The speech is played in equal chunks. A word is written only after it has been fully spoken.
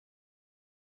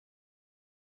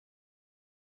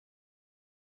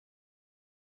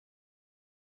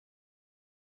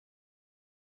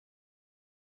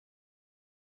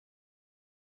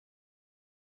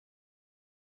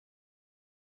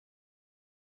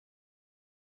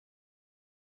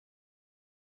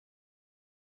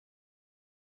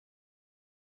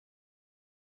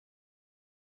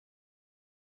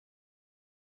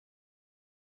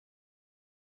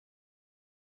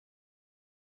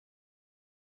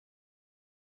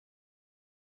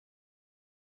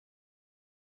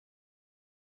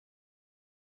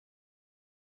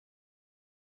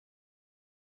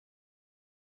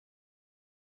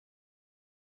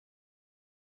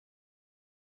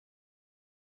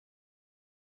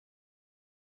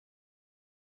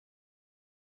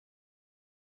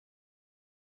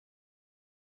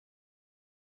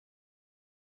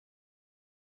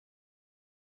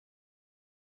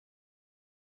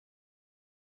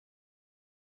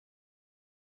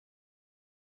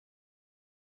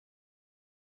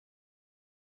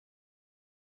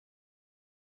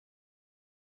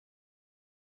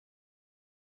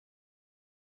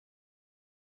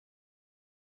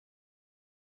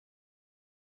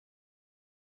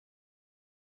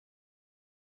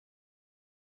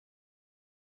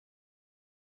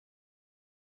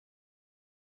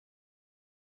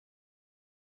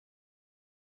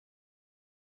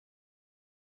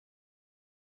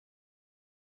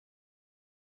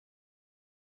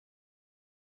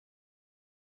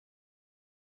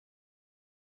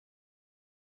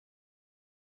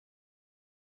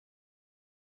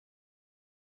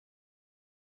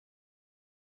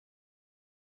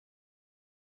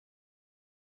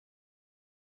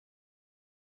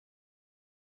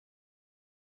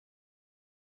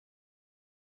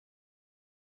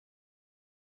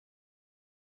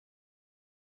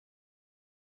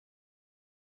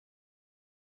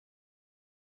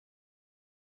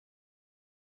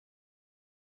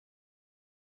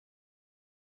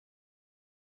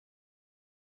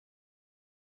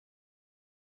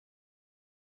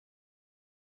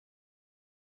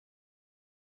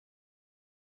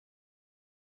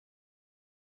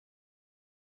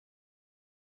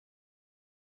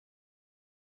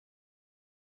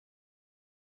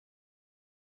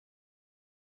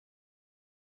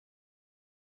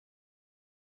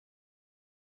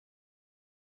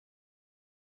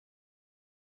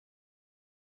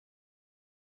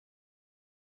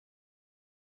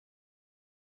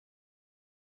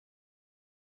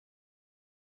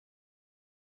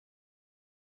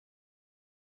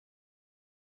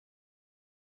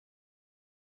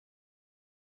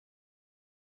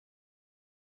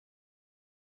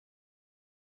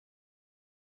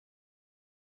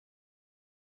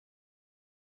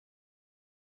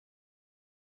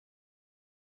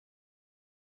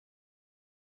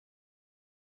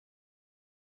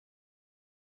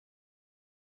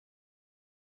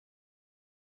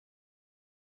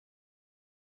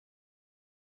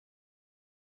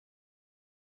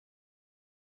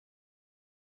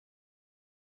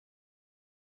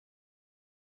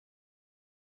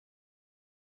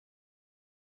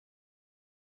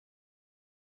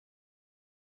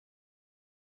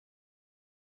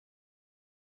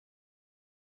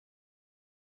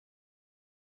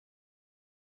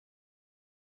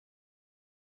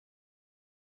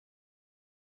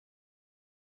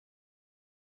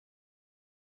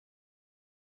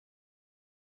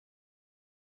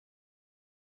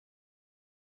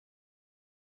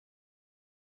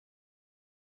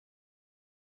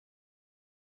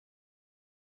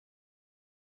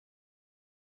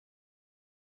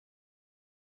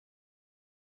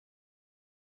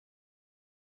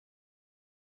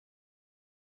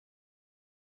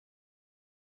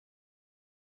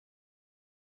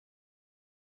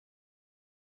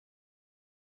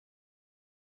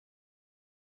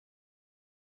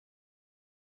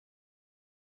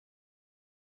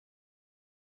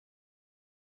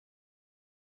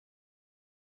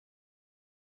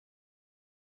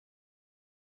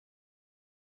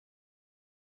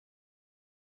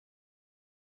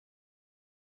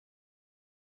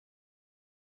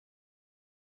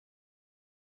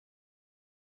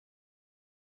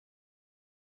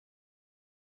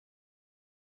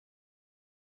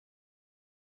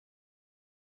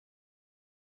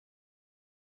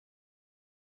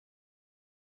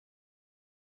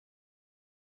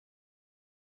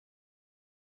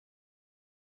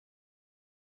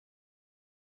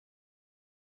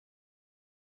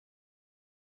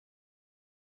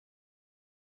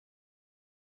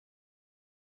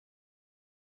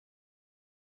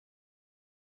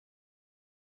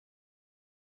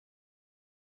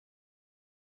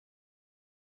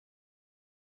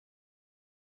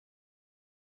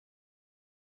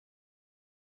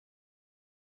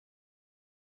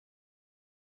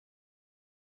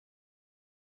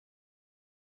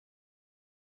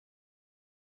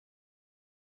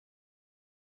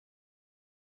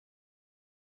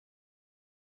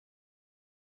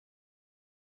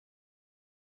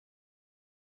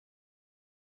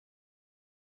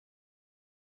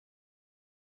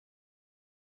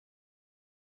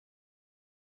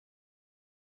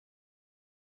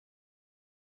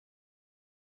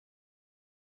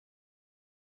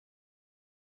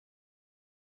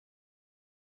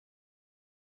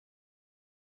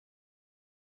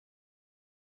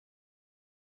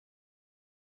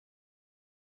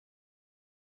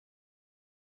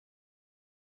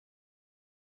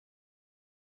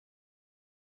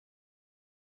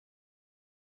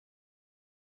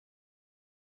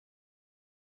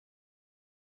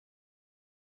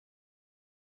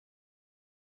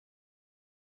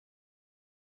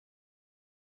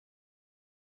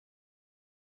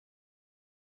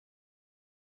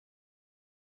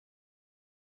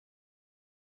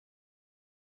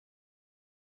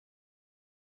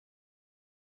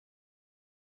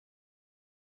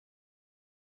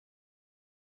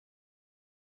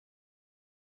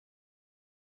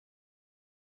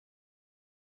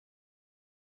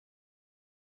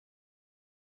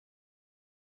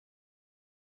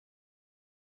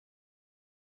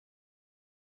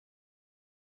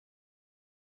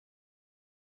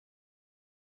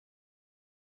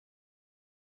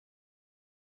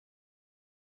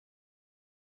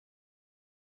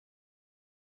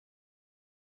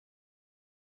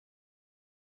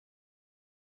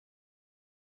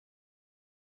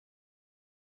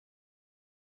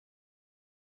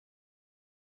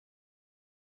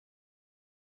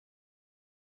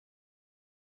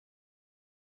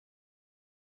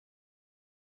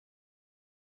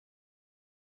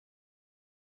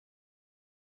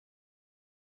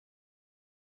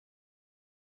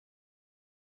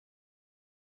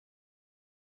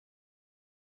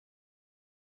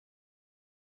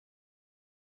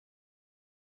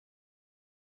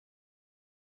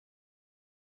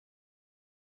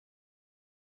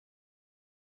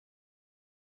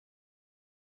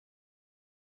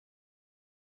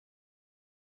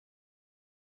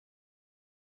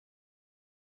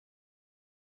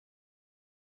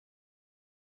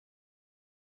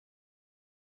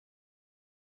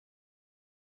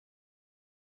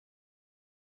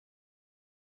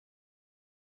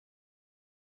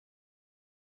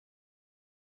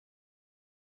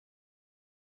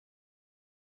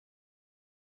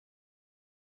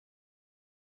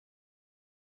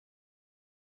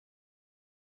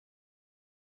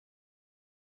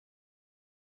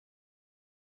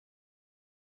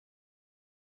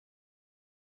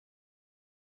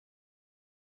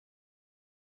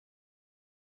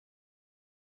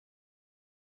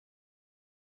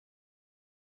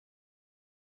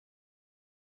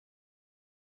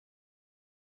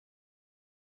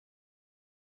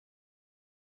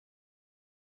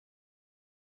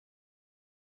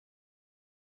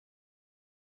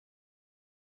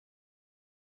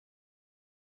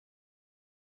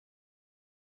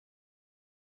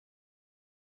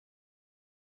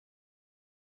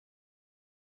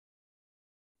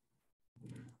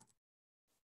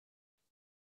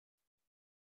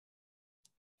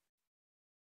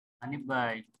हनीफ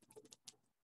भाई,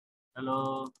 हेलो।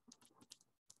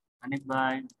 हनीफ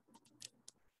भाई,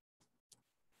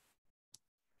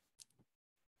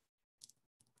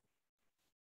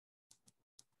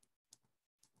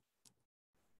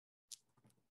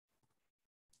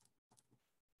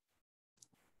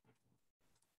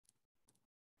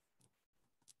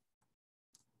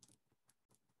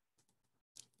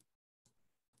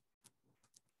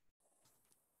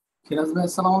 फिराज भाई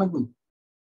अस्सलाम वालेकुम।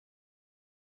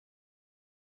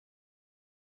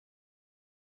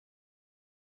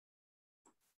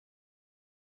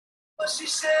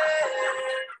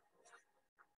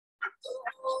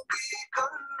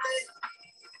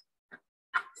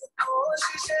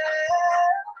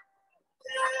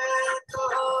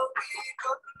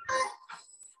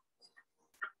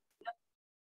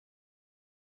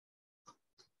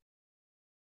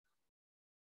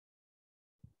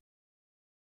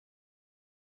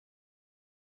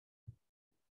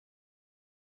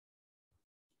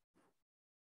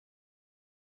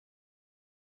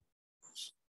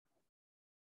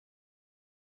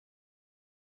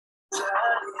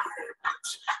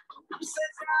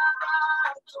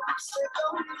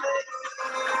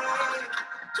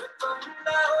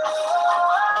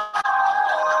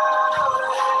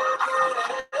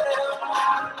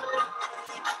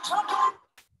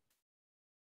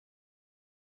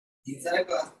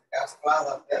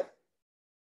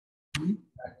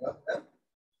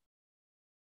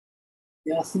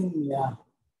 यासीन मिया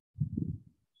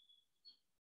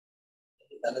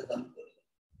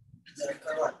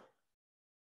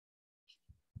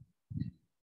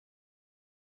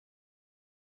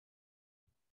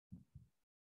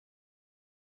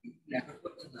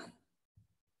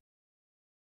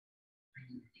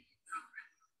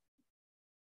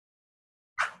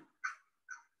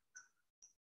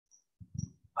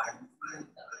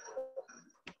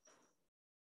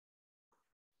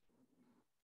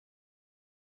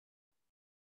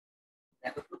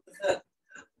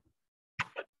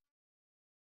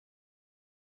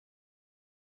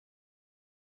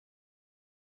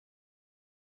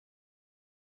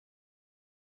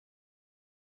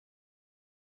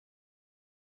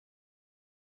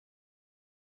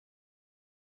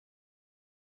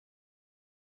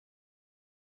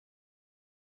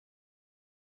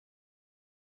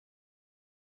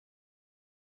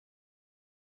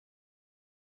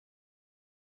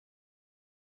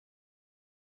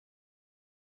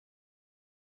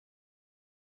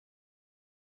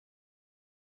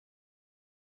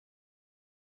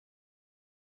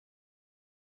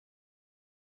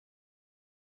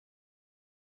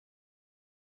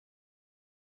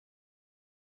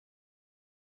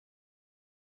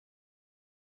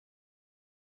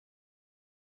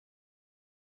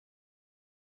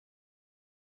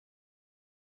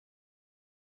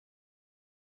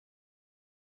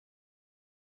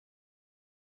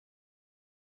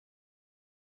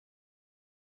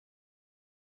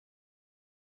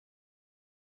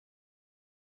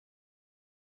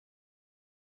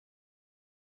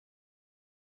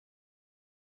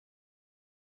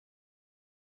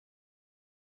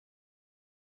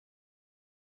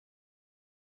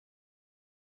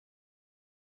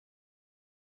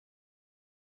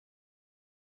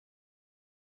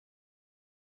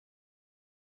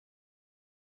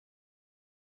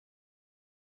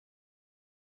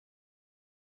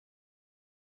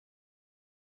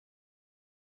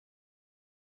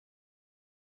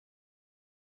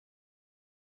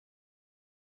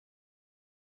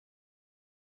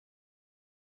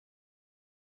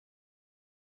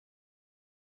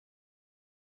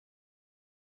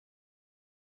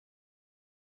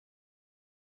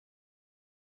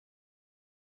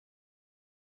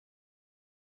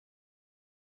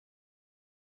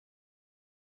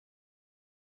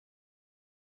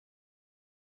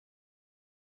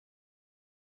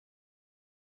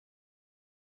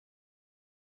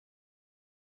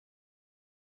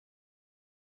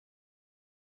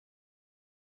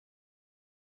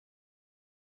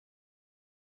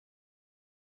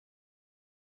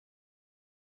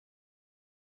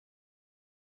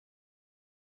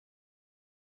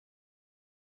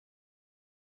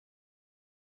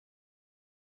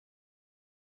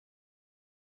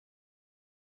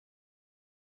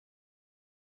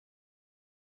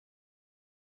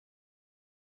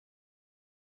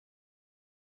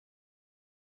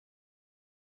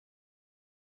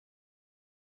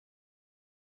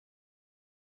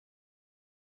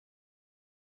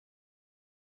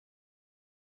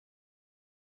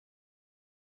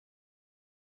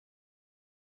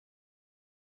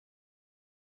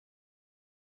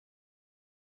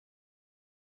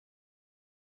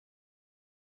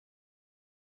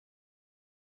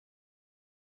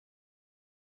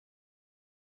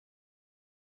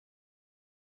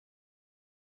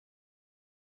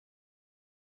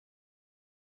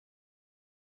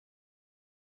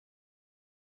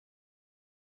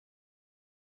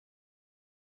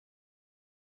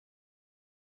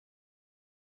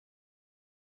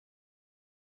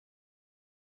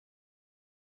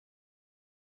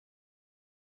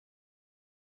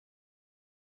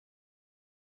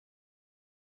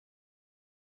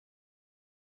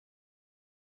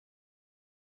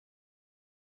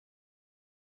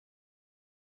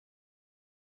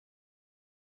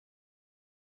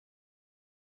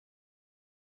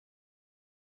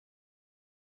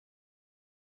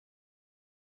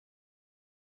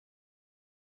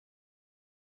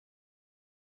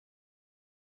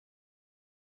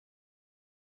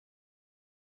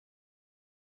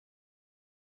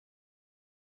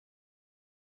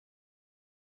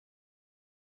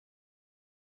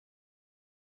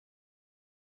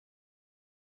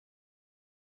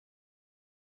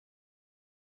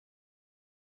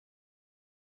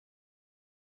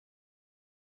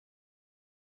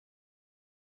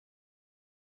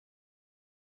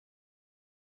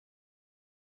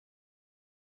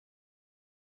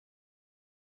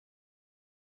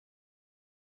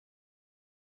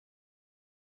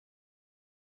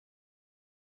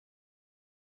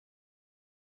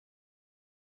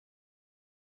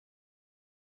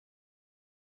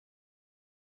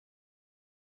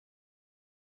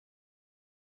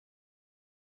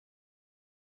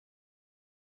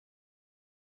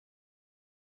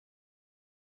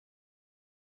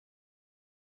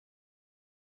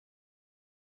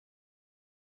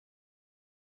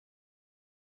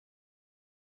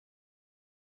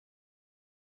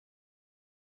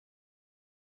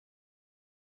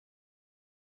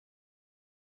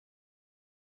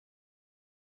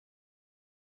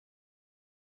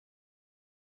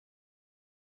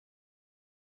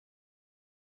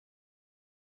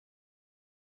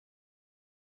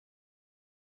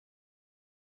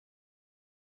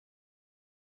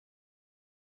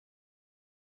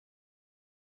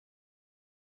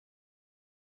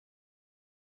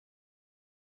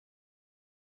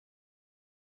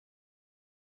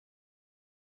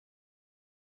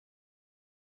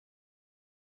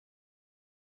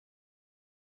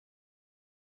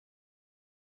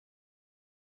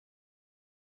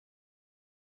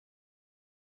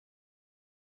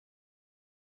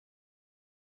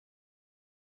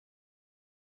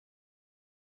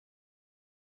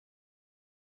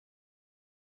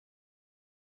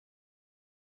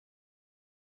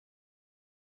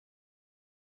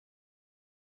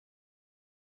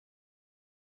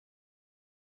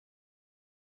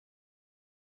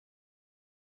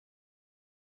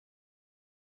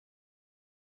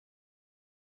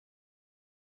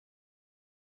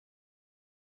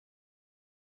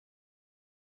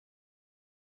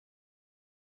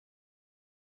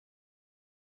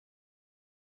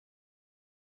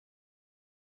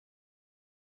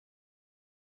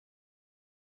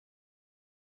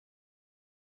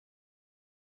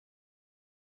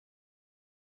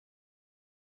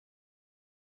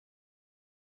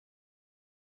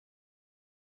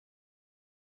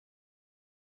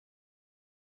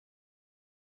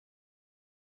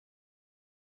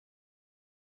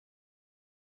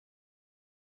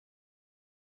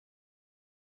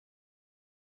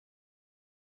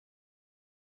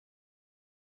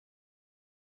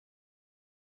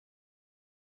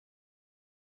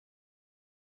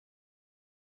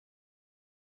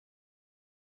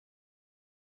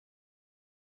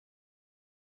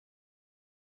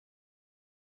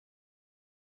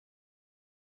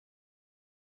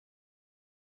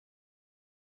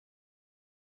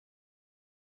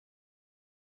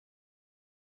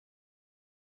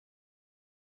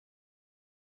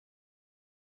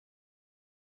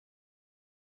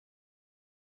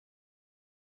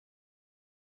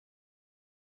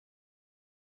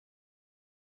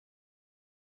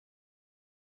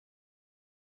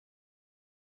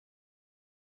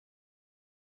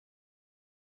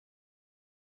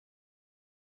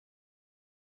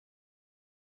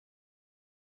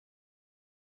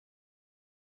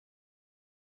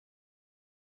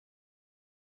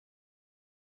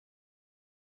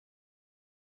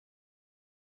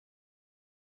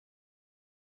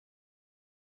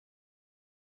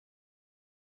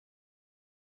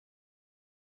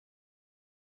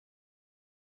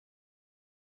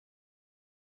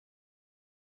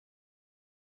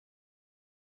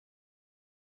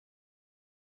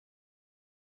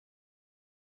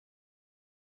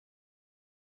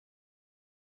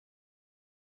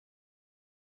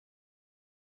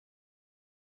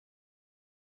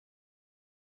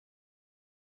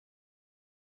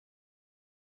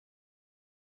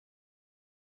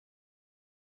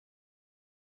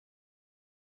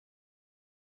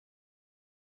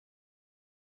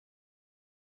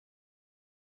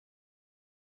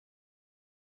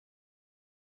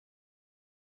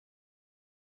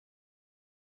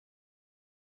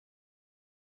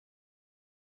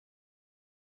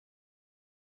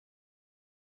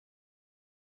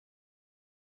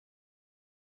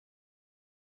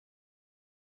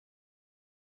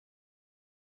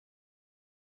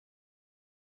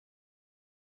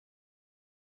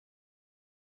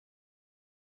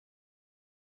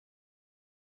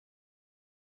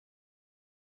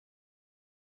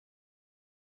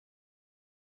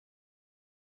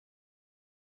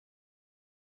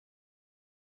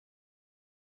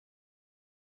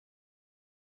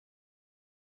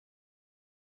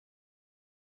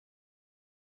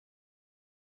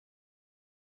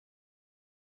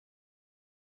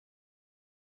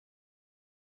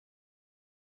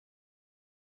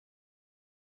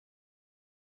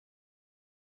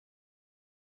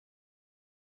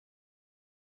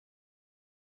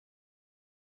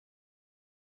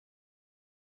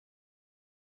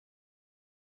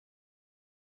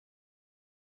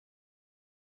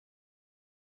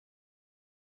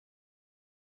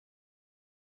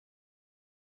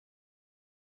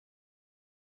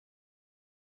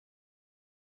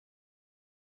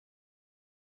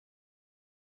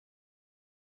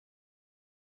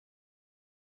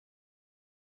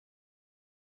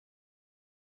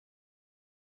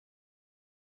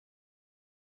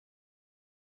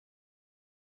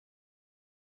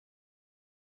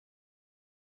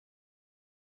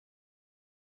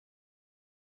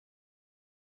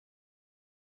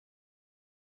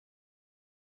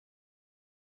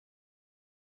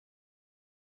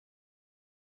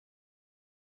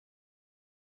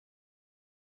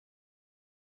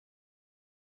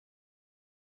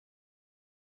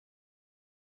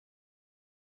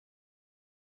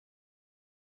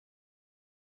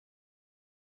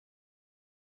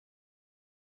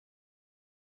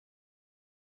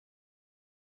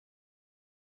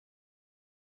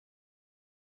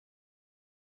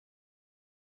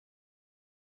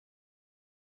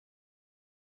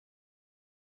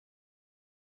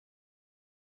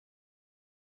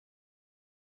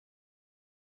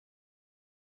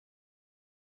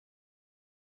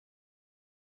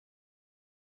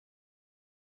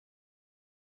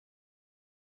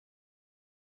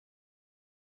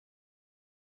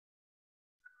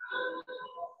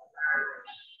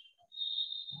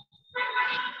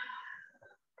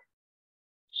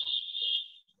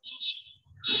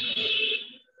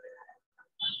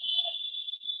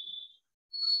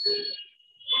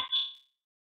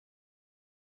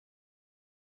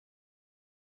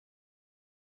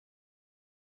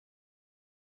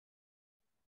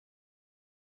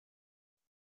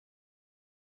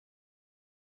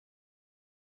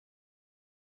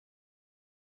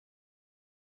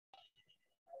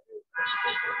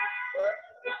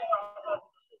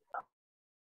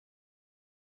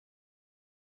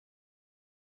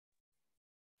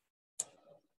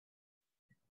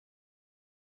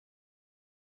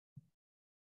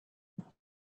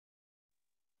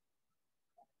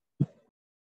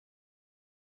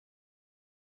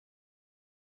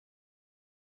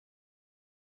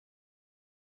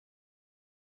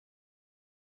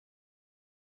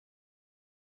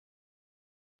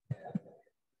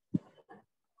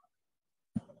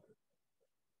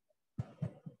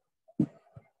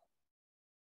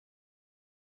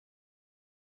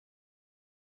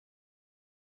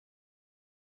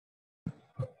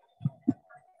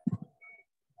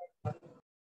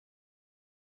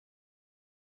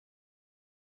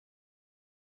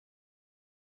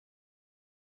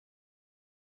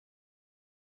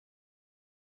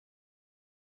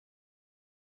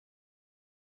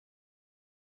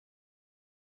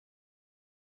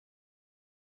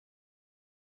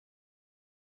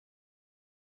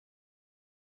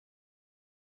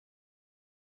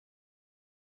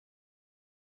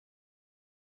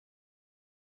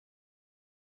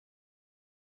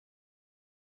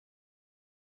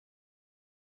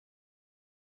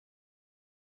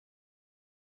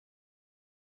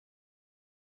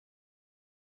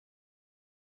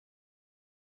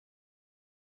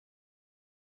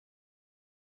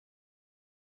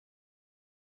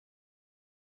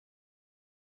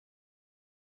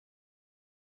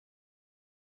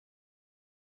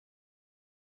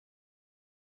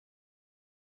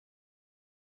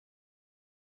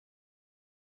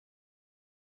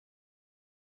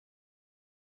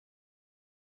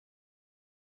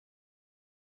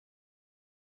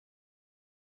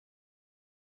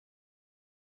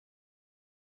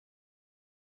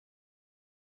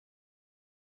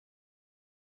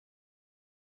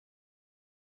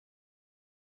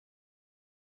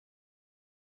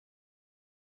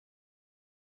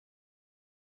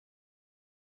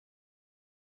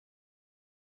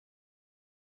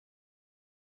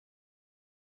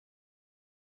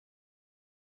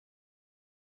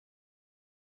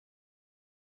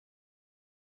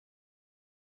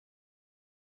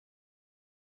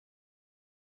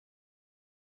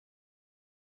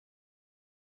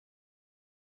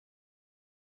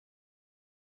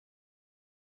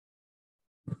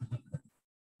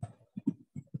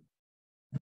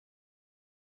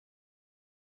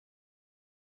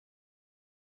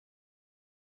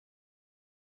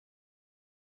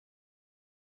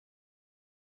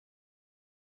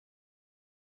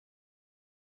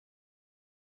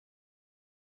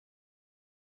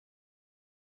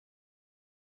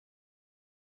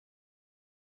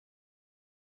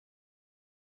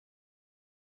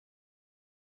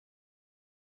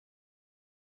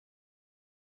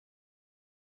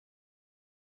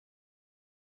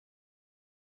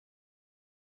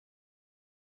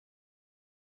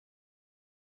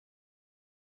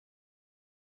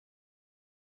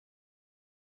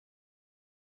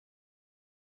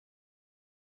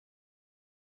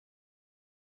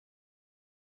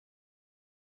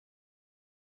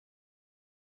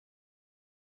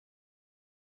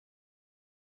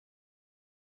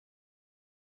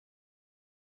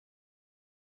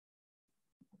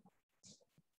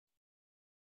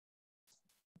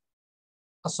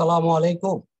আসসালামু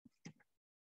আলাইকুম।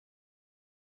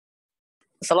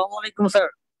 আসসালামু আলাইকুম স্যার।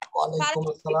 ওয়ালাইকুম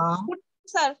আসসালাম।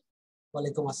 স্যার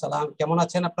ওয়ালাইকুম আসসালাম। কেমন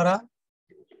আছেন আপনারা?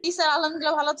 জি স্যার,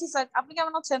 আলহামদুলিল্লাহ ভালো আছি স্যার। আপনি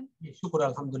কেমন আছেন? শুকর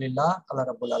আলহামদুলিল্লাহ, আল্লাহ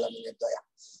রাব্বুল আলামিনের দয়া।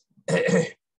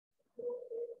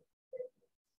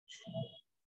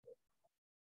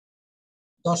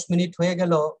 10 মিনিট হয়ে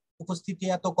গেল, উপস্থিতি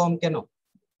এত কম কেন?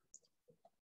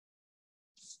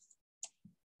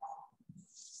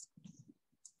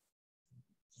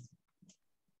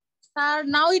 Sir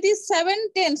now it is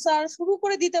 7:10 sir, শুরু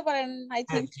করে দিতে পারেন আই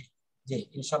থিংক। জি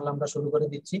ইনশাআল্লাহ আমরা শুরু করে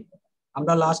দিচ্ছি।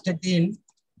 আমরা লাস্টের দিন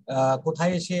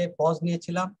কোথায় এসে পজ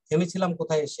নিয়েছিলাম, থেমেছিলাম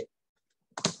কোথায় এসে?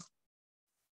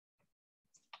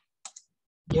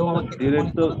 কেউ আমাকে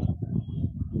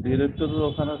ডিরেক্টর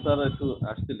ওখানে স্যার একটু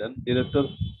আসছিলেন, ডিরেক্টর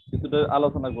কিছুটা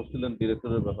আলোচনা করছিলেন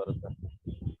ডিরেক্টরের ব্যাপারে স্যার।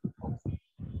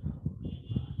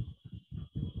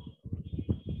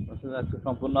 আসলে একটু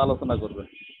সম্পূর্ণ আলোচনা করবেন।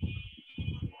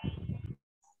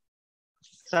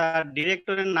 স্যার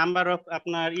ডিরেক্টরের নাম্বার অফ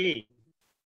আপনার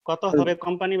কত হবে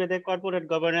কোম্পানি ভেদে কর্পোরেট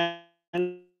গভর্নেন্স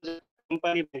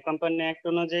কোম্পানি অ্যাক্ট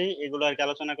অনুযায়ী এগুলো আর কি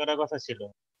আলোচনা করার কথা ছিল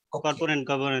কর্পোরেট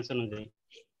গভর্নেন্স অনুযায়ী।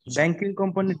 ব্যাংকিং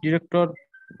কোম্পানির ডিরেক্টর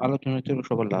আলোচনা ছিল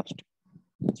সবার লাস্ট।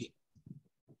 জি,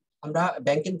 আমরা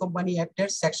ব্যাংকিং কোম্পানি অ্যাক্টের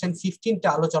সেকশন 15টা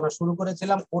আলোচনা শুরু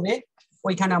করেছিলাম কোনে,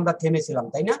 ওইখানে আমরা থেমেছিলাম,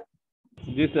 তাই না?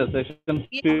 জি স্যার, সেকশন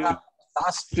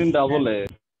লাস্ট 15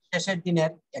 শেষের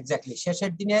দিনের এক্স্যাক্টলি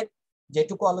শেষের দিনের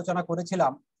যেটুকু আলোচনা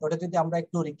করেছিলাম ওটা যদি আমরা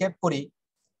একটু রিক্যাপ করি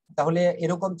তাহলে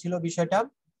এরকম ছিল বিষয়টা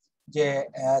যে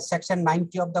section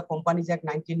 90 of the companies act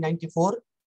 1994,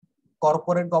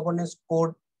 corporate governance code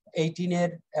 18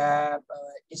 এর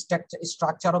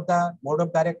structure of the board of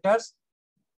directors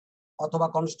অথবা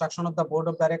construction of the board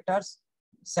of directors,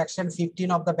 section 15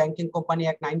 of the banking company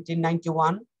act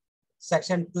 1991,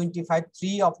 section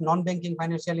 25(3) of non banking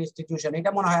financial institution,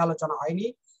 এটা মনে হয় আলোচনা হয়নি।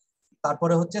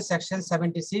 তারপরে হচ্ছে section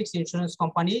 76 insurance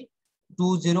company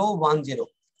 2010,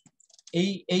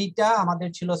 এইটা আমাদের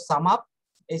ছিল সাম আপ।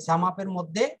 এই সাম আপের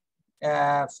মধ্যে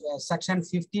section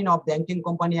 15 of banking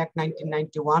company act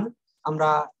 1991 আমরা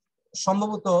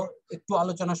সম্ভবত একটু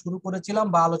আলোচনা শুরু করেছিলাম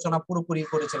বা আলোচনা পুরোপুরি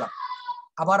করেছিলাম।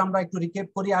 আবার আমরা একটু রিক্যাপ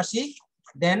করে আসি,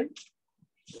 দেন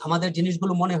আমাদের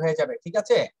জিনিসগুলো মনে হয়ে যাবে, ঠিক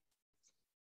আছে?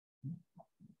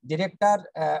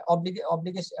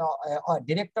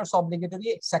 Directors obligatory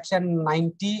section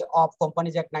 90 of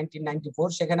companies act 1994,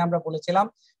 সেখানে আমরা বলেছিলাম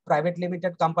প্রাইভেট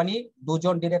লিমিটেড কোম্পানি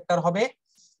দুজন ডিরেক্টর হবে।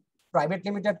 Private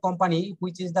limited company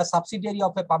which is the subsidiary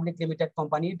of a public limited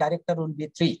company, director will be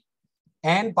 3,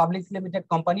 and public limited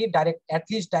company at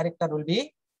least director will be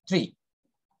 3.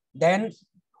 Then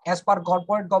as per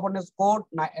corporate governance code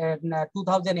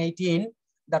 2018,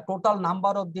 the total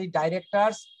number of the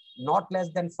directors not less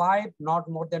than 5, not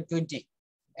more than 20,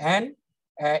 and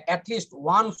at least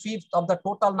 1/5 of the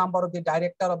total number of the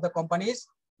director of the company's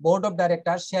board of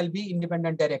directors shall be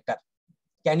independent director.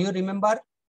 Can you remember?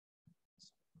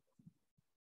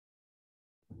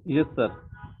 Yes sir.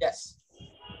 Yes.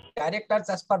 Directors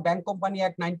as per Bank Company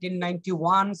Act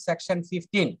 1991 section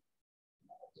 15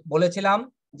 বলেছিলাম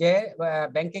যে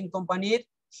banking কোম্পানির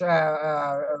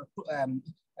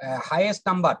highest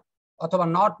number অথবা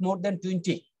not more দেন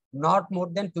 20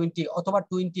 অথবা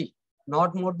 20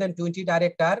 not more than 20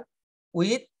 director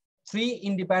with 3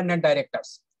 independent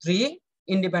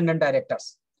directors,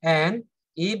 and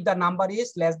if the number is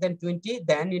less than 20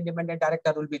 then independent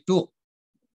director will be 2.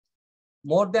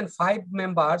 More than 5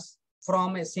 members from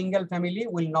a single family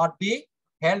will not be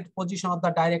held position of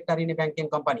the director in a banking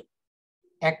company.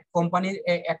 এক কোম্পানির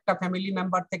একটা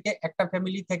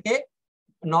family থেকে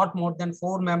not more than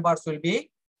 4 members will be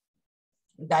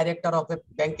director of a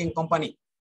banking company.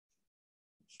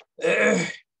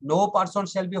 No person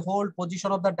shall be hold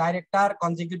position of the director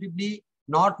consecutively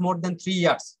not more than 3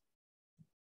 years.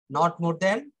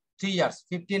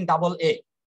 15AA.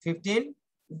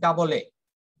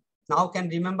 Now can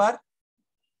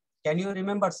you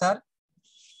remember sir?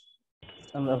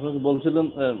 আপনাকে বলছিলাম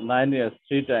 9 years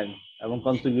 3 times এবং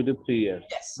consecutive 3 years.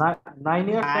 Yes. 9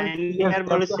 years and 3 years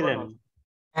বলেছিলেন।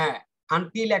 হ্যাঁ,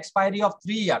 until expiry of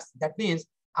 3 years. That means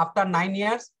after 9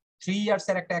 years 3 years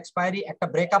এর একটা expiry, একটা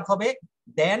breakup হবে,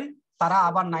 দেন তারা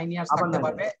আবার 9 years থাকতে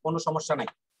পারবে, কোনো সমস্যা নাই।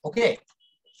 ওকে,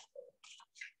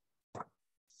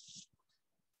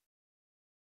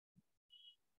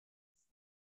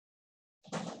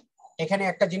 এখানে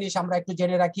একটা জিনিস আমরা একটু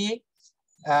জেনে রাখি,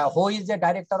 who is the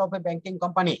director of a banking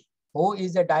company? Who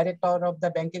is the director of the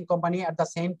banking company? At the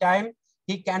same time,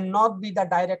 he cannot be the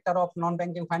director of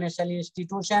non-banking financial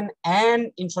institution and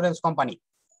insurance company.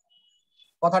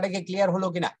 কথাটা কি clear হলো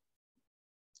কিনা?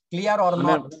 Clear or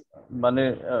not? মানে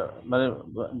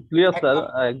clear sir,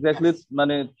 exactly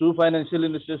মানে two financial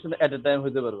institution এট এ time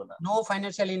হইতে পারবে না। No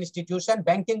financial institution,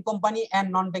 banking company and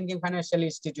non banking financial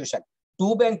institution, to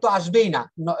bank তো আসবেই না,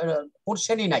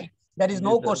 কোশ্চেনই নাই, that is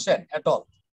no question at all.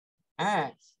 হ্যাঁ,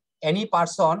 any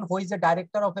person who is a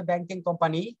director of a banking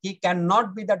company, he cannot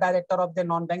be the director of the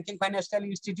non-banking financial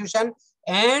institution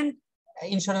and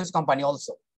insurance company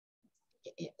also.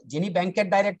 যিনি ব্যাংকের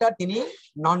director তিনি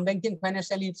non banking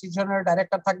financial ইনস্টিটিউশনের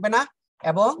director থাকবে না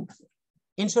এবং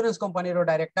insurance কোম্পানিরও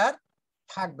director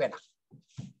থাকবে না।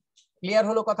 Clear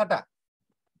হলো কথাটা?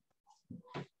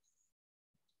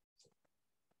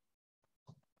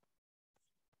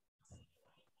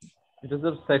 এটা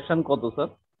স্যার সেকশন কত স্যার?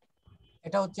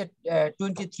 এটা হচ্ছে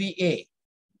 23A।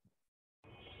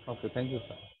 Okay, thank you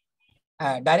sir.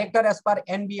 Director as per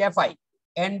NBFI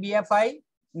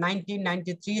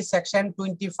 1993 section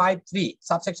 25(3)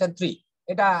 subsection 3।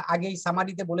 এটা আগেই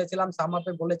সামারিতে বলেছিলাম, সাম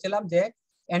আপে বলেছিলাম যে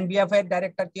NBFI এর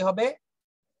ডাইরেক্টর কি হবে?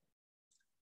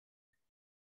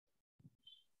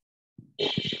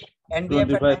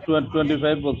 NBFI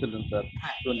 25 বলছিলেন sir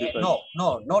 25 no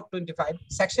not 25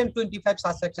 section 25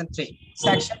 subsection 3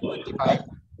 section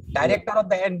 25 director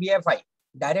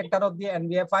of the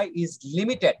NBFI is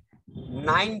limited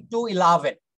 9 to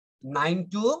 11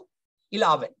 9 to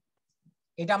 11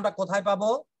 এটা আমরা কোথায় পাবো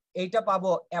এইটা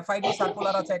পাবো FID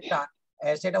সার্কুলার আছে একটা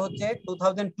সেটা হচ্ছে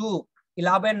 2002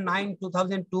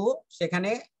 11/9/2002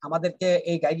 সেখানে আমাদেরকে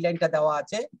এই গাইডলাইনটা দেওয়া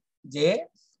আছে যে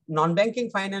নন ব্যাংকিং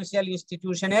ফাইন্যান্সিয়াল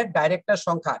ইনস্টিটিউশনের ডাইরেক্টর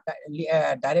সংখ্যা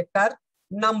director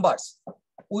numbers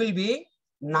will be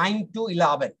 9 to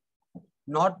 11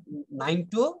 not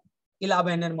 9 to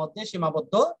 11 এর মধ্যে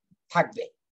সীমাবদ্ধ থাকবে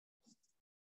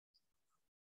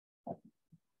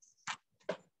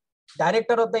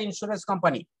Director of the insurance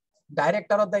company.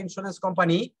 Director of the insurance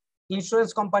company.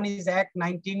 Insurance Companies Act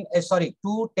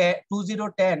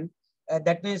 2010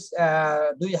 that means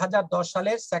 2010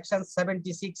 সালের section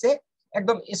 76 এ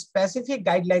একদম স্পেসিফিক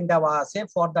গাইডলাইন দেওয়া আছে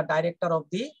for the director of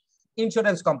the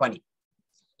insurance company.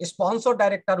 Sponsor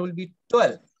director will be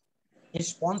 12.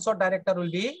 Sponsor director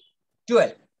will be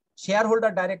 12.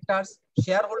 Shareholder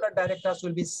directors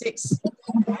will be 6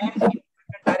 and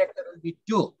independent director will be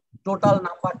 2. Total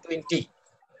number 20.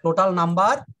 Total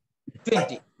number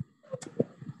 20.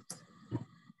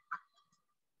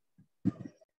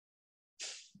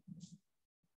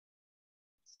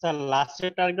 Sir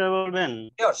লাস্টের target বলবেন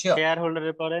Sure. Share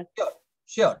হোল্ডারের পরে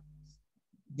Sure.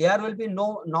 There will be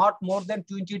not more than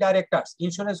 20 directors.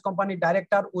 Insurance company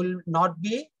director will not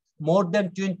be more than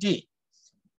 20.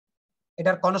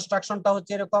 এটার কনস্ট্রাকশনটা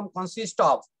হচ্ছে এরকম consist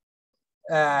of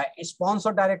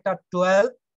sponsor director 12,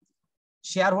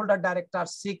 shareholder director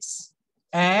 6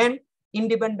 and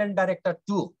independent director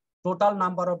 2. Total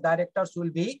number of directors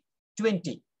will be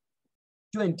 20.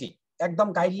 একদম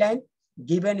guideline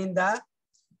given in the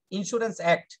Insurance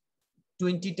Act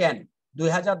 2010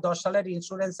 সালের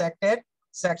insurance অ্যাক্টের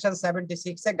section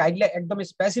 76 এ guideline একদম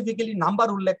specifically number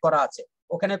উল্লেখ করা আছে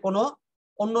ওখানে কোনো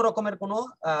অন্য রকমের কোনো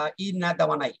না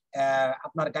দেওয়া নাই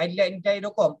আপনার গাইডলাইনটা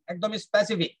এরকম একদম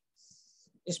specific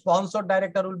sponsor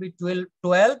director will be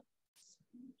 12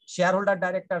 shareholder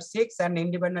director 6 and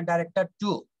independent director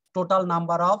 2. Total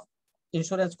number of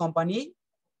insurance company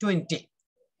 20.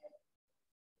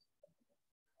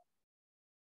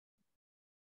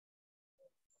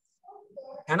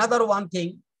 Another one thing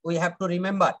we have to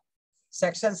remember,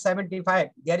 section 75,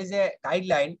 there is a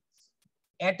guideline.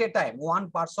 At a time, one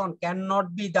person cannot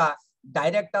be the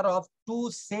director of two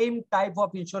same type of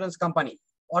insurance company.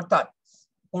 অর্থাৎ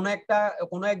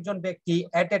কোন একজন ব্যক্তি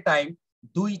at a time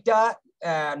দুইটা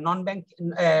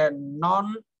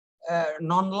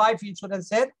non life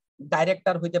ইন্স্যুরেন্সের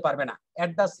director হইতে পারবে না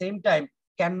at the same time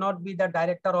cannot be the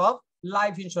director of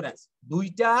life insurance.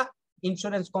 দুইটা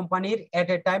ইন্স্যুরেন্স কোম্পানির at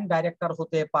a time ডাইরেক্টর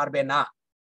হতে পারবে না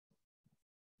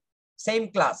সেম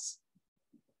ক্লাস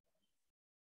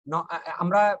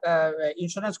আমরা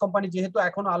ইন্স্যুরেন্স কোম্পানি যেহেতু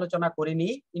এখনো আলোচনা করিনি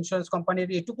ইন্স্যুরেন্স কোম্পানির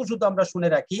এটুকু শুধু আমরা শুনে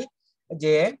রাখি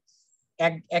যে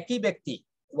একই ব্যক্তি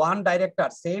one director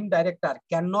same director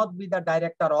cannot be the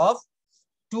director of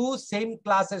two same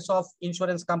classes of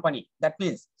insurance company. That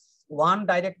means one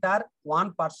director, one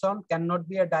person cannot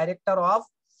be a director of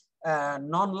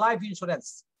non-life insurance,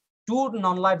 two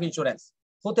non-life insurance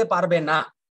হতে পারবে না,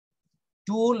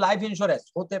 two life insurance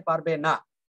হতে পারবে না।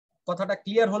 কথাটা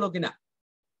clear হলো কিনা?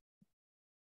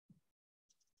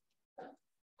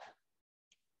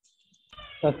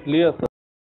 Clear, sir.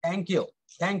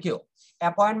 Thank you.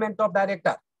 Appointment of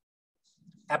director.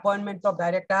 Appointment of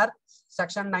director,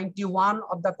 section 91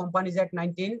 of the Companies Act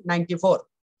 1994.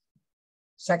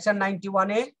 Section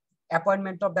 91 A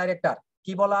appointment of director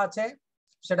কি বলা আছে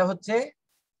সেটা হচ্ছে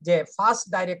যে first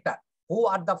director, who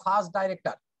are the first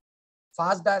director?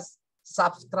 First, the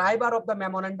subscriber of the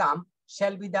memorandum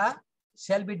shall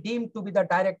be deemed to be the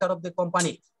director of the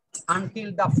company until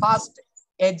the first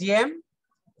AGM.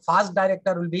 First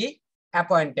director will be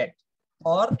appointed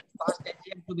or first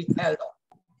AGM to be held on.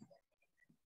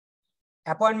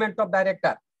 Appointment of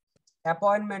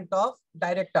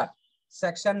director,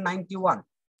 section 91.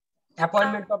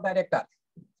 Appointment of director.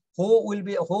 Who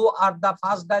are the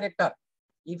first director?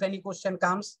 If any question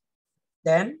comes,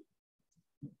 then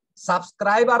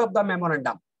subscriber of the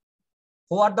memorandum.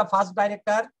 Who are the first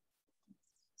director?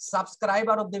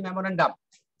 Subscriber of the memorandum.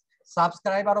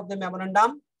 Subscriber of the memorandum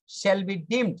shall be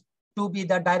deemed to be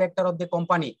the director of the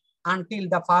company until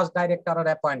the first director are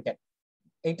appointed.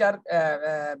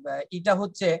 এটা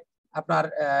হচ্ছে আপনার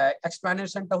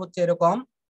এক্সপ্লেনেশনটা হচ্ছে এরকম,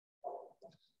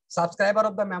 subscriber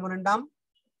of the memorandum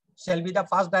shall be the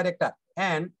first director,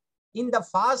 and in the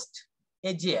first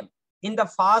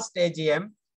AGM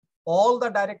all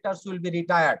the directors will be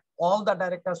retired, all the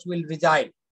directors will resign.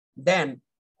 then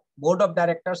board of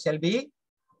directors shall be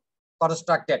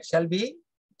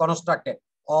constructed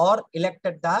or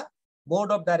elected the board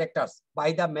of directors by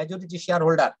the majority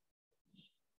shareholder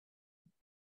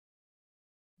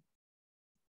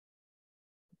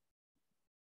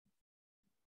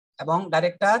among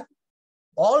director.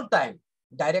 All time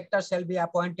director shall be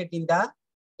appointed in the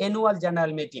annual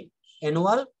general meeting.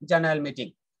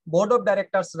 Board of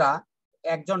directors ra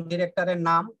ekjon director er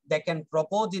naam they can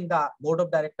propose in the board of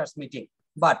directors meeting,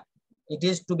 but it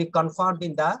is to be confirmed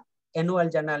in the annual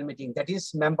general meeting, that is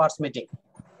members meeting.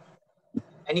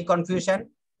 Any confusion?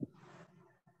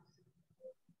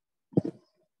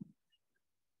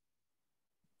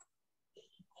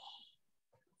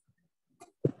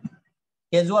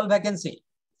 Casual vacancy.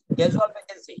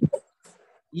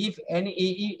 If in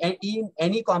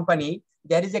any company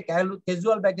there is a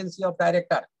casual vacancy of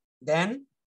director, then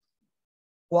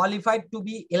qualified to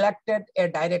be elected a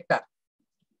director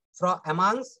from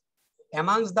amongst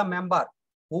the member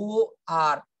who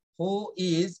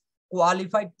is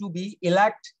qualified to be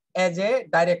elect as a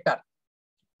director.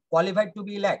 Qualified to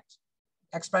be elect.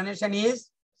 Explanation is,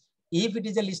 if it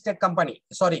is a listed company,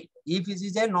 if it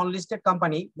is a non-listed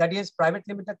company, that is private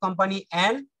limited company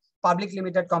and public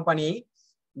limited company,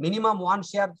 minimum 1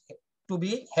 share to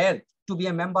be held to be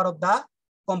a member of the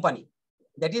company.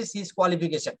 That is his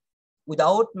qualification.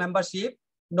 Without membership,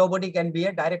 nobody can be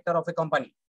a director of a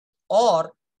company.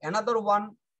 Or another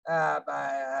one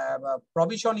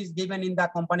provision is given in the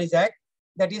Companies Act,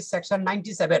 that is section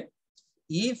 97.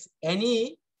 If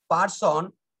any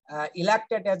person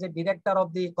elected as a director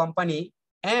of the company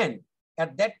and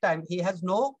at that time he has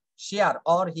no share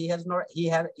or he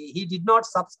did not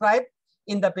subscribe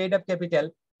in the paid up capital,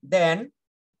 then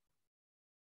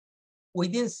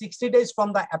within 60 days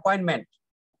from the appointment,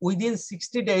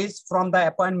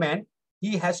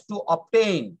 he has to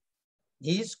obtain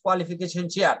his qualification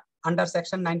share under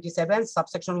section 97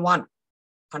 subsection 1,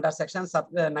 under section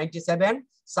 97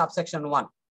 subsection 1.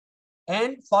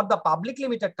 And for the public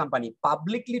limited company,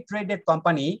 publicly traded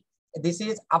company, this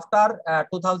is after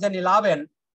 2011,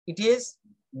 it is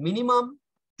minimum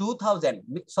 2%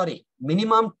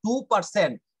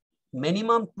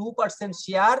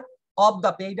 share of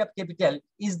the paid up capital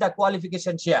is the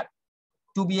qualification share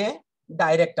to be a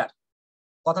director.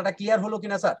 কথাটা clear হলো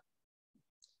কিনা sir?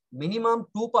 Minimum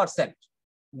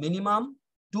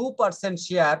 2%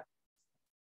 share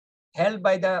held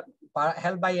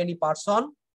by any person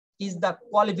is the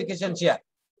qualification share.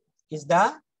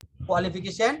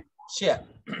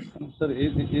 Sir,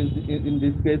 is in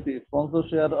this case a sponsor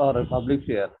share or a public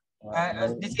share?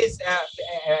 This is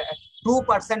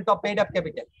 2% of paid up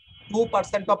capital.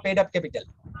 2% of paid up capital.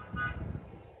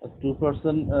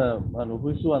 2%,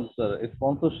 which one, sir? A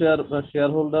sponsor share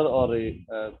shareholder or a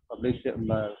public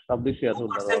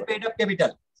shareholder? 2% paid up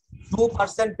capital.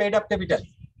 2% paid up capital.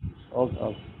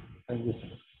 Okay. Thank you, sir.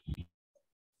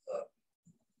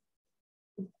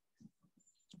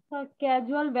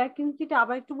 Casual ভ্যাকেন্সিটা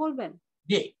আবার একটু বলবেন?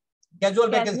 জি, casual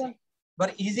vacancy. But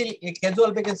easily a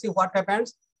casual vacancy, what happens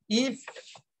if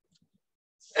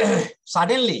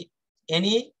suddenly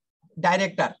any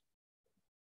director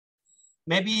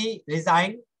may be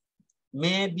resigned,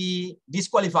 may be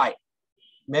disqualified,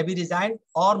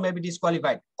 or may be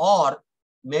disqualified, or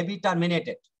may be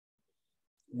terminated.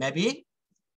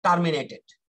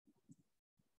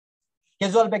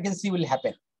 Casual vacancy will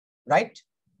happen, right?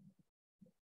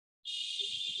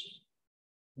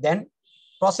 Then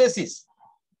processes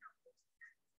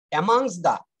amongst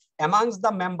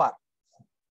the member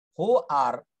who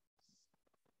are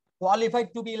qualified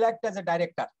to be elected as a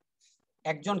director,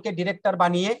 একজনকে director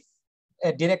বানিয়ে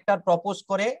director propose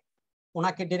করে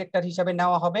ওনাকে director হিসেবে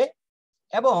নেওয়া হবে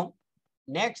এবং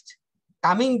next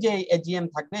coming যে AGM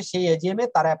থাকবে সেই এজিএম এ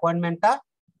তার অ্যাপয়েন্টমেন্টটা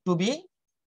two B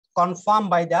confirm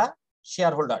by the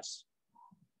share holders.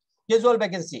 Casual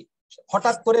vacancy,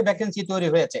 হঠাৎ করে ভ্যাকেন্সি তৈরি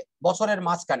হয়েছে বছরের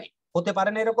মাঝখানে, হতে পারে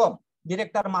না এরকম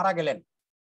ডিরেক্টর মারা গেলেন,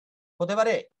 হতে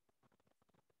পারে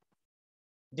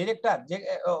ডিরেক্টর যে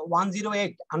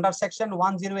 108 আন্ডার সেকশন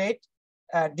 108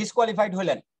 disqualified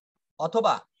হলেন,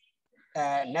 অথবা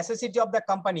necessity of the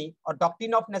company or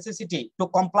doctrine of necessity to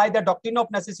comply the doctrine of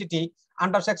necessity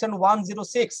under section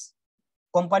 106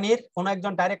 কোম্পানির কোন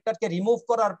একজন ডাইরেক্টরকে রিমুভ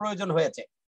করার প্রয়োজন হয়েছে,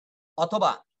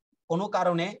 অথবা কোনো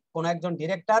কারণে কোন একজন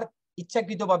ডিরেক্টর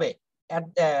ইচ্ছাকৃতভাবে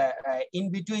in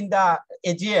between the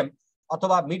AGM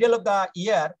অথবা middle of the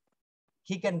year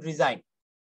he can resign.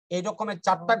 এই রকমের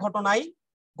চারটা ঘটনাই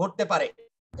ঘটতে পারে।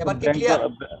 এবার কি ক্লিয়ার?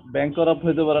 ব্যাংকরাপ্ট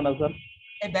হতে পারে না sir?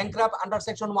 A bankrupt under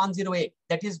section 108,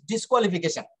 that is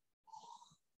disqualification.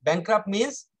 Bankrupt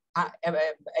means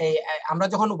আমরা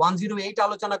যখন 108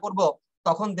 আলোচনা করব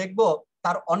তখন দেখবো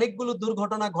তার অনেকগুলো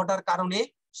দুর্ঘটনা ঘটার কারণে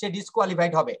সে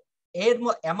ডিসকোয়ালিফাইড হবে। এর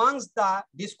amongst the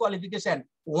disqualification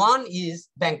one is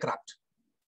bankrupt.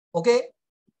 Okay,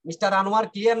 Mr. Anwar,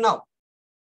 clear now?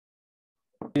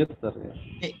 Yes, sir.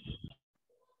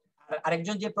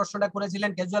 আরেকজন যে প্রশ্নটা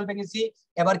করেছিলেন ক্যাজুয়াল ভ্যাকেন্সি,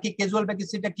 এবার কি ক্যাজুয়াল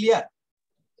ভ্যাকেন্সিটা ক্লিয়ার?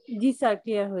 জি স্যার,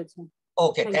 ক্লিয়ার হয়েছে।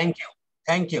 Okay,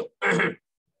 thank you.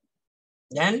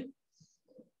 Then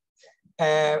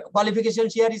qualification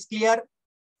share is clear.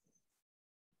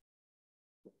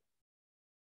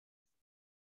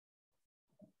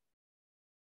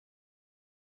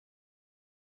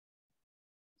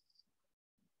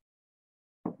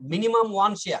 Minimum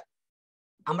 1 share.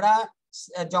 আমরা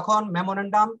যখন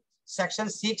মেমোরেন্ডাম সেকশন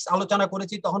 6 আলোচনা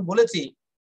করেছি তখন বলেছি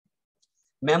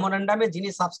মেমোরেন্ডামে যিনি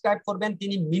সাবস্ক্রাইব করবেন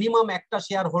তিনি মিনিমাম একটা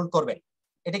শেয়ার হোল্ড করবেন।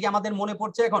 এটা কি আমাদের মনে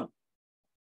পড়ছে এখন?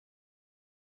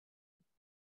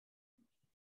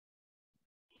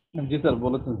 জি স্যার,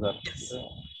 বলেছেন sir.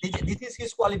 This is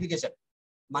his qualification.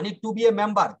 মানে to be a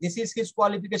member, this is his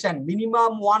qualification.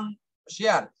 Minimum 1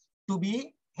 share to be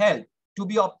held, to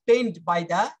be obtained by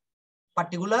the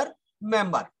particular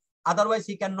member. Otherwise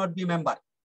he cannot be member,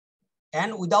 and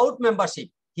without membership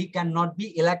he cannot be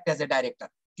elected as a director.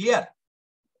 Clear?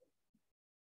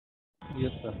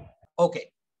 Yes, sir. Okay,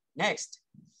 next,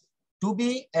 to be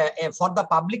for the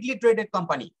publicly traded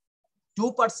company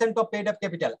 2% of paid up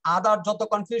capital. Other যত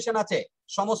confusion আছে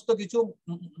সমস্ত কিছু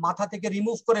মাথা থেকে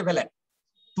remove করে ফেলেন।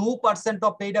 2%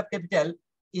 of paid up capital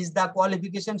is the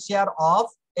qualification share of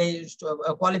a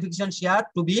qualification share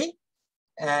to be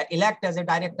elect as a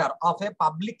director of a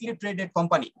publicly traded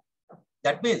company.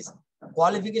 That means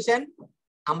qualification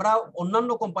আমরা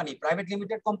অন্যান্য company, private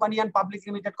limited company and public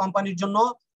limited কোম্পানির জন্য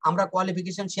আমরা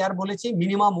qualification share বলেছি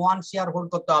minimum 1 share hold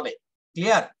করতে হবে।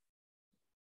 Clear?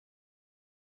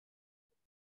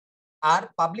 আর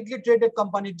publicly traded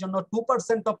কোম্পানির জন্য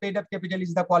 2% of paid up capital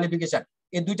is the qualification.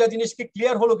 এই দুইটা জিনিস কি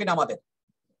ক্লিয়ার হলো কিনা আমাদের?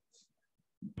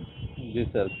 জি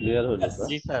স্যার, ক্লিয়ার হলো স্যার।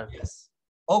 জি স্যার।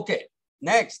 ওকে,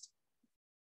 নেক্সট,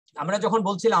 আমরা যখন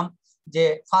বলছিলাম যে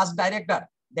ফার্স্ট ডাইরেক্টর,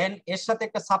 দেন এর সাথে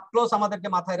একটা সাবক্লজ আমাদেরকে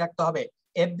মাথায় রাখতে হবে।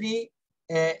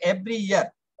 Every year,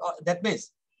 that means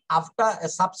after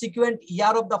subsequent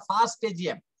year of the first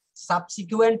AGM,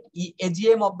 subsequent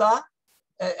AGM of the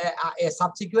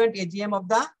subsequent AGM of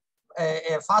the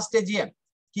first AGM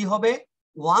কি হবে?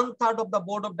 1/3 of the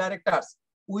board of directors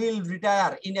will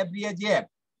retire in every AGM.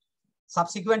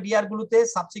 Subsequent year গুলোতে,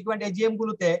 subsequent AGM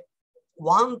গুলোতে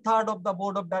 1/3 of the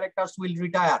board of directors will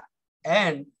retire,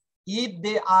 and if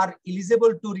they are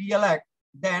eligible to re-elect,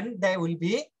 then they will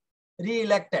be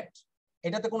re-elected.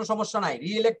 এটাতে কোনো সমস্যা নাই,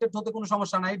 re-elected হতে কোনো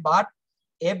সমস্যা নাই, but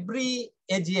every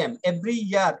AGM, every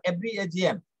year, every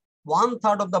AGM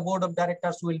 1/3 of the board of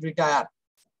directors will retire.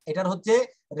 এটার হচ্ছে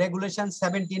রেগুলেশন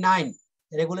 79।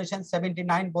 রেগুলেশন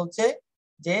 79 বলছে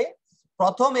যে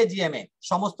প্রথম এজিএম এ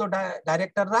সমস্ত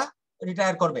ডাইরেক্টররা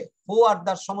রিটায়ার করবে। হু আর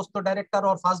দা সমস্ত director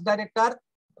or first director,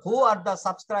 who R the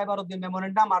subscriber of the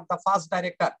memorandum R the first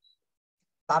director,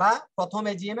 তারা প্রথম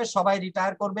এজিএম এ সবাই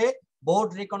রিটায়ার করবে। বোর্ড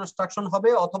রিকনস্ট্রাকশন হবে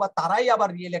অথবা তারাই আবার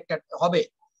রিইলেক্টেড হবে,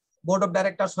 বোর্ড অফ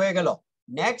ডাইরেক্টরস হয়ে গেল।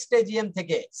 নেক্সট এজিএম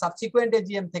থেকে, সাবসিকুয়েন্ট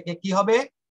এজিএম থেকে কি হবে?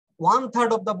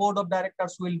 1/3 of the board of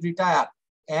directors will retire,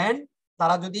 and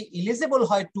তারা যদি এলিজিবল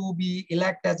হয় two B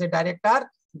elect as a director,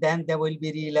 then they will be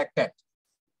রি-ইলেক্টেড।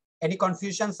 Any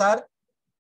confusion sir?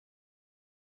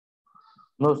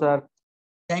 No sir.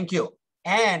 Thank you.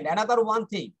 And another one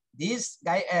thing, this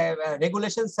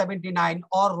regulation 79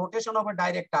 or rotation of a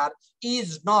director is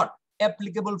not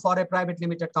applicable for a private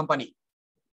limited company.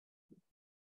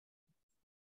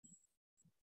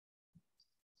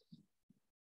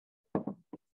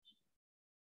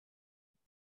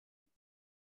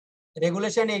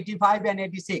 Regulation 85 and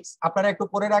 86 আপনারা একটু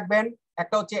পড়ে রাখবেন।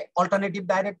 একটা হচ্ছে alternative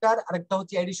director আর একটা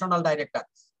হচ্ছে additional director.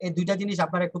 এই দুইটা জিনিস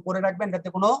আপনারা একটু পড়ে রাখবেন, যাতে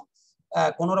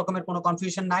কোনো রকমের কোনো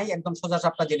কনফিউশন নাই, একদম সোজা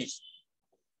সাপটা জিনিস।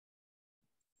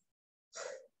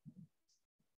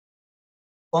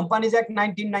 Companies Act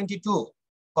 1992,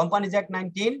 Companies Act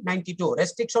 1992,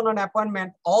 restriction on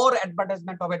appointment or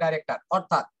advertisement of a director,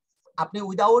 অর্থাৎ আপনি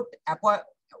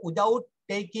without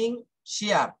taking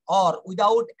share or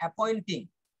without appointing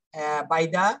by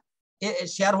the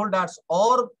shareholders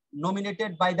or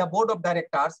nominated by the board of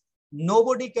directors,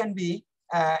 nobody can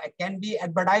be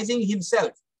advertising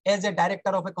himself as a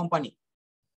director of a company.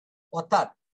 অর্থাৎ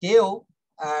কেউ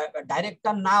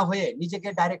director না হয়ে নিজেকে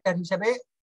director হিসেবে,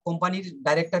 কোম্পানির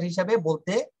director হিসেবে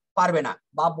বলতে পারবে না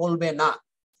বা বলবে না।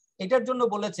 এটার জন্য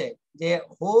বলেছে যে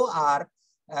হু are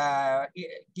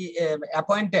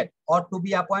appointed or two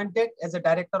be appointed as a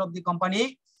director of the company,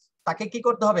 তাকে কি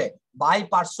করতে হবে? By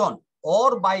person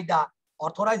or by the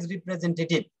authorised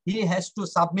representative he has to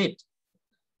submit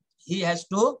he has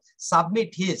to submit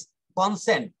his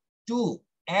consent to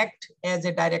act as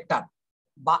a director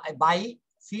by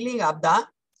filing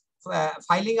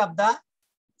up the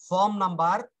form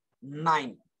number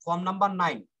 9. Form number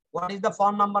 9. What is the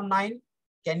form number 9?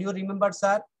 Can you remember,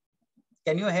 sir?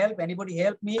 Can you help? Anybody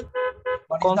help me?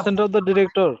 Consent of the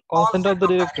director. Consent of the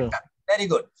director. Very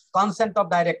good. Consent of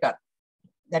director.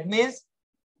 That means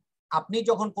আপনি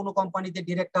যখন কোন কোম্পানিতে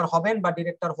director হবেন বা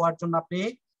director হওয়ার জন্য আপনি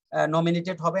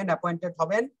nominated হবেন, অ্যাপয়েন্টেড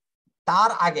হবেন,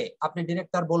 তার আগে আপনি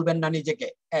ডিরেক্টর বলবেন না নিজেকে।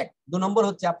 এক। 2 নম্বর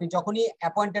হচ্ছে আপনি যখনই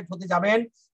অ্যাপয়েন্টেড হতে যাবেন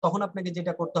তখন আপনাকে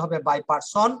যেটা করতে হবে, by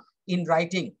person in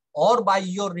writing or by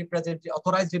your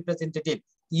authorized representative,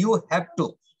 you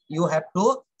have to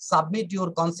submit your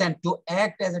consent to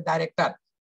act as a director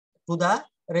to the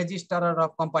registrar of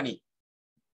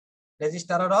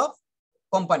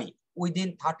company within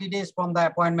 30 days from the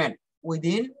appointment.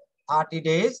 Within 30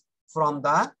 days from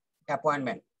the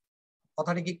appointment.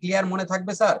 কথাটা কি clear মনে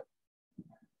থাকবে sir?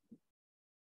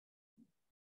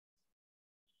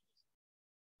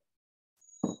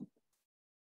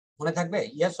 মনে থাকবে?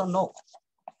 Yes or no?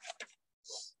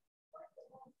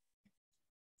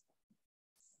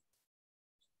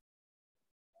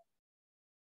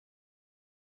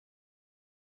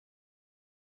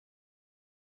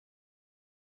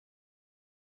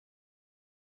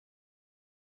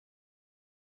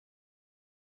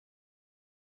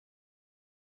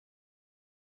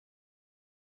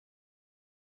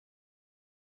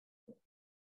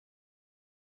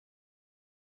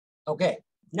 Okay,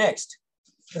 next.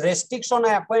 Restriction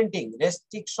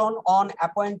on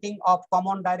appointing of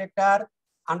common director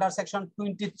under section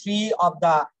 23 of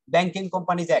the Banking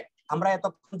Companies Act. আমরা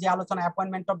এতক্ষণ যে আলোচনা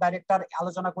অ্যাপয়েন্টমেন্ট অফ ডাইরেক্টর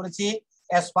আলোচনা করেছি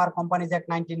as per Companies Act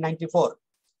 1994।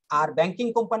 আর ব্যাংকিং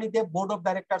কোম্পানিতে বোর্ড অফ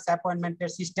ডাইরেক্টরস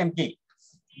অ্যাপয়েন্টমেন্টের সিস্টেম কি?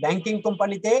 ব্যাংকিং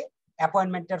কোম্পানিতে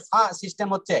অ্যাপয়েন্টমেন্টের system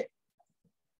হচ্ছে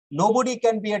nobody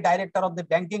can be a director of the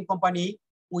banking company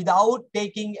without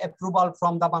taking approval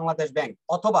from the Bangladesh Bank,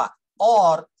 অথবা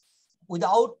or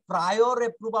without prior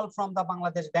approval from the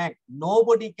Bangladesh Bank,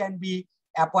 nobody can be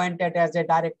appointed as a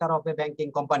director of a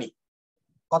banking company.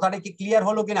 কথাটা কি clear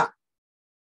হলো কিনা?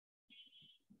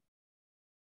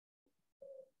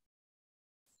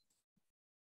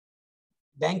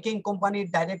 Banking কোম্পানির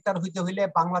director হইতে হইলে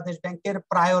বাংলাদেশ ব্যাংকের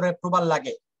prior approval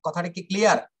লাগে। কথাটা কি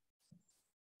clear?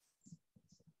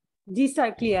 G sir,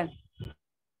 clear.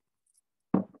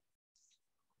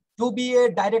 To be a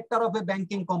director of a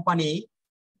banking company,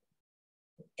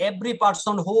 every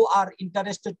person who are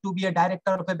interested to be a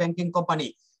director of a banking company,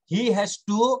 he has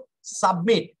to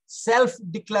submit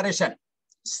self-declaration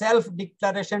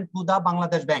to the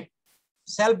Bangladesh Bank.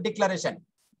 Self-declaration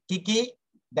কি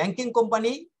banking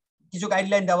company কিছু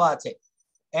guideline দেওয়া আছে,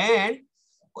 and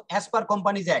as per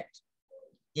Companies Act,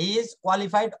 he is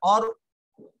qualified or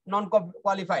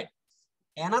non-qualified.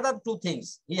 Another 2 things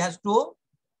he has to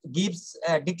give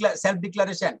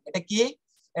self-declaration. এটা কি?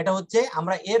 এটা হচ্ছে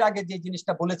আমরা এর আগে যে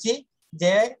জিনিসটা বলেছি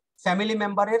যে ফ্যামিলি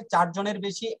মেম্বারের 4 জনের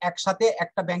বেশি একসাথে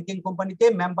একটা ব্যাংকিং কোম্পানিতে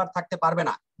মেম্বার থাকতে পারবে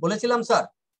না, বলেছিলাম স্যার?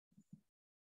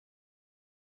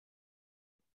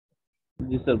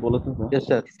 জি স্যার বলেছেন স্যার। Yes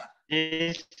sir. জি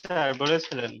স্যার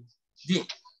বলেছিলেন। জি,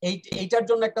 এইটার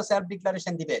জন্য একটা সেলফ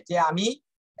ডিক্লারেশন দিবে যে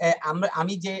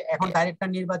আমি যে এখন ডাইরেক্টর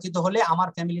নির্বাচিত হলে আমার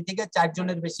ফ্যামিলি থেকে 4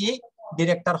 জনের বেশি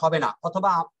ডিরেক্টর হবে না,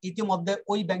 অথবা ইতিমধ্যে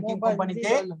ওই ব্যাংকিং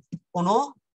কোম্পানিতে কোনো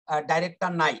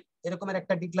ডাইরেক্টর নাই, এরকমের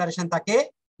একটা ডিক্লারেশন তাকে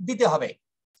দিতে হবে।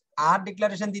 আর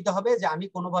ডিক্লারেশন দিতে হবে যে আমি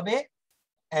কোনোভাবে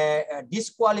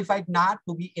ডিসকোয়ালিফাইড না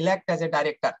two B elect as a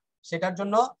director. সেটার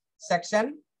জন্য সেকশন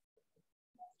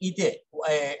ইতে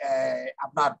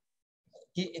আপনার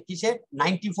কিসে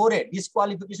 94 এ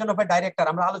ডিসকোয়ালিফিকেশন অফ এ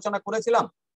ডাইরেক্টর আমরা আলোচনা করেছিলাম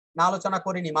না? আলোচনা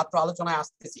করিনি, মাত্র আলোচনায়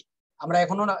আসতেছি, আমরা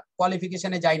এখনো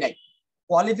কোয়ালিফিকেশনে যাই নাই।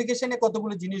 কোয়ালিফিকেশনে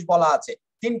কতগুলো জিনিস বলা আছে,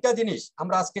 3টা জিনিস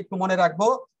আমরা আজকে একটু মনে রাখবো।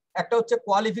 একটা হচ্ছে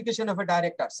qualification of A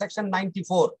director, section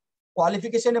 94।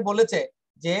 কোয়ালিফিকেশনে বলেছে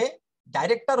যে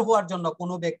ডাইরেক্টর হওয়ার জন্য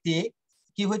কোনো ব্যক্তি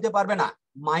কি হইতে পারবে না?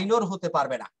 মাইনর হতে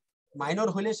পারবে না। মাইনর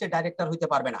হলে সে ডাইরেক্টর হইতে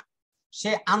পারবে না,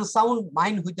 সে আনসাউন্ড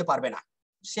মাইন্ড হইতে পারবে না,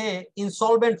 সে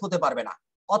ইনসলভেন্ট হতে পারবে না,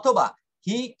 অথবা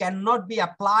he can not be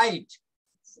applied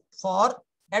for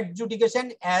adjudication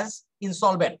as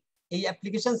insolvent. এই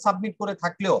অ্যাপ্লিকেশন সাবমিট করে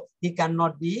থাকলেও he can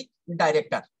not be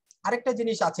director. আরেকটা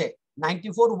জিনিস আছে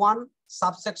 94(1)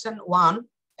 সাবসেকশন 1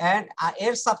 এন্ড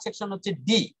এর সাবসেকশন হচ্ছে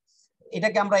ডি।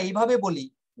 এটাকে আমরা এইভাবে বলি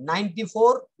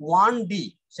 94(1)D,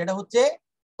 সেটা হচ্ছে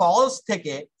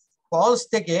কলস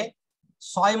থেকে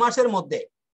 6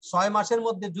 মাসের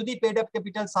মধ্যে যদি পেড আপ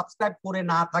ক্যাপিটাল সাবস্ক্রাইব করে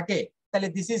না থাকে তাহলে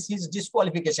দিস ইজ হিজ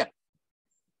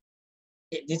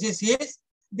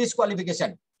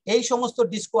ডিসকোয়ালিফিকেশন। এই সমস্ত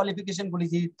ডিসকোয়ালিফিকেশন গুলি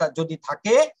যদি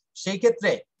থাকে সেই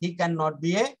ক্ষেত্রে he can not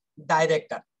B A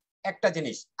director, একটা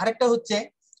জিনিস। আরেকটা হচ্ছে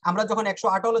আমরা যখন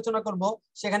 108 আলোচনা করব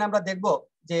সেখানে আমরা দেখব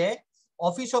যে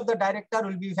office of the director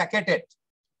will be ভ্যাকেটেড,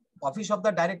 office of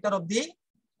the director of the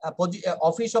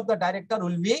office of the director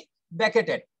will be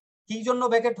ভ্যাকেটেড। কি জন্য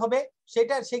ভ্যাকেট হবে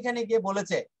সেটা সেখানে গিয়ে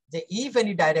বলেছে যে if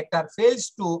any director fails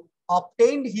to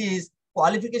obtain his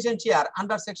qualification share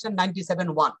under section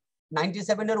 97(1)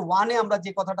 97 এর 1 এ আমরা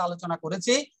যে কথাটা আলোচনা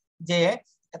করেছি যে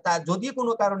যদি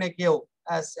কোনো কারণে কেউ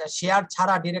শেয়ার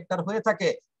ছাড়া ডিরেক্টর হয়ে থাকে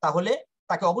তাহলে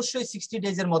তাকে অবশ্যই 60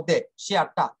 ডেজ এর মধ্যে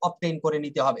শেয়ারটা অবটেইন করে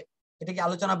নিতে হবে। এটা কি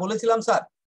আলোচনা বলেছিলাম স্যার?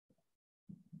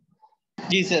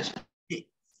 জি স্যার।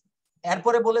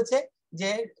 এরপরে বলেছে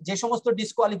যে যে সমস্ত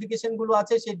ডিসকোয়ালিফিকেশন গুলো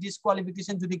আছে সেই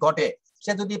ডিসকোয়ালিফিকেশন যদি ঘটে,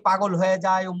 সে যদি পাগল হয়ে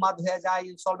যায়, উন্মাদ হয়ে যায়,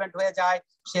 ইনসলভেন্ট হয়ে যায়,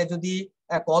 সে যদি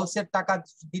কলসের টাকা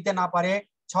দিতে না পারে,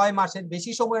 6 মাসের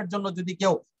বেশি সময়ের জন্য যদি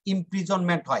কেউ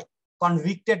ইমপ্রিজনমেন্ট হয়,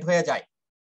 কনভিক্টেড হয়ে যায়,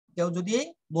 কেউ যদি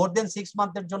মোর দেন 6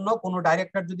 মান্থের জন্য কোনো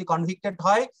ডাইরেক্টর যদি কনভিক্টেড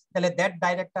হয়, তাহলে that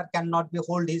director can not be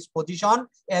hold his position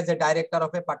as a director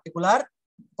of a particular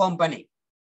company,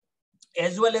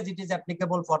 as well as it is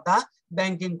applicable for the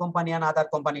banking company and other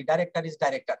company. Director is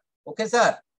director. Okay sir?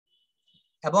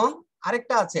 এবং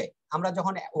আরেকটা আছে, আমরা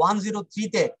যখন 103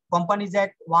 তে companies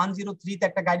act 103 তে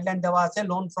একটা guideline দেওয়া আছে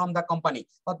loan from the company,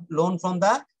 loan from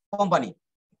the company,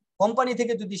 company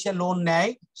থেকে যদি সে লোন নেয়,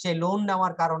 সে লোন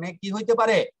নেওয়ার কারণে কি হইতে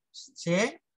পারে,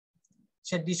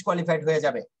 সে ডিসকোয়ালিফাইড হয়ে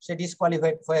যাবে, সে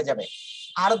ডিসকোয়ালিফাইড হয়ে যাবে।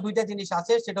 আর দুইটা জিনিস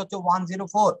আছে, সেটা হচ্ছে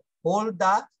 104 hold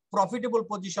the profitable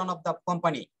position of the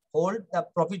company, hold the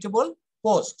profitable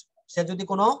post, সে যদি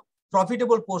কোনো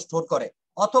প্রফিটেবল পোস্ট হোল্ড করে,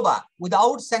 অথবা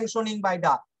without sanctioning by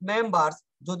the members,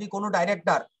 যদি কোনো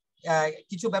ডাইরেক্টর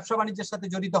কিছু ব্যবসা বাণিজ্যের সাথে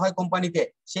জড়িত হয় কোম্পানিতে,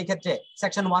 সেই ক্ষেত্রে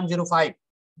সেকশন 105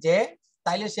 যে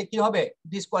তাইলে সে কি হবে,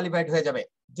 ডিসকোয়ালিফাইড হয়ে যাবে।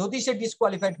 যদি সে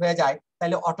ডিসকোয়ালিফাইড হয়ে যায়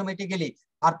তাহলে অটোমেটিক্যালি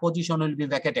তার পজিশন উইল বি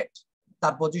ভ্যাকেটেড,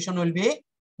 তার পজিশন উইল বি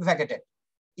ভ্যাকেটেড।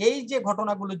 এই যে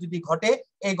ঘটনাগুলো যদি ঘটে,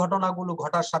 এই ঘটনাগুলো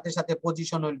ঘটার সাথে সাথে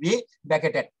পজিশন উইল বি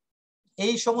ভ্যাকেটেড।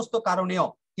 এই সমস্ত কারণেও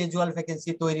ক্যাজুয়াল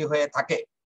ভ্যাকেন্সি তৈরি হয়ে থাকে।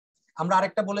 আমরা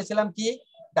আরেকটা বলেছিলাম কি,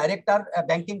 ডাইরেক্টর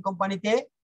ব্যাংকিং কোম্পানিতে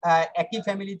একই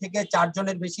ফ্যামিলি থেকে 4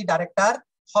 জনের বেশি ডাইরেক্টর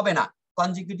হবে না,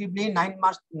 কনজিকিউটিভলি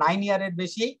 9 ইয়ারের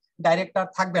বেশি ডাইরেক্টর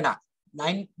থাকবে না।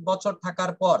 9 বছর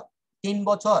থাকার পর 3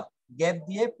 বছর গ্যাপ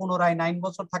দিয়ে পুনরায় 9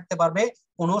 বছর থাকতে পারবে,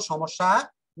 কোনো সমস্যা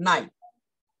নাই।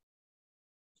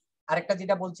 আরেকটা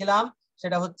যেটা বলছিলাম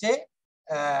সেটা হচ্ছে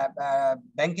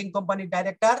ব্যাংকিং কোম্পানির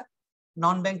director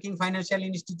non banking financial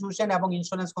institution এবং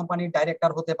ইন্স্যুরেন্স কোম্পানির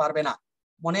ডাইরেক্টর হতে পারবে না,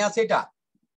 মনে আছে এটা?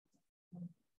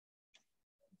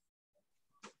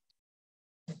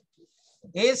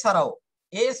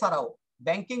 এছাড়াও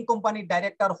ব্যাংকিং কোম্পানির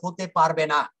ডাইরেক্টর হতে পারবে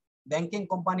না, ব্যাংকিং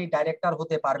কোম্পানির ডাইরেক্টর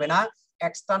হতে পারবে না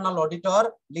external auditor,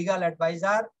 legal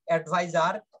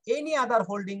adviser, any other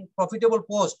holding profitable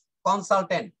post,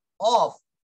 consultant of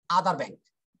other bank,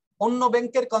 অন্য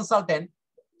ব্যাংকের কনসালটেন্ট।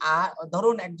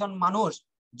 ধরুন একজন মানুষ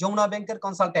যমুনা ব্যাংকের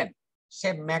কনসালটেন্ট, সে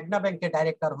মেঘনা ব্যাংকের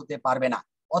ডাইরেক্টর হতে পারবে না।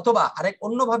 অথবা আরেক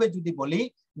অন্যভাবে যদি বলি,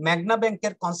 মেঘনা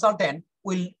ব্যাংকের consultant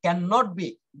can not be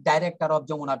director of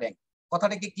Jamuna bank.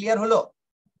 কথাটা কি ক্লিয়ার হলো?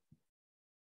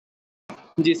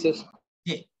 জি স্যার।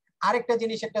 জি। আরেকটা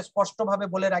জিনিস একটা স্পষ্টভাবে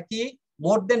বলে রাখি,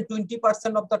 মোর দেন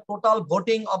 20% of the total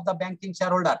voting of the banking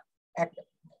share holder,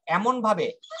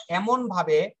 এমন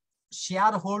ভাবে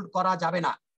শেয়ার হোল্ড করা যাবে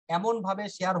না, এমন ভাবে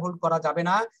শেয়ার হোল্ড করা যাবে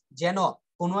না যেন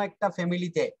কোনো একটা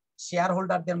ফ্যামিলিতে, শেয়ার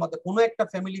হোল্ডারদের মধ্যে কোনো একটা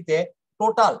ফ্যামিলিতে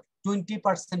টোটাল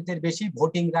 20% এর বেশি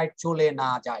ভোটিং রাইট চলে না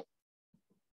যায়।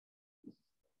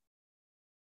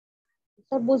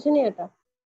 স্যার বুঝিনি এটা।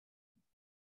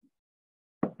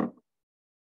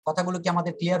 কথাগুলো কি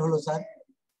আমাদের ক্লিয়ার হলো স্যার?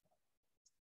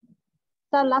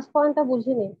 স্যার লাস্ট পয়েন্টটা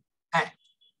বুঝিনি। হ্যাঁ,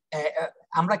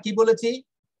 আমরা কি বলেছি,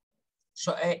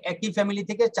 একই ফ্যামিলি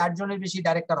থেকে 4 জনের বেশি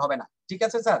ডাইরেক্টর হবে না, ঠিক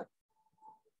আছে স্যার?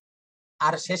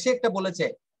 আর শেষে একটা বলেছে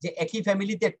যে একই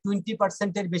ফ্যামিলিতে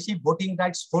 20% এর বেশি ভোটিং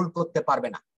রাইটস হোল্ড করতে পারবে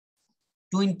না,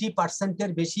 20%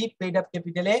 এর বেশি পেইড আপ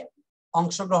ক্যাপিটালে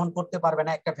অংশগ্রহণ করতে পারবে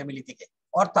না একটা ফ্যামিলি থেকে।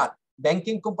 অর্থাৎ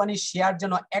ব্যাংকিং কোম্পানির শেয়ার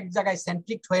যেন এক জায়গায়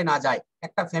সেন্ট্রিক হয়ে না যায়,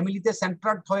 একটা ফ্যামিলিতে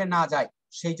সেন্ট্রার্ড হয়ে না যায়,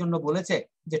 সেই জন্য বলেছে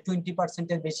যে 20%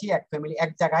 এর বেশি এক ফ্যামিলি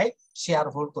এক জায়গায় শেয়ার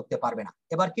হোল্ড করতে পারবে না।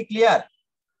 এবার কি ক্লিয়ার?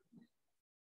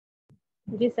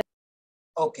 জি স্যার।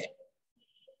 ওকে,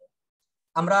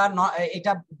 আমরা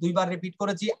এটা 2 বার রিপিট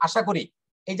করেছি, আশা করি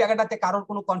এই জায়গাটাতে কারোর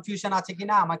কোনো কনফিউশন আছে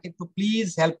কিনা আমাকে একটু প্লিজ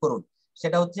হেল্প করুন।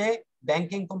 সেটা হচ্ছে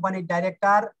ব্যাংকিং কোম্পানির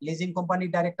ডাইরেক্টর লিজিং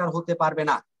কোম্পানির ডাইরেক্টর হতে পারবে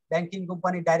না, ব্যাংকিং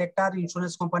কোম্পানির ডাইরেক্টর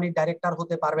ইন্স্যুরেন্স কোম্পানির ডাইরেক্টর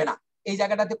হতে পারবে না। এই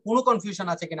জায়গাটাতে কোনো কনফিউশন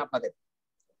আছে কিনা আপনাদের?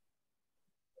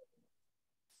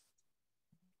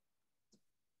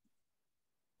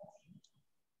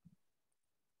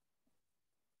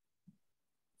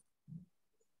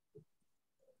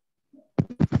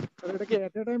 এটা কি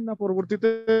এট এ টাইম না পরবর্তীতে?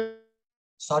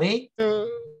 সরি,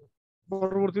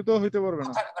 পরবর্তীতেও হইতে পারবে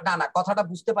না? না না, কথাটা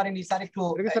বুঝতে পারিনি স্যার, একটু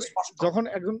স্পষ্ট।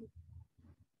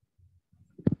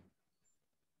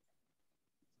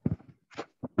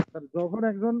 যখন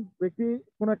একজন ব্যক্তি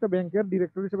কোন একটা ব্যাংকের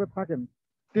ডিরেক্টর হিসেবে থাকেন,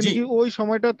 তিনি কি ওই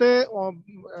সময়টাতে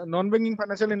নন ব্যাংকিং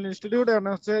ফাইন্যান্সিয়াল ইনস্টিটিউট আর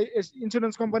হচ্ছে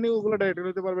ইন্স্যুরেন্স কোম্পানি ওগুলো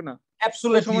ডাইরেক্টর হতে পারবে না?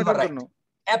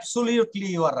 Absolutely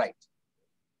you R right.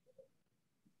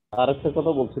 আরেকটা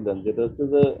কথা বলছিলেন যেটা হচ্ছে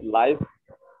যে লাইফ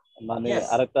মানে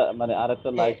আরেকটা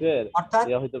লাইফের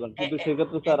ইয়া হইতে পারে, কিন্তু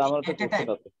সেক্ষেত্রে স্যার আমার একটা কোশ্চেন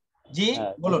আছে। জি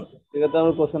বলুন। সেক্ষেত্রে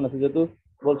আমার কোশ্চেন আছে, যেহেতু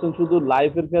বলছেন শুধু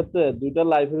লাইফের ক্ষেত্রে দুইটা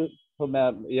লাইফের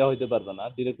ইয়া হইতে পারবে না,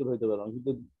 ডিরেক্টর হইতে পারবে না,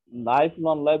 কিন্তু লাইফ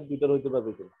নন লাইফ দুইটার হইতে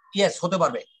পারবে কি? ইয়েস, হতে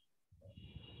পারবে।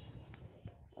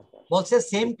 বলছে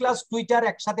সেম ক্লাস টুইটার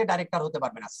একসাথে ডাইরেক্টর হতে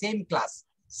পারবে না।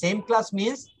 Same class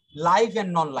means life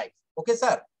and non life. Okay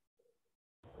sir?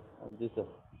 G sir.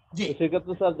 জি,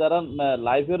 সেক্ষেত্রে স্যার যারা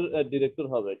লাইফের ডিরেক্টর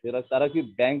হবে তারা কি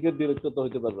ব্যাংকের ডিরেক্টর তো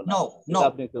হইতে পারবে না? নো,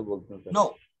 আপনি কি বলছেন? No,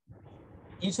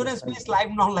 insurance means life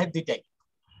non life দুইটাই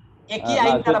একই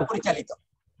আইন দ্বারা পরিচালিত।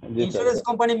 ইন্স্যুরেন্স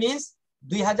কোম্পানি মিন্স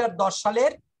 2010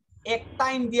 সালের একটা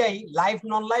আইন দিয়েই লাইফ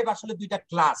নন লাইফ আসলে দুইটা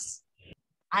ক্লাস,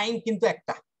 আইন কিন্তু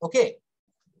একটা। ওকে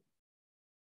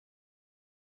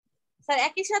স্যার,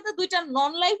 একই সাথে দুইটা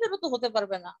নন লাইফেরও তো হতে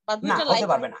পারবে না, বা দুইটা হতে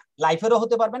পারবে না, লাইফেরও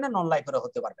হতে পারবে না, নন লাইফেরও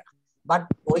হতে পারবে না। বাট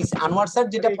ওই আনোয়ার স্যার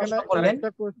যেটা প্রশ্ন করলেন,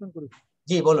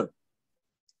 জি বলুন।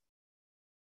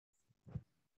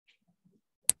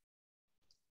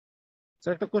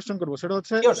 স্যার একটা কোশ্চেন করব, সেটা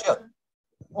হচ্ছে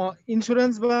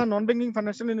ইন্স্যুরেন্স বা নন ব্যাংকিং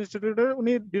ফাইন্যান্সিয়াল ইনস্টিটিউটের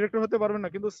উনি ডিরেক্টর হতে পারবেন না,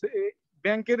 কিন্তু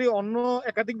ব্যাংকেরই অন্য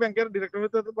একাধিক ব্যাংকের ডিরেক্টর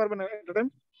হতে পারবেন না এট এ টাইম?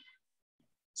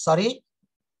 সরি,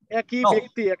 একই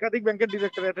ব্যক্তি একাধিক ব্যাংকের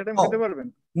ডিরেক্টর এট এ টাইম হতে পারবেন?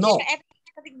 নো,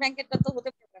 একাধিক ব্যাংকেরটা তো হতে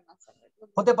পারবে না স্যার।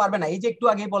 হতে পারবে না, এই যে একটু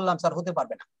আগেই বললাম স্যার, হতে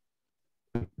পারবে না।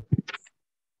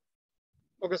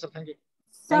 Okay sir, thank you.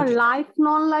 Sir life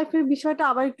নন লাইফের বিষয়টা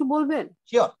আবার একটু বলবেন?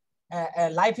 শিওর।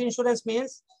 লাইফ ইন্স্যুরেন্স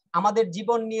মিন্স আমাদের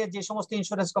জীবন নিয়ে যে সমস্ত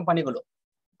ইন্স্যুরেন্স কোম্পানিগুলো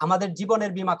আমাদের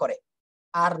জীবনের বীমা করে।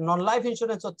 আর নন লাইফ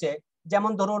ইন্স্যুরেন্স হচ্ছে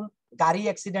যেমন ধরুন গাড়ি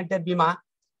অ্যাক্সিডেন্টের বীমা,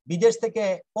 বিদেশ থেকে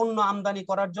পণ্য আমদানি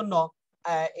করার জন্য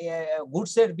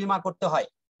গুডসের বীমা করতে হয়,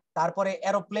 তারপরে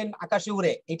এরোপ্লেন আকাশে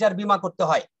উড়ে এটার বীমা করতে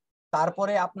হয়,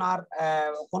 তারপরে আপনার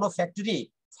কোনো ফ্যাক্টরি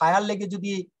ফায়ার লেগে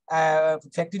যদি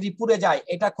ফ্যাক্টরি পুড়ে যায়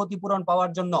এটা ক্ষতিপূরণ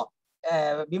পাওয়ার জন্য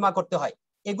বীমা করতে হয়।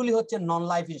 এগুলি হচ্ছে নন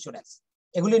লাইফ ইন্স্যুরেন্স,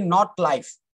 এগুলি not life,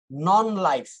 non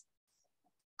life.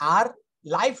 R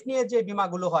life নিয়ে যে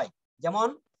বীমাগুলো হয়, যেমন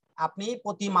আপনি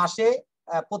প্রতি মাসে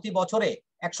প্রতি বছরে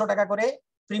 100 টাকা করে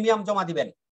প্রিমিয়াম জমা দিবেন,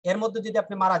 এর মধ্যে যদি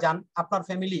আপনি মারা যান আপনার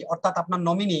ফ্যামিলি অর্থাৎ আপনার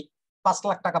নমিনি 5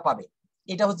 লাখ টাকা পাবে,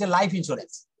 এটা হচ্ছে লাইফ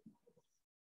ইন্স্যুরেন্স।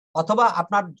 অথবা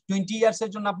আপনার 20 ইয়ার্স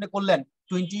এর জন্য আপনি করলেন,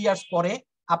 20 ইয়ার্স পরে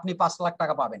আপনি 5 লাখ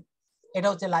টাকা পাবেন, এটা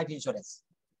হচ্ছে লাইফ ইন্স্যুরেন্স।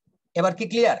 এবার কি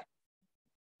ক্লিয়ার?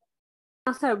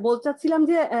 স্যার বলতে চাচ্ছিলাম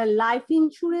যে লাইফ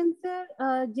ইন্স্যুরেন্সের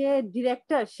যে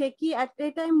ডিরেক্টর সে কি এট এ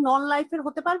টাইম নন লাইফের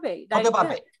হতে পারবে?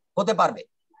 হতে পারবে।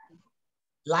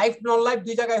 লাইফ নন লাইফ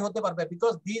দুই জায়গায় হতে পারবে,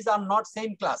 because this are not same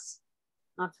class.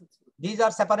 আচ্ছা, this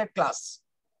R separate class.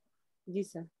 G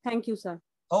sir, thank you sir.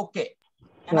 ওকে,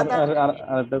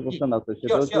 আরেকটা কোশ্চেন আছে,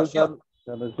 সেটা হচ্ছে স্যার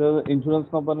ইন্স্যুরেন্স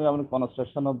কোম্পানির আমাদের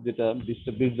কনস্ট্রাকশন অফ যেটা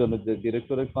 20 জনের যে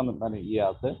ডিরেক্টরের মানে ইয়ে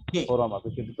আছে, ফোরাম আছে,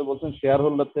 সেটা তো বলছেন শেয়ার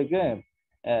হোল্ডার থেকে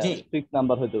ফিক্স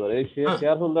নাম্বার হতে পারে। এই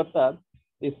শেয়ার হোল্ডারটা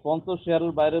স্পন্সর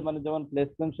শেয়ারের বাইরে, মানে যেমন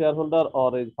প্লেসমেন্ট শেয়ার হোল্ডার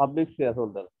আর পাবলিক শেয়ার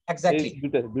হোল্ডার, এই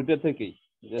দুটো থেকেই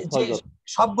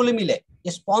সবগুলি মিলে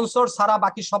স্পন্সর ছাড়া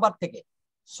বাকি সবার থেকে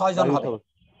 6 জন হবে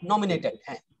নমিনেটেড।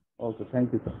 হ্যাঁ, ওকে, thank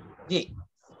you sir. G,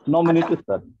 nominated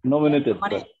sir, nominated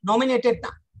মানে নমিনেটেড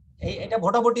না, এটা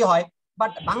ভোটাভুটি হয়,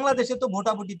 বাট বাংলাদেশে তো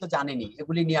ভোটাভুটি তো জানেনি,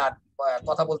 এগুলি নিয়ে আর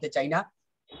কথা বলতে চাই না।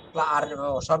 আর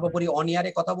সর্বোপরি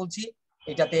অনিয়ারে কথা বলছি,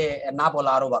 এটাতে না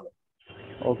বলা আরো ভালো।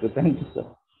 ওকে, thank you sir.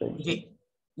 G,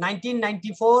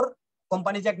 1994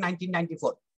 companies act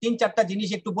 1994, 3-4টা জিনিস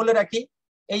একটু বলে রাখি।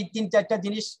 এই 3-4টা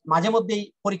জিনিস মাঝে মধ্যেই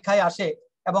পরীক্ষায় আসে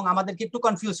এবং আমাদেরকে একটু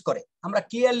কনফিউজ করে, আমরা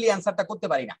ক্লিয়ারলি অ্যান্সারটা করতে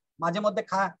পারি না। মাঝে মধ্যে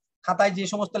খাতায় যে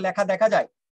সমস্ত লেখা দেখা যায়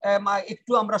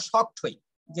একটু আমরা শকড হই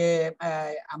যে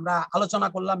আমরা আলোচনা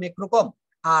করলাম একরকম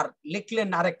আর লিখলেন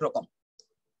আরেক রকম।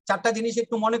 4টা জিনিস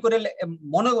একটু মনে করে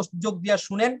মনোযোগ দিয়ে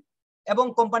শুনেন এবং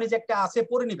কোম্পানিজ একটা আছে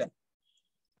পড়ে নেবেন।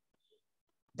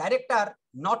 Director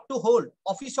not to hold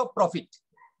office of profit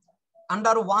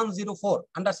under 104,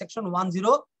 under section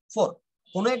 104,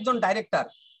 কোন একজন ডাইরেক্টর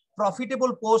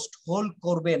প্রফিটেবল পোস্ট হোল্ড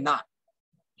করবে না।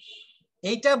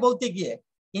 এইটা বলতে গিয়ে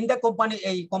ইন দ্য কোম্পানি,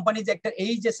 এই কোম্পানিজ একটা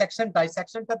এই যে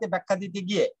সেকশনটাতে ব্যাখ্যা দিতে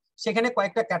গিয়ে সেখানে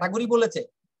কয়েকটা ক্যাটাগরি বলেছে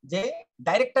যে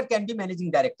director can be managing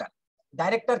director,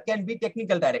 director can be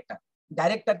technical director,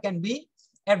 director can be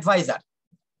adviser.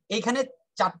 এইখানে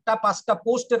 4টা 5টা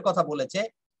পোস্টের কথা বলেছে,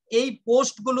 এই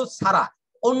পোস্টগুলো ছাড়া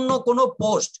অন্য কোনো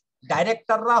পোস্ট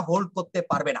ডাইরেক্টররা হোল্ড করতে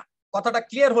পারবে না। কথাটা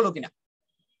ক্লিয়ার হলো কিনা?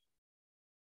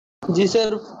 জি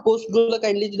স্যার, পোস্টগুলো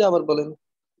কাইন্ডলি যদি আবার বলেন।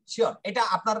 শিওর, এটা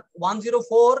আপনার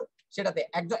 104 সেটাতে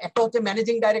একটা হচ্ছে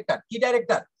ম্যানেজিং ডাইরেক্টর। কি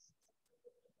ডাইরেক্টর?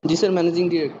 জি sir, managing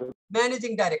director.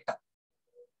 Managing director,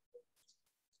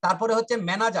 তারপরে হচ্ছে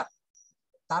ম্যানেজার,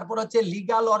 তারপর হচ্ছে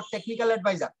লিগ্যাল অর টেকনিক্যাল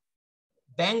অ্যাডভাইজার,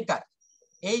 ব্যাংকার।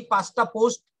 এই 5টা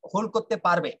পোস্ট হোল্ড করতে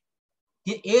পারবে।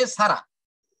 এছাড়া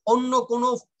অন্য কোনো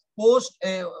পোস্ট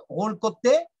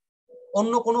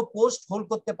হোল্ড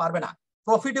করতে পারবে না।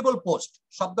 প্রফিটেবল পোস্ট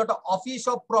শব্দটা অফিস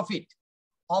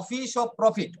অফ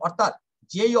প্রফিট, অর্থাৎ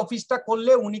যেই অফিসটা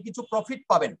করলে উনি কিছু প্রফিট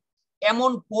পাবেন,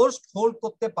 এমন পোস্ট হোল্ড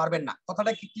করতে পারবেন না।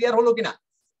 কথাটা কি ক্লিয়ার হলো কিনা?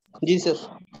 জি sir.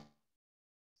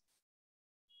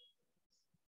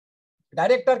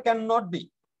 Director can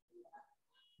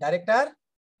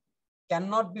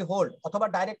not be hold, অথবা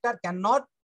director can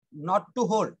not to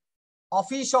hold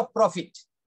office of profit.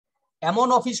 এমন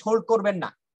অফিস হোল্ড করবেন না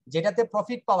যেটাতে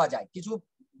প্রফিট পাওয়া যায়, কিছু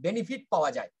বেনিফিট পাওয়া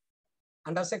যায়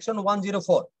আন্ডার সেকশন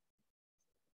 104।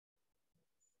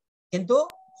 কিন্তু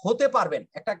হতে পারবেন,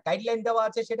 একটা গাইডলাইন দেওয়া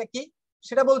আছে। সেটা কি?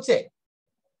 সেটা বলছে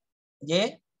যে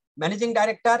managing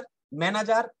director,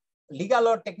 manager, legal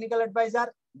or technical adviser,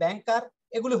 ব্যাংকার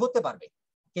এগুলি হতে পারবে।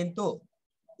 কিন্তু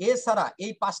এছাড়া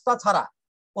এই 5টা ছাড়া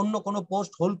অন্য কোনো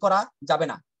পোস্ট হোল্ড করা যাবে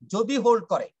না। যদি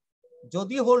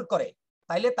হোল্ড করে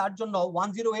তাহলে তার জন্য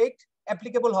 108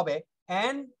 অ্যাপ্লিকেবল হবে,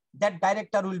 and that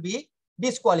director will be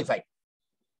disqualified.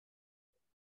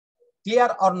 Clear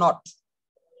or not?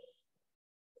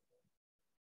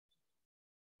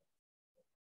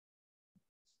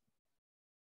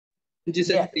 G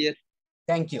sir, clear.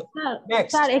 Thank you.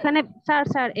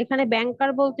 Sir এখানে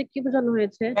ব্যাংকার বলতে কি বোঝানো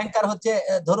হয়েছে? ব্যাংকার হচ্ছে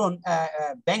ধরুন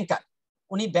ব্যাংকার,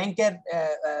 উনি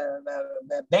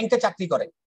ব্যাংকে চাকরি করেন।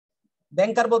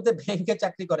 ব্যাংকার বলতে ব্যাংকে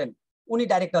চাকরি করেন, উনি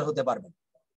ডাইরেক্টর হতে পারবেন,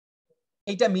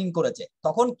 এইটা মিন করেছে।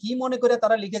 তখন কি মনে করে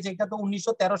তারা লিখেছে, এটা তো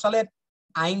 1913 সালের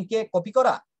আইনকে কপি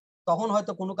করা, তখন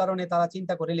হয়তো কোনো কারণে তারা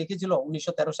চিন্তা করে লিখেছিল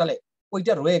 1913 সালে,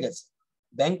 ওইটা রয়ে গেছে।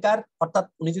 ব্যাংকার অর্থাৎ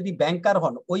উনি যদি ব্যাংকার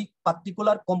হন, ওই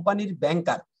পার্টিকুলার কোম্পানির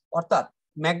ব্যাংকার, অর্থাৎ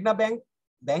ম্যাগনা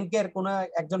ব্যাংকের কোন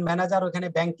একজন ম্যানেজার ওখানে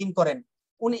ব্যাংকিং করেন,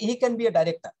 উনি he can B A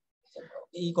director,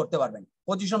 করতে পারবেন,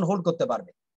 পজিশন হোল্ড করতে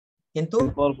পারবে, কিন্তু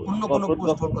অন্য কোনো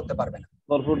পোস্ট হোল্ড করতে পারবে না।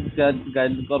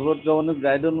 কর্পোরেট গভর্নেন্স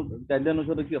গাইডলাইন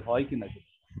অনুসারে কি হয় কিনা,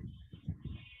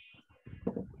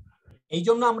 এই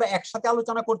জন্য আমরা একসাথে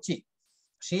আলোচনা করছি।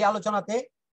 সেই আলোচনাতে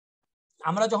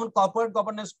আমরা যখন কর্পোরেট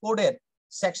গভর্নেন্স কোডের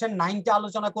সেকশন 9টা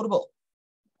আলোচনা করব,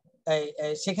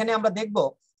 সেখানে আমরা দেখব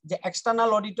যে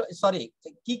এক্সটার্নাল অডিটর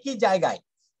কি জায়গায়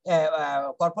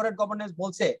কর্পোরেট গভর্নেন্স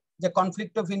বলছে যে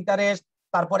কনফ্লিক্ট অফ ইন্টারেস্ট,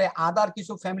 তারপরে আদার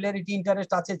কিছু ফ্যামিলিয়ারিটি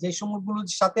ইন্টারেস্ট আছে, যে সময়গুলোর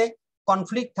সাথে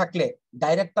কনফ্লিক্ট থাকলে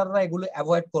ডাইরেক্টররা এগুলো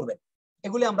অ্যাভয়েড করবেন।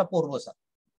 এগুলো আমরা পড়বো স্যার।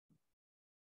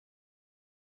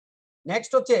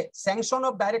 নেক্সট হচ্ছে sanction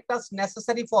of directors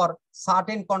necessary for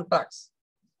certain contracts.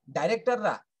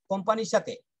 ডাইরেক্টররা কোম্পানির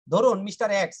সাথে, ধরুন mister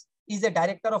x is a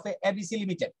director of ABC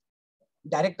limited,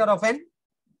 director of N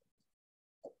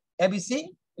ABC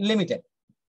limited,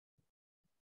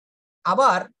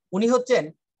 আবার উনি হচ্ছেন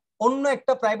অন্য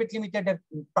একটা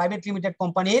প্রাইভেট লিমিটেড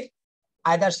কোম্পানির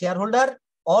either share holder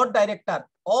or director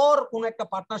or কোন একটা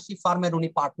পার্টনারশিপ ফার্মের উনি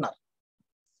পার্টনার।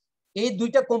 এই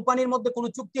দুইটা কোম্পানির মধ্যে কোনো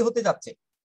চুক্তি হতে যাচ্ছে,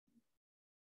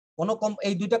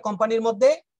 এই দুইটা কোম্পানির মধ্যে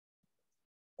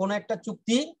কোন একটা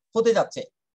চুক্তি হতে যাচ্ছে,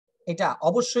 এটা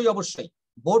অবশ্যই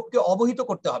বোর্ডকে অবহিত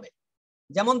করতে হবে।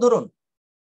 যেমন ধরুন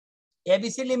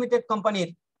এবিসি লিমিটেড কোম্পানির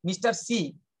মিস্টার সি,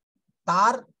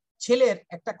 তার ছেলের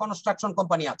একটা কনস্ট্রাকশন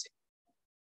কোম্পানি আছে,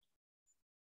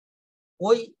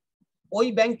 ওই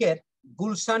ব্যাংকের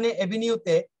গুলশানে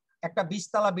এভিনিউতে একটা 20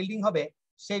 তলা বিল্ডিং হবে,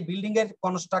 সেই বিল্ডিং এর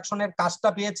কনস্ট্রাকশনের কাজটা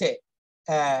পেয়েছে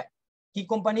কি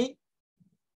কোম্পানি,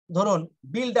 ধরুন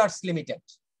বিল্ডার্স লিমিটেড।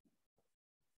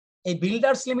 এই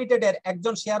বিল্ডার্স লিমিটেডের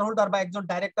একজন শেয়ার হোল্ডার বা একজন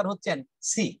ডাইরেক্টর হচ্ছেন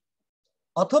সি,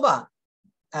 অথবা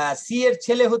সি এর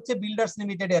ছেলে হচ্ছে বিল্ডার্স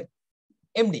লিমিটেডের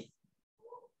এমডি।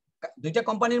 দুইটা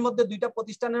কোম্পানির মধ্যে, দুইটা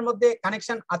প্রতিষ্ঠানের মধ্যে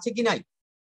কানেকশন আছে কি নাই?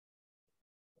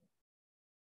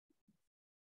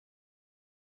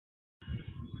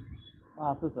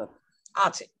 আছে স্যার,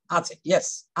 আছে ইয়েস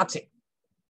আছে।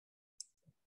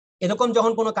 এরকম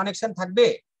যখন কোনো কানেকশন থাকবে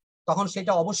তখন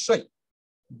সেটা অবশ্যই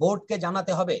বোর্ডকে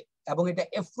জানাতে হবে এবং এটা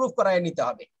অ্যাপ্রুভ করায় নিতে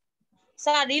হবে।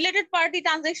 স্যার রিলেটেড পার্টি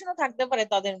ট্রানজাকশনও থাকতে পারে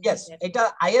তাদের মধ্যে। এটা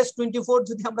IAS 24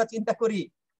 যদি আমরা চিন্তা করি,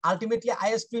 আলটিমেটলি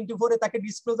IAS 24 এ তাকে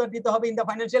ডিসক্লোজার দিতে হবে ইন দা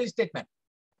ফাইন্যান্সিয়াল স্টেটমেন্ট।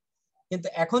 কিন্তু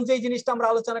এখন যে জিনিসটা আমরা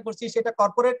আলোচনা করছি সেটা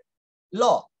কর্পোরেট ল।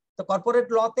 তো কর্পোরেট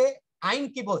লতে আইন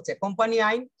কি বলছে, কোম্পানি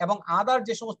আইন এবং আদার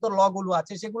যে সমস্ত ল গুলো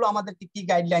আছে সেগুলো আমাদেরকে কি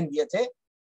গাইডলাইন দিয়েছে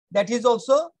that is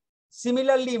also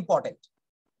similarly important.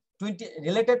 20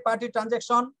 related party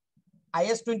transaction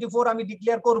IS 24 আমি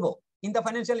ডিক্লেয়ার করব in the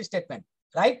financial statement,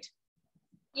 right?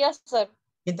 Yes sir.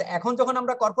 কিন্তু এখন যখন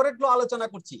আমরা কর্পোরেট ল আলোচনা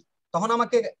করছি তখন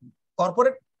আমাকে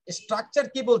কর্পোরেট স্ট্রাকচার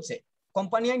কি বলছে,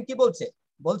 কোম্পানি আইন কি বলছে,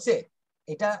 বলছে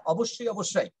এটা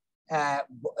অবশ্যই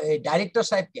ডাইরেক্টর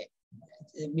সাহেবকে,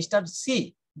 মিস্টার সি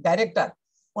ডাইরেক্টর,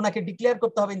 ওনাকে ডিক্লেয়ার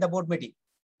করতে হবে ইন দা বোর্ড মিটিং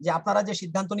যে আপনারা যে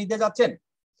সিদ্ধান্ত নিতে যাচ্ছেন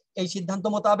এই সিদ্ধান্ত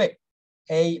মোতাবেক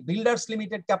এই বিল্ডার্স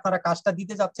লিমিটেডকে আপনারা কাজটা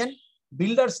দিতে যাচ্ছেন,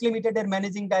 বিল্ডার্স লিমিটেডের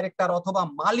ম্যানেজিং ডাইরেক্টর অথবা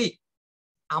মালিক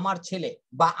আমার ছেলে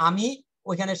বা আমি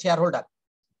ওইখানে শেয়ার হোল্ডার।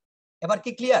 এবার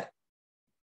কি clear?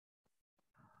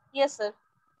 Yes sir.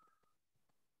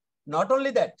 Not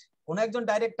only that, কোন একজন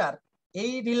ডাইরেক্টর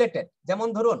এই রিলেটেড, যেমন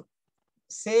ধরুন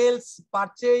sales,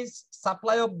 purchase,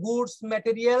 supply of goods,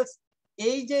 materials,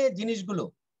 এই যে জিনিসগুলো,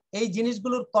 এই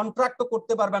জিনিসগুলোর কন্ট্রাক্টও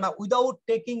করতে পারবে না without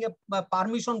taking a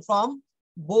permission from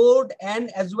board and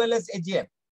as well as AGM.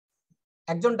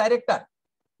 একজন ডাইরেক্টর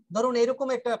ধরুন এরকম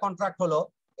একটা কন্ট্রাক্ট হলো,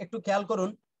 একটু খেয়াল করুন,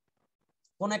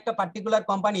 কোন একটা পার্টিকুলার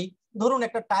কোম্পানি, ধরুন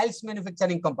একটা tiles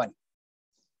manufacturing company,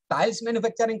 tiles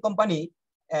manufacturing company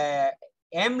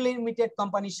M limited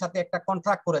কোম্পানির সাথে একটা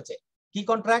কন্ট্রাক্ট করেছে। কি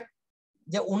কন্ট্রাক্ট?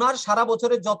 যে ওনার সারা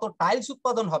বছরে যত টাইলস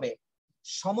উৎপাদন হবে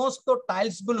সমস্ত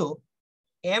টাইলস গুলো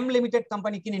এম লিমিটেড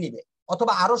কোম্পানি কিনে নিবে।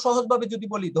 অথবা আরো সহজভাবে যদি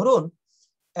বলি, ধরুন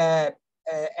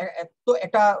তো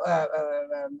একটা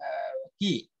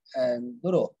কি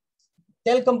ধরো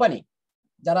তেল কোম্পানি,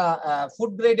 যারা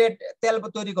ফুড গ্রেডেড তেল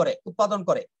তৈরি করে, উৎপাদন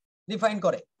করে, রিফাইন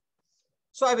করে,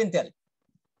 সয়াবিন তেল,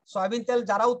 সয়াবিন তেল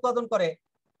যারা উৎপাদন করে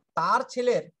তার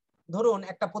ছেলের ধরুন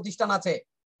একটা প্রতিষ্ঠান আছে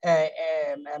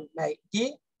কি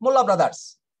মোল্লা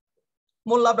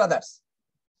ব্রাদার্স।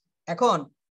 এখন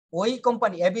ওই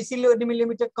কোম্পানি এবিসি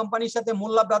লিমিটেড কোম্পানির সাথে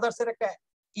মোল্লা ব্রাদার্স এর একটা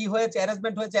হয়েছে,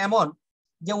 অ্যারেঞ্জমেন্ট হয়েছে এমন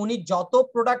যে উনি যত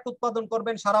প্রোডাক্ট উৎপাদন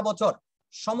করবেন সারা বছর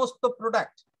সমস্ত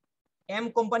প্রোডাক্ট এম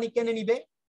কোম্পানি কিনে নিবে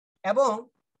এবং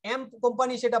এম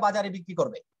কোম্পানি সেটা বাজারে বিক্রি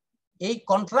করবে। এই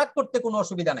কন্ট্রাক্ট করতে কোনো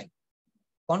অসুবিধা নাই,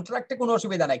 কন্ট্রাক্টে কোনো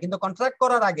অসুবিধা নাই। কিন্তু কন্ট্রাক্ট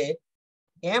করার আগে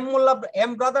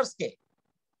এম ব্রাদার্সকে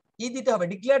কি দিতে হবে?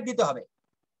 ডিক্লেয়ার দিতে হবে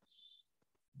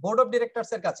বোর্ড অফ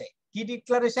ডিরেক্টরস এর কাছে। কি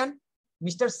ডিক্লারেশন?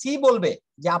 মিস্টার সি বলবে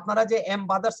যে আপনারা যে এম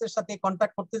ব্রাদার্স এর সাথে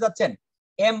কন্ট্রাক্ট করতে যাচ্ছেন,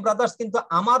 এম ব্রাদার্স কিন্তু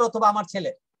আমার অথবা আমার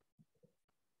ছেলের,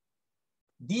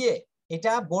 দিয়ে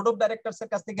এটা বোর্ড অফ ডাইরেক্টরস এর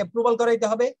কাছ থেকে অ্যাপ্রুভাল করাইতে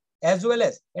হবে, অ্যাজ ওয়েল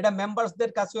এজ এটা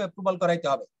মেম্বারসদের কাছেও অ্যাপ্রুভাল করাইতে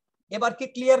হবে। এবার কি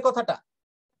ক্লিয়ার কথাটা?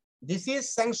 This is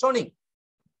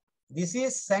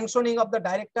sanctioning of the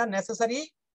director necessary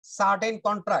certain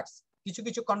contracts. কিছু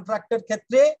কিছু কন্ট্রাক্টের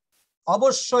ক্ষেত্রে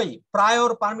অবশ্যই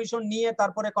প্রায়র পারমিশন নিয়ে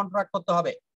তারপরে কন্ট্রাক্ট করতে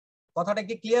হবে। কথাটা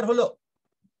কি ক্লিয়ার হলো?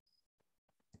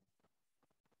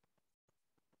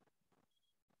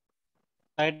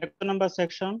 Number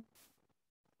section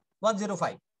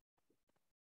 105।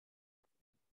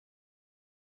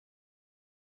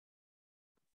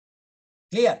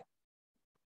 ক্লিয়ার?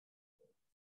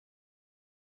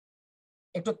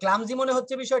 একটু ক্লামজি মনে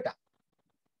হচ্ছে বিষয়টা।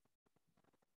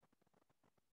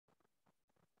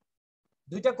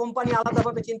 দুইটা কোম্পানি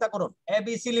আলাদাভাবে চিন্তা করুন,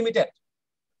 এবিসি লিমিটেড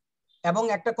এবং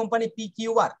একটা কোম্পানি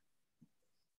পিকিউআর।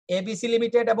 এবিসি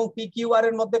লিমিটেড এবং পিকিউআর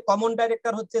এর মধ্যে কমন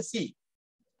ডাইরেক্টর হচ্ছে সি।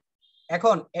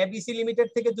 এখন এবিসি লিমিটেড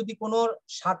থেকে যদি কোনো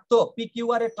স্বার্থ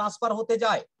পিকিউআর এ ট্রান্সফার হতে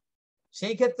যায়,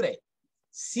 সেই ক্ষেত্রে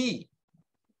সি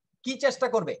কি চেষ্টা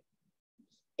করবে?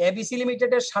 এবিসি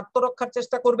লিমিটেডের স্বার্থ রক্ষার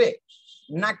চেষ্টা করবে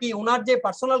নাকি ওনার যে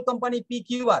পার্সোনাল কোম্পানি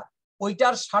পিকিউআর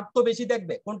ওইটার স্বার্থ বেশি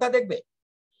দেখবে? কোনটা দেখবে?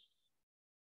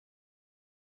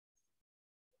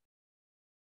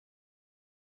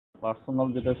 পার্সোনাল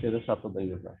যেটা সেটা স্বার্থ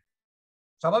দেখবে।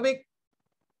 স্বাভাবিক,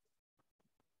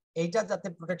 এইটা যাতে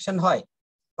প্রোটেকশন হয়,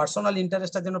 পার্সোনাল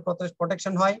ইন্টারেস্টের জন্য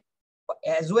প্রোটেকশন হয়,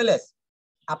 অ্যাজ ওয়েল এজ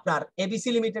আপনার এবিসি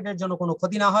লিমিটেডের জন্য কোনো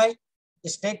ক্ষতি না হয়,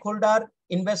 স্টেক হোল্ডার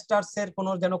ইনভেস্টার্স এর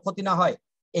কোনো যেন ক্ষতি না হয়,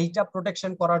 এইটা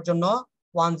প্রোটেকশন করার জন্য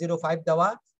 105 দেওয়া,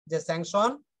 যে sanction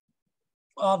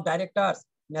of directors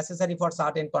necessary for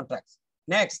certain contracts.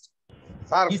 Next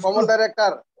sir, common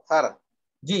director sir,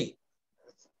 G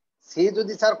C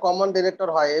যদি স্যার কমন ডিরেক্টর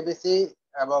হয় এবিসি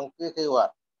এবং পিকিউআর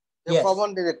কমন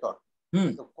ডিরেক্টর,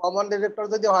 তো কমন ডিরেক্টর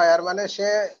যদি হয় আর মানে সে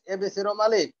এবিসির ও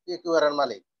মালিক পিকিউআর এর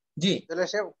মালিক, জি, তাহলে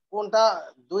সে কোনটা?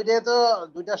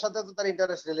 দুইটার সাথে তো তার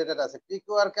ইন্টারেস্ট রিলেটেড আছে।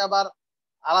 পিকিউআর কে আবার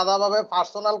আলাদাভাবে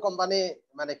পার্সোনাল কোম্পানি,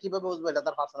 মানে কিভাবে বুঝবো এটা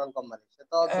তার পার্সোনাল কোম্পানি? সে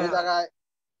তো দুই জায়গায়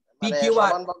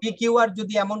পিকিউআর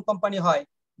যদি এমন কোম্পানি হয়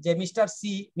যে mister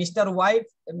C, mister wife,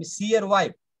 C এর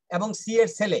ওয়াইফ এবং সি এর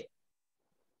ছেলে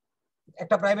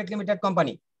একটা প্রাইভেট লিমিটেড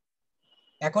কোম্পানি,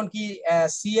 এখন কি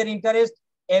সি এর ইন্টারেস্ট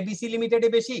এবিসি লিমিটেডে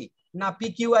বেশি না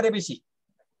পিকিউআর এ বেশি?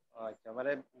 আচ্ছা,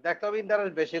 মানে দেখতে হবে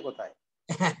ইন্টারেস্ট বেশি কোথায়।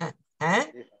 হ্যাঁ,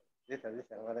 জি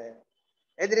স্যার, মানে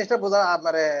এই জিনিসটা বোঝা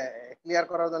মানে ক্লিয়ার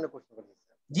করার জন্য প্রশ্ন করছি।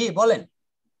 জি বলেন।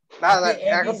 না না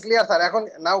এখন ক্লিয়ার স্যার, এখন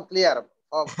নাও clear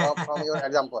from your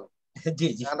example. G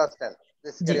G Understand.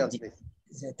 Please carry on, please.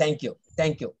 Thank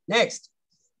you. Next,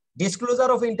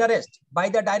 disclosure of interest by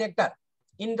the director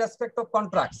in respect of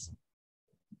contracts.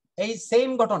 এই সেম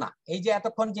ঘটনা, এই যে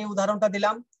এতক্ষণ যে উদাহরণটা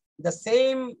দিলাম, the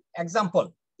same example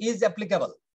is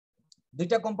applicable.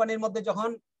 দুইটা কোম্পানির মধ্যে যখন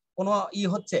কোনো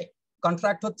হচ্ছে,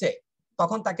 কন্ট্রাক্ট হচ্ছে,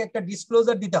 তখন তাকে একটা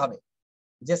ডিসক্লোজার দিতে হবে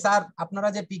যে স্যার আপনারা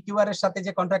যে পিকিউআর এর সাথে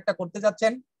যে কন্ট্রাক্টটা করতে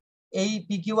যাচ্ছেন, এই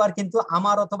পিকিউআর কিন্তু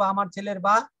আমার অথবা আমার ছেলের,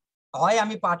 বা হয়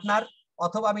আমি পার্টনার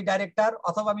অথবা আমি ডাইরেক্টর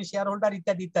অথবা আমি শেয়ার হোল্ডার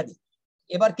ইত্যাদি ইত্যাদি।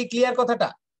 এবার কি ক্লিয়ার কথাটা?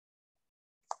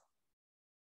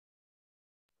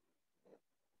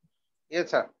 Yes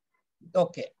sir.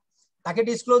 ওকে, তাকে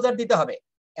ডিসক্লোজার দিতে হবে।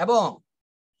 এবং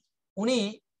উনি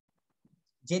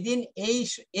যেদিন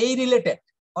এই রিলেটেড,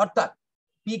 অর্থাৎ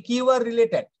পিকিউআর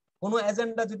রিলেটেড কোনো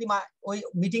এজেন্ডা যদি ওই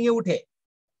মিটিং এ উঠে,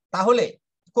 তাহলে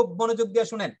খুব মনোযোগ দিয়ে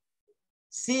শুনেন,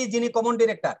 সি যিনি কমন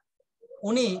ডিরেক্টর,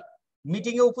 উনি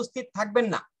মিটিং এ উপস্থিত থাকবেন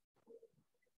না।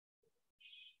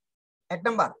 এক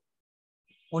নাম্বার,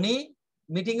 উনি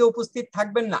মিটিং এ উপস্থিত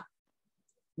থাকবেন না।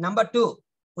 নাম্বার 2,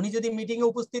 উনি যদি মিটিং এ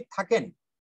উপস্থিত থাকেন,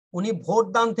 উনি ভোট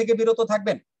দান থেকে বিরত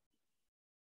থাকবেন।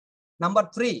 নাম্বার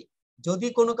 3, যদি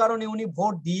কোনো কারণে উনি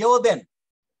ভোট দিয়েও দেন,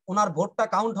 ওনার ভোটটা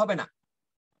কাউন্ট হবে না।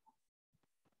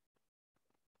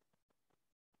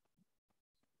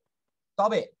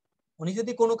 তবে উনি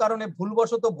যদি কোনো কারণে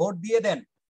ভুলবশত ভোট দিয়ে দেন,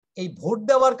 এই ভোট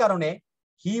দেওয়ার কারণে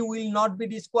he will not be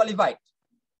disqualified,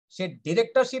 say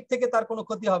directorship থেকে তার কোনো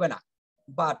ক্ষতি হবে না,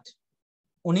 বাট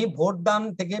উনি ভোট দান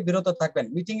থেকে বিরত থাকবেন,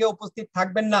 মিটিং এ উপস্থিত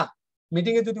থাকবেন না।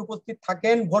 মিটিং এ যদি উপস্থিত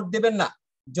থাকেন, ভোট দেবেন না।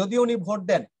 যদি উনি ভোট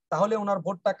দেন, তাহলে ওনার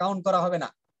ভোটটা কাউন্ট করা হবে না।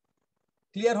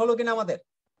 ক্লিয়ার হলো কিনা আমাদের?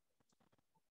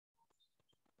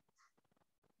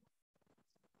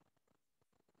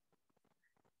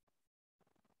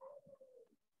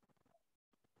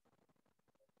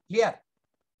 ক্লিয়ার?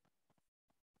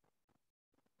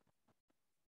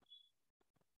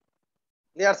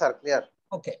 Clear sir, clear.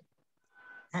 ওকে,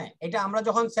 হ্যাঁ, এটা আমরা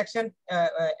যখন সেকশন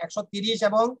 130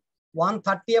 এবং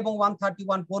 130 এবং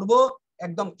 131 পড়বো,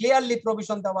 একদম ক্লিয়ারলি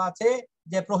প্রভিশন দেওয়া আছে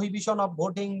যে prohibition of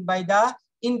voting by the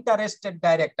interested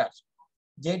director.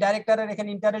 যে ডাইরেক্টরের এখানে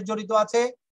ইন্টারেস্ট জড়িত আছে,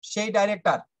 সেই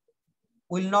director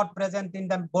will not present in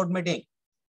the board meeting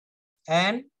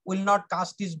and will not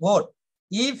cast his vote.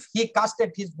 If he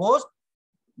casted his vote,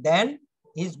 then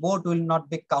his vote will not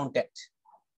be counted.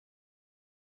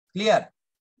 Clear?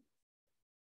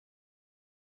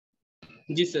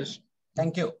 G sir.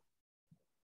 Thank you.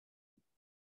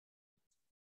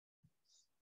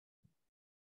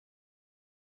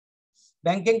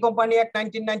 Banking company act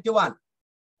 1991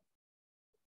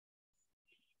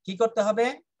 কি করতে হবে?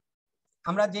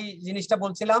 আমরা যে জিনিসটা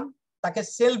বলছিলাম, তাকে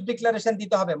self declaration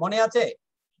দিতে হবে, মনে আছে?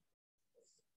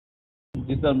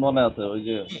 জি স্যার, মনে আছে, ওই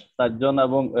যে 4 জন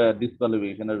এবং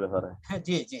ডিসকোয়ালিফিকেশনের ব্যাপারে।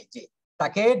 জি জি জি,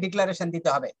 তাকে ডিক্লারেশন দিতে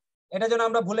হবে, এটা যেন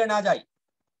আমরা ভুলে না যাই।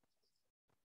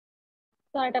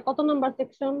 স্যার এটা কত নাম্বার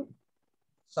সেকশন?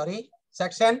 Sorry,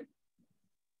 section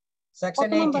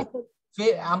 18।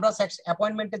 আমরা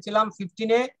অ্যাপয়েন্টমেন্টে ছিলাম 15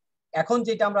 এ। এখন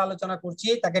যেটা আমরা আলোচনা করছি,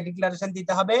 তাকে ডিক্লারেশন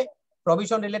দিতে হবে।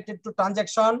 প্রভিশন রিলেটেড টু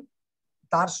ট্রানজাকশন,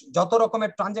 তার যত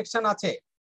রকমের ট্রানজাকশন আছে,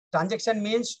 transaction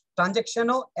means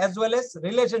ট্রানজাকশনও as well as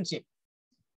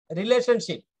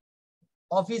relationship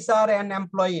officer and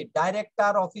employee,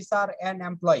 director, officer and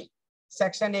employee,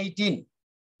 section 18।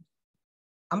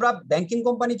 আমরা ব্যাংকিং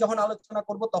কোম্পানি যখন আলোচনা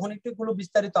করব, তখন একটু এগুলো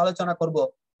বিস্তারিত আলোচনা করব।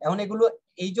 এখন এগুলো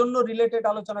এই জন্য রিলেটেড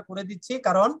আলোচনা করে দিচ্ছি,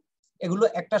 কারণ এগুলো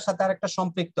একটার সাথে আর একটা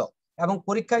সম্পৃক্ত, এবং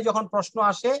পরীক্ষায় যখন প্রশ্ন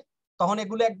আসে, তখন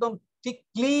এগুলো একদম ঠিক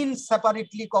ক্লিন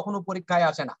সেপারেটলি কখনো পরীক্ষায়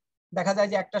আসে না। দেখা যায়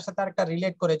যে একটার সাথে আরেকটা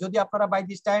রিলেট করে। যদি আপনারা বাই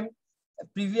দিস টাইম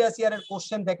প্রিভিয়াস ইয়ারের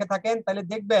কোশ্চেন দেখে থাকেন, তাহলে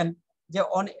দেখবেন যে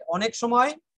অনেক সময়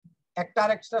একটা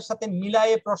আরেকটার সাথে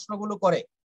মিলায়ে প্রশ্নগুলো করে,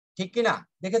 ঠিক কিনা?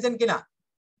 দেখেছেন কিনা?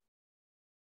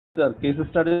 স্যার কেস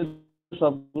স্টাডি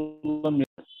সবগুলো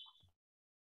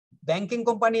ব্যাংকিং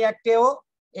কোম্পানি অ্যাক্টেও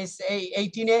এই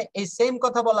 18 এ এই সেম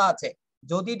কথা বলা আছে।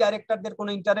 যদি ডাইরেক্টরদের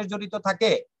কোনো ইন্টারেস্ট জড়িত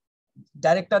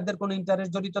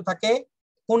থাকে,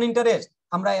 কোন ইন্টারেস্ট?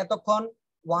 আমরা এতক্ষণ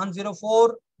 104,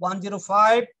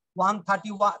 105,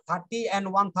 130 এন্ড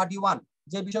 131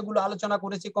 যে বিষয়গুলো আলোচনা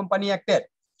করেছি কোম্পানি অ্যাক্টের,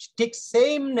 ঠিক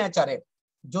সেম নেচারের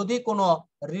যদি কোনো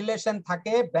রিলেশন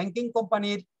থাকে, ব্যাংকিং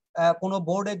কোম্পানির কোনো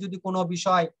বোর্ডে যদি কোনো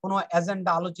বিষয়, কোনো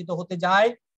এজেন্ডা আলোচিত হতে যায়,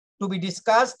 টু বি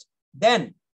ডিসকাসড, দেন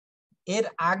এর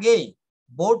আগেই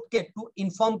বোর্ডকে টু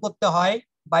ইনফর্ম করতে হয়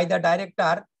by the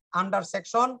director under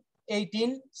section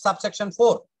 18 subsection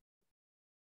 4।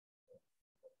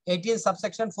 18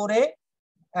 subsection 4 A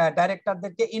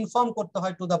ডাইরেক্টরদেরকে inform করতে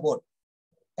হয় to the board.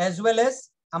 As well as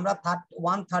আমরা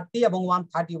 130 এবং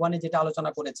 131 এ যেটা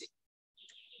আলোচনা করেছি।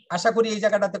 আশা করি এই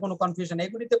জায়গাটাতে কোনো কনফিউশন,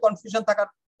 এগুলিতে কনফিউশন থাকার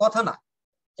কথা না।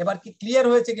 এবার কি ক্লিয়ার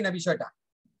হয়েছে কিনা বিষয়টা?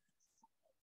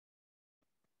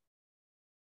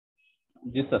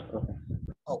 জি sir.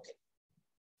 Okay.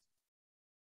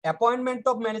 Appointment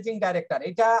of managing director,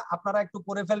 এটা আপনারা একটু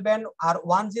পড়ে ফেলবেন। আর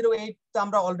 108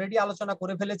 আমরা অলরেডি আলোচনা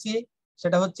করে ফেলেছি,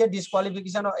 সেটা হচ্ছে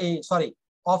disqualification,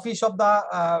 office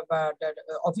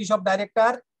of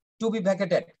director two B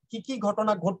ভ্যাকেটেড। কি কি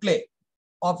ঘটনা ঘটলে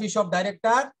office of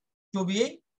director two B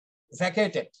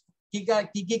ভ্যাকেটেড,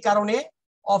 কি কি কারণে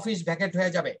অফিস ভ্যাকেট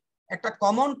হয়ে যাবে। একটা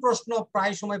কমন প্রশ্ন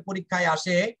প্রায় সময় পরীক্ষায়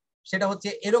আসে, সেটা হচ্ছে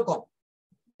এরকম,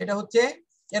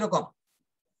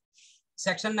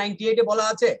 সেকশন 98 এ বলা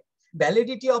আছে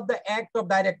validity of the act of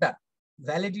director,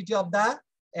 validity of the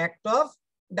act of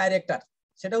director.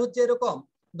 সেটা হচ্ছে এরকম,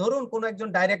 ধরুন কোন একজন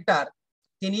ডাইরেক্টর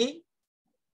তিনি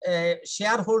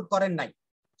শেয়ার হোল্ড করেন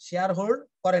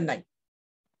নাই,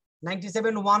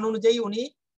 97(1) অনুযায়ী উনি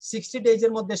 60 ডেজ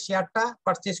এর মধ্যে শেয়ারটা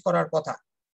পারচেজ করার কথা,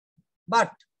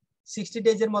 বাট 60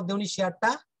 ডেজ এর মধ্যে উনি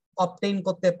শেয়ারটা অবটেইন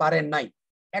করতে পারেন নাই।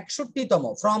 61তম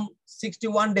from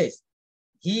 61 days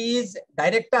he is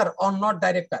director or not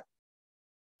director,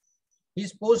 his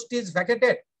post is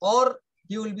vacated or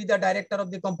he will be the director of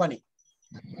the company.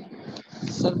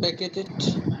 Sir, vacated.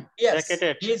 Yes,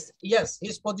 Vacated.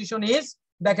 his position is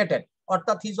vacated,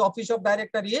 অর্থাৎ his office of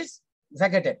director is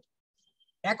vacated.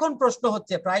 এখন প্রশ্ন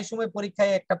হচ্ছে, প্রায় সময়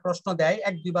পরীক্ষায় একটা প্রশ্ন দেয়,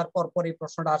 এক দুইবার পর পর এই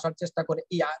প্রশ্নটা আসার চেষ্টা করে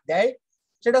দেয়,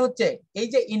 সেটা হচ্ছে এই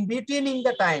যে in between in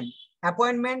the time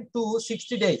appointment to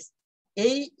 60 days,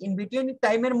 এই ইন বিটুইন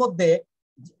টাইমের মধ্যে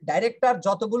ডাইরেক্টর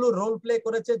যতগুলো রোল প্লে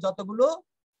করেছে, যতগুলো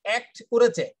অ্যাক্ট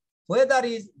করেছে, whether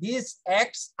is these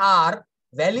acts are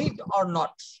valid or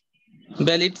not.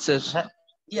 Valid, sir.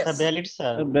 Yes, valid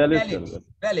sir,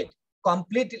 valid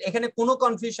complete. এখানে কোনো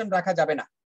কনফিউশন রাখা যাবে না।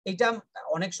 এটা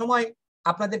অনেক সময়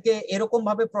আপনাদেরকে এরকম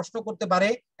ভাবে প্রশ্ন করতে পারে,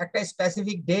 একটা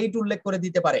স্পেসিফিক ডেট উল্লেখ করে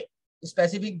দিতে পারে।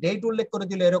 স্পেসিফিক ডেট উল্লেখ করে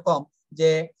দিল এরকম যে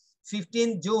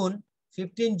 15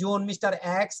 June mister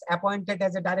x appointed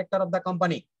as a director of the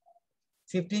company,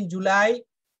 15 July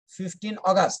 15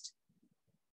 August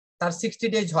তার 60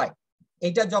 ডেজ হয়।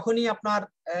 এটা যখনই আপনার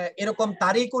এরকম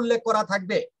তারিখ উল্লেখ করা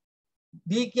থাকবে,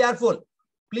 বি কেয়ারফুল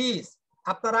প্লিজ,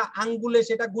 আপনারা আঙ্গুলে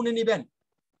সেটা গুনে নেবেন।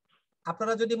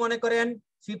 আপনারা যদি মনে করেন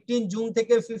 15 জুন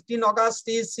থেকে 15 অগাস্ট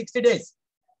ইজ 60 ডেজ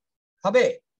হবে,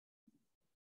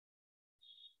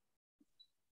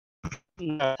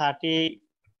 30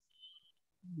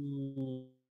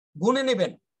 গুনে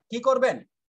নেবেন। কি করবেন?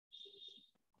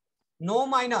 নো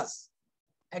মাইনাস,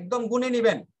 একদম গুনে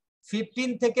নেবেন।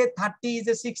 15 থেকে 30 is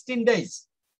a 16 days,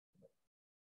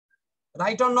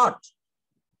 right or not?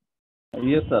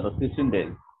 Yes sir, 16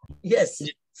 days. Yes,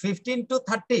 15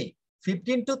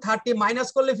 to 30 minus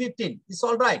করলে 15 is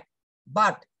all right,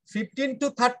 but 15 to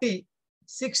 30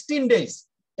 16 days।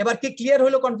 এবার কি ক্লিয়ার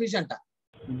হলো কনফিউশনটা?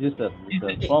 জি sir,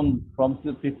 from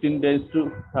 15 days to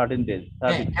 13 days.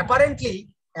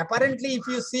 Apparently if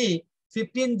you see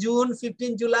 15 June,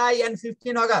 15 July and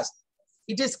 15 August,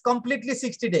 it is completely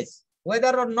 60 days,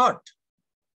 whether or not.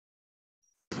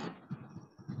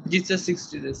 Yes, sir,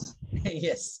 60 days.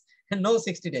 Yes, no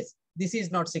 60 days. This is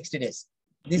not 60 days.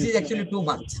 This is actually 2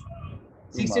 months.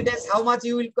 60 days, how much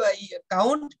you will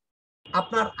count?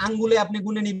 আপনার আঙ্গুলে আপনি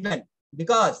গুনে নেবেন,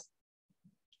 because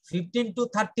 15 to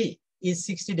 30 is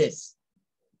 60 days,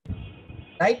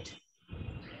 right?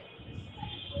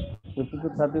 15 to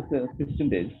 30 16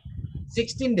 days.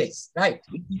 16 days, right?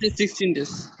 16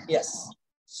 days. Yes.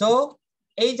 So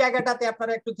এই জায়গাটাতে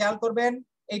আপনারা একটু খেয়াল করবেন,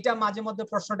 এইটা মাঝে মধ্যে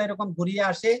প্রশ্নটা এরকম ঘুরিয়ে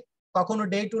আসে, কখনো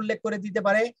ডেট উল্লেখ করে দিতে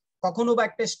পারে, কখনো বা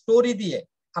একটা স্টোরি দিয়ে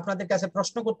আপনাদের কাছে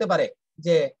প্রশ্ন করতে পারে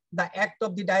যে the act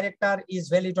of the director is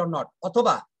valid or not,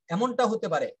 অথবা এমনটা হতে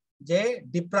পারে যে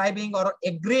ডিপ্রাইভিং অর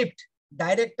এগ্রিভড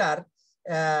ডাইরেক্টর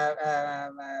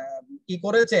কি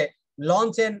করেছে,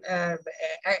 লঞ্চ এন্ড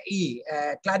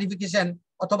ক্লারিফিকেশন,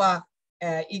 অথবা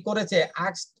করেছে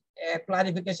asked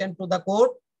clarification to the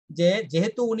court, যে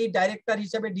যেহেতু উনি ডাইরেক্টর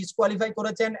হিসেবে ডিসকোয়ালিফাই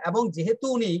করেছেন এবং যেহেতু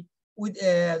উনি with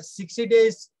 60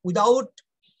 days without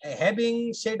having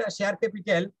share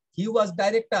capital he was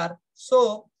director, so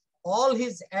all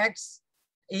his acts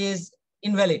is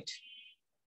invalid.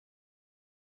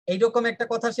 এইরকম একটা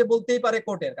কথা সে বলতেই পারে,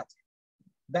 কোর্টের কাছে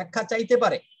ব্যাখ্যা চাইতে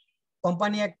পারে।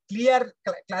 কোম্পানি এক ক্লিয়ার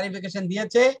ক্লারিফিকেশন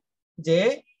দিয়েছে যে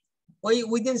ওই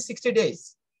within 60 days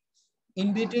in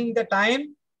between the time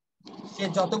সে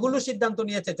যতগুলো সিদ্ধান্ত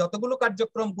নিয়েছে, যতগুলো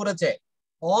কার্যক্রম করেছে,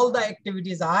 all the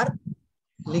activities are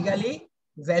legally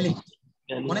valid.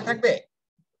 মনে থাকবে?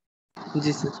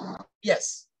 জি স্যার। ইয়েস,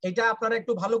 এটা আপনারা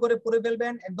একটু ভালো করে পড়ে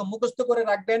ফেলবেন, একদম মুখস্থ করে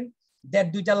রাখবেন। দ্যাট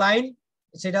দুইটা লাইন,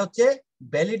 সেটা হচ্ছে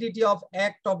validity of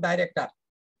act of director,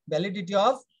 validity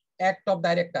of act of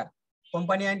director.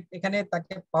 Company আইন এখানে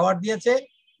তাকে পাওয়ার দিয়েছে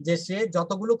যে সে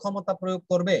যতগুলো ক্ষমতা প্রয়োগ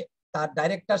করবে তার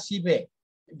ডাইরেক্টরশিপে,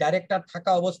 ডাইরেক্টর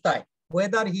থাকা অবস্থায়,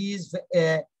 whether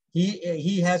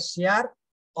he has share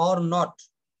or not,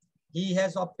 he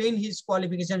has obtained his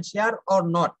qualification share or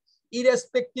not,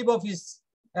 irrespective of his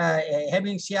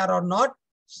having share or not,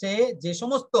 সে যে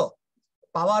সমস্ত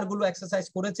পাওয়ার গুলো এক্সারসাইজ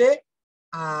করেছে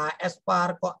as per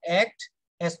act,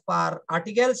 as per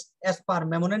articles, as per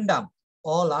memorandum,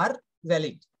 all are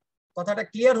valid। কথাটা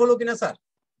clear হলো কিনা sir?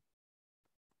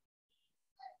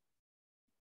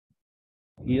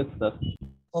 Yes sir.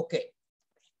 Okay,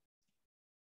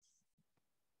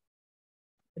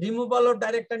 removal of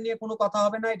director নিয়ে কোনো কথা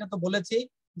হবে না, এটা তো বলেছি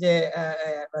যে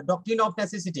ডক্ট্রিন অফ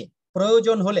নেসেসিটি,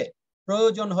 প্রয়োজন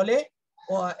হলে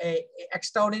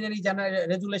এক্সট্রাঅর্ডিনারি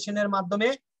রেজুলেশনের মাধ্যমে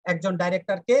একজন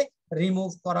ডাইরেক্টরকে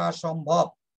রিমুভ করা সম্ভব।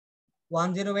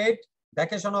 108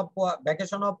 vacation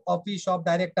of office of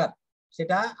director,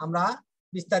 সেটা আমরা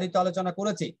বিস্তারিত আলোচনা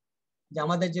করেছি যে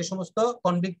আমাদের যে সমস্ত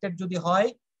কনভিক্টেড যদি হয়,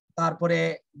 তারপরে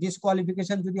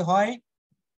ডিসকোয়ালিফিকেশন যদি হয়,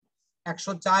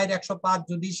 104 105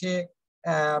 যদি সে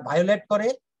ভায়োলেট করে,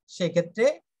 সেক্ষেত্রে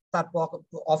তার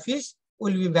office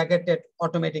will be ভ্যাকেটেড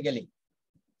automatically.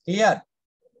 Clear?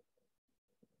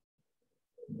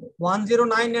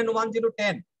 109 and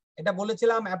 110 এটা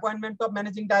বলেছিলাম appointment of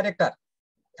managing director,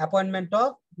 appointment of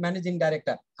managing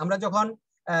director. আমরা যখন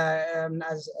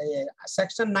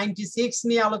সেকশন 96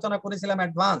 নিয়ে আলোচনা করেছিলাম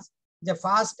অ্যাডভান্স, যে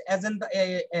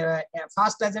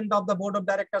first agenda of the board of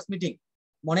directors meeting,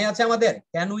 মনে আছে আমাদের?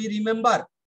 Can we remember?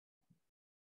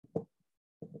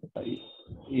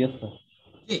 Yes sir.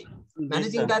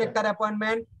 Managing director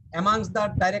appointment amongst the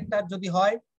director যদি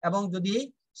হয় এবং যদি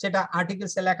সেটা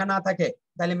আর্টিকেলসে লেখা না থাকে,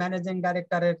 তাহলে ম্যানেজিং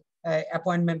ডাইরেক্টরের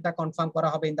অ্যাপয়েন্টমেন্টটা কনফার্ম করা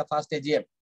হবে ইন দ্য ফার্স্ট এজিএম।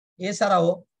 এছাড়াও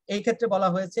এই ক্ষেত্রে বলা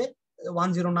হয়েছে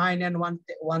 109 and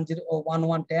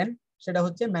 110, সেটা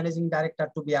হচ্ছে managing director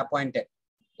two be appointed.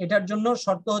 এটার জন্য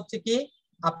শর্ত হচ্ছে কি,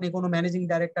 আপনি কোনো ম্যানেজিং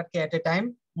ডাইরেক্টরকে এট এ টাইম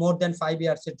মোর দেন 5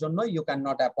 ইয়ার্স এর জন্য ইউ ক্যান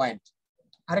নট অ্যাপয়েন্ট।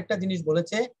 আরেকটা জিনিস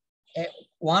বলেছে,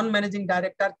 one managing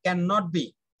director cannot be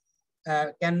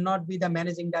the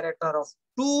managing director of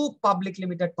 2 public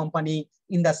limited company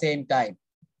in the same time।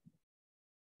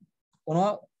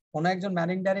 কোন একজন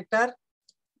ম্যানেজিং ডাইরেক্টর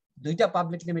 2টা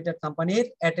পাবলিক লিমিটেড কোম্পানির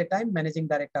এট এ টাইম ম্যানেজিং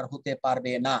ডাইরেক্টর হতে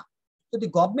পারবে না। যদি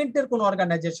গভর্নমেন্টের কোন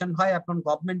অর্গানাইজেশন হয়, এখন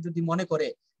গভর্নমেন্ট যদি মনে করে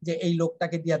যে এই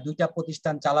লোকটাকে দিয়ে 2টা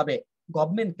প্রতিষ্ঠান চালাবে,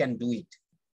 government can do it,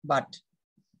 but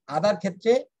other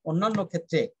ক্ষেত্রে, অন্যান্য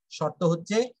ক্ষেত্রে শর্ত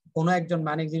হচ্ছে কোন একজন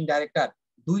ম্যানেজিং ডাইরেক্টর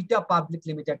 2টা পাবলিক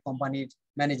লিমিটেড কোম্পানির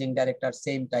ম্যানেজিং ডাইরেক্টর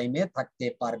সেম টাইমে থাকতে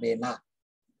পারবে না।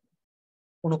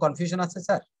 কোনো কনফিউশন আছে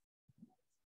স্যার?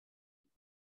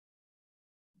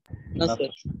 না sir.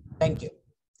 Thank you,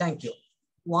 thank you.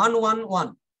 111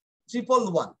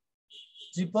 111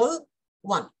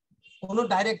 কোন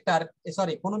ডাইরেক্টর,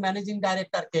 সরি, কোন ম্যানেজিং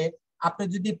ডাইরেক্টরকে আপনি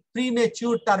যদি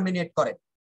প্রিমেচিউর টার্মিনেট করেন,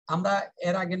 আমরা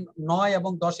এর আগে 9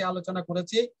 এবং 10 আলোচনা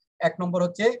করেছি। 1 নম্বর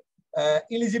হচ্ছে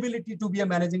eligibility to B A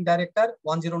managing director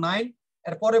 109,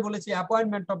 এরপরে বলেছি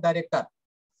appointment of director,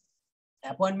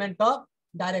 appointment of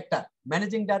director,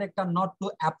 managing director not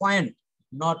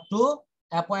to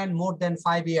appoint more then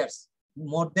 5 years,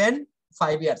 more then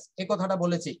 5 years, এই কথাটা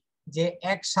বলেছি যে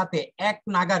একসাথে এক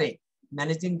নাগারে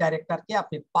ম্যানেজিং ডাইরেক্টরকে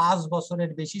আপনি 5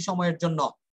 বছরের বেশি সময়ের জন্য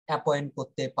অ্যাপয়েন্ট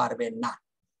করতে পারবেন না।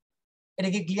 এটা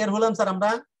কি ক্লিয়ার হলাম স্যার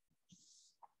আমরা?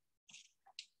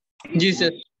 জি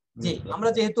স্যার। জি, আমরা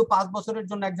যেহেতু 5 বছরের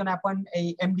জন্য একজন এই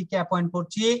এমডি কে অ্যাপয়েন্ট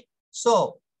করছি, সো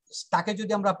তাকে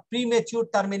যদি আমরা প্রিমেচিউর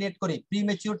টার্মিনেট করি,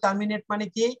 প্রিমেচিউর টার্মিনেট মানে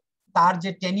কি, তার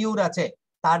যে টেনিউর আছে,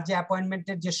 তার যে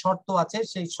অ্যাপয়েন্টমেন্টের যে শর্ত আছে,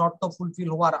 সেই শর্ত ফুলফিল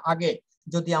হওয়ার আগে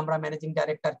যদি আমরা ম্যানেজিং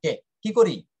ডাইরেক্টরকে কি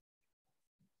করি,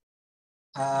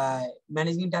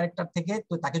 ম্যানেজিং ডাইরেক্টর থেকে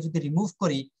তো তাকে যদি রিমুভ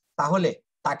করি, তাহলে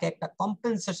তাকে একটা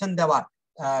কম্পেনসেশন দেওয়ার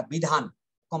বিধান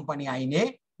কোম্পানি আইনে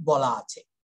বলা আছে।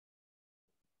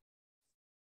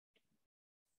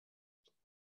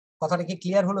 কথাটা কি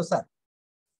ক্লিয়ার হলো স্যার?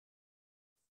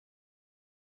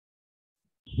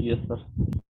 Yes sir.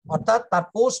 অর্থাৎ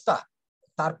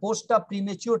তার পোস্টটা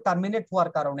প্রিমেচিউর টার্মিনেট হওয়ার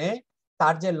কারণে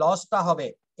তার যে লসটা হবে,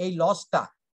 এই লসটা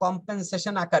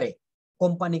কম্পেনসেশন আকারে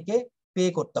কোম্পানিকে পে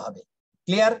করতে হবে।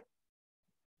 ক্লিয়ার?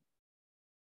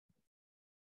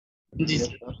 জি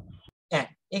হ্যাঁ,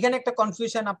 এখানে একটা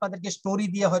কনফিউশন আপনাদেরকে স্টোরি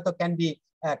দিয়ে হয়তো ক্যান বি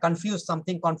কনফিউজ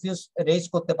রেজ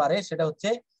করতে পারে। সেটা হচ্ছে,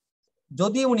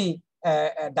 যদি উনি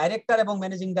ডাইরেক্টর এবং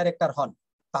ম্যানেজিং ডাইরেক্টর হন,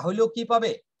 তাহলেও কি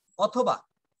পাবে? অথবা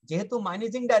যেহেতু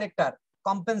ম্যানেজিং ডাইরেক্টর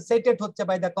কম্পেনসেটেড হচ্ছে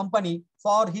by the company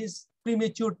for his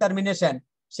premature termination,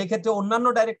 সেক্ষেত্রে অন্যান্য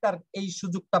ডাইরেক্টর এই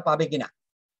সুযোগটা পাবে কিনা?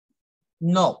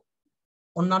 নো,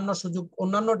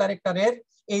 অন্যান্য ডাইরেক্টরের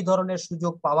এই ধরনের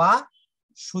সুযোগ পাওয়া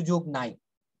সুযোগ নাই।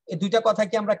 এই দুইটা কথা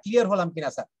কি আমরা ক্লিয়ার হলাম কিনা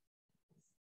স্যার?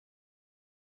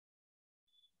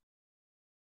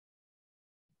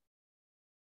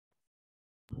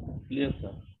 Clear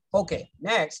sir. ওকে,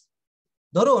 নেক্সট।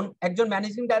 ধরুন একজন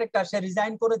ম্যানেজিং ডাইরেক্টর সে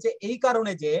রিজাইন করেছে এই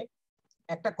কারণে যে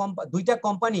দুইটা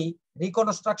কোম্পানি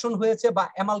রিকনস্ট্রাকশন হয়েছে বা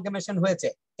অ্যামালগামেশন হয়েছে,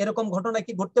 এরকম ঘটনা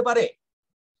কি ঘটতে পারে?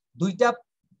 দুইটা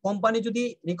কোম্পানি যদি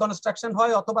রিকনস্ট্রাকশন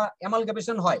হয় অথবা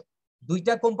অ্যামালগামেশন হয়,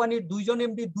 দুইটা কোম্পানির দুইজন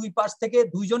এমডি দুই পাশ থেকে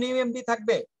দুইজনই এমডি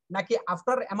থাকবে, নাকি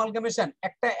আফটার অ্যামালগামেশন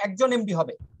একজন এমডি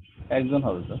হবে? একজন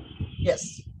হবে স্যার। ইয়েস,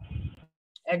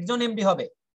 একজন এমডি হবে।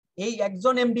 এই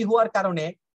একজন এমডি হওয়ার কারণে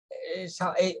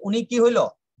উনি কি হইলো,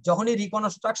 যখনই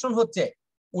রিকনস্ট্রাকশন হচ্ছে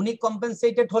উনি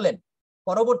কম্পেনসেটেড হলেন,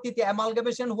 পরবর্তীতে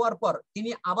অ্যামালগামেশন হওয়ার পর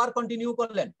তিনি আবার কন্টিনিউ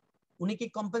করলেন, উনি কি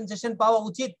কম্পেনসেশন পাওয়া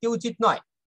উচিত কি উচিত নয়?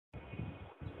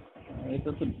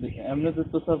 এটা তো এমনিতে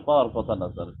তো স্যার পাওয়ার কথা না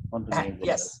স্যার।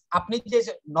 ইয়েস, আপনি যে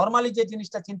নরমালি যে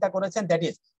জিনিসটা চিন্তা করেছেন দ্যাট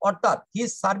ইজ, অর্থাৎ his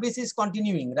service is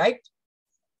continuing, right?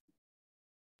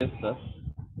 Yes sir.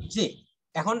 জি,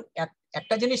 এখন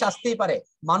একটা জিনিস আসতেই পারে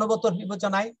মানবতার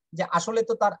বিবেচনায় যে আসলে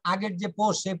তো তার আগের যে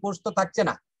পোস্ট সেই পোস্ট তো থাকছে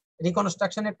না,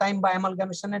 রিকনস্ট্রাকশনের টাইম বা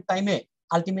অ্যামালগামেশনের টাইমে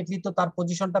আলটিমেটলি তো তার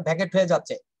পজিশনটা ভ্যাকেট হয়ে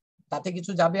যাচ্ছে, তাতে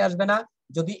কিছু যাবে আসবে না।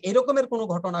 যদি এরকমের কোনো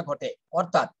ঘটনা ঘটে,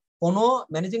 অর্থাৎ কোনো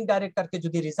ম্যানেজিং ডাইরেক্টরকে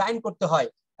যদি রিজাইন করতে হয়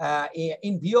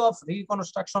in view of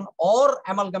reconstruction or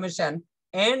amalgamation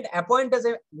and appoint as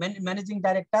a managing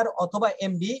director অথবা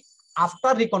এমডি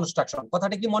আফটার রিকনস্ট্রাকশন,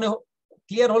 কথাটা কি মনে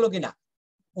ক্লিয়ার হলো কিনা?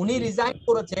 উনি রিজাইন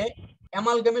করেছে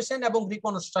অ্যামালগামেশন এবং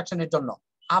রিকনস্ট্রাকশনের জন্য,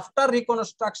 after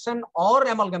reconstruction or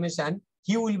amalgamation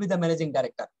he will be the managing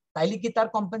director, তাইলে কি তার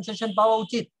কম্পেনসেশন পাওয়া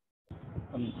উচিত?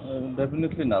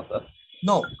 ডেফিনেটলি না স্যার।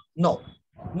 No no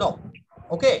no.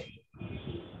 ওকে,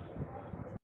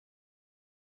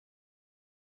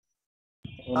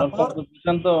 ওনার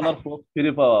কম্পেনসেশন তো ওনার পোস্ট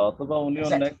ফ্রি পাওয়া, অথবা উনি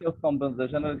অন্য একটা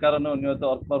কম্পেনসেশনের কারণে উনি হয়তো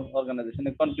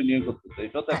অর্গানাইজেশনে কন্টিনিউ করতেছে,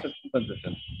 এটা তো একটা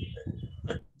কম্পেনসেশন।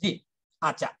 জি,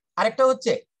 আচ্ছা। আরেকটা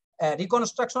হচ্ছে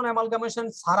রিকনস্ট্রাকশন অ্যামালগামেশন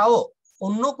ছাড়াও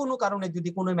অন্য কোনো কারণে যদি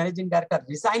কোনো ম্যানেজিং ডাইরেক্টর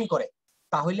রিজাইন করে,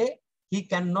 তাহলে he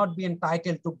can not be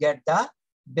entitled to get the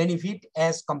benefit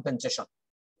as compensation.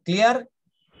 Clear?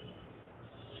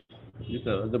 G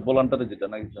sir, যে ভলান্টারি যেটা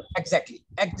নাকি স্যার?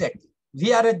 এক্স্যাক্টলি।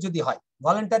 ভিআরএস যদি হয়,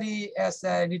 ভলান্টারি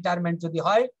রিটায়ারমেন্ট যদি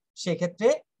হয়, সেক্ষেত্রে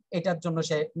এটার জন্য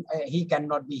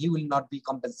he will not be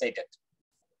compensated.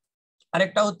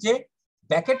 আরেকটা হচ্ছে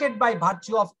ব্যাকেটেড by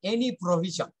virtue of any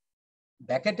provision.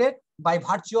 ব্যাকেটেড by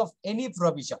virtue of any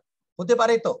provision হতে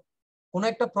পারে, তো কোন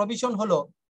একটা প্রভিশন হলো,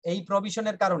 এই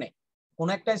প্রভিশনের কারণে কোন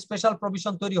একটা স্পেশাল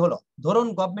প্রভিশন তৈরি হলো, ধরুন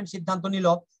গভর্নমেন্ট সিদ্ধান্ত নিল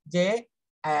যে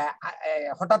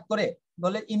হঠাৎ করে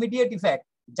বলে ইমিডিয়েট ইফেক্ট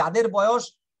যাদের বয়স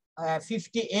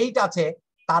 58 আছে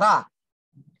তারা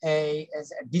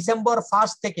ডিসেম্বর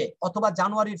 1 থেকে অথবা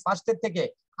জানুয়ারির 1 থেকে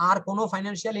আর কোনো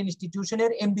ফাইন্যান্সিয়াল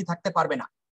ইনস্টিটিউশনের এমডি থাকতে পারবে না।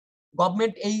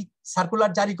 গভর্নমেন্ট এই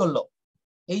সার্কুলার জারি করলো,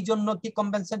 এই জন্য কি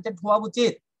কম্পেনসেটেড হওয়া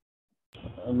উচিত?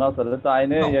 না স্যার, এটা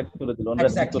আইনে অ্যাক্ট করে দিল,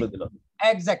 অ্যাক্ট করে দিল।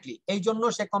 এক্স্যাক্টলি, এই জন্য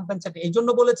সে কম্পেনসেট, এই জন্য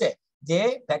বলেছে যে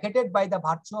ভ্যাকেটেড by the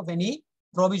virtue of any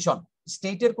provision,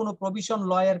 স্টেটের কোনো প্রভিশন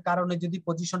ল এর কারণে যদি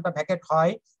পজিশনটা ভ্যাকেট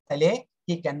হয়, তাহলে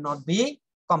he can not be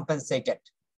compensated.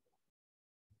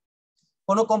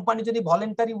 কোন কোম্পানি যদি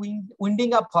ভলেন্টারি উইন্ডিং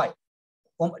আপ হয়,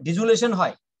 ডিজুলেশন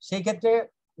হয়, সেই ক্ষেত্রে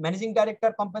ম্যানেজিং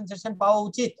ডাইরেক্টর কম্পেনসেশন পাওয়া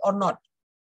উচিত অর নট?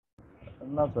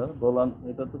 না স্যার, বলেন,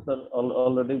 এটা তো sir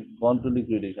already gone to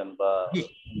liquidation বা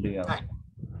উইন্ডিং আপ।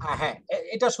 হ্যাঁ,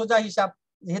 এটা সোজা হিসাব,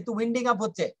 যেহেতু উইন্ডিং আপ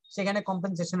হচ্ছে সেখানে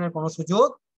কম্পেনসেশনের কোনো সুযোগ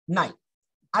নাই।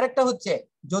 আরেকটা হচ্ছে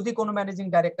যদি কোনো ম্যানেজিং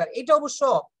ডাইরেক্টর, এটা অবশ্য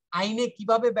আইনে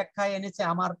কিভাবে ব্যাখ্যায় এনেছে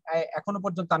আমার এখনো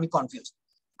পর্যন্ত আমি কনফিউজড,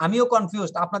 আমিও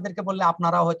কনফিউজড, আপনাদেরকে বললে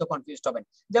আপনারাও হয়তো কনফিউজড হবেন।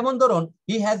 যেমন ধরুন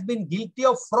he has been guilty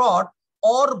of fraud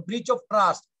or breach of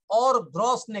trust or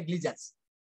gross negligence,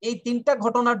 এই তিনটা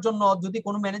ঘটনার জন্য যদি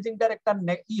কোনো ম্যানেজিং ডাইরেক্টর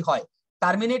হয়,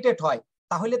 টার্মিনেটেড হয়,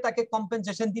 তাহলে তাকে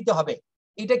কম্পেনসেশন দিতে হবে।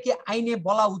 এটা কি আইনে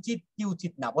বলা উচিত কি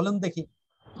উচিত না, বলুন দেখি?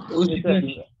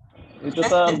 এটা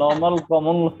তো নরমাল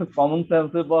কমন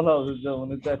সেন্সে বলা উচিত যে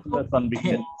উনি তো আসলে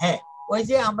কনভিক্টেড। হ্যাঁ, ওই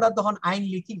যে আমরা তখন আইন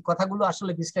লিখি, কথাগুলো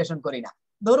আসলে বিশ্লেষণ করি না।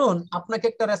 ধরুন আপনাকে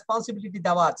একটা রেসপন্সিবিলিটি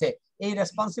দেওয়া আছে, এই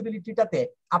রেসপন্সিবিলিটিটাতে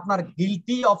আপনার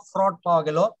গিলটি অফ ফ্রড পাওয়া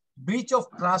গেল, ব্রিচ অফ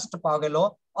ট্রাস্ট পাওয়া গেল,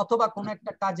 অথবা কোন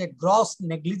একটা কাজে গ্রস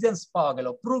নেগলিজেন্স পাওয়া গেল,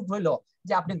 প্রুভ হইলো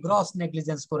যে আপনি গ্রস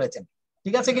নেগলিজেন্স করেছেন,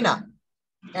 ঠিক আছে কিনা?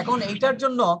 এখন এইটার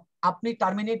জন্য আপনি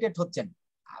টার্মিনেটেড হচ্ছেন,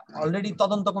 অলরেডি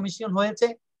তদন্ত কমিশন হয়েছে,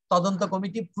 তদন্ত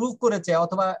কমিটি প্রুভ করেছে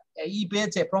অথবা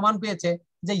পেয়েছে, প্রমাণ পেয়েছে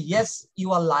যে yes you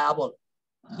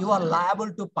R liable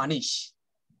two punish.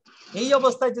 এই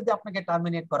অবস্থায় যদি আপনাকে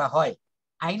টার্মিনেট করা হয়,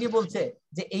 আইনে বলছে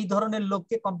যে এই ধরনের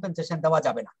লোককে কম্পেনসেশন দেওয়া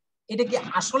যাবে না। এটা কি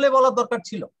আসলে বলার দরকার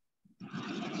ছিল?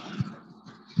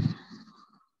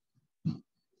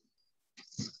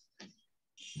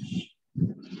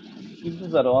 কিন্তু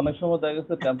স্যার অনেক সময় দেখা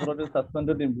গেছে টেম্পোরারি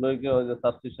সাসপেন্ডেড এমপ্লয়িকে ওই যে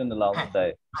সাবস্টিটিউশন অ্যালাউন্স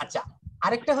দেয়। আচ্ছা,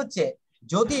 আরেকটা হচ্ছে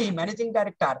যদি managing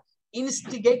director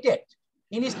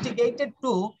ইনস্টিগেটেড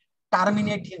two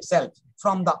terminate himself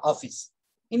from the office.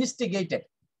 ইনস্টিগেটেড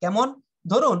কেমন?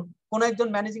 ধরুন কোন একজন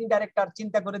ম্যানেজিং ডাইরেক্টর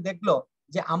চিন্তা করে দেখলো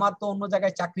যে আমার তো অন্য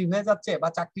জায়গায় চাকরি হয়ে যাচ্ছে বা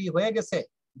চাকরি হয়ে গেছে,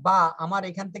 বা আমার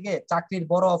এখান থেকে চাকরির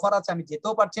বড় অফার আছে, আমি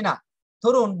যেতেও পারছি না।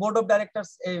 ধরুন board of director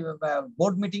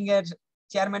board meeting এর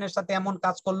চেয়ারম্যানের সাথে এমন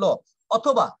কাজ করলো,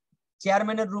 অথবা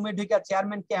চেয়ারম্যানের রুমে ঢুকে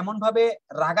চেয়ারম্যানকে এমন ভাবে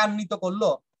রাগান্বিত করলো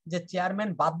যে চেয়ারম্যান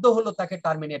বাধ্য হলো তাকে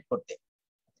টার্মিনেট করতে।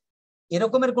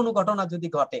 এরকমের কোনো ঘটনা যদি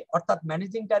ঘটে, অর্থাৎ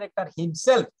managing director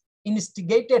himself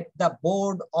ইনস্টিগেটেড the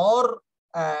board or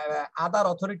other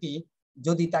authority,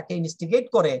 যদি তাকে ইনস্টিগেট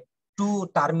করে two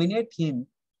terminate him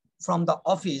from the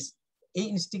office, এই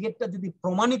ইনস্টিগেটটা যদি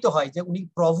প্রমাণিত হয় যে উনি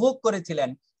প্রভোক করেছিলেন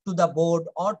to the board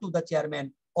or to the chairman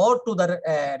or to the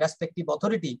respective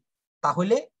authority,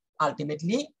 তাহলে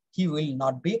ultimately he will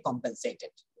not be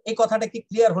compensated. এই কথাটা কি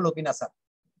ক্লিয়ার হলো কিনা স্যার?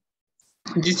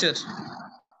 জি sir.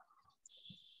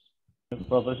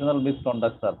 Professional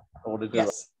misconduct sir.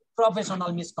 Yes,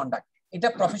 professional misconduct. এটা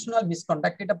প্রফেশনাল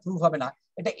মিসকন্ডাক্ট, এটা প্রুভ হবে না।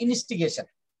 এটা ইনস্টিগেশন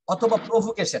অথবা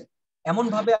প্রভোকেশন, এমন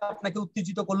ভাবে আপনাকে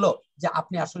উত্তেজিত করলো যে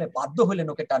আপনি আসলে বাধ্য হলেন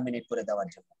ওকে টার্মিনেট করে দেওয়ার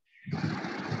জন্য।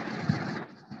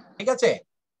 ঠিক আছে?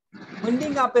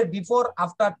 উইন্ডিং আপ এর before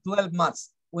after 12 months,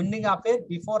 winding up এর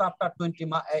before after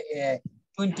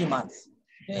 20 months,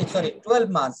 sorry 12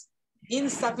 months,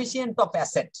 insufficient of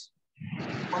asset,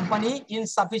 company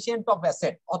insufficient of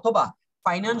asset অথবা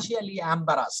ফাইনান্সিয়ালি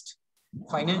এম্বারাসড,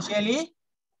 ফাইনান্সিয়ালি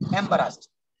এম্বারাসড,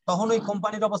 তখন ওই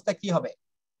কোম্পানির অবস্থা কি হবে?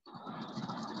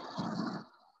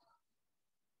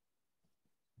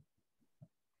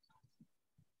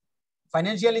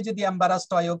 ফাইনান্সিয়ালি যদি এম্বারাসড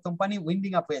হয়, ওই কোম্পানি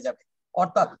উইন্ডিং আপ হয়ে যাবে,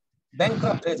 অর্থাৎ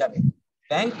ব্যাংকরাপ্ট হয়ে যাবে।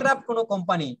 ব্যাংকরাপ্ট কোনো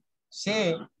কোম্পানি সে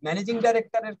ম্যানেজিং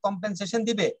ডাইরেক্টরের কম্পেনসেশন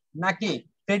দিবে নাকি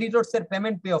ক্রেডিটরস এর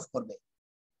পেমেন্ট পে অফ করবে?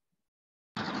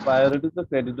 প্রায়োরিটি তো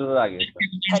ক্রেডিটরের আগে।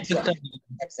 Exactly,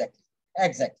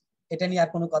 exactly. এটা নিয়ে আর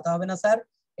কোনো কথা হবে না স্যার,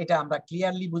 এটা আমরা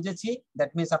ক্লিয়ারলি বুঝেছি।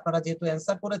 দ্যাট মিন্স আপনারা যেহেতু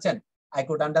অ্যান্সার করেছেন, আই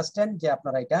কুড আন্ডারস্ট্যান্ড যে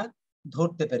আপনারা এটা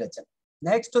ধরতে পেরেছেন।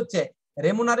 নেক্সট হচ্ছে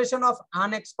রেমুনারেশন অফ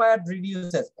আনএক্সপায়ার্ড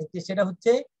রিডিউসেস। সেটা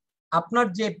হচ্ছে আপনার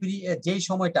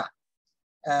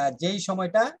যেই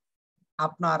সময়টা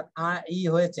আপনার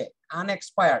হয়েছে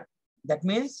আনএক্সপায়ার্ড, দ্যাট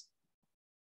মিন্স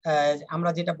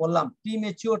আমরা যেটা বললাম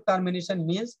প্রিমেচিওর টার্মিনেশন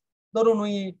মিন্স, ধরুন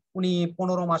উনি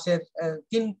 15 মাসের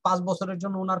 3-5 বছরের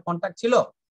জন্য ওনার কন্ট্রাক্ট ছিল,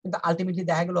 কিন্তু আলটিমেটলি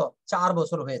দেখা গেল 4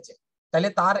 বছর হয়েছে, তাহলে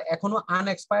তার এখনো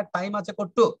আনএক্সপায়ার্ড টাইম আছে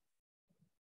কতটুকু?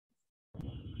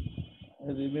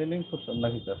 রিমেইনিং পোরশন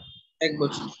নাকি স্যার? 1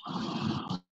 বছর।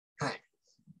 হ্যাঁ,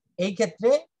 এই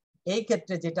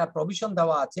ক্ষেত্রে যেটা প্রভিশন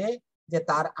দেওয়া আছে যে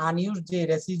তার আনইউজ যে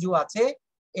রেসিডিউ আছে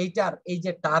এইটার এই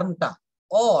যে টার্মটা,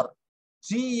 or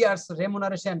 3 years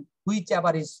remuneration which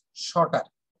ever is shorter,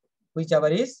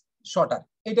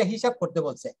 এটা হিসাব করতে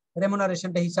বলছে,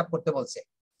 রেমুনারেশনটা হিসাব করতে বলছে।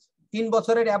 3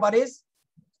 বছরের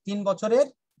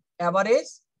এভারেজ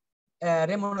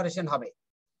রেমুনারেশন হবে।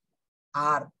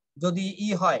 আর যদি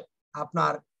হয়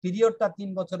আপনার পিরিয়ডটা 3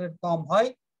 বছরের কম হয়,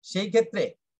 সেই ক্ষেত্রে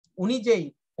উনি যেই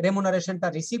রেমুনারেশনটা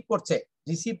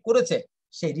রিসিভ করেছে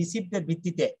সেই রিসিপ্টের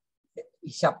ভিত্তিতে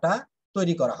হিসাবটা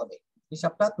তৈরি করা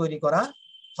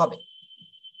হবে।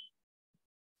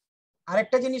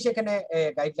 আরেকটা জিনিস এখানে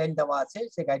গাইডলাইন দেওয়া আছে,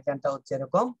 সেই গাইডলাইনটা হচ্ছে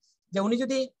এরকম যে উনি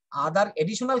যদি আদার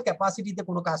এডিশনাল ক্যাপাসিটিতে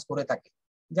কোনো কাজ করে থাকে,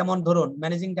 যেমন ধরুন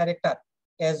managing director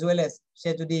as well as সে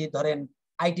যদি ধরেন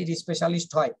আইটি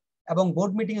স্পেশালিস্ট হয়, এবং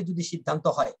বোর্ড মিটিং এ যদি সিদ্ধান্ত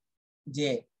হয় যে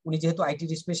উনি যেহেতু আইটি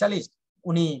স্পেশালিস্ট,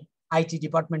 উনি আইটি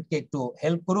ডিপার্টমেন্টকে একটু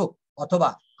হেল্প করুক, অথবা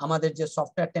আমাদের যে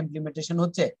সফটওয়্যারটা ইমপ্লিমেন্টেশন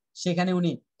হচ্ছে সেখানে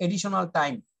উনি এডিশনাল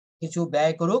টাইম কিছু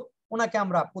ব্যয় করুক, ওনাকে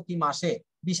আমরা প্রতি মাসে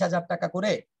 20,000 টাকা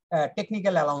করে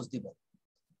টেকনিক্যাল অ্যালাউন্স দিব।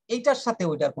 এইটার সাথে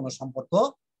ওইটার কোনো সম্পর্ক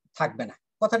থাকবে না।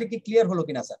 কথাটা কি ক্লিয়ার হলো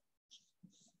কিনা স্যার?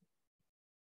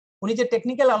 উনি যে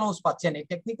টেকনিক্যাল অ্যালাউন্স পাচ্ছেন, এই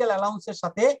টেকনিক্যাল অ্যালাউন্সের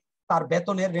সাথে তার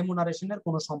বেতনের রেমুনারেশনের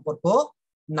কোনো সম্পর্ক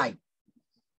নাই।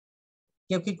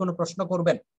 কেউ কি কোনো প্রশ্ন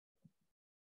করবেন?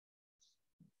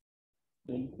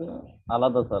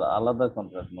 আলাদা স্যার, আলাদা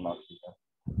কন্ট্রাক্ট মনে হচ্ছে।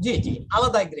 জি,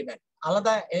 আলাদা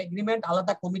এগ্রিমেন্ট,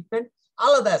 আলাদা কমিটমেন্ট,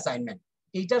 আলাদা অ্যাসাইনমেন্ট,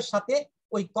 এইটার সাথে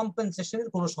ওই কম্পেনসেশনের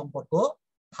কোনো সম্পর্ক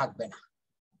থাকবে না।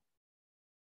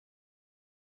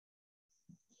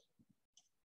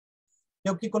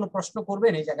 কেউ কি কোনো প্রশ্ন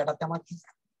করবেন এই জায়গাটাতে আমাকে?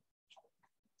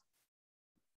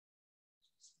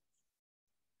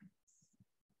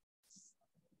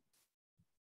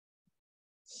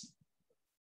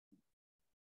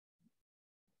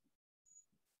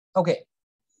 ওকে,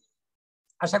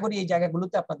 আশা করি এই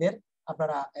জায়গাগুলোতে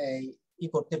আপনারা ই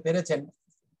করতে পেরেছেন,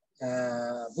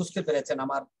 বুঝতে পেরেছেন।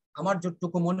 আমার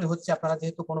যতটুকু মনে হচ্ছে আপনারা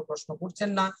যেহেতু কোনো প্রশ্ন করছেন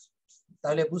না,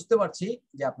 তাহলে বুঝতে পারছি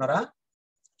যে আপনারা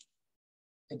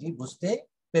এটি বুঝতে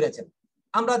পেরেছেন।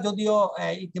 আমরা যদিও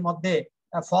ইতিমধ্যে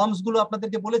ফর্মস গুলো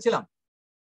আপনাদেরকে বলেছিলাম,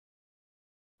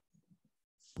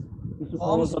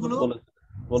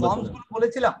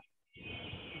 বলেছিলাম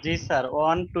জি স্যার,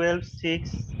 1, 12, 6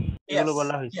 এগুলো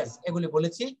বলা হয়েছে। এগুলি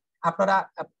বলেছি। আপনারা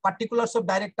পার্টিকুলারস অফ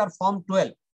ডাইরেক্টর ফর্ম 12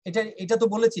 এটা তো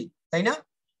বলেছি, তাই না?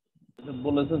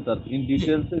 বলেছেন স্যার, ইন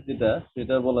ডিটেইলসে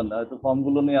সেটা বলেন না, হয়তো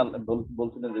ফর্মগুলো নিয়ে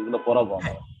বলছিলেন যেগুলো পড়াবো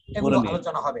আমরা, এগুলো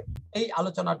আলোচনা হবে। এই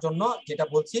আলোচনার জন্য যেটা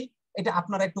বলছি এটা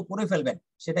আপনারা একটু পড়ে ফেলবেন।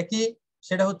 সেটা কি?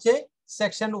 সেটা হচ্ছে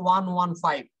সেকশন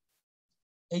 115।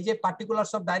 এই যে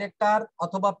পার্টিকুলারস অফ ডাইরেক্টর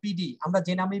অথবা পিডি, আমরা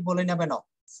যে নামেই বলে নেবেন না,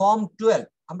 ফর্ম 12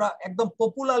 আমরা একদম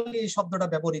পপুলারলি এই শব্দটা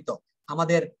ব্যবহৃত।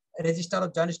 আমাদের রেজিস্টার অফ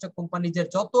জয়েন্ট স্টক কোম্পানিজের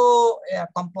যত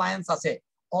কমপ্লায়েন্স আছে,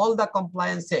 অল দা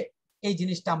কমপ্লায়েন্সে এই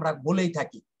জিনিসটা আমরা বলেই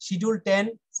থাকি। শিডিউল 10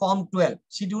 ফর্ম 12,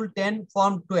 শিডিউল 10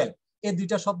 ফর্ম 12, এই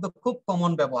দুইটা শব্দ খুব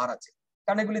কমন ব্যবহার আছে,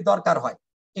 কারণ এগুলি দরকার হয়।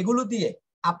 এগুলো দিয়ে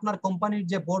আপনার কোম্পানির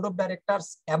যে বোর্ড অফ ডাইরেক্টরস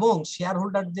এবং শেয়ার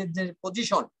হোল্ডারদের যে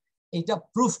পজিশন, এটা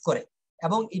প্রুফ করে,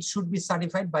 এবং it should be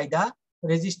certified by the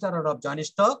registrar of joint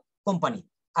stock company.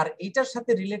 আর এটার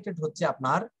সাথে রিলেটেড হচ্ছে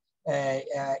আপনার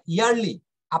ইয়ারলি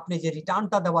আপনি যে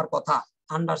রিটার্নটা দেওয়ার কথা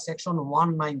আন্ডার সেকশন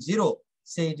 190,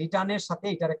 সেই রিটার্নের সাথে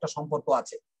এটার একটা সম্পর্ক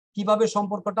আছে। কিভাবে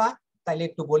সম্পর্কটা, তাইলে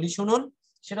একটু বলি শুনুন।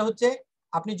 সেটা হচ্ছে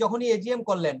আপনি যখনই এজিএম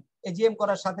করলেন, এজিএম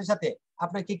করার সাথে সাথে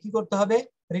আপনাকে কি করতে হবে?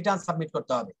 রিটার্ন সাবমিট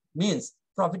করতে হবে। Means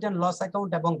profit and loss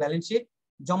account এবং ব্যালেন্স শিট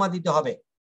জমা দিতে হবে।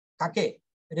 কাকে?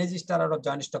 রেজিস্ট্রার অফ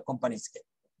জয়েন্ট স্টক কোম্পানিজকে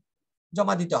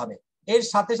জমা দিতে হবে। এর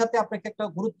সাথে সাথে আপনাকে একটা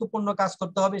গুরুত্বপূর্ণ কাজ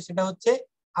করতে হবে, সেটা হচ্ছে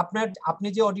আপনি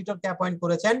যে অডিটরকে অ্যাপয়েন্ট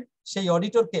করেছেন সেই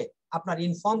অডিটরকে আপনার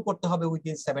ইনফর্ম করতে হবে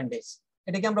উইদিন 7 days।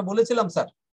 এটা কি আমরা বলেছিলাম স্যার?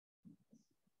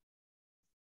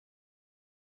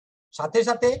 সাথে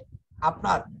সাথে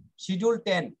আপনার শিডিউল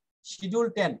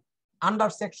 10 আন্ডার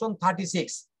সেকশন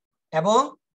 36 এবং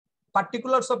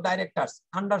পার্টিকুলারস অফ ডাইরেক্টরস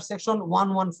আন্ডার সেকশন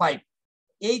 115,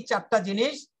 এই চারটা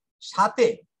জিনিস সাথে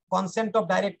consent of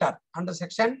director under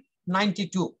section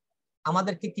 92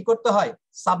 আমাদেরকে কি করতে হয়?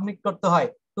 সাবমিট করতে হয়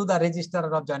to the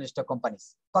registrar of joint stock companies.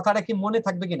 কথাটা কি মনে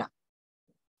থাকবে কিনা?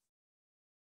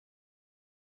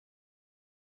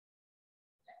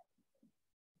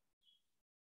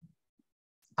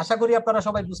 আশা করি আপনারা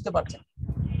সবাই বুঝতে পারছেন।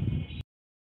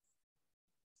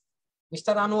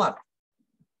 মিস্টার আনোয়ার,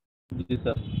 জি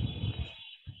স্যার।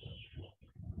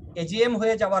 এজিএম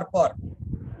হয়ে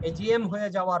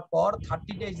যাওয়ার পর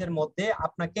 30 days এর মধ্যে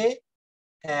আপনাকে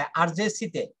আরজেসি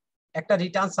তে একটা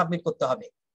রিটার্ন সাবমিট করতে হবে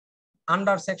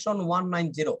আন্ডার সেকশন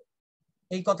 190।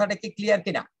 এই কথাটা কি ক্লিয়ার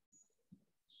কিনা?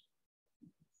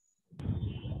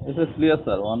 এটা ক্লিয়ার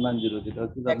স্যার। 190 যেটা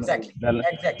হচ্ছে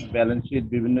ব্যালেন্স শিট,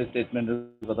 বিভিন্ন স্টেটমেন্টের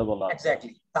কথা বলা আছে।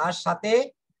 এক্স্যাক্টলি। তার সাথে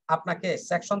আপনাকে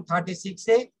section 36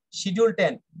 A schedule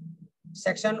 10,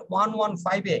 section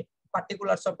 115 A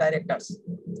পার্টিকুলারস of directors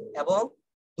এবং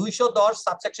 210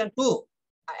 subsection 2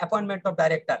 appointment of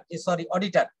director, sorry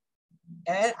auditor,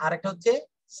 এর আরেকটা হচ্ছে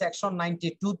সেকশন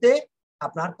 92 তে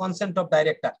আপনার কনসেন্ট অফ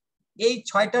ডাইরেক্টর। এই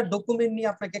 6টা ডকুমেন্ট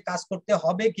নিয়ে আপনাকে কাজ করতে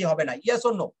হবে কি হবে না? Yes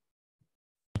or no?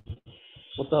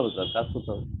 করতে হবে স্যার, কাজ করতে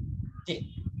হবে। জি,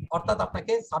 অর্থাৎ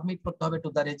আপনাকে সাবমিট করতে হবে to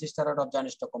the registrar of joint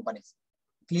stock companies.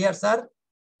 Clear sir?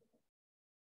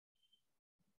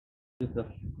 G sir.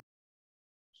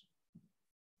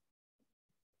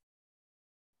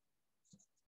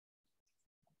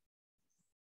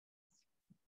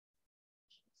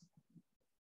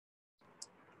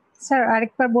 Sir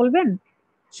আরেকবার বলবেন?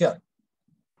 শিওর।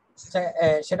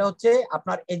 সেটা হচ্ছে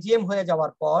আপনার এজিএম হয়ে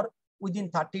যাওয়ার পর উইদিন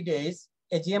 30 days,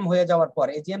 এজিএম হয়ে যাওয়ার পর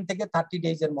এজিএম থেকে 30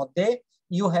 days এর মধ্যে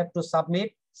you have to submit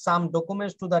some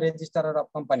documents to the registrar of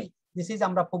company. This is,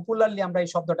 আমরা পপুলারলি আমরা এই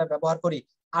শব্দটা ব্যবহার করি,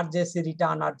 আরজেসি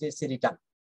রিটার্ন, আরজেসি রিটার্ন।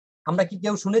 আমরা কি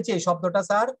কেউ শুনেছি এই শব্দটা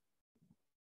স্যার?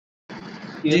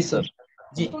 জি স্যার।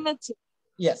 জি শুনেছি।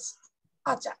 ইয়েস।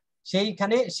 আচ্ছা,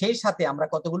 সেই সাথে আমরা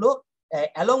কতগুলো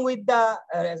অ্যালং উইথ দা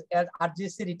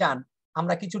আরজেসি রিটার্ন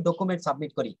আমরা কিছু ডকুমেন্ট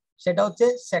সাবমিট করি। সেটা হচ্ছে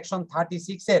সেকশন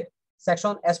 36 এর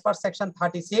সেকশন, অ্যাজ পার সেকশন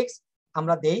 36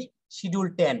 আমরা দেই শিডিউল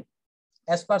 10,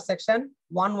 অ্যাজ পার সেকশন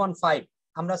 115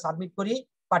 আমরা সাবমিট করি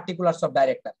পার্টিকুলারস অফ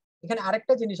ডাইরেক্টর। এখানে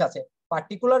আরেকটা জিনিস আছে,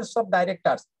 পার্টিকুলারস অফ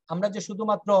ডাইরেক্টরস আমরা যে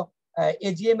শুধুমাত্র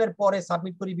এজিএম এর পরে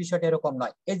সাবমিট করি বিষয়টা এরকম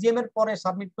নয়। এজিএম এর পরে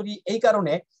সাবমিট করি এই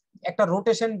কারণে একটা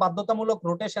রোটেশন, বাধ্যতামূলক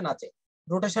রোটেশন আছে।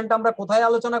 রোটেশনটা আমরা কোথায়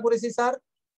আলোচনা করেছি স্যার?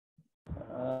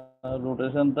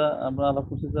 রোটেশনটা আমরা আলাপ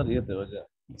করছি স্যার ইয়েতে, ওই যে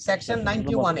সেকশন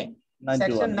 91 এ,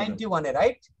 সেকশন 91 এ,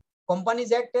 রাইট? কোম্পানিজ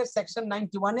অ্যাক্ট এর সেকশন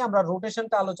 91 এ আমরা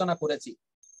রোটেশনটা আলোচনা করেছি।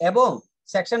 এবং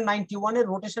সেকশন 91 এর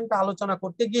রোটেশনটা আলোচনা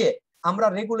করতে গিয়ে আমরা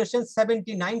রেগুলেশন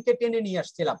 79 কে টেনে নিয়ে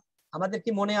আসছিলাম। আমাদের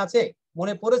কি মনে আছে,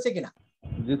 মনে পড়েছে কিনা?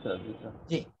 জি স্যার, জি স্যার।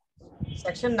 জি,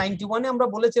 সেকশন 91 এ আমরা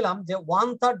বলেছিলাম যে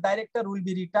 1/3 director will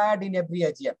be retired in every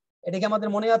AGM. এটা কি আমাদের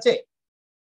মনে আছে?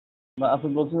 আপনি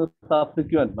বলছেন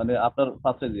সাবসিকুয়েন্ট মানে আপনার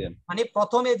ফার্স্ট এজিএম, মানে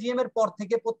প্রথম এজিএম এর পর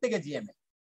থেকে প্রত্যেক এজিএম এ,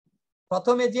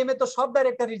 প্রথম এজিএম এ তো সব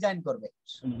ডাইরেক্টর রিজাইন করবে।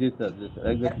 জি স্যার, জি স্যার,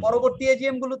 এর এক্স্যাক্টলি। পরবর্তী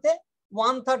এজিএম গুলোতে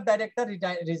 1/3 ডাইরেক্টর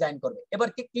রিজাইন করবে। এবার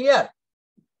কি ক্লিয়ার?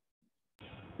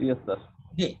 Yes sir.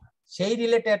 জি, সেই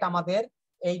রিলেটেড আমাদের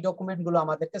এই ডকুমেন্ট গুলো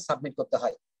আমাদেরকে সাবমিট করতে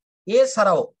হয়।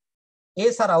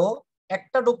 এছাড়াও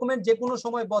একটা ডকুমেন্ট যে কোনো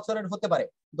সময় বছরের হতে পারে।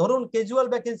 ধরুন ক্যাজুয়াল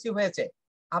ভ্যাকেন্সি হয়েছে,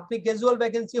 আপনি ক্যাজুয়াল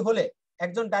ভ্যাকেন্সি হলে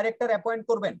একজন ডাইরেক্টর অ্যাপয়েন্ট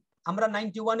করবেন। আমরা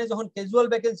 91 এ যখন ক্যাজুয়াল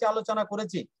ভ্যাকেন্সি আলোচনা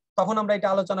করেছি তখন আমরা এটা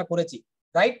আলোচনা করেছি,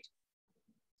 রাইট?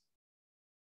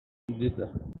 জি স্যার।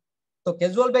 তো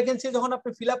ক্যাজুয়াল ভ্যাকেন্সি যখন আপনি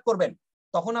ফিল আপ করবেন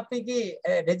তখন আপনি কি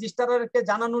রেজিস্ট্রারকে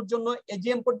জানানোর জন্য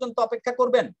এজিএম পর্যন্ত অপেক্ষা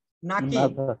করবেন নাকি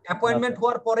অ্যাপয়েন্টমেন্ট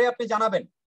হওয়ার পরে আপনি জানাবেন?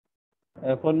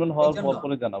 অ্যাপয়েন্টমেন্ট হওয়ার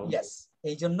পরে জানাবো। ইয়েস,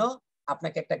 এই জন্য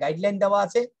আপনাকে একটা গাইডলাইন দেওয়া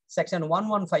আছে সেকশন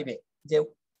 115 এ যে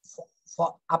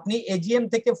আপনি এজিএম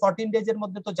থেকে 14 ডেজ এর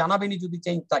মধ্যে তো জানাবেনই যদি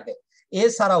চেঞ্জ থাকে।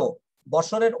 এছাড়াও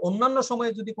বছরের অন্যান্য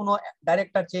সময়ে যদি কোনো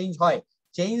ডাইরেক্টর চেঞ্জ হয়,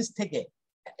 চেঞ্জ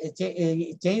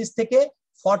থেকে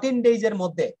 14 ডেজ এর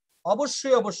মধ্যে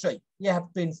অবশ্যই you have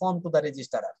to inform to the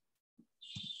registrar.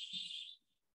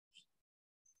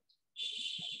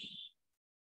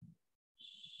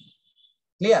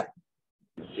 Clear?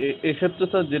 এক্ষেত্রে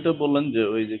স্যার যেটা বললেন যে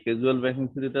ওই যে ক্যাজুয়াল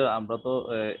ভ্যাকেন্সিটা আমরা তো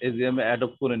এজিএম এ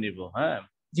অ্যাডপ্ট করে নিব, হ্যাঁ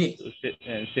জি,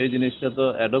 সেই জিনিসটা তো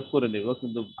অ্যাডপ্ট করে নিব,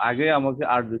 কিন্তু আগে আমাকে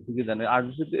আরজিসি কি জানে,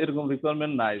 আরজিসি এরকম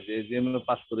রিকোয়ারমেন্ট নাই যে এজিএম এ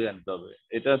পাস করে আনতে হবে,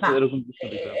 এটা তো এরকম কিছু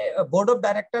বোর্ড অফ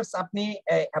ডাইরেক্টরস আপনি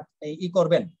ই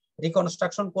করবেন,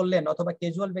 রিকনস্ট্রাকশন করলেন অথবা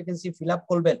ক্যাজুয়াল ভ্যাকেন্সি ফিল আপ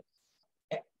করবেন।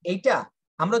 এইটা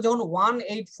আমরা যখন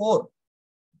 184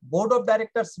 board of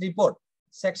directors report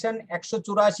section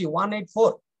 184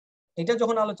 184 এটা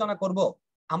যখন আলোচনা করব,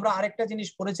 আমরা আরেকটা জিনিস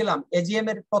করেছিলাম, এজিএম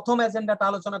এর প্রথম এজেন্ডাটা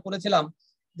আলোচনা করেছিলাম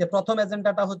যে প্রথম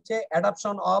এজেন্ডাটা হচ্ছে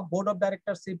adoption of board of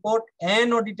directors report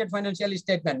and audited financial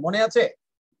statement. মনে আছে?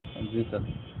 জি স্যার।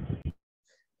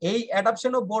 এই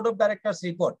adoption of board of directors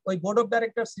report, ওই বোর্ড অফ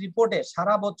ডাইরেক্টরস রিপোর্টে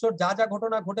সারা বছর যা যা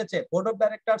ঘটনা ঘটেছে বোর্ড অফ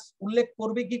ডাইরেক্টরস উল্লেখ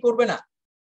করবে কি করবে না?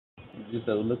 জি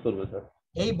স্যার, উল্লেখ করবে স্যার।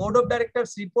 এই বোর্ড অফ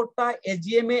ডাইরেক্টরস রিপোর্টটা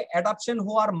এজিএম এ অ্যাডপশন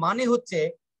হওয়ার মানে হচ্ছে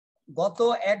গত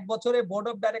এক বছরে বোর্ড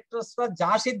অফ ডাইরেক্টরসরা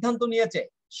যা সিদ্ধান্ত নিয়েছে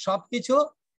সবকিছু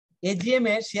এজিএম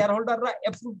এ শেয়ার হোল্ডাররা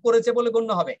অ্যাপ্রুভ করেছে বলে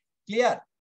গণ্য হবে। ক্লিয়ার?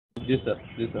 জি স্যার,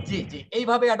 জি স্যার। জি জি,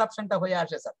 এইভাবে অ্যাডপশনটা হয়ে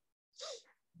আসে স্যার।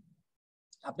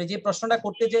 আপনি যে প্রশ্নটা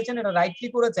করতে চেয়েছেন এটা রাইটলি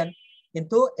করেছেন,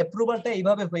 কিন্তু অ্যাপ্রুভালটা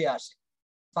এইভাবে হয়ে আসে।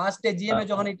 ফার্স্ট এজিএম এ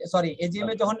যখন এজিএম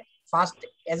এ যখন ফার্স্ট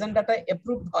এজেন্ডাটা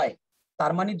অ্যাপ্রুভড হয়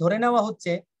তার মানে ধরে নেওয়া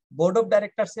হচ্ছে বোর্ড অফ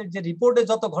ডাইরেক্টরস এর যে রিপোর্টে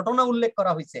যত ঘটনা উল্লেখ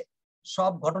করা হয়েছে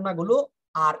সব ঘটনাগুলো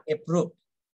আর অ্যাপ্রুভ।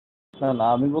 না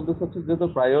আমি বলতে চাচ্ছি যেহেতু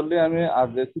প্রায়োরলি আমি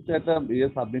আরজিসিতে একটা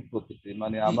সাবমিট করতেছি,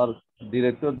 মানে আমার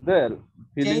ডিরেক্টরদের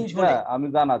ফিলিংসটা আমি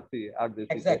জানাচ্ছি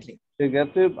আরজিসিতে,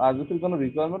 সেক্ষেত্রে আরজিসির কোনো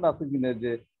রিকোয়ারমেন্ট আছে কিনা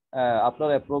যে আপনার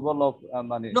অ্যাপ্রুভাল অফ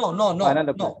মানে final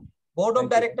approval? Board of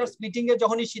directors meeting এ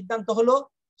যখনই সিদ্ধান্ত হলো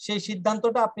সেই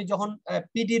সিদ্ধান্তটা আপনি যখন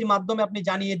পিডির মাধ্যমে আপনি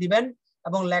জানিয়ে দিবেন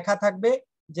এবং লেখা থাকবে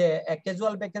যে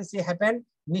casual vacancy happen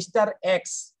mister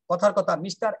x, কথার কথা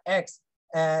mister x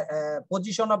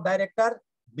position of director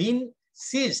been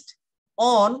ceased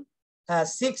on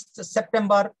 6th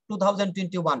September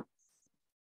 2021.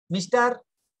 Mr.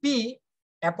 P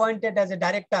appointed as a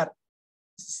director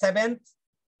 7th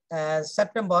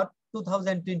September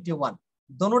 2021.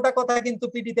 দোনোটা কথা কিন্তু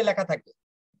পিডিতে লেখা থাকে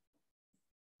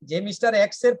যে মিস্টার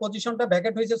এক্স এর পজিশনটা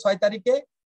ভ্যাকেট হয়েছে 6 তারিখে,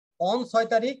 অন 6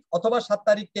 তারিখ অথবা 7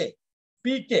 তারিখে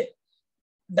পি কে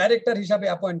ডাইরেক্টর হিসাবে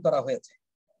অ্যাপয়েন্ট করা হয়েছে।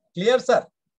 Clear sir?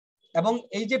 এবং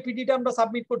এই যে পিডিটা আমরা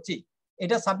সাবমিট করছি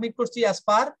এটা সাবমিট করছি as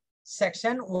per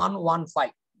section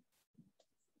 115।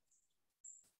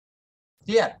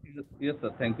 Clear? Yes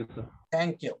sir, thank you sir.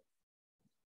 Thank you.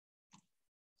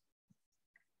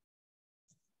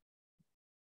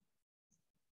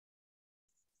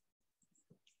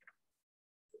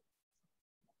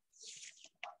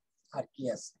 আর কি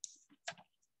আছে?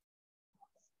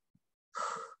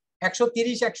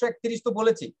 130 131 তো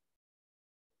বলেছি,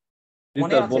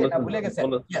 মনে আছে? ভুলে গেছেন?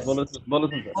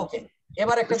 ওকে,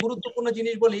 এবার একটা গুরুত্বপূর্ণ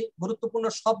জিনিস বলি, গুরুত্বপূর্ণ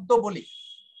শব্দ বলি।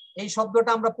 এই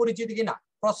শব্দটা আমরা পরিচিত কিনা?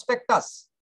 প্রসপেক্টাস।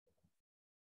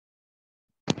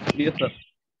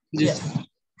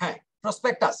 হ্যাঁ,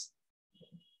 প্রসপেক্টাস।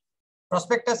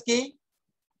 প্রসপেক্টাস কি?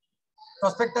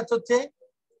 প্রসপেক্টাস হচ্ছে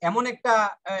এমন একটা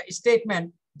স্টেটমেন্ট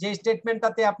যে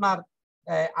স্টেটমেন্টটাতে আপনার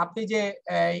আপনি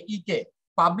যে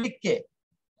পাবলিককে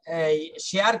এই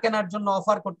শেয়ার কেনার জন্য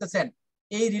অফার করতেছেন,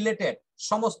 এই রিলেটেড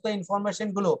সমস্ত ইনফরমেশন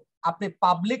গুলো আপনি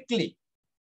পাবলিকলি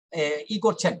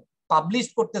করছেন, পাবলিশ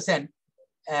করতেছেন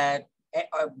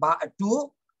two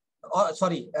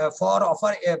for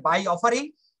offer by offering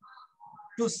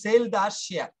to sell the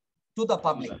share to the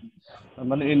public,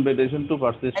 মানে invitation to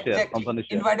purchase share, company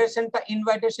share,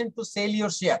 invitation to sell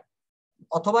your share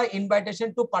অথবা ইনভাইটেশন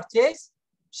টু পারচেজ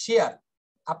শেয়ার।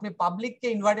 আপনি পাবলিককে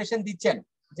invitation দিচ্ছেন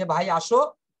যে ভাই আসো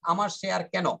আমার শেয়ার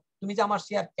কেন, তুমি যে আমার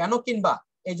শেয়ার কেন কিনবা,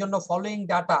 এই জন্য following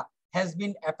data has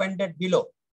been অ্যাপেন্ডেড below,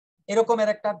 এরকমের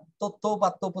একটা তথ্য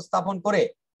উপাত্ত উপস্থাপন করে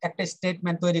একটা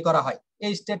স্টেটমেন্ট তৈরি করা হয়।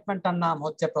 এই স্টেটমেন্টটার নাম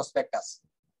হচ্ছে প্রসপেক্টাস।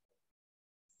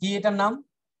 কি এটার নাম?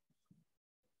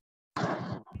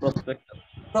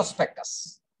 প্রসপেক্টাস।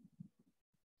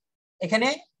 এখানে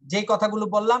যে কথাগুলো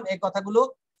বললাম এই কথাগুলো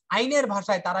আইনের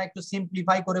ভাষায় তারা একটু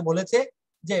সিম্পলিফাই করে বলেছে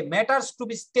যে matters two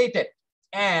B stated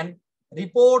and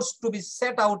reports two B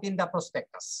set out in the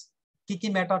prospectus. কি কি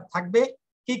ম্যাটার থাকবে,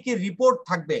 কি কি রিপোর্ট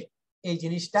থাকবে, এই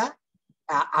জিনিসটা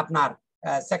আপনার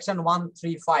সেকশন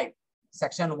 135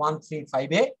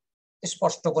 এ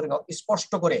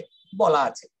স্পষ্ট করে বলা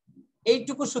আছে।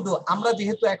 এইটুকু শুধু আমরা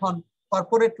যেহেতু এখন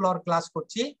কর্পোরেট লর ক্লাস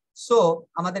করছি, সো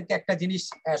আমাদেরকে একটা জিনিস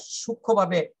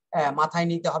সূক্ষ্মভাবে মাথায়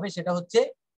নিতে হবে, সেটা হচ্ছে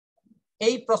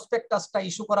এই প্রসপেক্টাসটা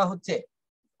ইস্যু করা হচ্ছে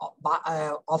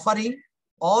offering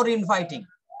or inviting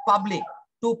public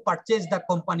two purchase the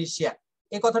company share.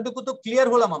 এই কথাটুকু তো ক্লিয়ার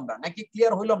হলাম আমরা, নাকি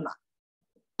ক্লিয়ার হইলাম না?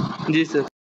 জি স্যার।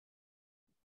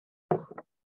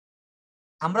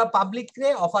 আমরা পাবলিকরে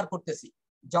অফার করতেছি,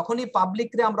 যখনই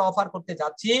পাবলিকরে আমরা অফার করতে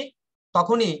যাচ্ছি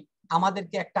তখনই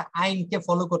আমাদেরকে একটা আইনকে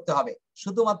ফলো করতে হবে।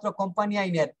 শুধুমাত্র কোম্পানি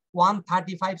আইনের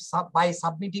 135 by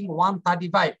submitting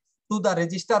 135 to the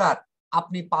registrar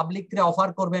আপনি পাবলিকরে অফার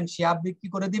করবেন, শেয়ার বিক্রি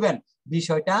করে দিবেন,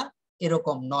 বিষয়টা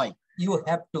এরকম নয়। You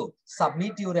have to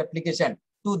submit your application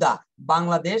to the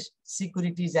Bangladesh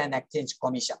securities and exchange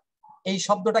commission. এই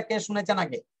শব্দটা কে শুনেছেন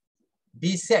আগে?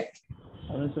 বিসেক,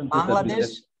 Bangladesh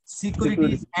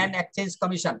securities and exchange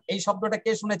commission, এই শব্দটা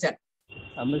কে শুনেছেন?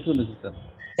 আমি শুনেছি স্যার।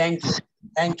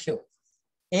 Thank you.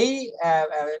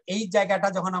 এই জায়গাটা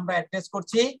যখন আমরা অ্যাড্রেস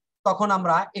করছি তখন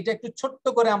আমরা এটা একটু ছোট্ট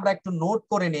করে আমরা একটু নোট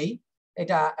করে নেই,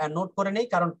 এটা নোট করে নেই,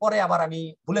 কারণ পরে আবার আমি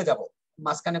ভুলে যাব,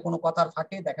 মাঝখানে কোনো কথার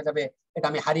ফাঁকে দেখা যাবে এটা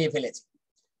আমি হারিয়ে ফেলেছি।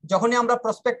 যখনই আমরা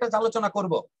প্রসপেক্টাস আলোচনা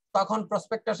করব তখন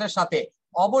প্রসপেক্টাসের সাথে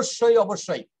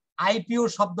অবশ্যই আইপিও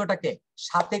শব্দটাকে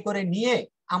সাথে করে নিয়ে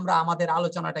আমরা আমাদের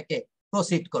আলোচনাটাকে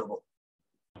প্রসিড করব।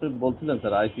 বলছিলেন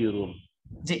sir IPO rule.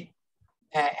 G,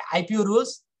 IPO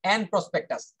rules and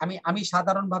prospectus. আমি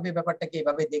সাধারণভাবে ব্যাপারটাকে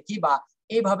এইভাবে দেখি বা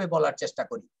এইভাবে বলার চেষ্টা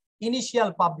করি। ইনিশিয়াল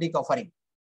পাবলিক অফারিং,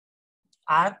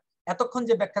 আর এতক্ষণ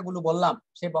যে ব্যাখ্যাগুলো বললাম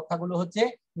সেই ব্যাখ্যাগুলো হচ্ছে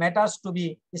matters two B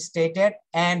stated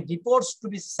and reports two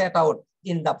B set out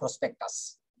in the prospectus.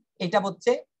 এটা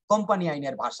হচ্ছে কোম্পানি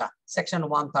আইনের ভাষা, সেকশন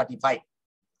 135।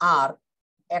 আর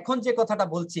এখন যে কথাটা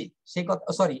বলছি সেই কথা,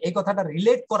 এই কথাটা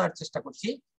রিলেট করার চেষ্টা করছি,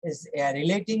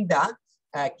 রিলেটিং দা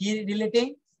কি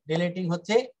রিলেটিং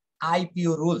হচ্ছে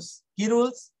আইপিও রুলস। কি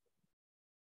রুলস?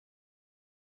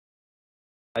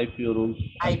 IPO rules.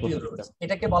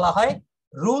 এটাকে বলা হয়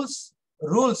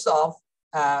rules of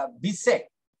বিসেক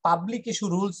public issue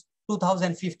rules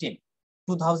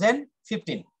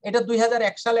 2015। এটা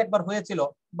 2001 সালে একবার হয়েছিল,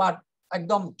 বাট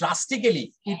একদম drastically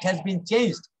it has been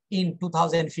changed in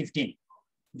 2015।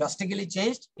 Drastically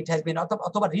changed it has been,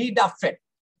 অথবা রিড্রাফটেড,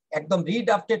 একদম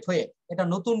রিড্রাফটেড হয়ে এটা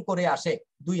নতুন করে আসে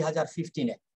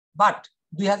 2015-এ। বাট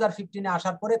 2015-এ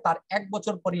আসার পরে তার এক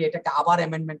বছর পরে এটাকে আবার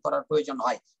অ্যামেন্ডমেন্ট করার প্রয়োজন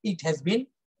হয়। It has been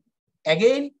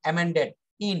again amended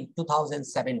in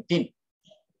 2017।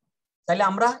 তাহলে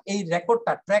আমরা এই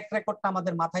রেকর্ডটা, ট্র্যাক রেকর্ডটা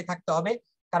আমাদের মাথায় থাকতে হবে,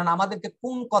 কারণ আমাদেরকে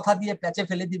কোন কথা দিয়ে প্যাচে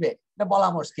ফেলে দিবে এটা বলা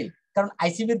মুশকিল, কারণ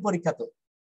আইসিবির পরীক্ষা তো,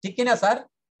 ঠিক কিনা sir?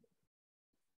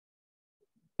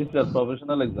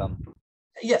 Professional exam.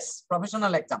 Yes,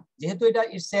 professional exam. যেহেতু এটা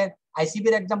ইটস এ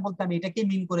আইসিবির এক্সাম বলতে আমি এটাকেই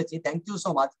মিন করেছি। Thank you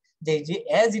so much. যে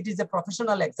as it is a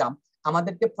professional exam,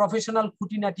 আমাদেরকে প্রফেশনাল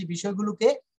খুঁটিনাটি বিষয়গুলোকে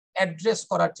অ্যাড্রেস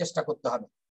করার চেষ্টা করতে হবে,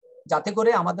 যাতে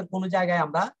করে আমাদের কোনো জায়গায়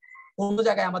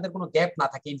আমাদের কোনো গ্যাপ না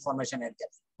থাকে, ইনফরমেশনের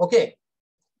গ্যাপ। ওকে,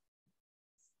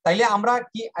 তাইলে আমরা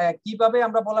কিভাবে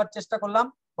আমরা বলার চেষ্টা করলাম,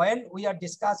 when we are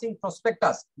discussing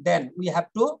prospectus then we have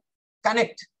to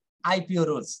connect IPO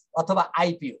rules অথবা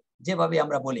IPO, যেভাবে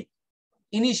আমরা বলি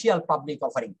ইনিশিয়াল পাবলিক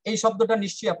অফারিং। এই শব্দটা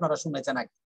নিশ্চয়ই আপনারা শুনেছেন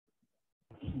আগে।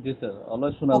 জি স্যার,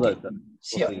 অলওয়েজ শোনা যায় স্যার।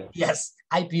 শিওর, ইয়েস,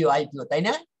 আইপিও, তাই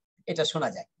না? এটা শোনা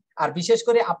যায়। আর বিশেষ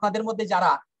করে আপনাদের মধ্যে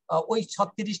যারা ওই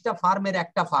 36টা ফার্মের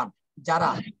একটা ফার্ম, যারা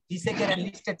ডিসেকের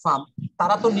লিস্টেড ফার্ম,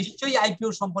 তারা তো নিশ্চয়ই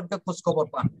আইপিও সম্পর্কে খোঁজ খবর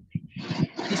পান।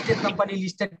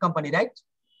 Listed company, right?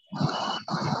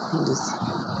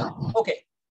 ওকে,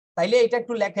 তাইলে এটা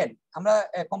একটু লেখেন। আমরা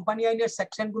কোম্পানি আইনের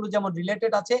সেকশন গুলো যেমন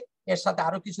রিলেটেড আছে, এর সাথে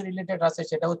আরো কিছু রিলেটেড আছে,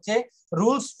 সেটা হচ্ছে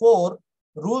রুলস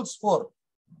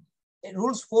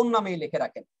 4 নামেই লিখে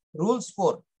রাখেন। রুলস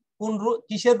 4 কোন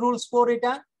কিসের রুলস 4?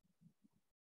 এটা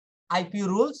IPO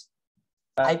rules.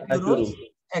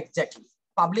 Exactly.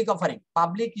 Public offering,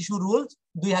 public issue rules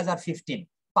 2015,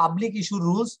 public issue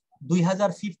rules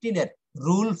 2015 এর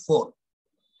রুল 4,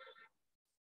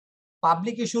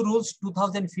 পাবলিক ইস্যু রুলস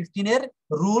 2015 এর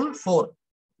রুল 4।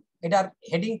 এটার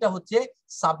হেডিংটা হচ্ছে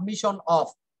submission of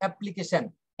application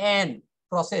and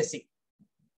processing.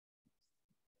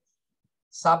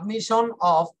 Submission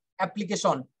of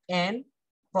application and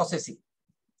processing,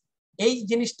 এই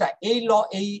জিনিসটা, এই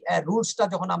রুলসটা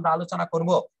যখন আমরা আলোচনা করব,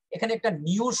 এখানে একটা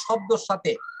নিউ শব্দের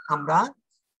সাথে আমরা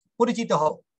পরিচিত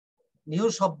হব। নিউ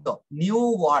শব্দ, নিউ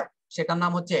ওয়ার্ড, সেটার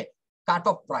নাম হচ্ছে কাট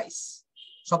অফ প্রাইস।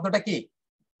 শব্দটা কি?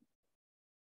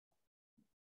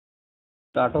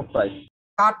 Cut off price.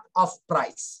 Cut off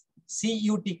price,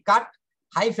 CUT, কাট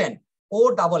hyphen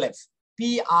OFF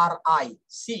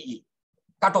PRICE,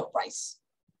 cut off price.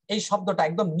 এই শব্দটা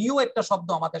একদম নিউ একটা শব্দ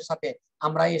আমাদের সাথে,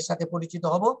 আমরা এর সাথে পরিচিত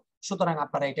হব। সুতরাং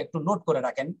আপনারা এটা একটু নোট করে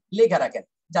রাখেন, লিখে রাখেন,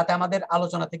 যাতে আমাদের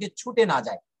আলোচনা থেকে ছুটে না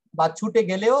যায়, বা ছুটে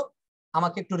গেলেও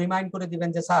আমাকে একটু রিমাইন্ড করে দিবেন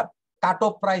যে স্যার কাট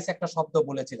অফ প্রাইস একটা শব্দ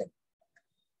বলেছিলেন।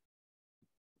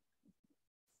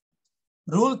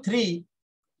 Rule 3,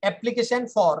 application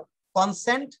for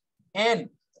consent and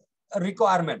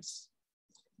requirements.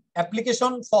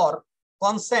 Application for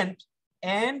consent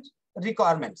and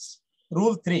requirements,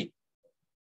 rule 3।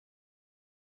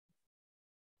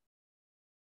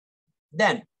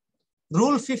 Then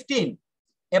Rule 15,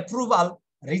 approval,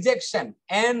 rejection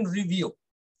and review.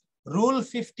 Rule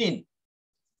 15,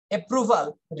 approval,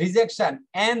 rejection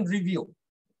and review.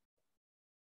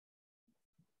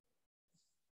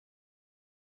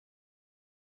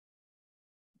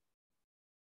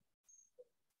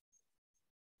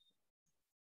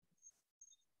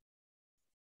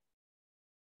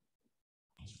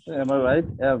 Am I right?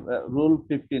 Rule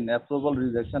 15, approval,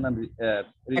 rejection, and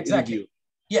Exactly. review.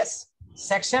 Yes.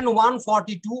 Section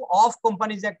 142 of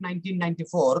Companies Act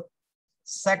 1994,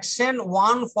 Section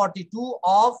 142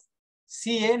 of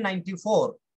CA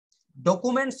 94,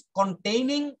 documents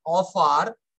containing offer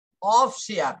of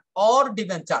share or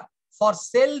debenture for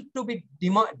sale to be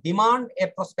demand a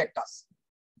prospectus.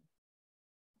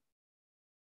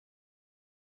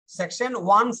 Section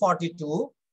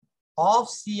 142 of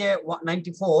CA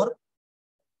 94,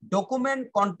 document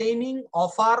containing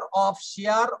offer of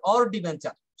share or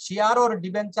debenture, share or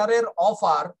debenture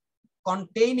offer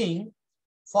containing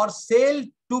for sale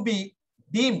to be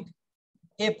deemed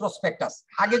a prospectus.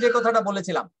 আগে যে কথাটা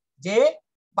বলেছিলাম যে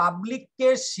পাবলিককে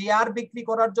share বিক্রি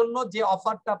করার জন্য যে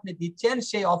অফারটা আপনি দিচ্ছেন,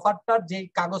 সেই অফারটার যে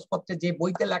কাগজপত্রে, যে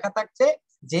বইতে লেখা থাকছে,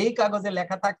 যেই কাগজে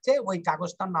লেখা থাকছে, ওই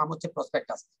কাগজটার নাম হচ্ছে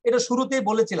প্রসপেক্টাস। এটা শুরুতেই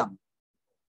বলেছিলাম,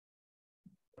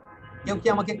 কেউ কি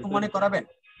আমাকে একটু মনে করাবেন?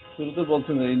 শুরুতে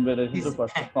বলছেন invitation to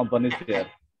purchase company share.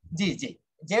 জি জি,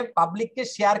 যে পাবলিককে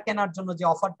শেয়ার কেনার জন্য যে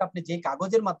অফারটা আপনি যে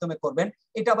কাগজের মাধ্যমে করবেন,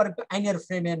 এটা আবার একটু আইনের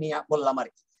ফ্রেমে নিয়ে বললাম আর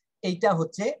কি। এইটা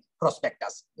হচ্ছে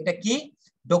প্রসপেক্টাস। এটা কি?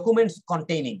 ডকুমেন্টস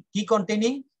কন্টেইনিং, কি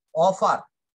containing? Offer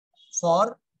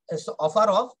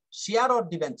of share or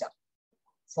debenture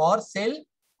for sale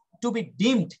two B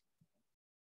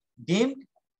deemed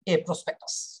A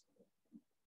prospectus,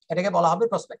 এটাকে বলা হবে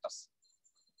প্রসপেক্টাস।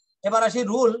 এবার আসি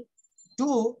রুল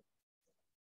 2,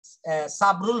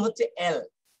 সাব রুল হচ্ছে L,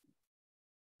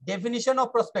 definition of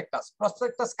prospectus.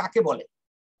 Prospectus কাকে বলে?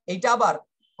 এইটা আবার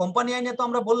কোম্পানি আইনে তো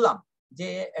আমরা বললাম যে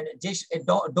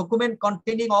document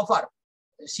containing offer,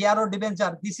 share or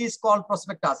debenture, this is called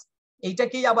prospectus.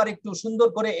 এইটাকেই আবার একটু সুন্দর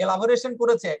করে এলাবোরেশন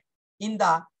করেছে in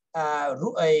the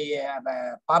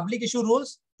public issue rules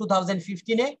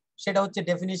 2015 এ। সেটা হচ্ছে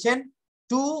ডেফিনিশন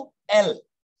 2L,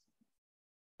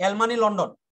 L মানে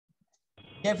লন্ডন।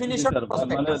 ডেফিনিশন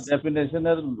মানে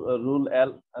ডেফিনিশনের রুল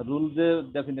L, রুল যে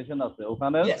ডেফিনিশন আছে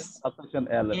ওখানে সাবসেকশন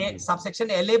L, সাবসেকশন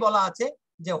L এ বলা আছে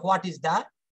যে what is the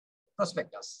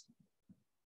prospectus.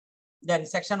 Then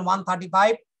section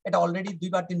 135, এটা অলরেডি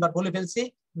 2-3বার বলে ফেলছি,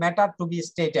 ম্যাটার টু বি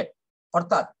স্টেটেড।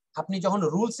 অর্থাৎ আপনি যখন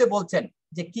রুলসে বলছেন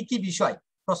যে কি কি বিষয়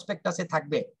প্রসপেক্টাসে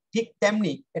থাকবে, ঠিক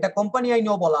তেমনি এটা কোম্পানি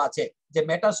আইনেও বলা আছে যে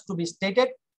matters two B stated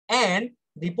and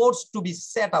reports two B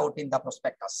set out in the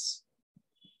prospectus.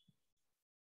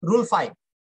 Rule 5,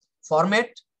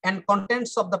 format and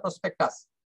contents of the prospectus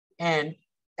and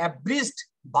abridged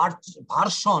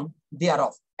version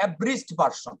thereof. Abridged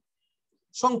version,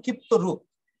 সংক্ষিপ্ত রূপ।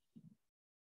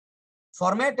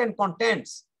 Format and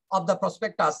contents of the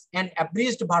prospectus and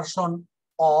abridged version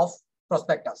of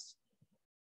prospectus.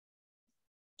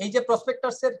 এই যে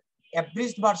প্রসপেক্টাসের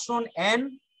abridged version and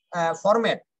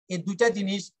format, এই দুইটা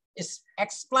জিনিস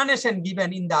explanation given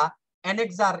in the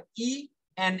annexure E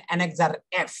and annexure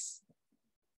F.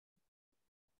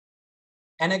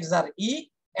 Annexure E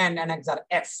and annexure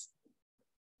F.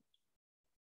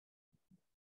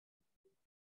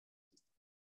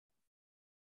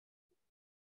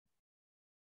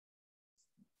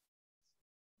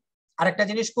 আরেকটা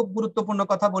জিনিস খুব গুরুত্বপূর্ণ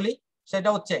কথা বলি, সেটা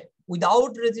হচ্ছে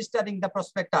without registering the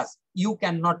prospectus you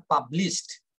can not published.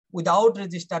 Without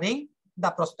registering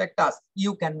the prospectus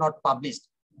you can not published.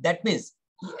 That means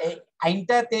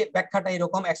আইনটাতে ব্যাখ্যাটা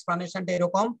এরকম, এক্সপ্লানেশনটা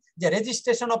এরকম যে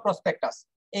রেজিস্ট্রেশন অফ প্রসপেক্টাস,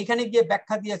 এইখানে গিয়ে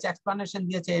ব্যাখ্যা দিয়েছে, এক্সপ্লানেশন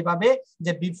দিয়েছে এইভাবে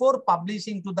যে before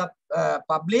publishing to the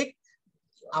public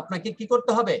আপনাকে কি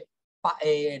করতে হবে,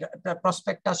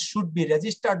 prospectus should be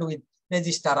registered with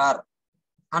registrar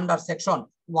under section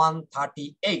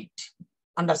 138.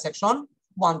 Under section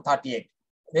 138,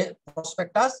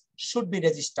 prospectus should be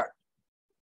registered.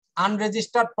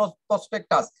 Unregistered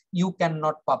prospectus you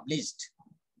cannot publish.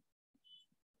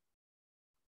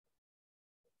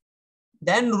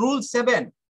 Then rule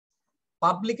 7,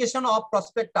 publication of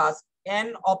prospectus and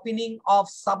opening of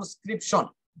subscription.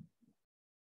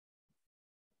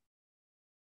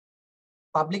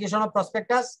 Publication of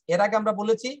prospectus এর আগে আমরা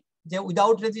বলেছি যে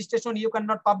without registration you can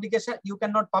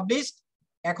not publish.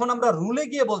 এখন আমরা রুলে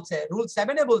গিয়ে বলছে, rule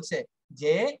 7 এ বলছে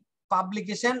যে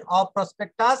publication of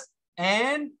prospectus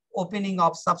and opening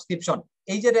of subscription.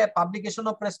 এই যে পাবলিকেশন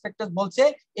অফ প্রসপেক্টাস বলছে,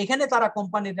 এখানে তারা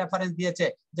কোম্পানির রেফারেন্স দিয়েছে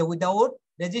যে without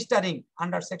registering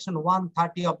under section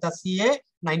 130 of the CA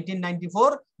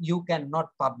 1994 you can not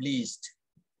published.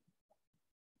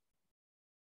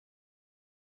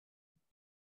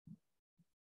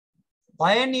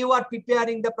 When you are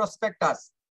preparing the prospectus,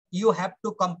 you have to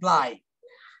comply.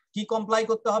 কি comply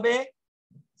করতে হবে?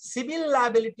 Civil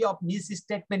liability of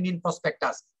misstatement in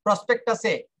prospectus. Prospectus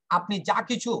এ আপনি যা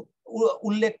কিছু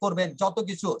উল্লেখ করবেন, যত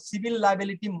কিছু সিভিল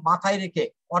লায়াবিলিটি মাথায় রেখে,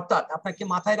 অর্থাৎ আপনাকে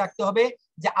মাথায় রাখতে হবে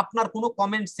যে আপনার কোনো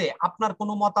কমেন্টসে, আপনার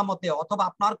কোনো মতামতে অথবা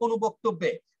আপনার কোনো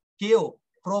বক্তব্যে কেউ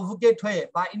প্রভোকেট হয়ে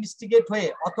বা ইনস্টিগেট হয়ে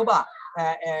অথবা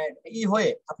হয়ে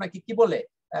আপনাকে কি বলে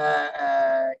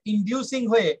ইনডিউসিং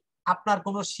হয়ে আপনার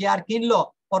কোনো শেয়ার কিনলো,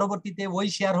 পরবর্তীতে ওই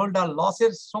শেয়ার হোল্ডার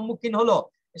লসের সম্মুখীন হলো,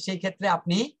 সেই ক্ষেত্রে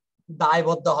আপনি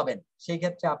দায়বদ্ধ হবেন। সেই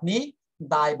ক্ষেত্রে আপনি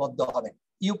দায়বদ্ধ হবেন।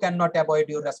 You can not avoid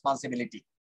your responsibility.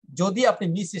 যদি আপনি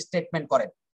মিস স্টেটমেন্ট করেন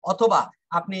অথবা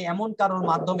আপনি এমন কারোর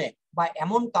মাধ্যমে বা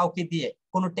এমন কাউকে দিয়ে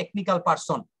কোনো টেকনিক্যাল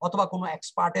পারসন অথবা কোনো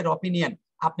এক্সপার্টের অপিনিয়ন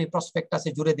আপনি প্রসপেক্টাসে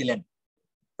জুড়ে দিলেন।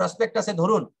 প্রসপেক্টাসে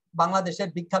ধরুন বাংলাদেশের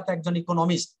বিখ্যাত একজন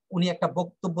ইকোনমিস্ট, উনি একটা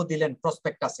বক্তব্য দিলেন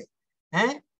প্রসপেক্টাসে।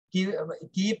 হ্যাঁ,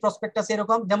 কি প্রসপেক্টাস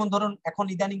এরকম, যেমন ধরুন এখন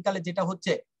ইদানিং কালে যেটা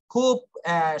হচ্ছে খুব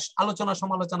আলোচনা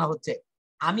সমালোচনা হচ্ছে,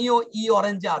 আমিও ই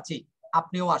অরেঞ্জে আছি,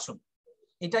 আপনিও আসুন।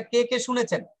 এটা কে কে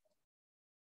শুনেছেন?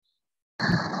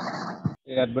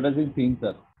 অ্যাডভার্টাইজিং থিং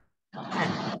স্যার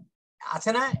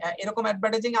আছে না, এরকম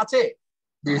অ্যাডভার্টাইজিং আছে।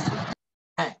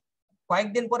 হ্যাঁ,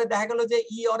 কয়েকদিন পরে দেখা গেল যে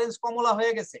ই অরেঞ্জ কমলা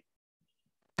হয়ে গেছে।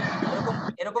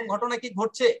 এরকম ঘটনা কি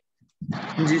ঘটছে?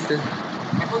 জি স্যার।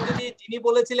 এখন যদি যিনি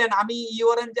বলেছিলেন আমি ই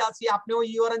অরেঞ্জে আছি, আপনিও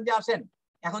ই অরেঞ্জে আসেন,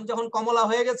 এখন যখন কমলা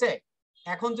হয়ে গেছে,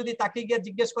 এখন যদি তাকে গিয়ে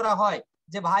জিজ্ঞেস করা হয়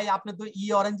যে ভাই আপনি তো ই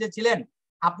অরেঞ্জে ছিলেন,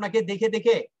 আপনাকে দেখে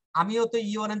দেখে আমিও তো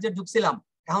ই অরেঞ্জে ঢুকছিলাম,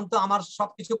 এখন তো আমার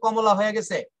সবকিছু কমলা হয়ে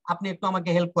গেছে, আপনি একটু আমাকে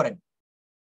হেল্প করেন।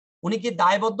 উনি কি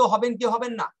দায়বদ্ধ হবেন কি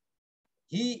হবেন না?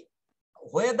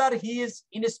 whether he is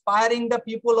inspiring the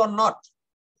people or not,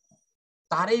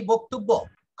 তার এই বক্তব্য,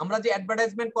 আমরা যে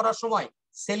অ্যাডভার্টাইজমেন্ট করার সময়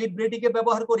সেলিব্রিটিকে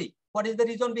ব্যবহার করি, what is the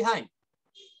reason behind?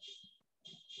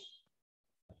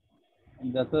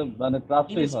 যাতে মানে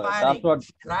ট্রাস্টেড হয়, ট্রাস্টওয়ার্ড,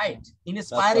 right,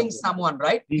 inspiring someone,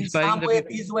 right, in some way,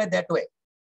 this way, that way.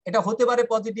 এটা হতে পারে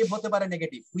পজিটিভ, হতে পারে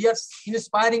negative. We are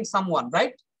inspiring someone,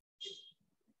 right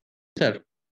sir?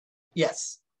 Yes.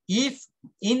 If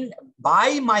in by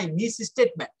my miss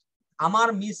statement, আমার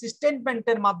miss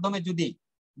স্টেটমেন্টের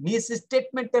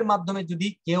মাধ্যমে যদি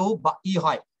কেউ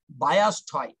হয়, বায়াসড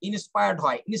হয়, ইন্সপায়ার্ড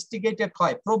হয়, ইনস্টিগেটেড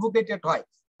হয়, প্রভোকেটেড হয়,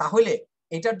 তাহলে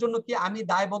এটার জন্য কি আমি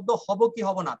দায়বদ্ধ হব কি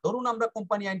হব না? ধরুন আমরা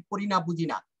কোম্পানি আইন পড়ি না, বুঝি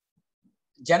না,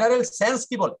 জেনারেল সেন্স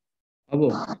কি বলে?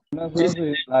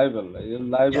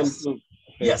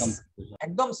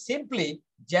 একদম সিম্পলি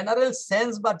জেনারেল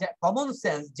সেন্স বা কমন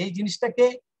সেন্স যে জিনিসটাকে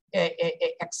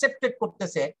অ্যাকসেপ্টেড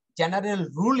করতেছে জেনারেল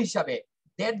রুল হিসাবে,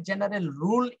 that general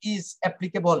rule is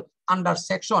applicable under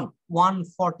section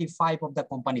 145 of the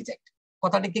Companies Act.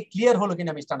 কথাটা কি ক্লিয়ার হলো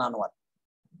কিনা mister নানওয়ার?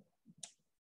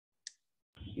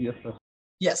 Yes sir.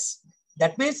 Yes,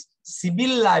 that means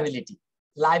civil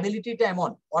liabilityটা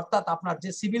এমন, অর্থাৎ আপনার যে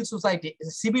সিভিল সোসাইটি,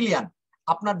 সিভিলিয়ান,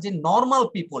 আপনার যে নরমাল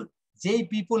পিপল, যেই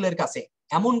পিপলের কাছে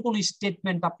এমন কোন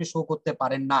স্টেটমেন্ট আপনি শো করতে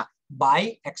পারেন না by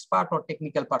expert or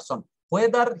technical person,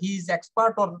 whether he is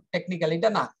expert or technical এটা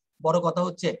না, বড় কথা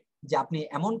হচ্ছে যে আপনি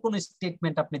এমন কোন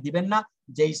স্টেটমেন্ট আপনি দিবেন না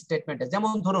যে স্টেটমেন্টে,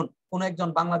 যেমন ধরুন কোন একজন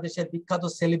বাংলাদেশের বিখ্যাত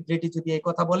সেলিব্রিটি যদি এই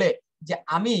কথা বলে যে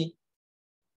আমি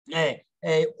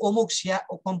অমুক শেয়ার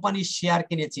কোম্পানির শেয়ার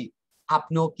কিনেছি,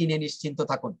 আপনিও কিনে নিশ্চিন্ত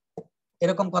থাকুন,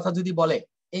 এরকম কথা যদি বলে,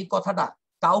 এই কথাটা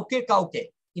কাউকে কাউকে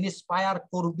ইন্সপায়ার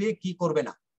করবে কি করবে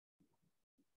না?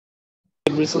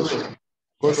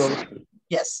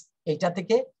 ইয়েস, এইটা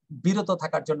থেকে বিরত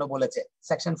থাকার জন্য বলেছে।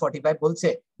 সেকশন 45 বলছে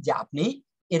যে আপনি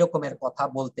এরকমের কথা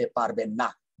বলতে পারবেন না।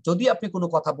 যদি আপনি কোনো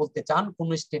কথা বলতে চান,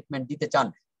 কোনো স্টেটমেন্ট দিতে চান,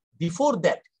 before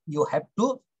that you have to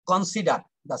consider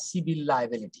the civil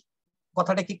liability.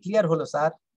 কথাটা কি ক্লিয়ার হলো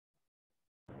স্যার?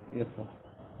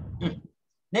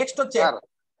 নেক্সট হচ্ছে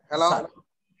হ্যালো,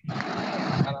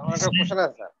 আমার একটা কোশ্চেন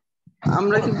আছে স্যার।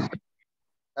 আমরা কি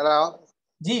হ্যালো,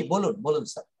 জি বলুন বলুন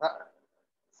স্যার।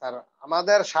 স্যার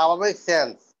আমাদের স্বাভাবিক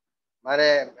সেন্স মানে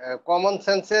কমন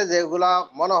সেন্সে যেগুলা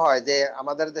মনে হয় যে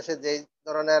আমাদের দেশে যে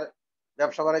ধরনের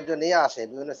ব্যবসা বাণিজ্য নিয়ে আসে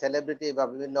বিভিন্ন সেলিব্রিটি বা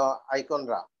বিভিন্ন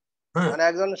আইকনরা, মানে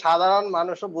একজন সাধারণ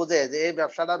মানুষও বুঝে যে এই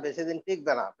ব্যবসাটা বেশি দিন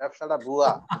টিকবে না, ব্যবসাটা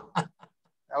ভুয়া।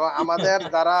 এবং আমাদের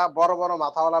যারা বড় বড়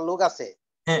মাথাওয়ালা লোক আছে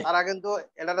তারা কিন্তু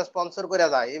এটা স্পন্সর করে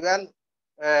যায়, ইভেন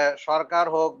সরকার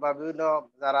হোক বা বিভিন্ন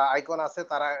যারা আইকন আছে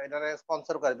তারা এটা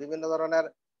স্পন্সর করে বিভিন্ন ধরনের,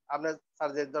 আপনি স্যার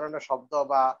যে ধরনের শব্দ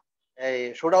বা এই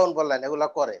শোডাউন বললেন এগুলা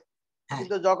করে।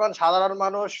 কিন্তু যখন সাধারণ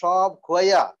মানুষ সব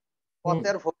খোয়াইয়া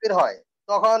পথের ফকির হয়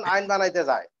তখন আইন বানাইতে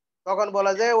যায়, তখন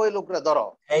বলে যে ওই লোকরে ধরো,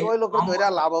 ওই লোকরে ধরে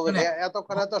লাভ হবে না,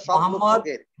 এতক্ষণে তো সব লোক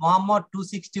ফকির। মোহাম্মদ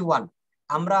 261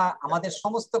 আমরা আমাদের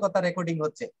সমস্ত কথা রেকর্ডিং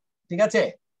হচ্ছে, ঠিক আছে?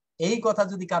 এই কথা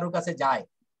যদি কারোর কাছে যায়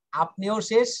আপনিও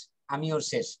শেষ আমিও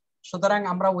শেষ, সুতরাং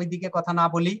আমরা ওইদিকে কথা না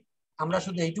বলি, আমরা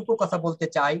শুধু এইটুকু কথা বলতে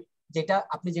চাই যেটা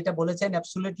আপনি যেটা বলেছেন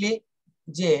অ্যাবসলিউটলি,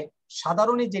 যে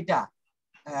সাধারণই যেটা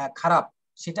খারাপ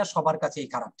সেটা সবার কাছেই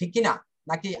খারাপ, ঠিক কি না?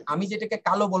 নাকি আমি যেটাকে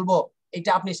কালো বলবো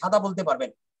এটা আপনি সাদা বলতে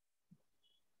পারবেন?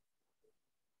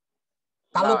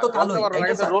 কালো তো কালোই,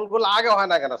 রুলগুলো আগে হয়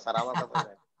না কেন স্যার আমার কথা?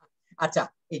 আচ্ছা,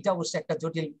 এটা অবশ্য একটা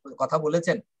জটিল কথা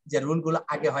বলেছেন যে রুলগুলো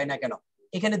আগে হয় না কেন।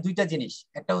 এখানে দুইটা জিনিস,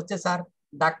 একটা হচ্ছে স্যার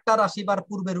ডাক্তার আসিবার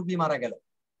পূর্বে রোগী মারা গেল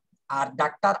আর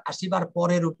ডাক্তার আসিবার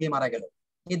পরে রোগী মারা গেল,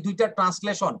 এই দুইটা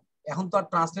ট্রান্সলেশন এখন তো আর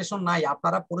ট্রান্সলেশন নাই,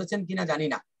 আপনারা পড়েছেন কিনা জানি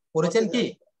না, পড়েছেন কি?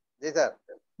 জি স্যার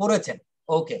পড়েছেন,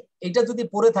 ওকে। এটা যদি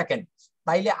পড়ে থাকেন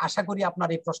তাইলে আশা করি আপনার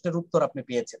এই প্রশ্নের উত্তর আপনি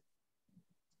পেয়েছেন।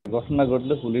 ঘটনা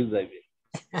ঘটলে পুলিশ যাইবে।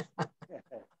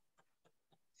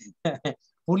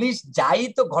 পুলিশ যাই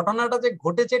তো ঘটনাটা যে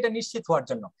ঘটেছে এটা নিশ্চিত হওয়ার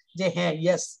জন্য যে হ্যাঁ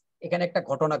ইয়েস এখানে একটা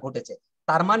ঘটনা ঘটেছে,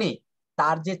 তার মানে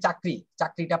তার যে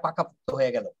চাকরিটা পাকাপোক্ত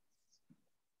হয়ে গেল।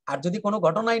 আর যদি কোনো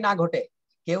ঘটনাই না ঘটে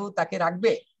কেউ তাকে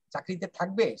রাখবে, চাকরিতে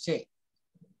থাকবে সে?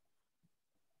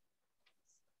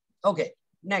 ওকে,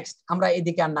 নেক্সট আমরা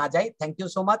এদিকে আর না যাই, থ্যাংক ইউ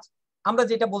সো মাচ। আমরা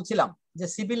যেটা বলছিলাম যে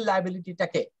সিভিল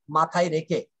লায়াবিলিটিটাকে মাথায়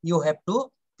রেখে you have to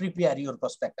prepare your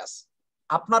prospectus.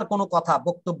 আপনার কোনো কথা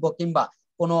বক্তব্য কিংবা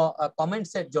কোনো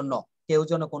কমেন্টস এর জন্য কেউ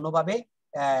যেন কোনোভাবে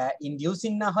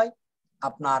ইনডিউসিং না হয়,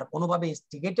 আপনার কোনোভাবে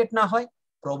ইনস্টিগেটেড না হয়,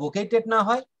 প্রভোকেটেড না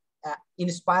হয়,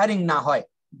 ইন্সপায়ারিং না হয়,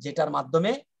 যেটার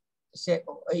মাধ্যমে সে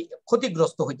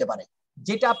ক্ষতিগ্রস্ত হইতে পারে,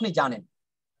 যেটা আপনি জানেন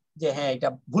যে হ্যাঁ এটা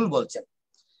ভুল বলছেন।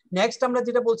 নেক্সট আমরা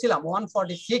যেটা বলছিলাম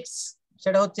 146,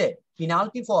 সেটা হচ্ছে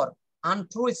penalty for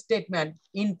untrue statement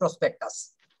in prospectus.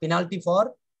 Penalty for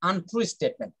untrue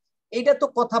statement, এইটা তো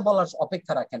কথা বলার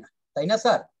অপেক্ষা রাখে না, তাই না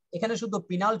স্যার? এখানে শুধু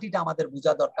পেনাল্টিটা আমাদের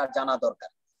বোঝা দরকার, জানা দরকার।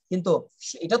 কিন্তু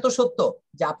এটা তো সত্য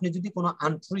যে আপনি যদি কোনো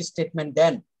আনট্রু স্টেটমেন্ট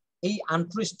দেন, এই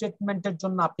আনট্রু স্টেটমেন্টের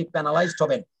জন্য আপনি পেনালাইজড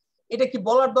হবেন, এটা কি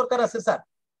বলার দরকার আছে স্যার?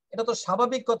 এটা তো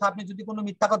স্বাভাবিক কথা, আপনি যদি কোনো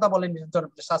মিথ্যা কথা বলেন এটার জন্য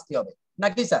শাস্তি হবে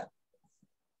নাকি স্যার?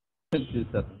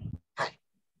 হ্যাঁ।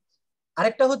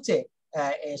 আরেকটা হচ্ছে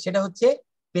সেটা হচ্ছে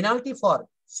penalty for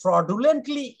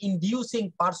ফ্রডুলেন্টলি inducing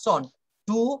person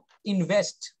to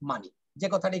invest মানি। যে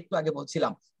কথাটা একটু আগে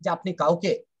বলছিলাম যে আপনি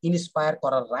কাউকে ইন্সপায়ার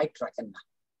করার রাইট রাখেন না,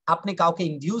 আপনি কাউকে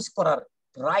ইনডিউস করার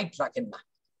রাইট রাখেন না।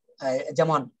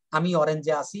 যেমন আমি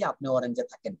অরেঞ্জে আসি, আপনি অরেঞ্জে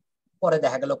থাকেন, পরে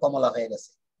দেখা গেল কমলা হয়ে গেছে,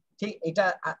 ঠিক এটা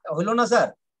হইলো না স্যার?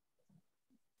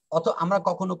 অত আমরা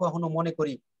কখনো কখনো মনে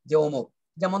করি যে অমুক,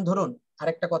 যেমন ধরুন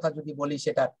আরেকটা কথা যদি বলি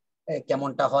সেটা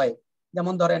কেমনটা হয়,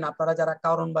 যেমন ধরেন আপনারা যারা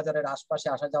কারণ বাজারের আশপাশে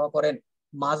আসা যাওয়া করেন,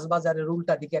 মাছ বাজারের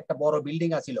উল্টা দিকে একটা বড় বিল্ডিং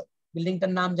আছিল,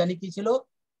 বিল্ডিংটার নাম জানি কি ছিল?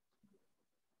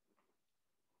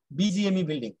 BGME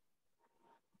building.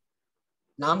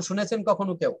 নাম শুনেছেন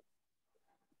কখনো কেউ?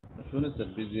 শুনেছেন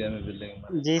বিজিএমই বিল্ডিং?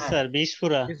 জি স্যার,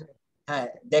 বিশপুরা। হ্যাঁ,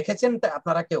 দেখেছেন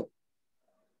আপনারা কেউ?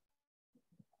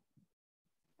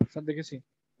 স্যার দেখেছি।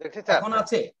 এখন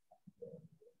আছে?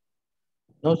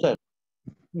 নো স্যার,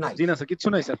 নাই। জি না স্যার, কিচ্ছু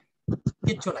নাই স্যার,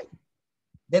 কিচ্ছু নাই।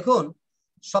 দেখুন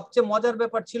সবচেয়ে মজার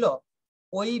ব্যাপার ছিল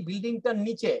ওই বিল্ডিংটার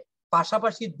নিচে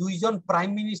পাশাপাশি দুইজন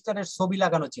প্রাইম মিনিস্টারের ছবি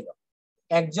লাগানো ছিল।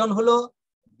 একজন হলো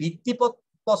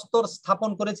ভিত্তিপ্রস্তর স্থাপন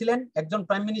করেছিলেন একজন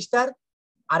প্রাইম মিনিস্টার,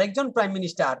 আরেকজন প্রাইম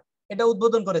মিনিস্টার এটা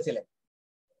উদ্বোধন করেছিলেন।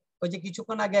 ওই যে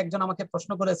কিছুক্ষণ আগে একজন আমাকে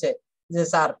প্রশ্ন করেছে যে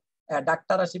স্যার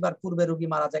ডাক্তার আসিবার পূর্বে রোগী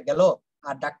মারা গেল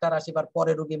আর ডাক্তার আসিবার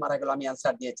পরে রোগী মারা গেল, আমি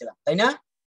অ্যান্সার দিয়েছিলাম, তাই না?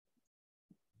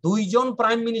 দুইজন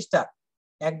প্রাইম মিনিস্টার,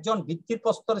 একজন ভিত্তির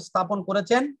প্রস্তর স্থাপন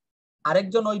করেছেন,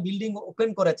 আরেকজন ওই বিল্ডিং ওপেন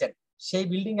করেছেন। সেই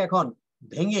বিল্ডিং এখন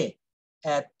ভেঙে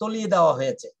তলিয়ে দেওয়া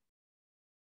হয়েছে।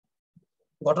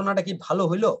 ঘটনাটা কি ভালো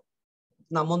হইলো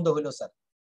না মন্দ হইলো স্যার?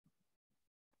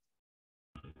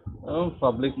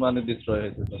 পাবলিক মানি ডিস্ট্রয়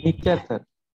হয়েছে sir.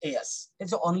 Yes,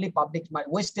 it's only public money,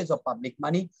 wastage of public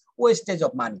money, wastage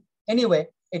of money. Anyway,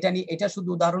 এটা শুধু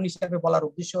উদাহরণ হিসেবে বলার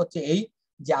উদ্দেশ্য হচ্ছে এই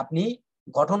যে আপনি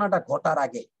ঘটনাটা ঘটার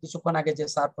আগে, কিছুক্ষণ আগে যে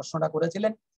স্যার প্রশ্নটা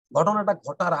করেছিলেন, ঘটনাটা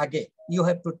ঘটার আগে you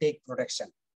have to take protection,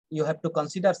 you have to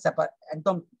consider,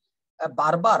 একদম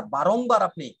বারংবার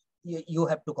আপনি ইউ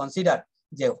হ্যাভ টু কনসিডার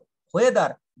যে whether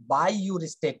by your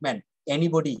statement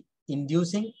anybody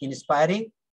inducing, inspiring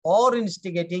or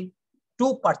instigating to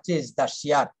purchase the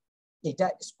share, এটা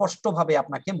স্পষ্টভাবে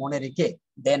আপনাকে মনে রেখে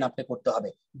দেন আপনি করতে হবে।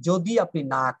 যদি আপনি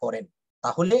না করেন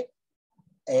তাহলে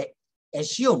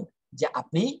অ্যাসিউম যে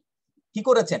আপনি কি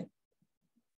করেছেন,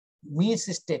 মিস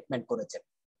স্টেটমেন্ট করেছেন।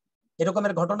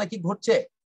 এরকমের ঘটনা কি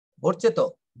ঘটছে তো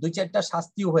 2-4টা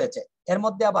শাস্তিও হয়েছে। এর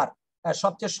মধ্যে আবার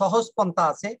সবচেয়ে সহজ পন্থা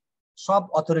আছে সব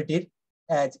অথরিটির,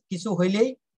 কিছু হইলেই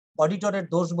অডিটরের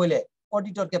দোষ বলে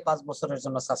অডিটরকে 5 বছরের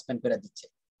জন্য সাসপেন্ড করে দিচ্ছে,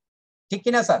 ঠিক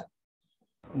কিনা স্যার?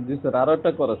 জি স্যার, আরো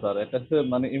একটা করে স্যার, এটা হচ্ছে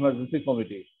মানে ইমার্জেন্সি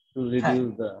কমিটি টু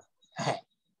রিডিউস দা। হ্যাঁ,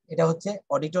 এটা হচ্ছে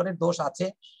অডিটরের দোষ আছে,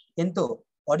 কিন্তু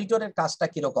অডিটরের কাজটা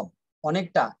কিরকম,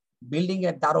 অনেকটা বিল্ডিং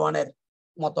এর দারোয়ানের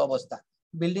মতো অবস্থা।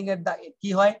 বিল্ডিং এর কি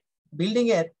হয়, বিল্ডিং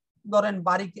এর ধরেন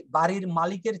বাড়ির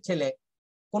মালিকের ছেলে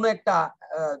কোনো একটা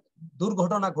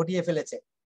দুর্ঘটনা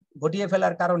ঘটিয়ে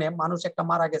ফেলার কারণে মানুষ একটা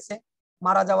মারা গেছে,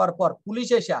 মারা যাওয়ার পর পুলিশ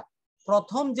এসে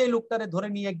প্রথম যে লোকটারে ধরে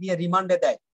নিয়ে গিয়ে রিমান্ডে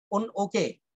দেয় ওকে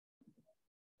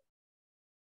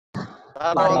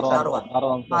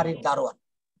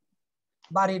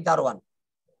বাড়ির দারোয়ান।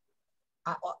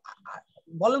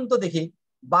 বলেন তো দেখি,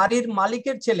 বাড়ির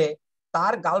মালিকের ছেলে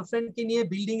তার গার্লফ্রেন্ডকে নিয়ে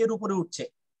বিল্ডিং এর উপরে উঠছে,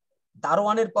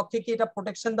 দারোয়ানের পক্ষে কি এটা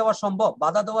প্রোটেকশন দেওয়া সম্ভব,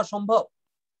 বাধা দেওয়া সম্ভব?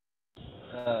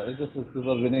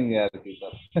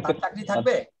 তার চাকরি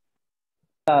থাকবে?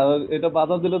 এটা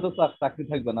বাধা দিলে তো চাকরি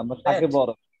থাকবে না, তাকে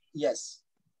বড়। ইয়েস,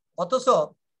 অথচ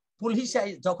পুলিশ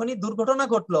যখনই দুর্ঘটনা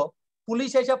ঘটলো,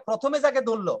 পুলিশ এসে প্রথমে যাকে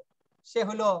ধরলো সে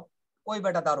হলো ওই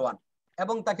বেটা দারোয়ান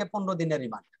এবং তাকে 15 দিনের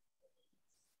রিমান্ড।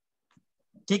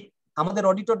 ঠিক আমাদের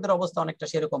অডিটরদের অবস্থা অনেকটা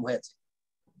সেরকম হয়েছে।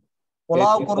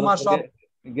 পোলাও কোরমা সব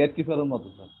গেটকিপারের মতো।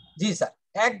 জি স্যার,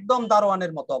 একদম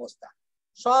দারোয়ানের মতো অবস্থা।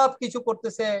 সব কিছু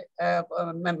করতেছে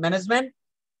ম্যানেজমেন্ট,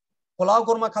 পোলাও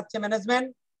কোরমা খাচ্ছে ম্যানেজমেন্ট,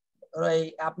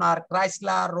 আপনার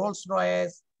Chrysler, Rolls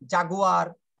Royce, Jaguar,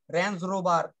 range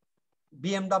rover,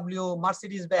 BMW,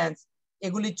 Mercedes Benz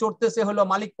এগুলি চড়তেছে হলো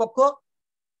মালিক পক্ষ,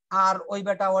 আর ওই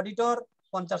বেটা অডিটর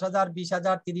 50,000,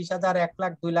 20,000, 30,000, 1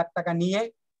 লাখ 2 লাখ টাকা নিয়ে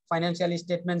ফাইন্যান্সিয়াল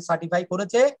স্টেটমেন্ট সার্টিফাই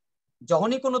করেছে।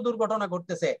 যখনই কোনো দুর্ঘটনা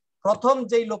ঘটতেছে প্রথম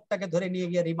যেই লোকটাকে ধরে নিয়ে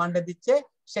গিয়ে রিমান্ডে দিচ্ছে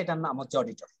সেটার নাম হচ্ছে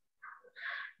অডিটর,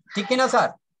 ঠিক কিনা স্যার?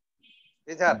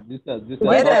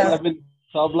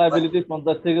 সব লায়াবিলিটি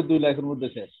 50 থেকে 2 লাখের মধ্যে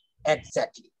শেষ।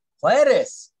 এক্স্যাক্টলি।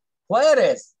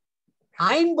 হোয়ারেস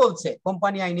আইন বলছে,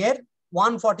 কোম্পানি আইনের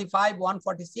 145,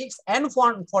 146 and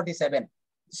 147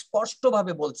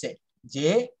 স্পষ্টভাবে বলছে যে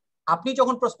আপনি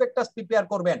যখন প্রসপেক্টাস প্রিপেয়ার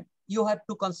করবেন, you have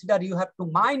to consider, you have to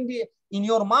mind in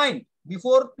your mind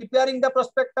before preparing the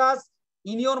prospectus,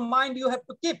 in your mind you have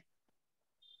to keep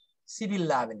civil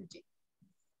liability,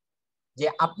 যে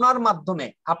আপনার মাধ্যমে,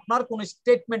 আপনার কোন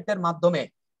স্টেটমেন্টের মাধ্যমে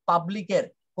পাবলিকের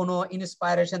কোন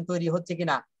ইন্সপায়ারেশন তৈরি হচ্ছে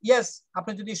কিনা। ইয়েস,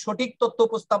 আপনি যদি সঠিক তথ্য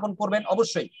উপস্থাপন করবেন,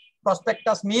 অবশ্যই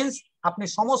প্রসপেক্টাস মিন্স আপনি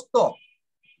সমস্ত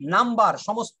নাম্বার,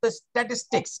 সমস্ত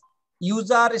স্ট্যাটিস্টিক্স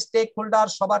ইউজার, স্টেক হোল্ডার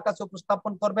সবার কাছে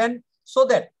উপস্থাপন করবেন, so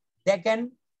that they can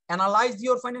analyze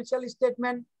your financial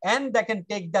statement and they can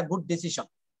take the good decision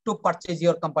to purchase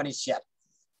your company's share.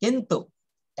 কিন্তু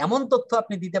এমন তথ্য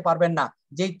আপনি দিতে পারবেন না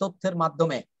যেই তথ্যের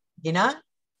মাধ্যমে কিনা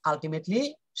আলটিমেটলি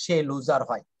সে লুজার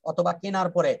হয়, অথবা কেনার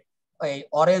পরে এই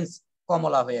অরেঞ্জ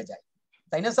কমলা হয়ে যায়,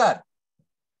 তাই না স্যার?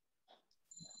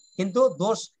 কিন্তু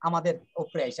দোষ আমাদের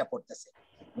উপরে এসে পড়তেছে।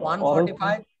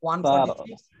 145,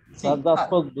 146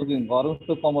 অরেঞ্জ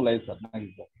তো কমলাই স্যার নাকি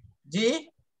স্যার? জি,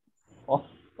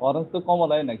 অরেঞ্জ তো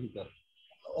কমলাই নাকি স্যার?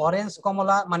 অরেঞ্জ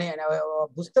কমলা মানে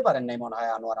বুঝতে পারেন নাই মনে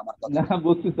হয় আনোয়ার আমার কথা। না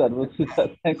বুঝছি স্যার, বুঝছি স্যার।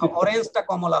 অরেঞ্জটা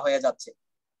কমলা হয়ে যাচ্ছে,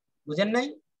 বুঝেন নাই?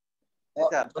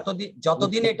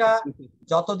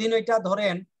 যতদিন এটা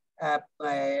ধরেন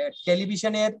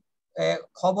টেলিভিশনের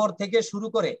খবর থেকে শুরু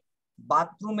করে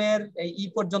বাথরুমের ই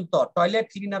পর্যন্ত, টয়লেট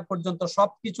ক্লিনার পর্যন্ত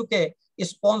সবকিছুকে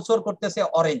স্পন্সর করতেছে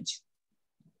অরেঞ্জ।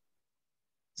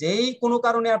 যেই কোনো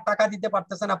কারণে আর টাকা দিতে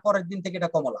পারতেছে না, পরের দিন থেকে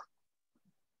এটা কমলা।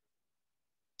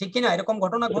 ঠিক কিনা? এরকম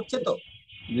ঘটনা ঘটছে তো।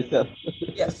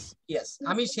 ইয়েস ইয়েস,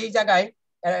 আমি সেই জায়গায়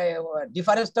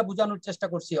ডিফারেন্সটা বোঝানোর চেষ্টা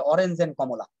করছি, অরেঞ্জ এন্ড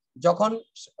কমলা। যখন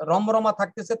রমরমা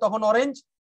থাকতেছে তখন অরেঞ্জ,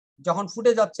 যখন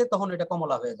ফুটে যাচ্ছে তখন এটা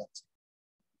কমলা হয়ে যাচ্ছে।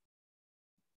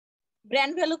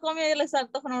 ব্র্যান্ড ভ্যালু কমে গেলে স্যার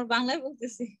তখন আমরা বাংলায়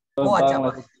বলতেছি। ও আচ্ছা।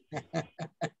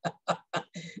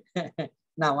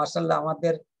 না মাশাআল্লাহ,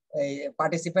 আমাদের এই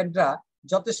পার্টিসিপেন্টরা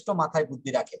যথেষ্ট মাথায়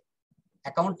বুদ্ধি রাখে।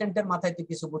 অ্যাকাউন্টেন্টের মাথায় তো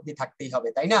কিছু বুদ্ধি থাকতেই হবে,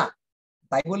 তাই না?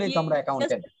 তাই বলেই তো আমরা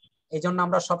অ্যাকাউন্টেন্ট। এই জন্য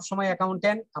আমরা সবসময়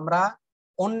অ্যাকাউন্টেন্ট, আমরা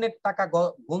অন্যের টাকা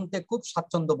গুনতে খুব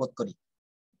স্বাচ্ছন্দ্য বোধ করি।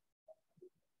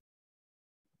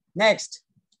 নেক্সট,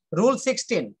 রুল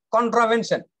 16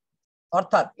 কন্ট্রাভেনশন,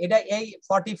 অর্থাৎ এটা এই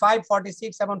 45,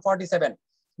 46 এবং 47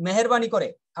 মেহেরবানি করে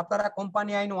আপনারা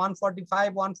কোম্পানি আইন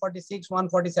 145, 146,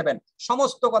 147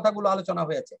 সমস্ত কথাগুলো আলোচনা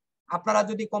হয়েছে। আপনারা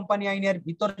যদি কোম্পানি আইনের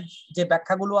ভিতরে যে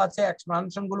ব্যাখ্যাগুলো আছে,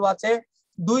 এক্সপ্লানেশন গুলো আছে,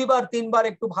 2বার 3বার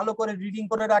একটু ভালো করে রিডিং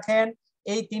করে রাখেন।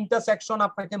 এই 3টা সেকশন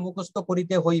আপনাকে মুখস্থ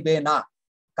করিতে হইবে না,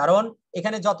 কারণ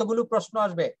এখানে যতগুলো প্রশ্ন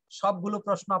আসবে সবগুলো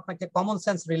প্রশ্ন আপনাকে কমন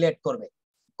সেন্স রিলেট করবে।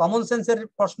 কমন সেন্সের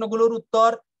প্রশ্নগুলোর উত্তর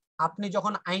আপনি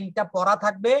যখন আইনটা পড়া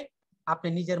থাকবে আপনি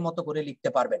নিজের মতো করে লিখতে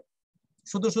পারবেন।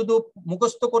 শুধু শুধু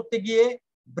মুখস্থ করতে গিয়ে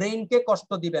ব্রেইনকে কষ্ট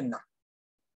দিবেন না।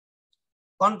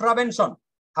 কন্ট্রাভেনশন,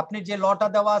 আপনি যে লটা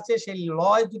দেওয়া আছে সেই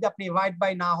লয় যদি আপনি অ্যাভয়েড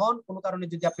বাই না হন, কোনো কারণে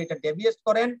যদি আপনি এটা ডেভিয়েট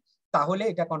করেন, তাহলে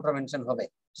এটা কন্ট্রাভেনশন হবে।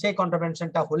 সেই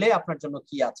কন্ট্রাভেনশনটা হলে আপনার জন্য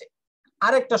কি আছে?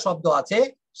 আরেকটা শব্দ আছে,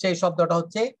 সেই শব্দটা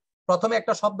হচ্ছে, প্রথমে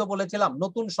একটা শব্দ বলেছিলাম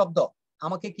নতুন শব্দ,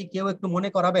 আমাকে কি কেউ একটু মনে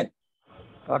করাবেন?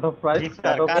 Cut off price,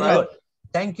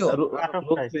 thank you.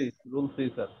 Rule 3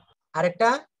 sir. আরেকটা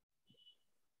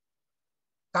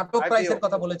কাট অফ প্রাইসের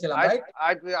কথা বলেছিলাম, রাইট?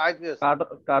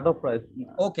 Cut off price.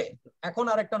 ওকে, এখন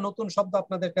আরেকটা নতুন শব্দ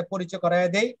আপনাদেরকে পরিচয় করায়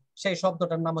দেই, সেই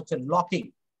শব্দটার নাম হচ্ছে লকিং।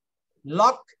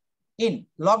 লক ইন,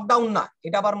 লকডাউন না,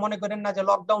 এটা আবার মনে করেন না যে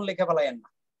লকডাউন লিখে ফেলায়েন না।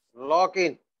 Lock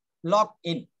in, lock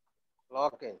in,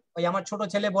 lock in. ওই আমার ছোট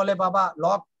ছেলে বলে বাবা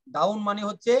লক ডাউন মানে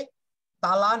হচ্ছে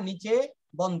তালা নিচে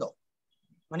বন্ধ,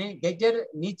 মানে গেটের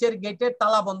নিচের গেটের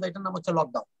তালা বন্ধ, এটার নাম হচ্ছে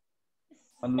লকডাউন,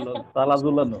 তালা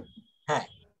ঝুলানো। হ্যাঁ,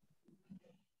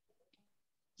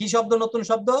 কি শব্দ? নতুন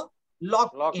শব্দ, লক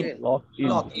ইন।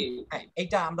 লক ইন, হ্যাঁ,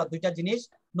 এইটা আমরা দুইটা জিনিস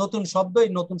নতুন শব্দ,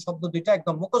 এই নতুন শব্দ দুইটা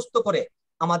একদম মুখস্থ করে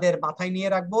আমাদের মাথায়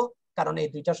নিয়ে রাখবো, কারণ এই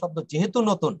দুইটা শব্দ যেহেতু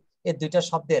নতুন, এই দুইটা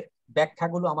শব্দের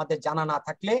ব্যাখ্যাগুলো আমাদের জানা না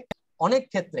থাকলে অনেক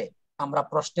ক্ষেত্রে আমরা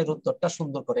প্রশ্নের উত্তরটা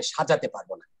সুন্দর করে সাজাতে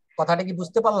পারবো না। কথাটা কি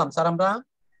বুঝতে পারলাম স্যার আমরা?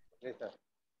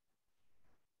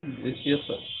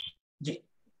 জি,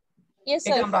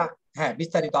 এটা আমরা হ্যাঁ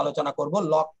বিস্তারিত আলোচনা করব।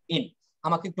 লক ইন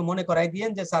আমাকে একটু মনে করাই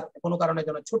দিয়েন যে স্যার কোনো কারণে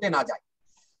যেন ছুটে না যায়।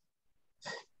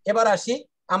 এবার আসি,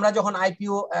 আমরা যখন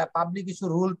IPO public issue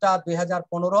রুলটা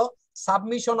 2015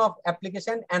 submission of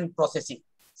application and processing,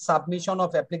 submission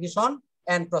of application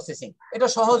and processing, এটা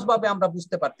সহজভাবে আমরা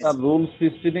বুঝতে পারতেছি। স্যার রুল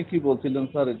 16 এ কি বলছিলেন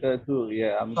স্যার? এটা একটু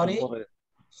আমি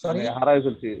সরি হারাই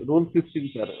ফেলছি। রুল 16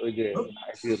 স্যার, ওই যে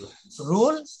IPO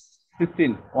rule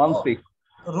 16 16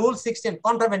 rule 16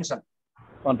 কন্ট্রাভেনশন।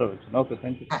 কন্ট্রাভেনশন, okay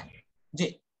thank you. হ্যাঁ জি,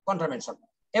 কন্ট্রাভেনশন।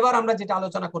 এবার আমরা যেটা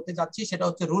আলোচনা করতে যাচ্ছি সেটা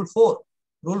হচ্ছে রুল 4।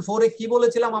 রুল 4 এ কি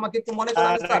বলেছিলাম আমাকে একটু মনে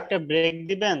করান স্যার। একটা ব্রেক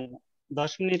দিবেন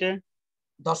 10 মিনিটে।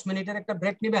 10 মিনিটের একটা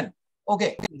ব্রেক নেবেন? ওকে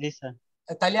জি স্যার।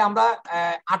 তাহলে আমরা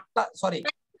 8টা সরি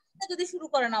যদি শুরু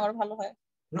করেন আবার ভালো হয়।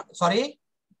 সরি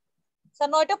স্যার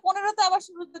 9:15 তে আবার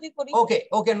শুরু যদি করি। ওকে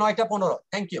ওকে 9:15,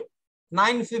 থ্যাংক ইউ।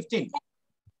 9:15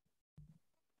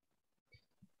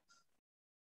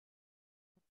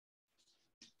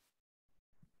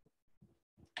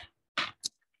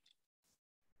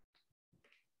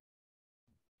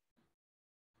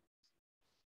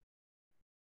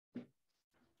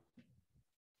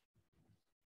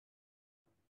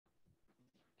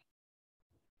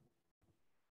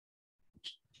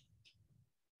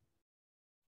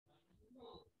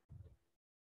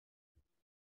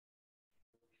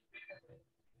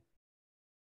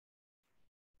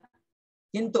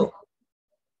 কিন্তু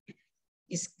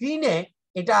স্ক্রিনে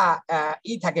এটা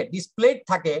ই থাকে, ডিসপ্লে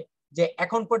থাকে যে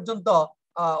এখন পর্যন্ত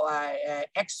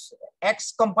এক্স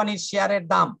কোম্পানির শেয়ারের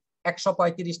দাম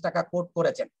 135 টাকা কোট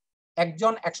করেছেন,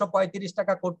 একজন 135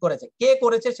 টাকা কোট করেছে, কে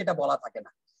করেছে সেটা বলা থাকে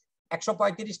না।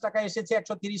 135 টাকা এসেছে,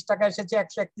 130 টাকা এসেছে,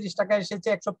 131 টাকা এসেছে,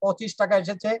 125 টাকা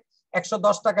এসেছে,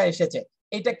 110 টাকা এসেছে।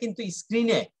 এটা কিন্তু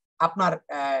স্ক্রিনে আপনার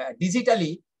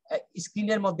ডিজিটালি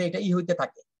স্ক্রিনের মধ্যে এটা হইতে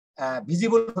থাকে,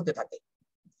 ভিজিবল হতে থাকে,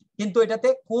 কিন্তু এটাতে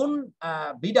কোন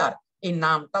বিডার এই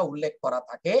নামটা উল্লেখ করা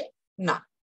থাকে না।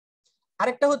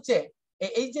 আরেকটা হচ্ছে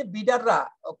এই যে বিডাররা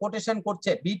কোটেশন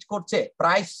করছে, বিড করছে,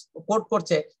 প্রাইস কোট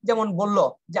করছে, যেমন বললো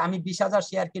যে আমি 20,000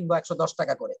 শেয়ার কিনবো 110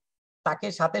 টাকা করে, তাকে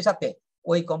সাথে সাথে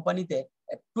ওই কোম্পানিতে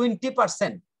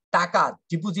 20% টাকা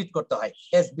ডিপোজিট করতে হয়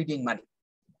এস বিডিং মানি।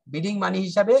 বিডিং মানি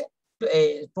হিসাবে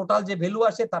টোটাল যে ভ্যালু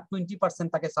আসে তার 20%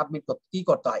 তাকে সাবমিট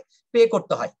করতে হয়, পে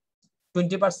করতে হয়,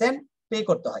 20% পে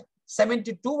করতে হয়।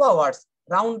 72 আওয়ার্স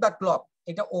রাউন্ড দ্য ক্লক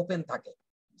এটা ওপেন থাকে,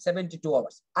 72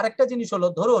 আওয়ার্স। আরেকটা জিনিস হলো,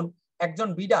 ধরুন একজন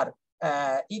বিডার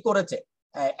করেছে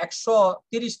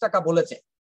 130 টাকা বলেছে,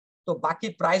 তো বাকি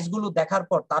প্রাইস গুলো দেখার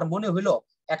পর তার মনে হইলো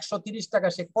 130 টাকা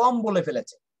সে কম বলে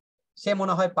ফেলেছে, সে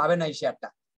মনে হয় পাবে না এই শেয়ারটা,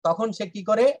 তখন সে কি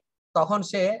করে, তখন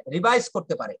সে রিভাইজ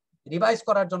করতে পারে। রিভাইজ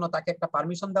করার জন্য তাকে একটা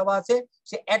পারমিশন দেওয়া আছে,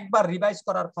 সে একবার রিভাইজ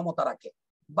করার ক্ষমতা রাখে।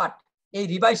 বাট এই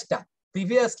রিভাইজটা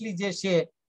প্রিভিয়াসলি যে সে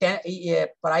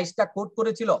প্রাইসটা কোট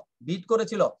করেছিল, বিড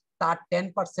করেছিল, তার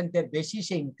 10% এর বেশি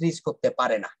সে ইনক্রিজ করতে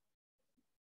পারে না।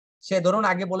 সে ধরুন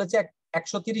আগে বলেছে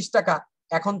 130 টাকা,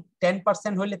 এখন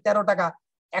 10% হইলে 13 টাকা,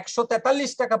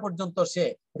 143 টাকা পর্যন্ত সে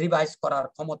রিভাইজ করার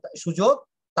ক্ষমতা, সুযোগ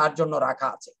তার জন্য রাখা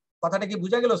আছে। কথাটা কি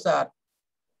বোঝা গেল স্যার?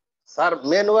 স্যার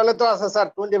ম্যানুয়ালে তো আছে স্যার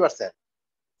 20%।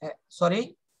 সরি,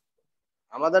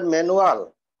 আমাদের ম্যানুয়াল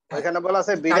ওখানে বলা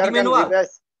আছে বিডার can revise.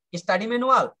 Study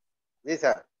manual? G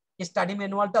sir. Study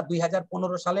ম্যানুয়ালটা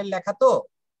 2015 সালের লেখা, তো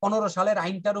 15 সালের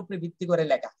আইনটার উপরে ভিত্তি করে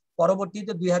লেখা।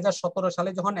 পরবর্তীতে 2017 সালে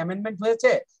যখন অ্যামেন্ডমেন্ট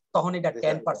হয়েছে তখন এটা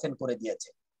 10% করে দিয়েছে।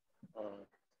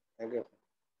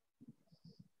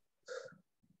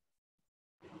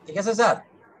 ঠিক আছে স্যার,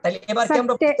 তাহলে এবার কি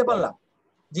আমরা বুঝতে পারলাম?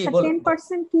 জি বলুন।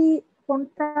 10% কি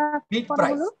কোনটা করা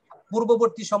হলো?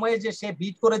 পূর্ববর্তী সময়ে যে সে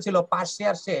বিড করেছিল 5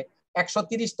 শেয়ার সে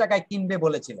 130 টাকায় কিনবে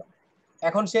বলেছিল,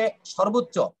 এখন সে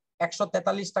সর্বোচ্চ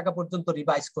 143 টাকা পর্যন্ত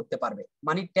রিভাইজ করতে পারবে,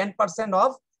 মানে 10%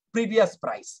 অফ প্রিভিয়াস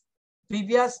প্রাইস,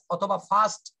 প্রিভিয়াস অথবা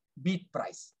ফার্স্ট বিড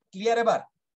প্রাইস। ক্লিয়ার? এবার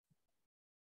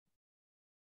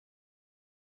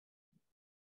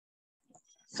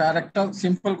স্যার একটা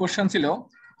সিম্পল কোশ্চেন ছিল,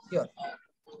 শিওর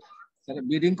স্যার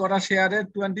বিডিং করা শেয়ারের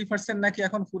 20% নাকি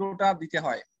এখন পুরোটা দিতে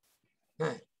হয়?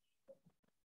 হ্যাঁ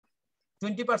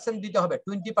 20% দিতে হবে,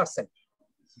 20%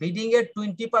 বিডিং এর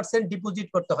 20% ডিপোজিট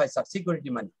করতে হয় স্যার, সিকিউরিটি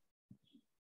মানি।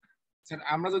 স্যার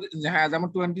আমরা যদি, হ্যাঁ যেমন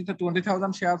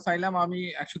 20,000 শেয়ার চাইলাম আমি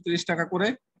 130 টাকা করে,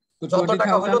 তো যত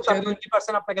টাকা হলো তার 20,000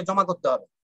 20% আপনাকে জমা করতে হবে।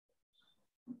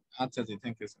 আচ্ছা জি,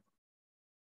 থ্যাংক ইউ স্যার।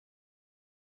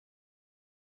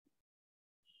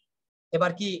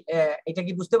 এবার কি এটা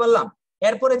কি বুঝতে পারলাম?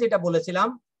 এরপরে যেটা বলেছিলাম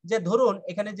যে ধরুন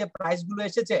এখানে যে প্রাইস গুলো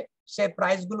এসেছে সেই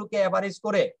প্রাইস গুলোকে এভারেজ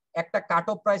করে একটা কাট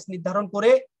অফ প্রাইস নির্ধারণ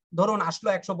করে ধরুন আসলো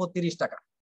 132 টাকা।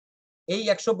 এই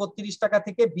 132 টাকা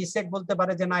থেকে বিসেক বলতে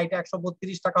পারে যে না এটা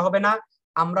 132 টাকা হবে না,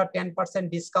 আমরা 10%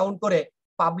 ডিসকাউন্ট করে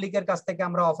পাবলিকের কাছ থেকে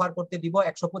আমরা অফার করতে দিব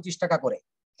 125 টাকা করে।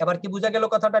 এবার কি বোঝা গেল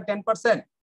কথাটা? 10%?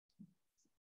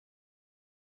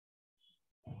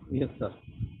 Yes sir.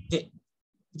 জি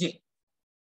জি।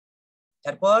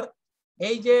 এরপর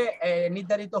এই যে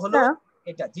নির্ধারিত হলো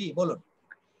এটা, জি বলুন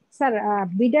স্যার।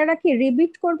 বিডাররা কি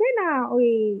রিপিট করবে না ওই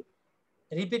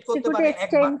রিপিট করতে পারে?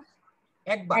 একবার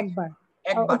একবার একবার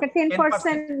একবার ওটা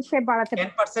 10% সে বাড়াতে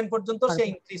 10% পর্যন্ত সে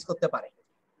ইনক্রিজ করতে পারে।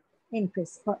 ইনক্রিজ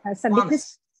স্যার ডিক্রিজ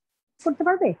করতে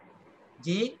পারবে?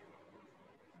 জি।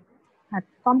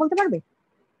 কম বলতে পারবে?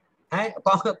 হ্যাঁ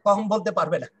কম বলতে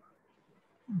পারবে না।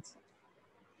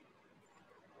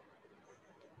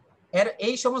 এর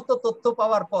এই সমস্ত তথ্য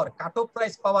পাওয়ার পর, কাট অফ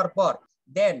প্রাইস পাওয়ার পর,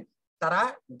 দেন তারা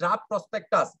draft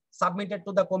prospectus submitted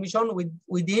to the commission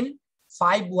within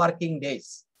 5 working days.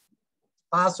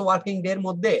 5 working day এর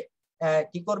মধ্যে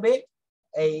কি করবে,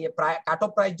 এই কাট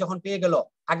অফ প্রাইস যখন পেয়ে গেল,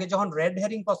 আগে যখন রেড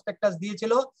হেরিং প্রসপেক্টাস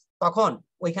দিয়েছিল তখন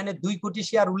ওইখানে 2 কোটি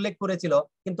শেয়ার উল্লেখ করেছিল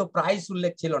কিন্তু প্রাইস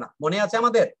উল্লেখ ছিল না, মনে আছে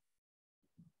আমাদের?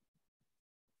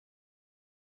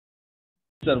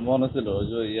 স্যার মনে ছিল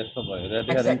যে এর সময় রেড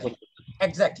হেরিং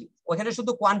এক্স্যাক্টলি, ওখানে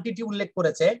শুধু কোয়ান্টিটি উল্লেখ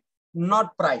করেছে, নট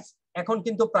প্রাইস। এখন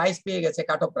কিন্তু প্রাইস পেয়ে গেছে,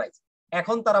 কাট অফ প্রাইস।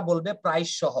 এখন তারা বলবে প্রাইস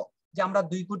সহ যে আমরা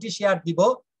 2 কোটি শেয়ার দিব,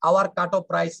 hour cut off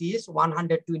price is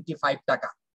 125 টাকা।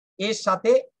 এর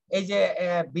সাথে এই যে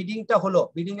বিডিংটা হলো,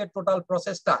 বিডিং এর টোটাল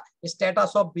প্রসেসটা,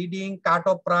 status of bidding, cut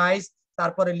off price,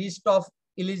 তারপরে লিস্ট অফ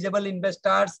এলিজিবল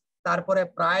ইনভেস্টার্স, তারপরে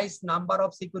প্রাইস, নাম্বার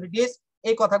অফ সিকিউরিটিজ,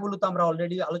 এই কথাগুলো তো আমরা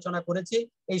অলরেডি আলোচনা করেছি।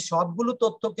 এই সবগুলো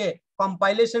তথ্যকে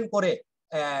কম্পাইলেশন করে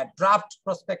draft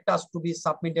prospectus two be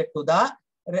submitted to the,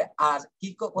 আর কি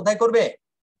কোথায় করবে?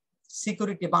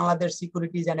 Security, Bangladesh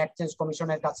securities and exchange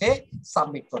কমিশনের কাছে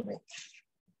সাবমিট করবে।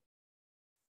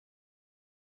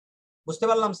 বুঝতে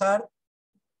পারলাম স্যার?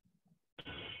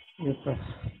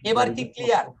 এবার কি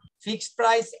clear? Fixed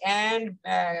price and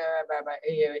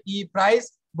E price,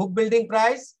 book building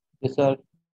price. G sir.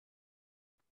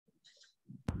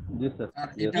 G sir.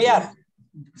 Clear?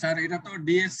 Sir এটা তো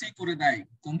ডিএসসি করে দেয়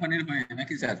কোম্পানির হয়ে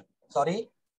নাকি স্যার? সরি,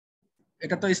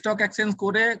 এটা তো স্টক এক্সচেঞ্জ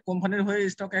করে কোম্পানির হয়ে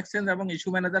স্টক এক্সচেঞ্জ এবং ইস্যু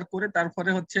ম্যানেজার করে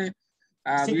তারপরে হচ্ছে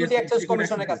সিকিউরিটি এক্সচেঞ্জ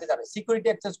কমিশনের কাছে যাবে, security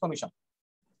exchange commission.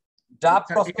 Draft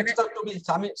prospectus two B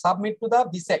submit to the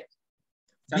বিসেক।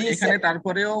 এখানে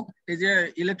তারপরেও এই যে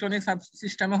ইলেকট্রনিক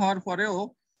সিস্টেমে হওয়ার পরেও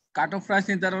কাট অফ প্রাইস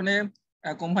নির্ধারণে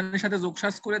কোম্পানির সাথে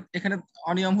যোগসাজ করে এখানে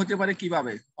অনিয়ম হতে পারে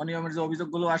কিভাবে? অনিয়মের যে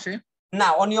অভিযোগগুলো আসে। না,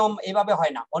 অনিয়ম এভাবে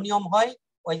হয় না। অনিয়ম হয়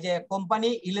ওই যে কোম্পানি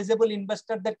এলিজিবল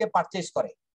ইনভেস্টরদেরকে পারচেজ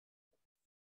করে।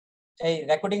 এই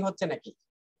রেকর্ডিং হচ্ছে নাকি?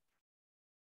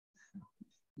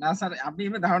 না স্যার, আপনি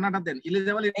এভাবে ধারণাটা দেন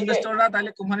এলিজিবল ইনভেস্টররা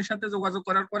তাহলে কোম্পানির সাথে যোগাযোগ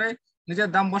করার পরে নিজের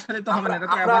দাম বসালে তো হবে না, এটা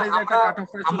তো এভারেজ একটা কাট অফ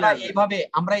প্রাইস চলে আসবে।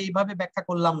 আমরা এইভাবে ব্যাখ্যা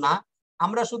করলাম না,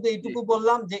 আমরা শুধু এইটুকু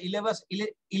বললাম যে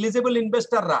এলিজিবল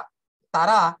ইনভেস্টররা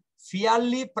তারা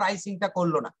ফেয়ারলি প্রাইসিংটা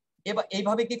করলো না। এবার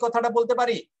এইভাবে কি কথাটা বলতে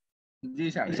পারি? জি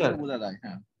স্যার, এটা বোঝা যায়।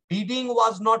 হ্যাঁ, bidding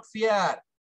was not fair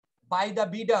by the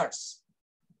bidders.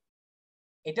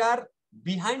 এটার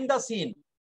behind the scene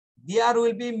there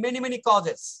will be many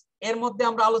causes. এর মধ্যে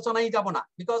আমরা আলোচনাই যাব না,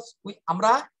 বিকজ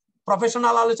আমরা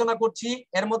প্রফেশনাল আলোচনা করছি।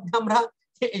 এর মধ্যে আমরা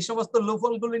এই সমস্ত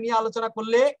লুফল গুলো নিয়ে আলোচনা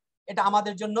করলে এটা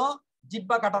আমাদের জন্য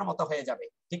জিহ্বা কাটার মতো হয়ে যাবে,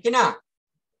 ঠিক কি না?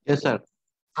 Yes sir.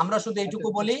 আমরা শুধু এইটুকু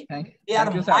বলি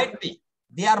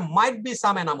there might be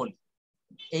some anomaly.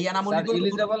 এই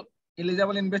anomalyগুলো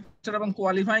এলিজিবল ইনভেস্টর এবং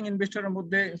কোয়ালিফাইং ইনভেস্টরের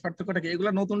মধ্যে পার্থক্যটা কি? এগুলো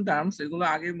নতুন টার্মস, এগুলো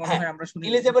আগে মনে হয় আমরা শুনি।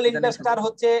 এলিজিবল ইনভেস্টর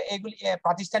হচ্ছে এগুলি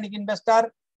প্রাতিষ্ঠানিক ইনভেস্টর,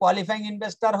 কোয়ালিফাইং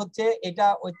ইনভেস্টর হচ্ছে এটা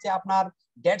হচ্ছে আপনার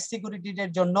ডেট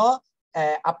সিকিউরিটির জন্য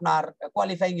আপনার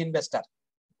কোয়ালিফাইং ইনভেস্টর।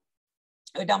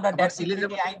 এটা আমরা ডেট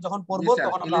সিকিউরিটি আইন যখন পড়ব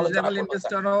তখন আমরা আলোচনা করব।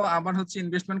 ইনভেস্টরও আবার হচ্ছে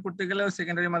ইনভেস্টমেন্ট করতে গেলে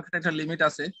সেকেন্ডারি মার্কেটে একটা লিমিট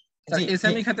আছে।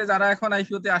 এসএমই খাতে যারা এখন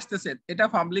আইপিও তে আসতেছে এটা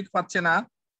পাবলিক পাচ্ছে না,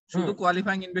 শুধু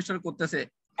কোয়ালিফাইং ইনভেস্টর করতেছে।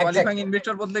 কোয়ালিফাইং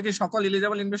ইনভেস্টর বলতে কি সকল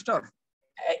এলিজিবল ইনভেস্টর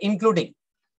ইনক্লুডিং?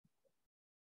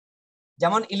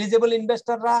 যেমন এলিজিবল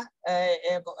ইনভেস্টররা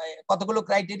কতগুলো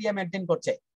ক্রাইটেরিয়া মেনটেন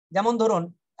করছে। যেমন ধরুন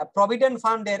প্রভিডেন্ট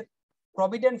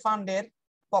ফান্ডের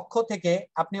পক্ষ থেকে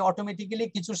আপনি অটোমেটিক্যালি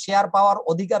কিছু শেয়ার পাওয়ার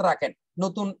অধিকার রাখেন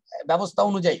নতুন ব্যবস্থা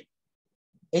অনুযায়ী।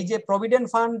 এই যে প্রভিডেন্ট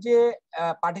ফান্ড যে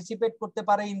পার্টিসিপেট করতে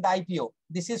পারে in the IPO,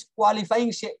 this is qualifying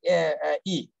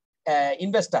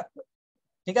investor,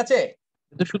 ঠিক আছে?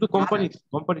 এটা শুধু কোম্পানি।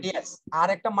 ইয়েস। আর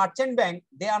একটা merchant bank,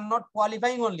 they are not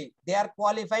qualifying only, they R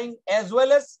qualifying as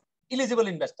well as eligible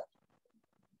investor.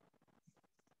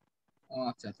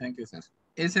 আচ্ছা, থ্যাংক ইউ স্যার।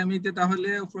 এসএমই তে তাহলে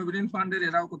প্রভিডেন্ট ফান্ডের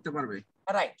এরাও করতে পারবে?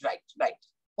 রাইট।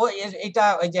 ও এটা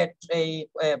ওই যে এই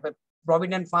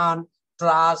প্রভিডেন্ট ফান্ড,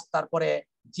 ট্রাস্ট, তারপরে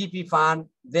জিপি ফান্ড,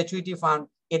 গ্র্যাচুইটি ফান্ড,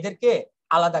 এদেরকে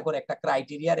আলাদা করে একটা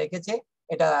ক্রাইটেরিয়া রেখেছে।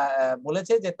 এটা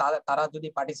বলেছে যে তারা যদি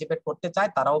পার্টিসিপেট করতে চায়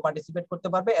তারাও পার্টিসিপেট করতে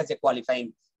পারবে অ্যাজ এ কোয়ালিফাইং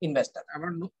ইনভেস্টর।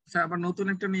 আবার নতুন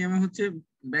একটা নিয়মে হচ্ছে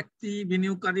ব্যক্তি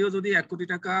বিনিয়োগকারীও যদি 1 কোটি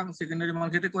টাকা সেকেন্ডারি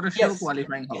মার্কেটে করে সেও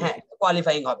কোয়ালিফাইং হবে। হ্যাঁ,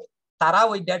 কোয়ালিফাইং হবে, তারা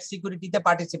ওই ডেট সিকিউরিটিতে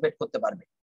পার্টিসিপেট করতে পারবে।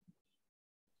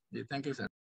 জি, থ্যাংক ইউ স্যার।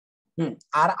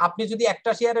 আর আপনি যদি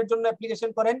একটা শেয়ারের জন্য অ্যাপ্লিকেশন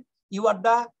করেন, you R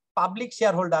the public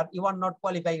share holder, you are not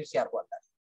qualifying share holder,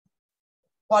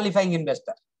 qualifying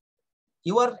investor.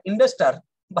 You R investor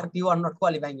but you are not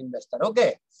qualifying investor. ওকে,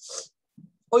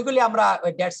 ওইগুলি আমরা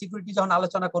ডেট সিকিউরিটি যখন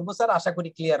আলোচনা করব স্যার, আশা করি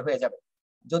ক্লিয়ার হয়ে যাবে।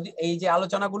 যদি এই যে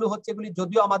আলোচনাগুলো হচ্ছে এগুলি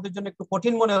যদিও আমাদের জন্য একটু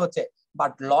কঠিন মনে হচ্ছে,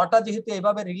 বাট লটা যেহেতু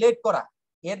এভাবে রিলেট করা,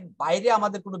 এর বাইরে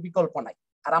আমাদের কোনো বিকল্প নাই।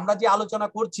 আর আমরা যে আলোচনা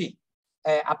করছি,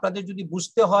 আপনাদের যদি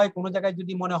বুঝতে হয়, কোনো জায়গায়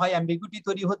যদি মনে হয় অ্যাম্বিগুইটি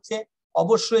তৈরি হচ্ছে,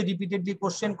 অবশ্যই রিপিটেডলি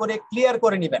কোশ্চেন করে ক্লিয়ার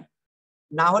করে নেবেন।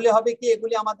 না হলে হবে কি,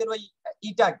 এগুলি আমাদের ওই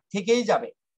ইটা থেকেই যাবে,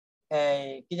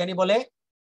 কি জানি বলে,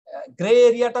 গ্রে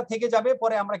এরিয়াটা থেকে যাবে,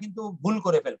 পরে আমরা কিন্তু ভুল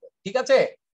করে ফেলবো। ঠিক আছে,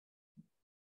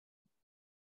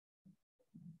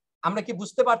 আমরা কি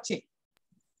বুঝতে পারছি?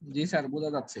 জি স্যার, বোঝা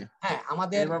যাচ্ছে। হ্যাঁ,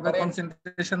 আমাদের এভাবে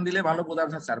কনসেন্ট্রেশন দিলে ভালো বোঝা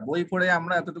যাচ্ছে স্যার। বই পড়ে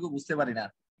আমরা এতটুকু বুঝতে পারি না,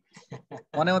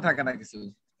 মনেও থাকে না কিছু।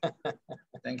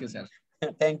 Thank you sir.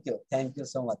 Thank you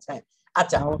so much. হ্যাঁ,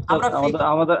 আচ্ছা,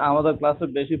 আমাদের ক্লাসে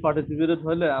বেশি পার্টিসিপেট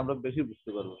হলে আমরা বেশি বুঝতে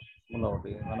পারবো মোটামুটি,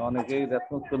 মানে অনেকেই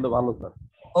রেসপন্স করলে ভালো স্যার।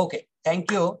 Okay, thank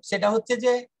you. সেটা হচ্ছে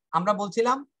যে আমরা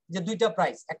বলছিলাম যে দুইটা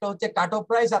প্রাইস, একটা হচ্ছে কাট অফ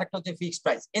প্রাইস আর একটা হচ্ছে ফিক্সড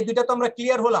প্রাইস। এই দুইটা তো আমরা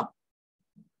ক্লিয়ার হলাম।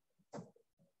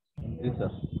 জি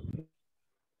স্যার।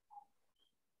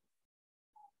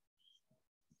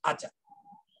 আচ্ছা,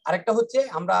 আরেকটা হচ্ছে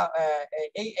আমরা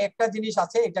এই একটা জিনিস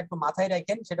আছে, এটা একটু মাথায়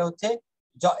রাখেন, সেটা হচ্ছে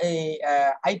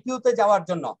আইপিও তে যাওয়ার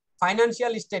জন্য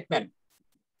financial statement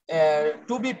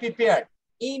two be prepared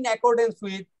in accordance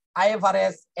with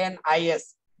IFRS and IS,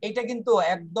 এটা কিন্তু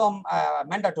একদম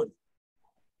mandatory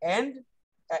and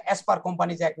as per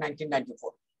companies act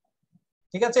 1994।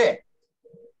 ঠিক আছে,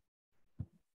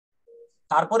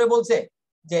 তারপরে বলছে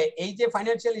যে এই যে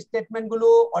ফাইন্যান্সিয়াল স্টেটমেন্ট গুলো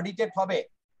অডিটেড হবে,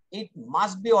 it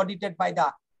must be audited by the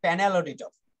panel auditor.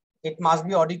 It must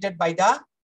be audited by the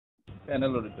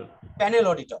panel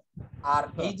auditor. আর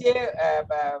এই যে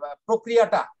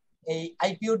প্রক্রিয়াটা, এই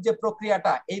আইপিওর যে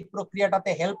প্রক্রিয়াটা, এই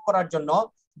প্রক্রিয়াটাতে হেল্প করার জন্য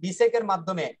বিসেক এর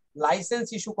মাধ্যমে লাইসেন্স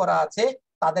ইস্যু করা আছে,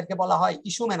 তাদেরকে বলা হয়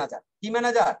ইস্যু ম্যানেজার। কি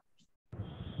manager?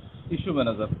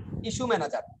 Issue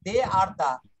manager. They R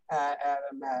the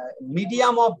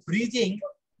medium of bridging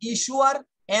issuer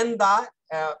and the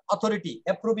authority,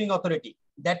 approving authority.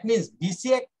 That means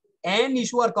BCEC and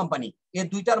issuer company, এই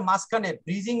দুইটার মাঝখানে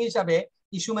ব্রিজিং হিসাবে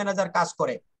ইস্যু ম্যানেজার কাজ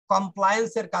করে,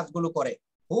 কমপ্লায়েন্স এর কাজগুলো করে।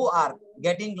 হু are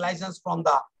getting licence from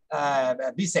the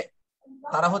BCEC,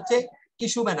 তারা হচ্ছে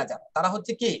ইস্যু ম্যানেজার। তারা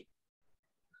হচ্ছে কি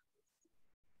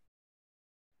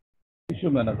ইস্যু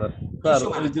ম্যানেজার। স্যার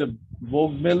ওই যে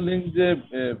বুক বিল্ডিং যে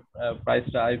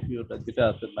প্রাইসটা আইপিওটা যেটা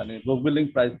আছে, মানে বুক বিল্ডিং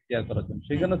প্রাইস কেয়ার করার জন্য,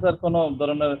 সেখানে স্যার কোন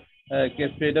ধরনের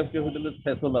কেস পেড আপ ক্যাপিটালের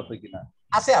থ্রেশহোল্ড আছে কিনা?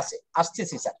 আছে,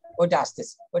 আসতেছি স্যার, ওইটা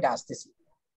আসতেছি।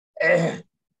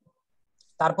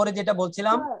 তারপরে যেটা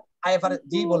বলছিলাম আইএফআরএস।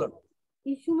 জি বলুন।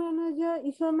 ইস্যু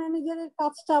ম্যানেজারের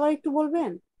কাজটা আবার একটু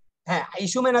বলবেন? হ্যাঁ,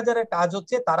 ইস্যু ম্যানেজারের কাজ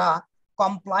হচ্ছে তারা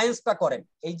কমপ্লায়েন্সটা করেন।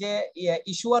 এই যে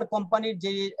ইস্যুয়ার কোম্পানির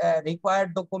যে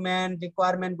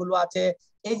রিকোয়ারমেন্ট গুলো আছে,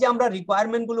 এই যে আমরা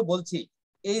রিকোয়ারমেন্ট গুলো বলছি,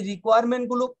 এই রিকোয়ারমেন্ট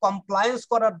গুলো কমপ্লায়েন্স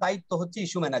করার দায়িত্ব হচ্ছে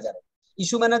ইস্যু ম্যানেজারের।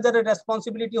 ইস্যু ম্যানেজারের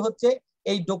রেসপন্সিবিলিটি হচ্ছে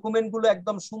এই ডকুমেন্ট গুলো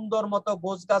একদম সুন্দর মতো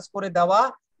গোছগাছ করে দেওয়া,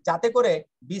 যাতে করে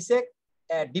বিসেক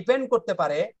ডিপেন্ড করতে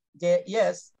পারে যে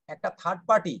ইয়েস, একটা third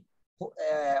party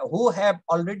who have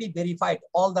already verified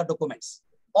all the documents,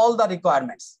 all the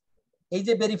requirements. এই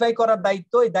যে ভেরিফাই করার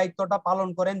দায়িত্ব, এই দায়িত্বটা পালন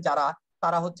করেন যারা,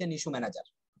 তারা হচ্ছেন ইস্যু ম্যানেজার।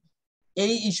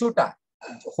 এই ইস্যুটা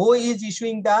who is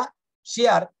issuing the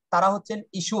share, তারা হচ্ছেন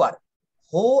ইস্যুয়ার।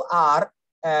 হু আর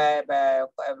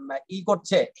ই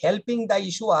করছে, helping the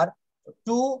ইস্যুয়ার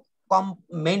to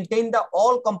maintain the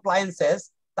all compliances,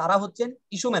 তারা হচ্ছেন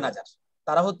ইস্যু ম্যানেজার।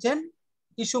 তারা হচ্ছেন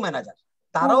ইস্যু ম্যানেজার।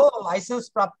 তারাও লাইসেন্স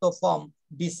প্রাপ্ত ফর্ম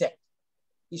বিসেক।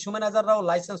 ইস্যু ম্যানেজাররাও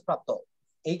লাইসেন্স প্রাপ্ত।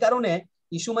 এই কারণে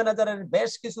ইস্যু ম্যানেজারের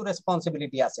বেশ কিছু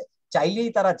রেসপন্সিবিলিটি আছে। চাইলেই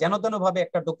তারা যেন তেন ভাবে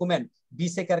একটা ডকুমেন্ট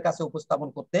বিসেক এর কাছে উপস্থাপন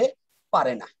করতে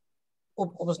পারে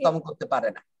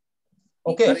না।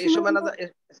 ওকে,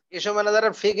 ইস্যু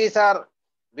ম্যানেজারের ফি কি স্যার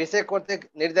বিসেক করতে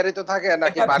নির্ধারিত থাকে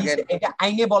নাকি বার্গেন? এটা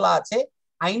আইনে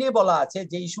বলা আছে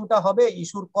যে ইস্যুটা হবে,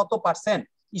 ইস্যুর কত পার্সেন্ট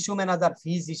ইস্যু ম্যানেজার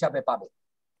ফিজ হিসাবে পাবে।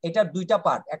 এটার দুইটা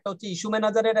পার্ট, একটা হচ্ছে ইস্যু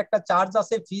ম্যানেজারের একটা চার্জ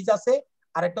আছে, ফিজ আছে,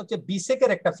 আর একটা হচ্ছে বিসেক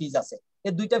এর একটা ফিজ আছে।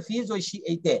 এই দুইটা ফিজ ওই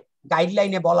এইতে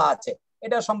গাইডলাইনে বলা আছে।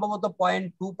 এটা সম্ভবত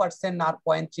 0.2% আর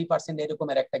 0.3%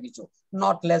 এরকমের একটা কিছু,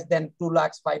 not less than 2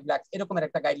 lakh 5 lakh এরকমের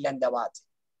একটা গাইডলাইন দেওয়া আছে।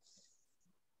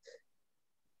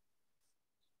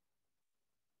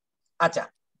 আচ্ছা,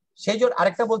 সেই জন্য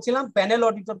আরেকটা বলছিলাম, প্যানেল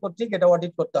অডিটর কর্তৃক এটা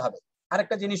অডিট করতে হবে।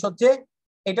 আরেকটা জিনিস হচ্ছে,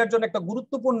 এটার জন্য একটা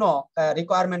গুরুত্বপূর্ণ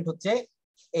রিকোয়ারমেন্ট হচ্ছে,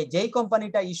 এই যেই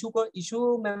কোম্পানিটা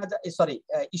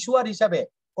ইস্যুয়ার হিসাবে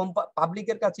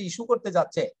পাবলিকের কাছে ইস্যু করতে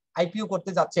যাচ্ছে, আইপিও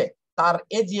করতে যাচ্ছে, তার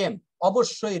এজিএম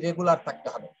অবশ্যই রেগুলার থাকতে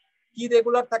হবে। কি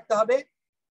রেগুলার থাকতে হবে?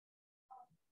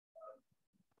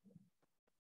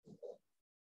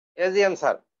 এজিএম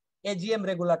স্যার, এজিএম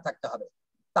রেগুলার থাকতে হবে।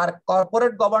 তার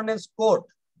কর্পোরেট গভর্নেন্স কোড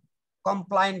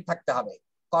কমপ্লায়েন্ট থাকতে হবে।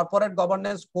 কর্পোরেট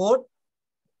গভর্নেন্স কোড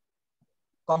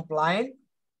কমপ্লায়েন্ট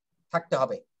থাকতে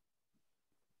হবে।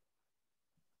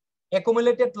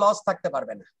 অ্যাকুমুলেটেড লস থাকতে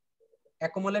পারবে না।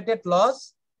 অ্যাকুমুলেটেড লস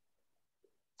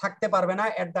থাকতে পারবে না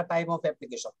at the time of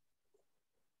application.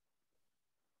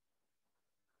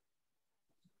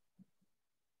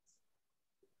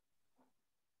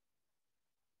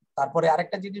 তারপরে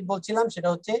আরেকটা জিনিস বলছিলাম, সেটা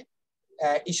হচ্ছে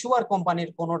ইস্যুয়ার কোম্পানির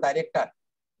কোন ডাইরেক্টর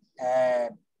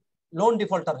লোন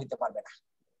ডিফল্টার হইতে পারবে না।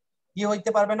 কি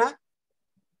হইতে পারবে না?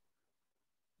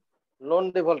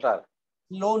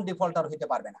 লোন ডিফল্টার হইতে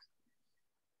পারবে না।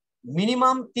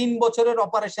 মিনিমাম 3 বছরের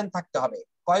অপারেশন থাকতে হবে।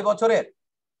 কয় বছরের?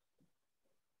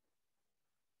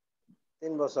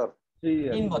 3 বছর।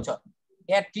 3 বছর,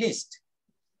 at least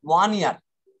 1 year.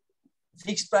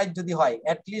 Fixed price যদি হয়,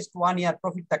 এট লিস্ট 1 ইয়ার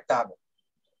প্রফিট থাকতে হবে।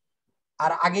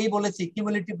 আর আগেই বলেছি,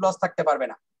 কিউমুলেটিভ লস থাকতে পারবে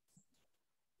না।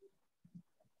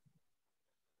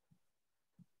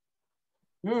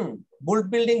 বুলট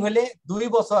বিল্ডিং হলে 2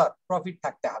 বছর প্রফিট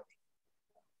থাকতে হবে।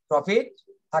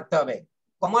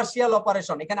 কমার্শিয়াল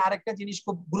অপারেশন, এখানে আরেকটা জিনিস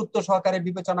খুব গুরুত্ব সহকারে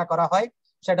বিবেচনা করা হয়,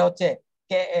 সেটা হচ্ছে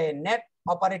নেট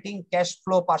অপারেটিং ক্যাশ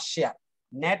ফ্লো পার share.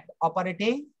 Net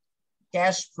operating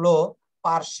cash flow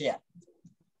পার শেয়ার।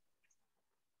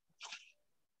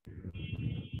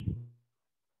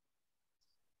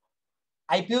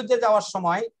 আইপিওতে যাওয়ার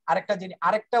সময়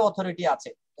আরেকটা অথরিটি আছে,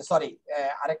 সরি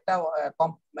আরেকটা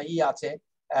আছে,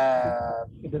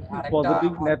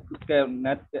 positive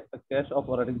net cash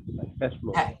operating cash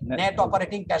flow. Net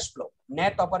operating cash flow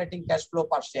net operating cash flow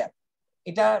পার শেয়ার,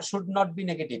 এটা শুড নট বি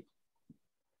নেগেটিভ।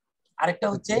 আরেকটা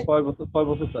হচ্ছে কয়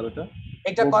বছর স্যার এটা?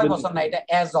 এটা কয় বছর না, এটা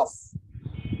অ্যাজ অফ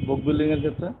বুক বিল্ডিং এর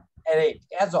ক্ষেত্রে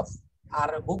as of. R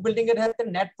book building এর ক্ষেত্রে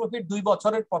নেট প্রফিট 2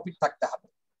 বছরের প্রফিট থাকতে হবে।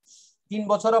 3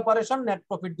 বছর অপারেশন, নেট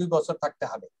প্রফিট 2 বছর থাকতে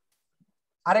হবে।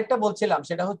 আরেকটা বলছিলাম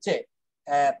সেটা হচ্ছে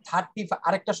 30,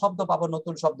 আরেকটা শব্দ পাবো,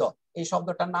 নতুন শব্দ। এই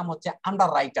শব্দটার নাম হচ্ছে আন্ডার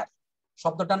রাইটার।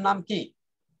 শব্দটার নাম কি?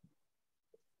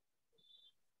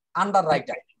 Under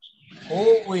writer. Who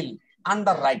will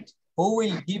under right, who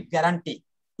will give guarantee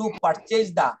two purchase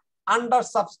the under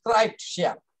subscribed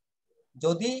share.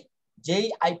 যদি যেই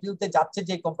আইপিও তে যাচ্ছে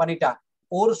যে কোম্পানিটা,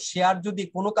 ওর শেয়ার যদি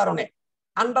কোনো কারণে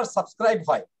আন্ডার সাবস্ক্রাইব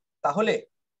হয়, তাহলে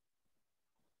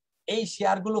এই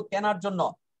শেয়ারগুলো কেনার জন্য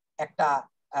একটা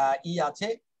আছে,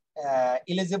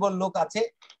 এলিজিবল লোক আছে,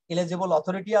 এলিজিবল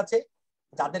অথরিটি আছে,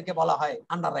 যাদেরকে বলা হয়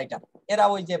আন্ডার রাইটার। এরা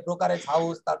ওই যে ব্রোকারেজ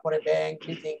হাউস, তারপরে ব্যাংক,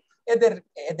 লিজিং,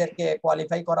 এদেরকে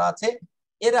কোয়ালিফাই করা আছে।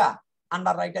 এরা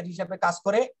আন্ডার রাইটার হিসেবে কাজ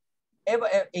করে।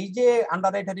 এই যে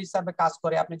আন্ডার রাইটার হিসেবে কাজ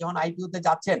করে, আপনি যখন আইপিও তে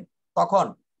যাচ্ছেন তখন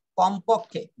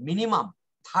কমপক্ষে minimum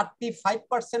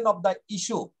 35% of the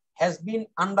issue has been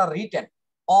under written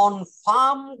on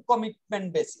farm commitment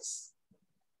basis.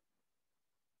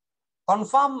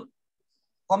 Confirm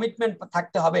commitment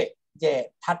থাকতে হবে যে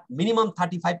মিনিমাম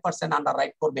 35% আন্ডার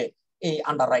রাইট করবে এই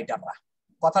আন্ডার রাইটাররা।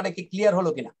 কথাটা কি ক্লিয়ার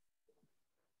হলো কিনা?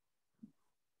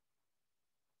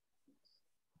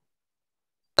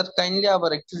 কাইন্ডলি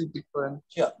আবার একটু রিপিট করেন।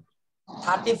 Sure.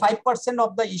 35%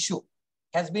 of the issue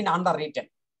has been underwritten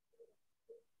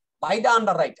by the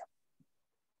underwriter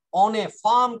on a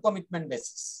firm commitment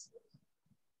basis.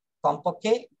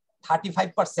 কমপক্ষে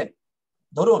 35%।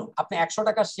 ধরুন আপনি 100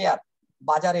 টাকার শেয়ার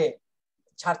বাজারে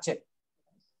ছাড়ছেন,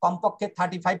 কমপক্ষে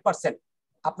 35%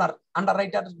 আপনার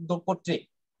আন্ডাররাইটার কর্তৃক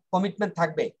কমিটমেন্ট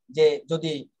থাকবে যে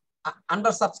যদি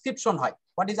আন্ডার সাবস্ক্রিপশন হয়।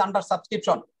 What is under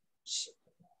subscription?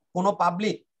 কোন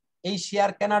পাবলিক এই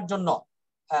শেয়ার কেনার জন্য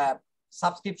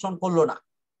সাবস্ক্রিপশন করলো না,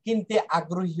 কিনতে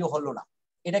আগ্রহী হলো না,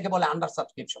 এটাকে বলে আন্ডার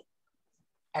সাবস্ক্রিপশন।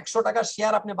 100 টাকার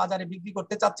শেয়ার আপনি বাজারে বিক্রি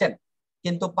করতে চাচ্ছেন,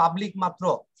 কিন্তু পাবলিক মাত্র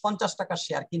 50 টাকার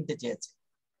শেয়ার কিনতে চেয়েছে।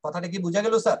 কথাটা কি বোঝা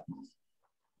গেল স্যার?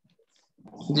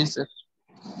 জি স্যার।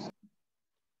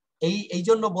 এই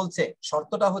জন্য বলছে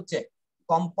শর্তটা হচ্ছে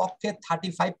কমপক্ষে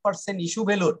 35% ইস্যু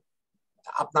ভ্যালুর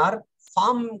আপনার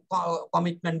ফার্ম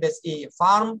কমিটমেন্ট বেস,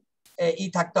 ফার্ম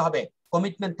থাকতে হবে,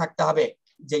 কমিটমেন্ট থাকতে হবে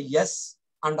যে yes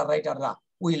আন্ডাররাইটাররা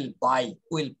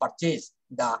will purchase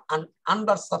the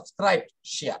under subscribed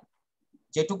share.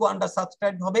 যেটুকু আন্ডার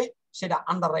সাবস্ক্রাইবড হবে সেটা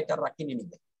আন্ডাররাইটাররা কিনে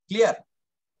নিবে। ক্লিয়ার?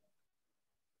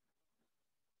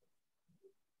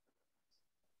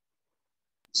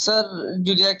 স্যার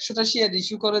যদি 100টা শেয়ার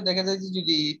ইস্যু করে দেখা যায় যে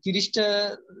যদি 30টা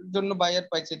জন্য বায়ার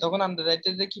পাইছে, তখন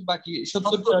আন্ডাররাইটাররা কি বাকি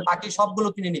 70টা বাকি সবগুলো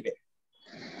কিনে নিবে।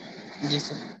 জি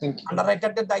স্যার, থ্যাংক ইউ।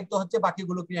 আন্ডাররাইটারদের দায়িত্ব হচ্ছে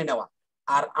বাকিগুলো কিনে নেওয়া।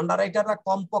 আর আন্ডাররাইটাররা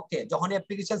কমপক্ষে যখন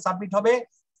অ্যাপ্লিকেশন সাবমিট হবে,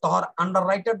 তখন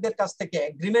আন্ডাররাইটারদের কাছ থেকে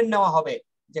এগ্রিমেন্ট নেওয়া হবে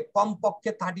যে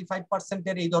কমপক্ষে 35%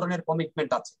 এর এই ধরনের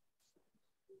কমিটমেন্ট আছে।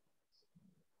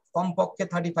 কমপক্ষে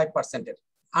 35% এর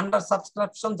আন্ডার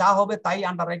সাবস্ক্রিপশন যা হবে তাই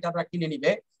আন্ডাররাইটাররা কিনে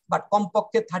নিবে, বাট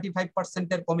কমপক্ষে 35%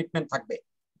 এর কমিটমেন্ট থাকবে।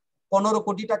 15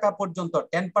 কোটি টাকা পর্যন্ত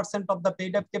 10% of the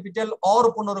paid up capital or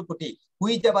 15 কোটি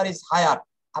হুইচ এভার ইজ হায়ার,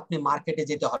 আপনি মার্কেটে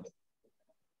যেতে হবে।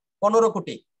 15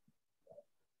 কোটি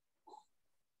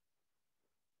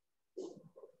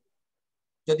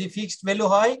যদি ফিক্সড ভ্যালু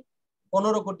হয়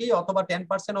 15 কোটি অথবা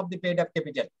 10% of the paid up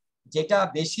capital, যেটা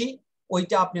বেশি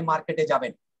ওইটা আপনি মার্কেটে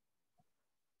যাবেন।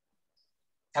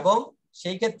 এবং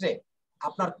সেই ক্ষেত্রে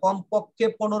আপনার কমপক্ষে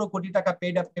 15 কোটি টাকা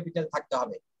পেইড আপ ক্যাপিটাল থাকতে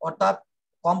হবে। অর্থাৎ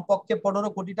কমপক্ষে 15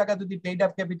 কোটি টাকা যদি পেইড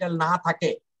আপ ক্যাপিটাল না থাকে,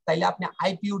 তাইলে আপনি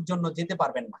আইপিওর জন্য যেতে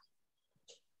পারবেন না।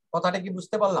 কথাটা কি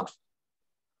বুঝতে পারলাম?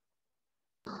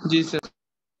 জি স্যার।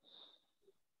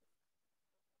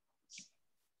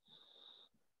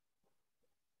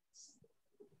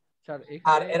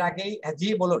 আর এর আগেই জি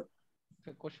বলুন।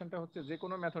 কোশ্চেনটা হচ্ছে যে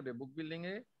কোনো মেথডে বুক বিল্ডিং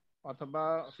এ অথবা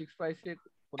ফিক্সড প্রাইসে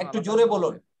একটু জোরে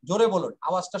বলুন, জোরে বলুন,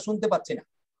 আওয়াজটা শুনতে পাচ্ছি না।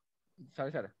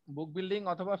 স্যার বুক বিল্ডিং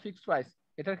অথবা ফিক্সড প্রাইস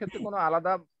এটার ক্ষেত্রে কোনো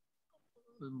আলাদা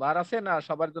বার আছে না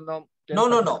সবার জন্য?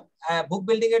 নো, বুক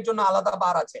বিল্ডিং এর জন্য আলাদা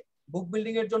বার আছে। বুক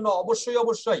বিল্ডিং এর জন্য অবশ্যই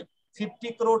 50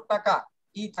 করোড় টাকা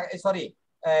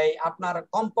আপনার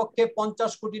কমপক্ষে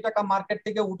 50 কোটি টাকা মার্কেট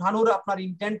থেকে উঠানোর আপনার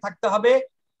ইন্টেন্ট থাকতে হবে।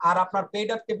 আর আপনার পেইড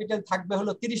আপ ক্যাপিটাল থাকবে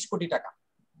হলো 30 কোটি টাকা।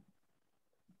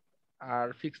 আর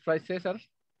ফিক্সড প্রাইসে স্যার?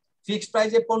 ফিক্সড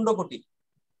প্রাইসে 15 কোটি।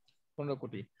 15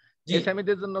 কোটি। এসএমই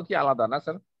দের জন্য কি আলাদা না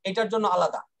স্যার? এটার জন্য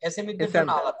আলাদা, এসএমই দের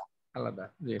জন্য আলাদা। আলাদা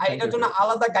জি, এটার জন্য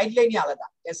আলাদা গাইডলাইনই আলাদা,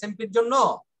 এসএমপির জন্য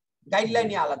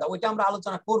গাইডলাইনই আলাদা। ওইটা আমরা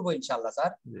আলোচনা করব ইনশাআল্লাহ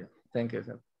sir. G, thank you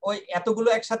sir. ওই এতগুলো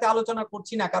একসাথে আলোচনা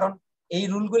করছি না, কারণ এই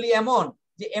রুলগুলি এমন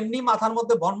যে এমনি মাথার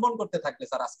মধ্যে ভনভন করতে থাকবে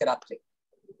স্যার আজকে রাত্রে।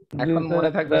 এখন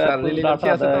মনে থাকবে স্যার, রিলেভেন্সি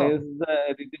আছে তো।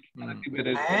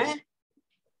 হ্যাঁ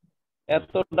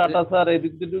এত ডাটা স্যার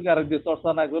এদিক দিক আরেক দিক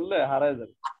চর্চা না করলে হারায়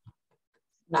যাবে।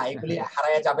 না এগুলি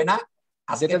হারায়া যাবে না,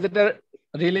 যেটা যেটা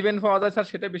রিলেভেন্ট পাওয়া যায় স্যার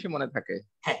সেটা বেশি মনে থাকে।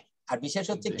 হ্যাঁ আর বিশেষ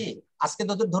হচ্ছে কি আজকে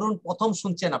তো ধরুন প্রথম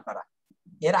শুনছেন আপনারা,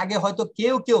 এর আগে হয়তো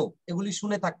কেউ কেউ এগুলি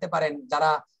শুনে থাকতে পারেন, যারা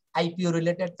আইপিও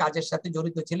রিলেটেড কাজের সাথে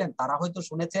জড়িত ছিলেন তারা হয়তো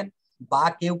শুনেছেন বা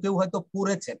কেউ কেউ হয়তো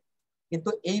পড়েছেন, কিন্তু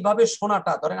এইভাবে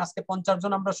শোনাটা ধরেন আজকে 50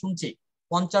 জন আমরা শুনছি,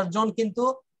 50 জন কিন্তু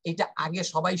এটা আগে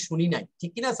সবাই শুনি নাই,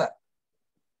 ঠিক কিনা স্যার?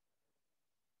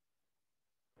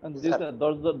 জি স্যার,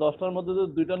 10টার মধ্যে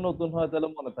যদি 2টা নতুন হয় তাহলে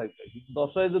মনে থাকবে,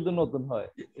 10টাই যদি নতুন হয়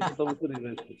এটা তো অবশ্যই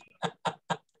রিভাইজ করতে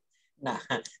না।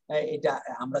 এটা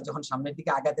আমরা যখন সামনের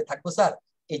দিকে আগাতে থাকবো স্যার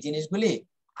এই জিনিসগুলি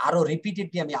আরো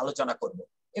রিপিটেডলি আমি আলোচনা করব,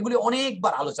 এগুলি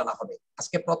অনেকবার আলোচনা হবে।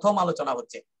 আজকে প্রথম আলোচনা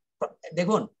হচ্ছে,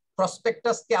 দেখুন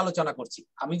প্রসপেক্টাসকে আলোচনা করছি,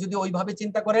 আমি যদি ওইভাবে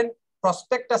চিন্তা করেন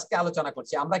প্রসপেক্টাসকে আলোচনা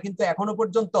করছি, আমরা কিন্তু এখনো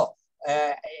পর্যন্ত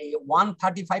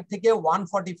 135 থেকে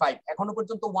 145 এখনো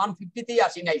পর্যন্ত 150তেই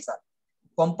আসি নাই স্যার।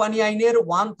 কোম্পানি আইনের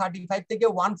 135 থেকে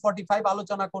 145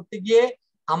 আলোচনা করতে গিয়ে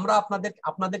আমরা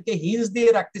আপনাদেরকে হিন্টস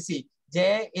দিয়ে রাখতেছি যে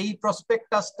এই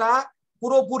প্রসপেক্টাসটা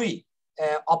পুরোপুরি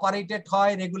অপারেটেড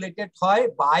হয়, রেগুলেটেড হয়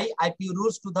বাই আইপিও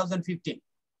রুলস 2015।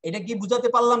 এটা কি বুঝাতে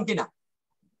পারলাম কিনা?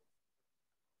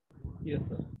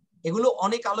 এগুলো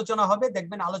অনেক আলোচনা হবে,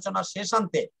 দেখবেন আলোচনার শেষ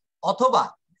আনতে অথবা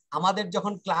আমাদের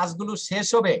যখন ক্লাসগুলো শেষ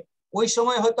হবে ওই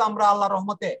সময় হয়তো আমরা আল্লাহর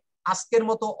রহমতে আজকের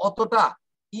মতো অতটা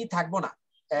থাকবো না,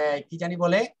 কি জানি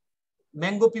বলে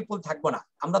ম্যাঙ্গো পিপল থাকবো না,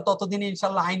 আমরা ততদিন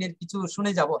ইনশাল্লাহ আইনের কিছু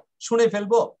শুনে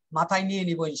ফেলবো, মাথায় নিয়ে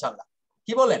নিব ইনশাল্লাহ।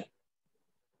 কি বলেন?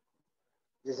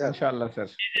 ইনশাআল্লাহ স্যার,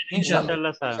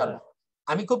 ইনশাআল্লাহ স্যার।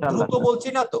 আমি খুব দ্রুত বলছি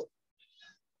না তো,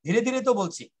 ধীরে ধীরে তো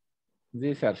বলছি। জি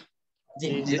স্যার, জি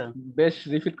বেশ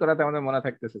রিপিট করাতে আমাদের মনে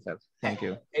থাকতেছে স্যার, থ্যাংক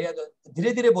ইউ।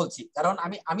 ধীরে ধীরে বলছি কারণ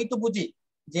আমি তো বুঝি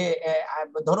যে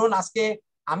ধরুন আজকে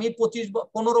আমি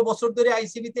 15 বছর ধরে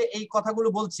আইসিবিতে এই কথাগুলো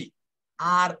বলছি,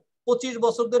 আর 25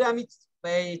 বছর ধরে আমি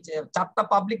 4টা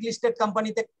পাবলিক লিস্টেড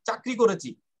কোম্পানিতে চাকরি করেছি,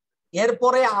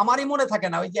 এরপরে আমারই মনে থাকে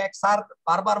না, ওই যে এক স্যার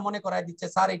বারবার মনে করাই দিচ্ছে,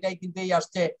 স্যার এটাই কিন্তু এই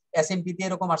আসছে এসএমপি তে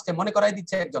এরকম আসছে, মনে করাই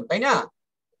দিচ্ছে একজন, তাই না?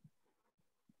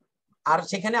 আর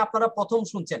সেখানে আপনারা প্রথম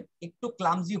শুনছেন, একটু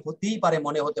ক্লামজি হতেই পারে,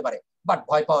 মনে হতে পারে, বাট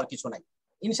ভয় পাওয়ার কিছু নাই।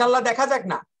 ইনশাল্লাহ দেখা যাক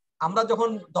না, আমরা যখন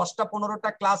 10টা 15টা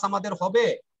ক্লাস আমাদের হবে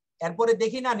এরপরে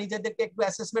দেখি না নিজেদেরকে একটু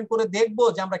অ্যাসেসমেন্ট করে দেখবো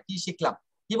যে আমরা কি শিখলাম।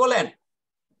 কি বলেন?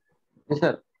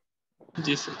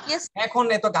 এখন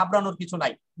এত ঘাবড়ানোর কিছু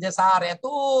নাই যে স্যার এত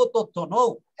তথ্য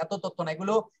এত তথ্য না,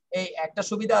 এগুলো এই একটা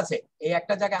সুবিধা আছে, এই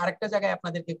একটা জায়গায় আরেকটা জায়গায়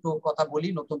আপনাদেরকে একটু কথা বলি,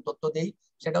 নতুন তথ্য দেই।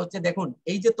 সেটা হচ্ছে দেখুন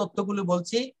এই যে তথ্যগুলো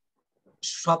বলছি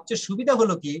সবচেয়ে সুবিধা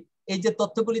হলো কি, এই যে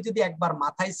তথ্যগুলি যদি একবার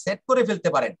মাথায় সেট করে ফেলতে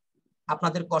পারেন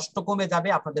আপনাদের কষ্ট কমে যাবে,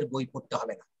 আপনাদের বই পড়তে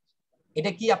হবে না।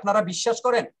 এটা কি আপনারা বিশ্বাস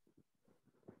করেন?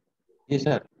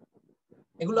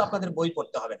 এগুলো আপনাদের বই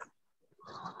পড়তে হবে না।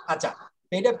 আচ্ছা,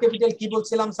 পেইড আপ ক্যাপিটাল কি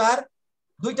বলছিলাম স্যার?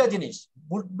 2টা জিনিস,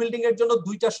 বুক বিল্ডিং এর জন্য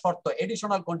 2টা শর্ত,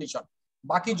 এডিশনাল কন্ডিশন,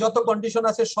 বাকি যত কন্ডিশন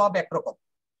আছে সব একরকম।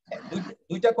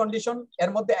 2টা কন্ডিশন,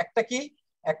 এর মধ্যে একটা কি,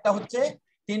 একটা হচ্ছে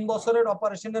 3 বছরের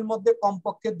অপারেশনের মধ্যে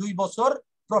কমপক্ষে 2 বছর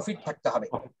প্রফিট থাকতে হবে,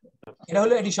 এটা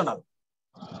হলো এডিশনাল।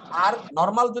 আর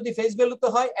নরমাল যদি ফেস ভ্যালুতে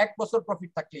হয় 1 বছর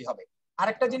প্রফিট থাকলেই হবে।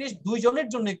 আরেকটা জিনিস 2 জনের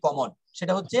জন্যই কমন,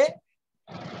 সেটা হচ্ছে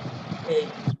এই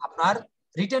আপনার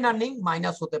রিটেন আর্নিং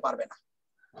মাইনাস হতে পারবে না।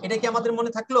 এটা কি আমাদের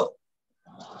মনে থাকলো?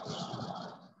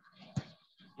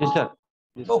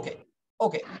 ওকে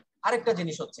ওকে। আরেকটা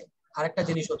জিনিস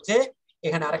হচ্ছে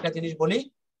এখানে আরেকটা জিনিস বলি,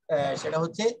 সেটা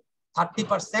হচ্ছে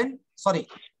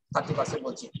 30%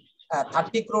 বলছি,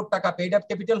 30 crore টাকা পেইড আপ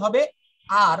ক্যাপিটাল হবে,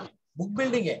 আর বুক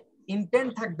বিল্ডিং এ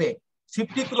ইন্টেন্ট থাকবে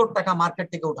 50 crore টাকা মার্কেট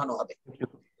থেকে উঠানো হবে।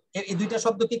 এই 2টা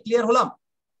শব্দ কি ক্লিয়ার হলাম?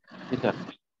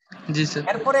 জি স্যার।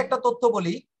 এরপরে একটা তথ্য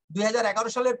বলি, 2011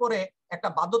 সালের পরে একটা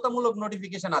বাধ্যতামূলক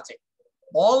নোটিফিকেশন আছে,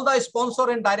 all the sponsor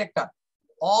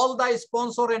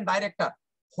and director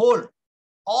hold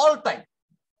all time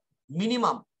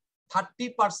minimum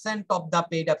 30% of the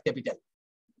paid up capital।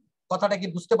 কথাটা কি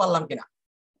বুঝতে পারলাম কিনা?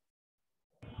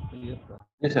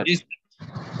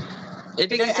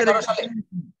 এটা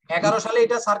 11 সালে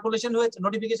এটা সার্কুলেশন হয়েছে,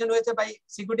 নোটিফিকেশন হয়েছে বাই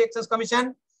সিকিউরিটি এক্সচেঞ্জ কমিশন।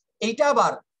 এইটা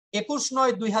আবার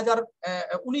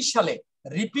 21/9/2019 সালে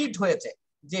রিপিট হয়েছে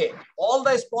যে all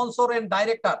the sponsor and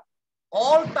director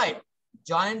all time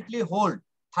jointly hold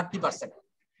 30%।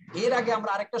 এর আগে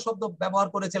আমরা আরেকটা শব্দ ব্যবহার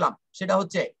করেছিলাম, সেটা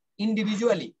হচ্ছে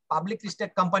ইন্ডিভিজুয়ালি পাবলিক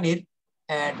লিস্টেড কোম্পানির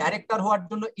ডাইরেক্টর হওয়ার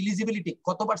জন্য এলিজিবিলিটি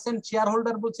কত পার্সেন্ট শেয়ার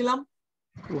হোল্ডার বলছিলাম?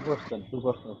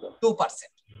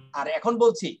 2%। আর এখন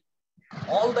বলছি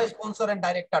all the sponsor and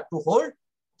director to hold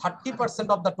 30%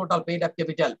 of the total paid up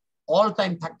capital all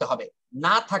time থাকতে হবে।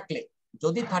 না থাকলে,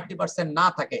 যদি 30% না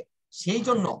থাকে, সেই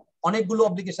জন্য অনেকগুলো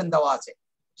অব্লিগেশন দেওয়া আছে।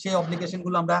 সেই অব্লিগেশন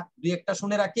গুলো আমরা দুই একটা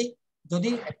শুনে রাখি। যদি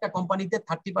একটা কোম্পানিতে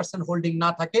 30% হোল্ডিং না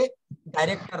থাকে,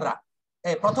 ডাইরেক্টররা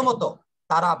প্রথমত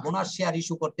তারা বোনাস শেয়ার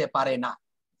ইস্যু করতে পারে না।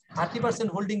 30%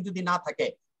 হোল্ডিং যদি না থাকে,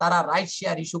 তারা রাইট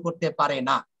শেয়ার ইস্যু করতে পারে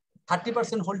না।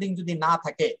 30% হোল্ডিং যদি না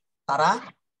থাকে, তারা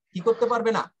কি করতে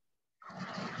পারবে না?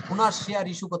 বোনাস শেয়ার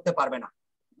ইস্যু করতে পারবে না।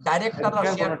 ডাইরেক্টররা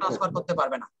শেয়ার ট্রান্সফার করতে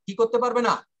পারবে না। কি করতে পারবে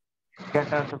না?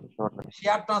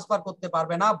 শেয়ার ট্রান্সফার করতে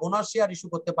পারবে না, বোনাস শেয়ার ইস্যু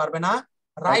করতে পারবে না,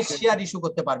 রাইট শেয়ার ইস্যু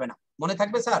করতে পারবে না। মনে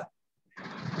থাকবে স্যার?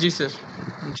 জি স্যার।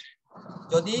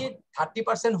 যদি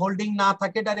 30% হোল্ডিং না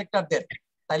থাকে ডাইরেক্টরদের,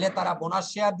 তাহলে তারা বোনাস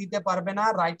শেয়ার দিতে পারবে না,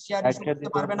 রাইট শেয়ার ইস্যু করতে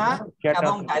পারবে না,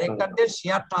 এবং ডাইরেক্টরদের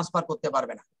শেয়ার ট্রান্সফার করতে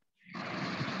পারবে না।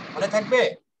 মনে থাকবে?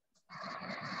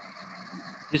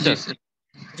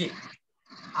 জি।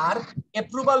 আর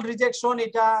অ্যাপ্রুভাল রিজেকশন,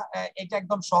 এটা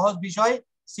একদম সহজ বিষয়।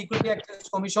 সিকিউরিটি এক্সচেঞ্জ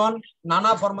কমিশন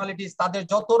নানা ফর্মালিটিস, তাদের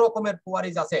যত রকমের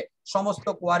কোয়ারিজ আছে, সমস্ত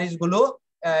কোয়ারিজ গুলো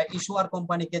ইস্যুয়ার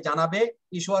কোম্পানিকে জানাবে।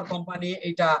 ইস্যুয়ার কোম্পানি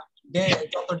এটা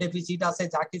যত ডেফিসিট আছে,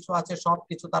 যা কিছু আছে,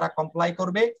 সবকিছু তারা কমপ্লাই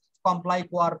করবে। কমপ্লাই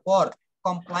করার পর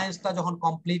কমপ্লায়েন্সটা যখন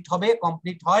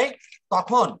কমপ্লিট হয়,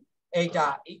 তখন এইটা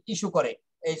ইস্যু করে,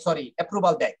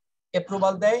 অ্যাপ্রুভাল দেয়।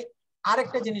 অ্যাপ্রুভাল দেয়।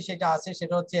 আরেকটা জিনিস এটা আছে,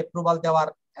 সেটা হচ্ছে অ্যাপ্রুভাল দেওয়ার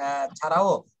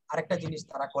ছাড়াও আরেকটা জিনিস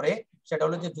তারা করে, সেটা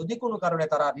হলো যে যদি কোনো কারণে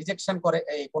তারা রিজেকশন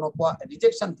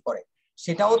করে,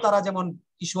 সেটাও তারা যেমন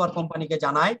ইস্যুয়ার কোম্পানিকে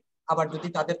জানায়। আবার যদি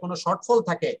তাদের কোনো শর্টফল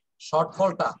থাকে,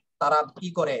 শর্টফলটা তারা কি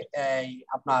করে,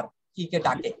 আপনার কিকে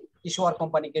ডাকে, ইস্যুয়ার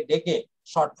কোম্পানিকে ডেকে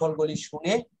শর্টফল গুলি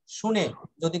শুনে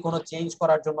যদি কোনো চেঞ্জ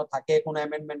করার জন্য থাকে, কোনো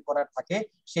অ্যামেন্ডমেন্ট করার থাকে,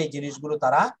 সেই জিনিসগুলো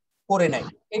তারা করে নেয়।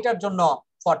 এটার জন্য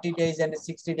 40 ডেজ এন্ড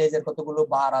 60 ডেজ এর কতগুলো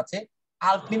বার আছে।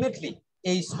 আলটিমেটলি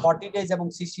এই 40 ডেজ এবং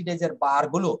 60 ডেজ এর বার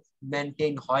গুলো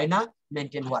মেনটেন হয় না।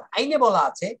 মেনটেন হওয়ার আইনে বলা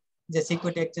আছে যে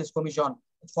সিকিউরিটি এক্সচেঞ্জ কমিশন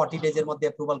 40 ডেজ এর মধ্যে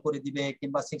অ্যাপ্রুভাল করে দিবে,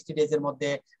 কিংবা 60 ডেজ এর মধ্যে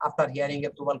আফটার হিয়ারিং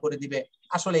অ্যাপ্রুভাল করে দিবে।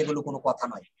 আসলে এগুলো কোনো কথা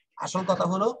নয়। আসল কথা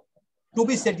হলো two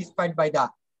B satisfied by the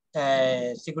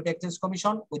security exchange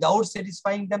commission without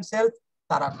satisfying themself,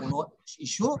 তারা কোনো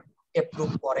ইস্যু অ্যাপ্রুভ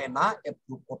করে না,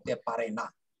 অ্যাপ্রুভ করতে পারে না।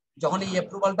 যখন এই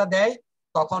অ্যাপ্রুভালটা দেয়,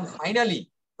 তখন ফাইনালি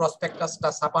প্রসপেক্টাসটা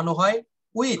ছাপানো হয়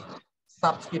with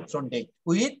subscription date,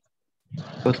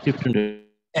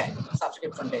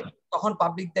 subscription date. তখন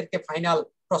পাবলিকদেরকে ফাইনাল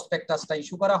প্রসপেক্টাসটা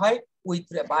ইস্যু করা হয় with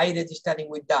by registering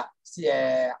with the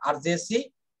আরজেসি।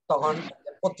 তখন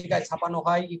পত্রিকায় ছাপানো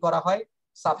হয়, করা হয়,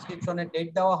 সাবস্ক্রিপশনের ডেট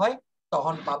দেওয়া হয়,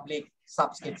 তখন পাবলিক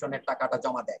সাবস্ক্রিপশনের টাকাটা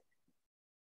জমা দেয়।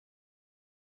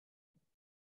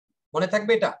 মনে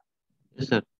থাকবে এটা?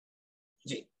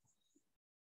 জি।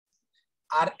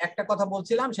 আর একটা কথা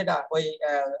বলছিলাম, সেটা ওই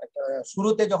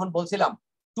শুরুতে যখন বলছিলাম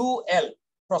 2L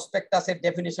প্রসপেক্টাসের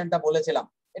ডেফিনিশনটা বলেছিলাম,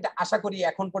 এটা আশা করি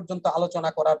এখন পর্যন্ত আলোচনা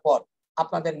করার পর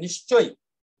আপনাদের নিশ্চয়ই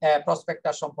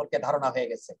প্রসপেক্টাস সম্পর্কে ধারণা হয়ে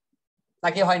গেছে,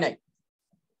 নাকি হয় নাই?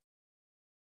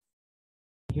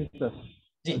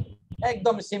 জি,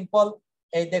 একদম সিম্পল।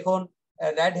 এই দেখুন,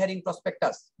 রেড হেরিং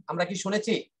প্রসপেক্টাস আমরা কি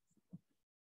শুনেছি?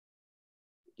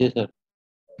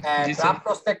 ড্রাফট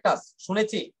প্রসপেক্টাস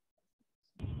শুনেছি?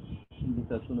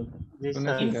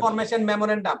 ইনফরমেশন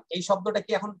মেমোরেন্ডাম, এই শব্দটা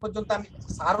কি এখন পর্যন্ত আমি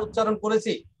স্যার উচ্চারণ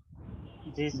করেছি?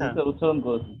 জি স্যার, উচ্চারণ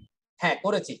করেছি। হ্যাঁ,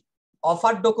 করেছি।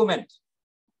 অফার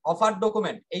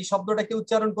ডকুমেন্ট, এই শব্দটা কি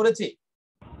উচ্চারণ করেছি?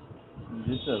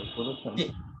 জি স্যার, করেছেন।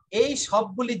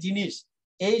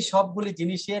 এই সবগুলি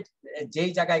জিনিসের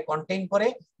যেই জায়গায় কন্টেইন করে,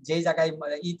 যেই জায়গায়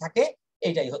থাকে,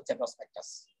 এইটাই হচ্ছে প্রসপেক্টাস।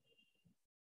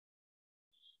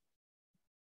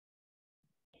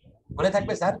 মনে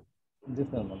থাকবে স্যার? জি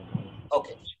স্যার, মনে থাকবে।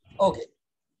 ওকে ওকে,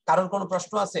 কারোর কোনো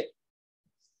প্রশ্ন আছে?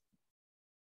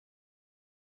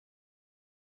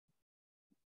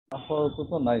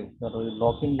 আপাতত নাই স্যার, ওই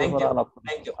লকিং ব্যাপারে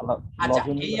আচ্ছা,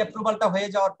 এই অ্যাপ্রুভালটা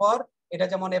হয়ে যাওয়ার পর, এটা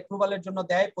যেমন অ্যাপ্রুভালের জন্য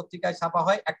দেয়, পত্রিকায় ছাপা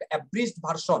হয়, একটা অ্যাব্রিজড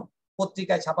ভার্সন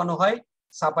পত্রিকায় ছাপানো হয়,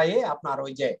 ছাপাইয়ে আপনার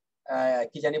ওই যে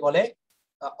কি জানি বলে,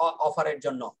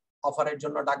 অফারের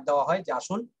জন্য ডাক দেওয়া হয় যে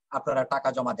আসুন আপনারা টাকা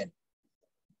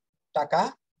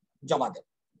জমা দেন।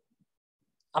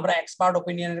 আমরা এক্সপার্ট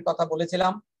ওপিনিয়নের কথা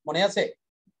বলেছিলাম, মনে আছে?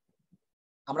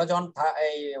 আমরা যখন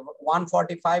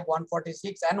 145,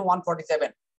 146 এন্ড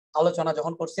 147 আলোচনা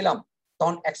যখন করছিলাম,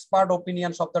 তখন এক্সপার্ট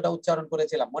ওপিনিয়ন শব্দটা উচ্চারণ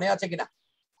করেছিলাম, মনে আছে কিনা?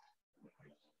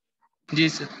 জি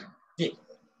স্যার। জি,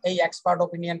 এই এক্সপার্ট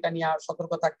ওপিনিয়নটা নিয়ে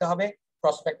সতর্ক থাকতে হবে।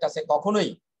 প্রসপেক্টাসে কখনোই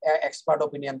এক্সপার্ট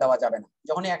ওপিনিয়ন দেওয়া যাবে না।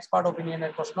 যখন এক্সপার্ট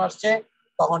ওপিনিয়নের প্রশ্ন আসছে,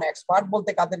 তখন এক্সপার্ট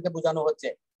বলতে কাদেরকে বোঝানো হচ্ছে,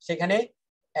 সেখানে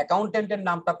অ্যাকাউন্টেন্টের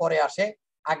নামটা পরে আসে,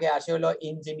 আগে আসে হলো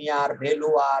ইঞ্জিনিয়ার,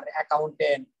 ভ্যালুয়ার,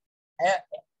 অ্যাকাউন্টেন্ট,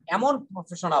 এমন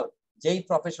প্রফেশনাল যেই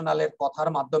প্রফেশনালের কথার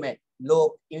মাধ্যমে লোক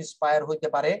ইন্সপায়ার হইতে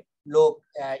পারে, লোক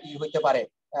হইতে পারে,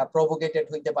 প্রভোকেটেড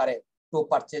হইতে পারে টু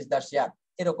পারচেজ দ্য শেয়ার,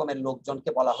 এরকমের লোকজনকে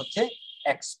বলা হচ্ছে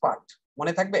এক্সপার্ট।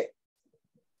 মনে থাকবে?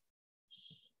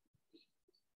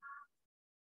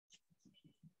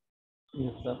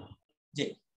 জি,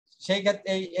 সেই ক্ষেত্রে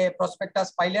এই প্রসপেক্টাস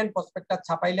পাইলেন, প্রসপেক্টাস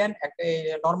ছাপাইলেন। একটা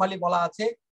নরমালি বলা আছে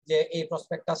যে এই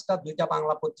প্রসপেক্টাসটা 2টা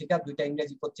বাংলা পত্রিকা 2টা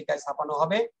ইংরেজি পত্রিকায় ছাপানো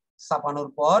হবে। ছাপানোর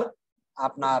পর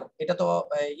আপনার এটা তো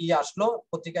আসলো,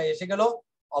 পত্রিকায় এসে গেল,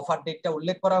 অফার ডেটটা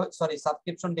উল্লেখ করা, সরি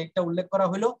সাবস্ক্রিপশন ডেটটা উল্লেখ করা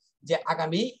হলো যে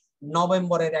আগামী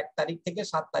নভেম্বরের 1 তারিখ থেকে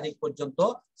 7 তারিখ পর্যন্ত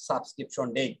সাবস্ক্রিপশন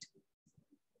ডেট।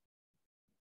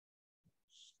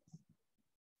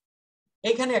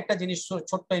 এখানে একটা জিনিস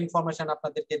ছোট্ট ইনফরমেশন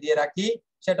আপনাদেরকে দিয়ে রাখি,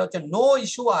 সেটা হচ্ছে no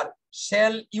ইস্যুয়ার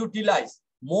shall utilise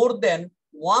more then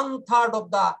 1/3 of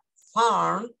the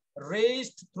fund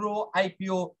raised through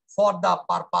IPO for the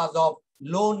purpose of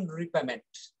loan repayment.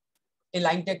 এই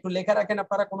লাইনটা একটু লেখা রাখেন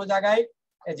আপনারা কোনো জায়গায়,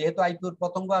 যেহেতু আইপিওর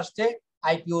প্রসঙ্গ আসছে।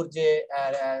 আইপিওর যে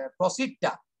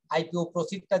প্রসিডটা, আইপিও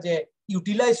প্রসিডটা যে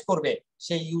ইউটিলাইজ করবে,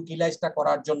 সেই ইউটিলাইজটা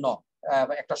করার জন্য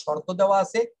একটা শর্ত দেওয়া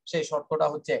আছে। সেই শর্তটা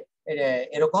হচ্ছে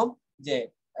এরকম যে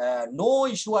নো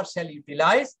ইস্যুয়ার শ্যাল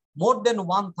ইউটিলাইজ মোর দেন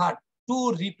 1/3 টু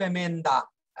রিপেমেন্ট দা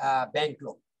bank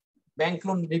loan. Bank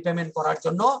loan repayment করার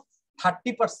জন্য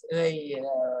 30%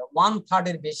 1/3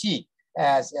 এর বেশি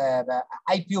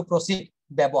আইপিও প্রসিড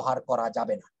ব্যবহার করা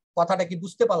যাবে না। কথাটা কি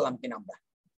বুঝতে পারলাম কিনা আমরা?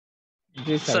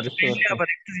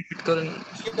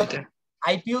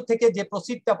 আইপিও থেকে যে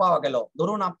প্রসিডটা পাওয়া গেল,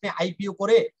 ধরুন আপনি আইপিও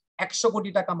করে 100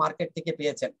 কোটি টাকা মার্কেট থেকে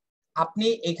পেয়েছেন, আপনি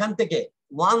এখান থেকে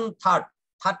 1/3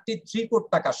 33 কোটি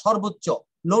টাকা সর্বোচ্চ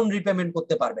লোন রিপেমেন্ট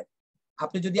করতে পারবেন।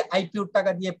 আপনি যদি আইপিওর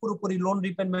টাকা দিয়ে পুরোপুরি লোন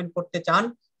রিপেমেন্ট করতে চান,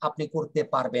 আপনি করতে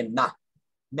পারবেন না।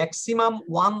 ম্যাক্সিমাম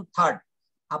 1/3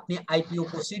 আপনি আইপিও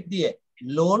প্রসিড দিয়ে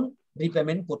লোন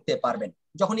রিপেমেন্ট করতে পারবেন।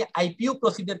 যখনই আইপিও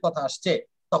প্রসিডের কথা আসছে,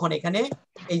 তখন এখানে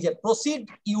এই যে প্রসিড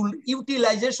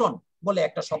ইউটিলাইজেশন বলে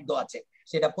একটা শব্দ আছে,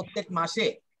 সেটা প্রত্যেক মাসে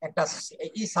একটা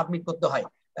সাবমিট করতে হয়,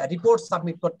 রিপোর্ট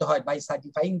সাবমিট করতে হয় by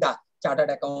certifying the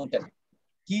chartered accountant.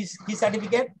 কি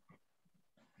certificate?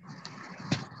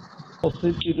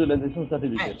 Proceed utilisation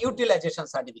certificate. Utilisation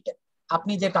certificate.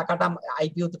 আপনি যে টাকাটা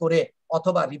আইপিও করে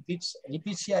অথবা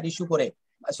রিপিট শেয়ার ইস্যু করে,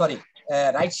 সরি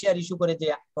রাইট শেয়ার ইস্যু করে যে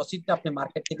প্রসিডটা আপনি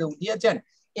মার্কেট থেকে উঠিয়েছেন,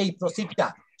 এই প্রসিডটা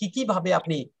কি কি ভাবে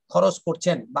আপনি খরচ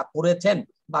করছেন বা করেছেন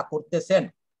বা করতেছেন,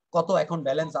 কত এখন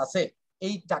ব্যালেন্স আছে,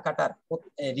 এই টাকাটার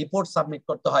রিপোর্ট সাবমিট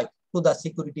করতে হয় to the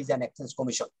securities and exchange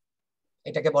commission.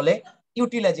 এটাকে বলে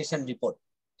ইউটিলাইজেশন রিপোর্ট।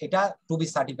 এটা two B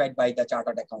certified by the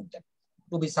chartered accountant,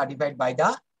 two B certified by the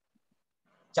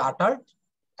chartered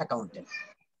accountant.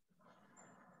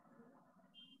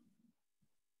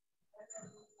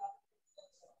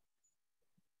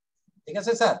 ঠিক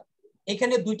আছে স্যার?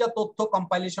 এখানে 2টা তথ্য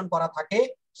কম্পাইলেশন করা থাকে।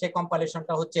 সেই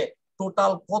কম্পাইলেশনটা হচ্ছে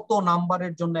টোটাল কত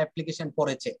নাম্বারের জন্য অ্যাপ্লিকেশন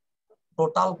পড়েছে,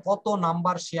 টোটাল কত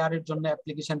নাম্বার শেয়ারের জন্য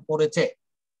অ্যাপ্লিকেশন পড়েছে।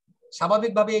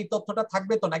 স্বাভাবিকভাবে এই তথ্যটা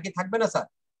থাকবে তো, নাকি থাকবে না স্যার?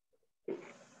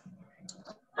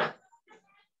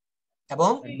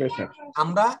 এবং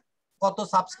আমরা কত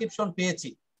সাবস্ক্রিপশন পেয়েছি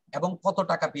এবং কত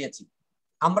টাকা পেয়েছি,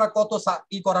 আমরা কত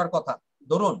করার কথা।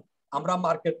 ধরুন আমরা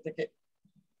মার্কেট থেকে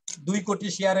 2 কোটি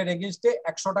শেয়ারের এগেইনস্টে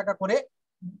 100 টাকা করে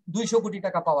 200 কোটি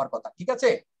টাকা পাওয়ার কথা, ঠিক আছে?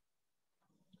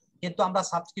 কিন্তু আমরা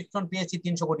সাবস্ক্রিপশন পেয়েছি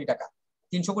 300 কোটি টাকা।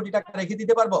 300 কোটি টাকা রেখে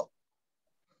দিতে পারবো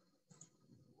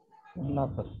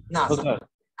না?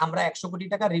 আমরা 100 কোটি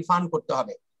টাকা রিফান্ড করতে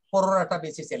হবে প্রোরাটা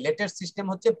বেসিসে। লেটেস্ট সিস্টেম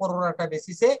হচ্ছে প্রোরাটা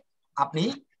বেসিসে আপনি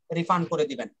রিফান্ড করে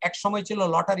দিবেন। এক সময় ছিল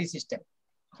লটারি সিস্টেম,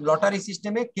 লটারি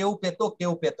সিস্টেমে কেউ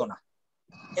পেত না,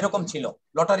 এরকম ছিল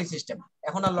লটারি সিস্টেম।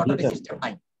 এখন আর লটারি সিস্টেম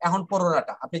নাই, এখন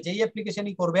প্রোরাটা। আপনি যেই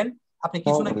অ্যাপ্লিকেশনই করবেন আপনি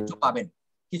কিছু না কিছু পাবেন,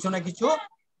 কিছু না কিছু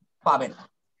পাবেন।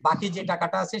 বাকি যে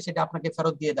টাকাটা আছে সেটা আপনাকে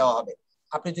ফেরত দিয়ে দেওয়া হবে।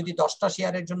 আপনি যদি 10টা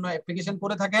শেয়ারের জন্য অ্যাপ্লিকেশন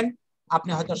করে থাকেন,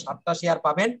 আপনি হয়তো 7টা শেয়ার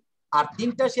পাবেন, আর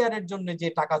 3টা শেয়ারের জন্য যে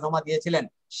টাকা জমা দিয়েছিলেন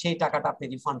সেই টাকাটা আপনি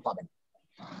রিফান্ড পাবেন।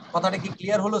 কথাটা কি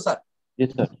ক্লিয়ার হলো স্যার? জি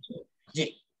স্যার। জি।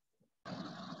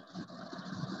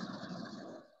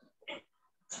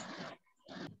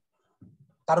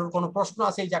 কারোর কোনো প্রশ্ন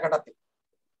আছে এই জায়গাটাতে?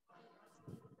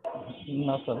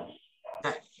 না স্যার।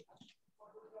 হ্যাঁ,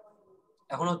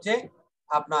 এখন হচ্ছে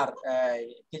আপনার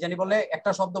কি জানি বলে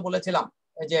একটা শব্দ বলেছিলাম,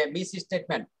 যে মিস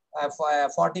স্টেটমেন্ট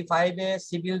 45 এ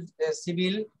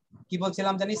সিভিল কি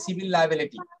বলছিলাম জানি, সিভিল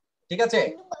লায়াবিলিটি, ঠিক আছে?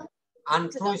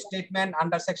 আনট্রু স্টেটমেন্ট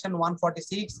আন্ডার সেকশন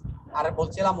 146, আর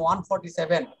বলছিলাম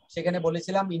 147, সেখানে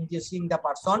বলেছিলাম inducing the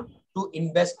person to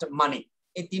invest মানি।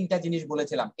 এই 3টা জিনিস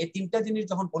বলেছিলাম। এই 3টা জিনিস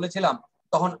যখন বলেছিলাম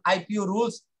তখন আইপিও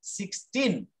রুলস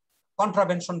 16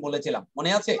 কন্ট্রাভেনশন বলেছিলাম,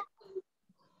 মনে আছে?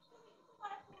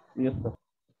 Yes sir.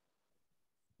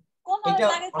 এটা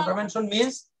কন্ট্রাভেনশন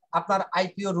মিন্স আপনার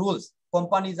আইপিও রুলস,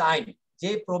 কোম্পানিজ আইন যে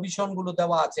প্রভিশন গুলো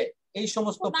দেওয়া আছে এই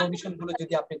সমস্ত প্রভিশন গুলো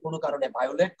যদি আপনি কোনো কারণে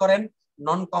ভায়োলেট করেন,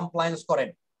 নন কমপ্লায়েন্স করেন,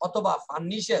 অথবা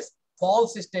ফার্নিশেস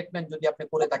ফলস স্টেটমেন্ট যদি আপনি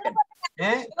করে থাকেন,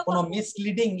 হ্যাঁ, কোনো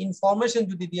মিসলিডিং ইনফরমেশন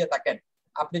যদি দিয়ে থাকেন,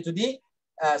 আপনি যদি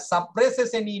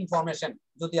সাপ্রেসেস এনি ইনফরমেশন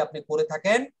যদি আপনি করে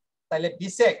থাকেন, তাহলে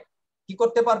বিসেক কি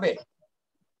করতে পারবে?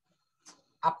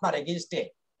 আপনার এগেইনস্টে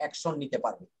অ্যাকশন নিতে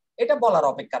পারবে। এটা বলার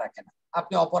অপেক্ষা রাখে না।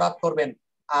 আপনি অপরাধ করবেন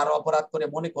আর অপরাধ করে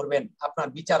মনে করবেন আপনার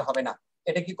বিচার হবে না,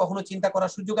 এটা কি কখনো চিন্তা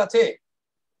করার সুযোগ আছে?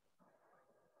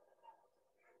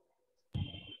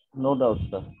 No doubt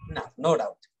sir. না, নো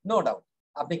ডাউট, নো ডাউট।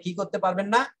 আপনি কি করতে পারবেন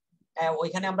না?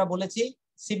 ওইখানে আমরা বলেছি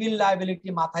সিভিল লায়াবিলিটি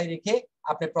মাথায় রেখে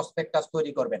আপনি প্রসপেক্টাস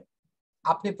তৈরি করবেন।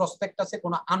 আপনি প্রসপেক্টাসে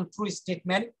কোনো আনট্রু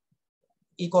স্টেটমেন্ট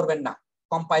করবেন না,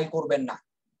 কম্পাইল করবেন না,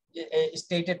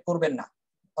 স্টেটেড করবেন না,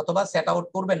 অথবা সেট আউট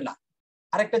করবেন না।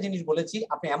 আরেকটা জিনিস বলেছি,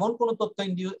 আপনি এমন কোনো তথ্য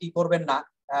করবেন না,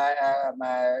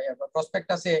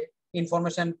 প্রসপেক্টাসে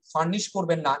ইনফরমেশন ফার্নিশ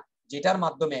করবেন না যেটার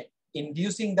মাধ্যমে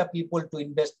inducing the people to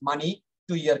invest money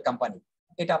to year company.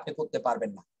 এটা আপনি করতে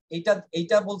পারবেন না।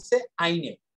 এইটা বলছে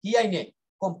আইনে। কি আইনে?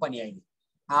 কোম্পানি আইনে।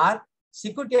 আর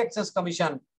সিকিউরিটি এক্সচেঞ্জ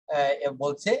কমিশন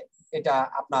বলছে এটা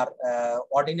আপনার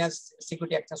ordinance,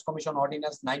 security exchange commission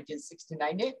ordinance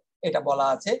 1969 এ এটা বলা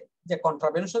আছে যে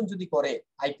কন্ট্রাভেনশন যদি করে,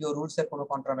 আইপিও রুলস এর কোনো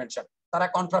কন্ট্রাভেনশন, তারা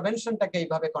কন্ট্রাভেনশনটাকে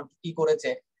এইভাবে কি করেছে,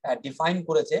 ডিফাইন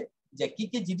করেছে যে কি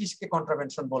কি জিনিসকে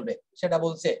কন্ট্রাভেনশন বলবে। সেটা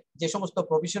বলছে যে সমস্ত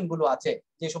প্রভিশন গুলো আছে,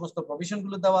 যে সমস্ত প্রভিশন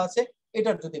গুলো দেওয়া আছে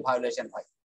এটার যদি ভায়োলেশন হয়,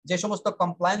 যে সমস্ত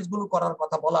কমপ্লায়েন্স গুলো করার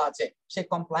কথা বলা আছে সেই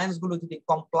কমপ্লায়েন্স গুলো যদি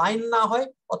কমপ্লায়েন্ট না হয়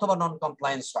অথবা নন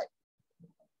কমপ্লায়েন্স হয়,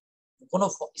 কোনো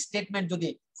স্টেটমেন্ট যদি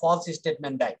ফলস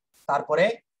স্টেটমেন্ট দেয়, তারপরে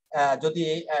যদি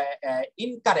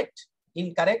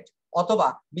ইনকারেক্ট অথবা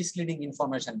মিসলিডিং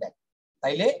ইনফরমেশন দেয়,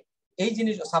 তাইলে এই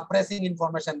জিনিস সাপ্রেসিং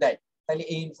ইনফরমেশন দেয়, তাইলে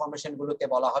এই ইনফরমেশন গুলোকে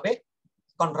বলা হবে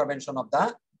কন্ট্রাভেনশন of the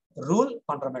rule,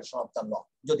 কন্ট্রাভেনশন of the ল।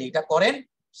 যদি এটা করেন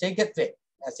সেই ক্ষেত্রে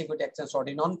সিকিউরিটি এক্সচেঞ্জ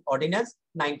অর্ডিন্যান্স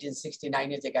 1969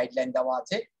 এ যে গাইডলাইন দেওয়া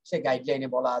আছে সেই গাইডলাইনে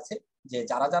বলা আছে যে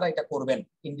যারা যারা এটা করবেন,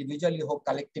 ইন্ডিভিজুয়ালি হোক,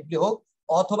 কালেকটিভলি হোক,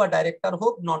 অথবা ডাইরেক্টর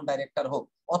হোক, নন ডাইরেক্টর হোক,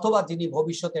 অথবা যিনি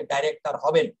ভবিষ্যতে ডাইরেক্টর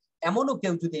হবেন এমনও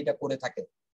কেউ যদি এটা করে থাকে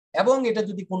এবং এটা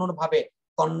যদি কোনোভাবে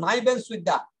কননাইভেন্স উইথ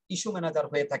দা ইস্যু ম্যানেজার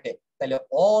হয়ে থাকে, তাহলে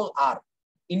all R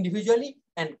individually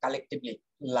and collectively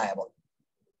liable.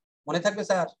 মনে থাকবে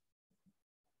স্যার?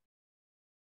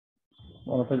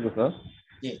 মনে থাকবে স্যার।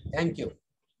 G, thank you.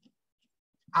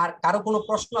 আর কারো কোনো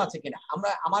প্রশ্ন আছে কিনা?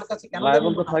 আমার কাছে কেন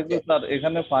লায়াবল তো থাকবে স্যার,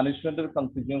 এখানে পানিশমেন্টের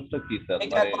কনসিকুয়েন্সটা কি স্যার?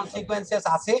 এটা কনসিকুয়েন্সেস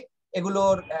আছে,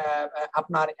 এগুলোর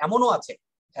আপনার এমনও আছে,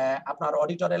 আপনার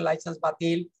অডিটরের লাইসেন্স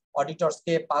বাতিল,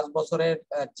 অডিটরসকে 5 বছরের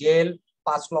জেল,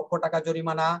 5 লক্ষ টাকা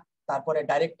জরিমানা, তারপরে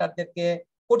ডাইরেক্টরদেরকে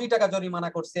কোটি টাকা জরিমানা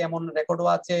করছে এমন রেকর্ডও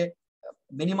আছে,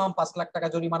 মিনিমাম 5 লাখ টাকা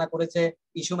জরিমানা করেছে,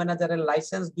 ইস্যু ম্যানেজারের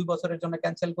লাইসেন্স 2 বছরের জন্য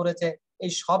ক্যান্সেল করেছে।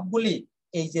 এই সবগুলি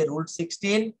এই যে রুল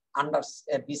 16 আন্ডার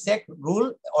বিসেক রুল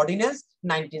অর্ডিন্যান্স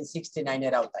 1969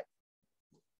 এর আওতায়।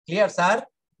 Clear sir?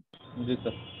 জি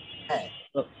স্যার। হ্যাঁ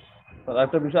স্যার,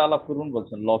 একটা বিষয় আলাপ করুন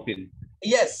বলছেন, lock-in.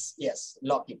 Yes,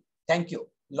 lock-in. Thank you.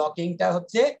 লক-ইনটা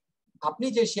হচ্ছে আপনি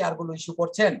যে শেয়ারগুলো ইস্যু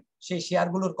করছেন সেই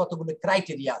শেয়ারগুলোর কতগুলো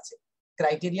ক্রাইটেরিয়া আছে।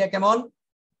 ক্রাইটেরিয়া কেমন?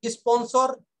 স্পন্সর,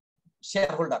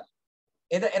 শেয়ার হোল্ডার,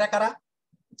 এরা কারা?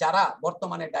 যারা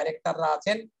বর্তমানে ডাইরেক্টররা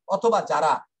আছেন অথবা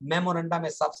যারা মেমোরেন্ডামে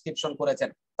সাবস্ক্রিপশন করেছেন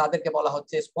তাদেরকে বলা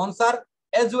হচ্ছে স্পন্সর,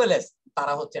 এজ ওয়েল এজ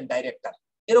তারা হচ্ছেন ডাইরেক্টর।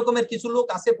 এরকমের কিছু লোক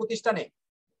আছে প্রতিষ্ঠানে?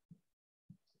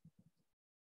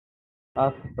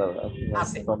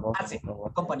 আছে,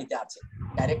 কোম্পানিতে আছে।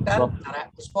 ডাইরেক্টর তারা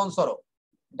স্পন্সরও,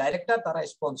 ডাইরেক্টর তারা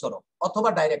স্পন্সরও, অথবা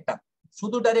ডাইরেক্টর।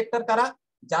 শুধু ডাইরেক্টর কারা?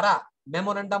 যারা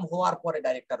মেমোরেন্ডাম হওয়ার পরে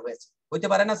ডাইরেক্টর হয়েছে। হইতে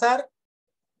পারে না স্যার?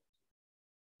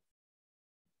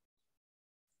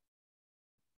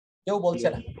 কেউ বলছে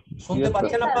না, শুনতে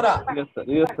পাচ্ছেন আপনারা?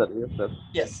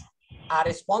 ইয়েস। আর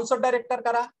স্পন্সর ডাইরেক্টর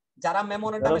কারা? যারা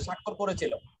মেমোরেন্ডামে স্বাক্ষর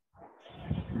করেছিল।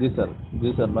 জি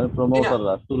স্যার, মানে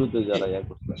প্রমোটাররা শুরুতে যারা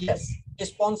করছে। ইয়েস,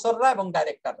 স্পন্সররা এবং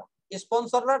ডাইরেক্টররা।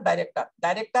 স্পন্সররা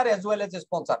director as well as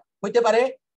sponsor হইতে পারে,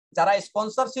 যারা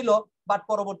স্পন্সর ছিল বাট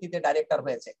পরবর্তীতে ডাইরেক্টর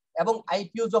হয়েছে এবং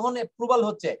আইপিও যখন অ্যাপ্রুভাল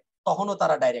হচ্ছে তখনও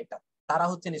তারা ডাইরেক্টর। তারা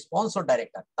হচ্ছেন স্পন্সর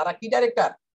ডাইরেক্টর। তারা কি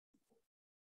ডাইরেক্টর?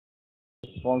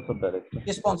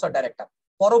 Sponsor director.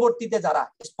 পরবর্তীতে যারা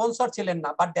স্পন্সর ছিলেন না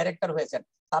বাট ডাইরেক্টর হয়েছেন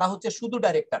তারা হচ্ছে শুধু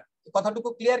ডাইরেক্টর। কথাটুকু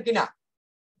ক্লিয়ার কিনা?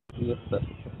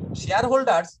 Share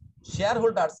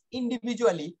holders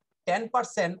individually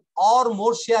 10% or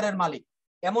more শেয়ারের মালিক,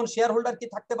 এমন শেয়ার হোল্ডার কি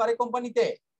থাকতে পারে কোম্পানিতে?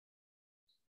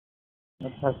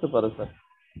 থাকতে পারে স্যার।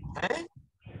 হ্যাঁ,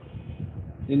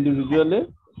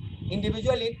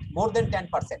 individually more then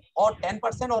 10% or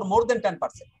 10% or more then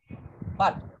 10%।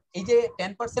 But এই যে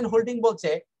 10% হোল্ডিং বলছে,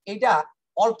 এটা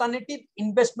অল্টারনেটিভ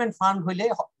ইনভেস্টমেন্ট ফান্ড হইলে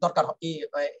দরকার,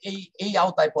 এই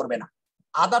আওতায় পড়বে না।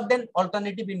 আদার দেন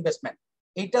অল্টারনেটিভ ইনভেস্টমেন্ট।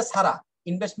 এইটা ছাড়া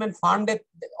ইনভেস্টমেন্ট ফান্ডে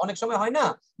অনেক সময় হয় না,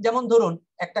 যেমন ধরুন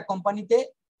একটা কোম্পানিতে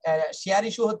শেয়ার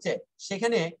ইস্যু হচ্ছে,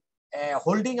 সেখানে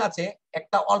হোল্ডিং আছে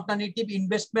একটা অল্টারনেটিভ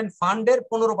ইনভেস্টমেন্ট ফান্ডের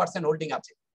 15% হোল্ডিং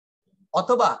আছে,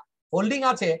 অথবা হোল্ডিং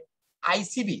আছে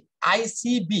আইসিএবি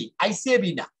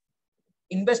না,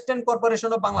 ইনভেস্টমেন্ট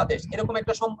কর্পোরেশন অফ বাংলাদেশ, এরকম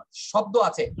একটা শব্দ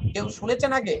আছে, কেউ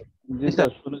শুনেছেন আগে? জি স্যার,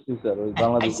 শুনেছি স্যার, ওই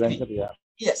বাংলাদেশ ব্যাংকের।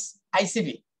 ইয়েস,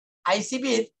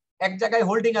 আইসিবির এক জায়গায়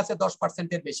হোল্ডিং আছে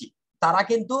 10%-এর বেশি, তারা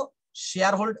কিন্তু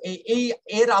শেয়ার হোল্ড এই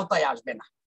এর আওতায় আসবে না,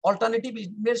 অল্টারনেটিভ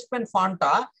ইনভেস্টমেন্ট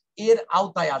ফান্ডটা এর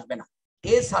আওতায় আসবে না।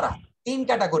 এছাড়া 3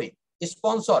 ক্যাটাগরি,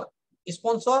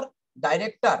 স্পন্সর,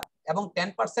 ডাইরেক্টর এবং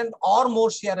 10% অর মোর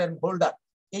শেয়ারের হোল্ডার,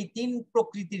 এই 3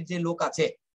 প্রকৃতির যে লোক আছে,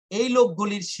 এই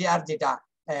লোকগুলির শেয়ার যেটা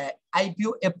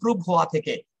আইপিও অ্যাপ্রুভ হওয়া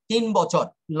থেকে 3 বছর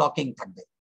লকিং থাকবে।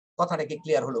 কথাটা কি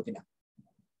ক্লিয়ার হলো কিনা?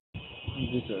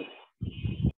 জি স্যার।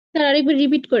 স্যার আরেকবার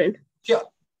রিপিট করেন। Sure.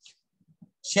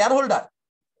 Share holder,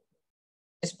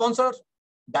 sponsor,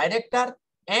 director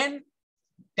and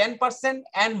 10%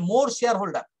 and more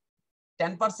shareholder,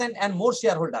 10% and more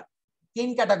shareholder,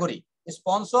 3 category,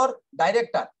 sponsor,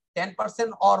 director,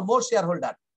 10% or more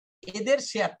shareholder, এদের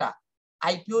শেয়ারটা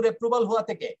আইপিও অ্যাপ্রুভাল হওয়া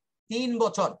থেকে 3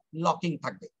 বছর লকিং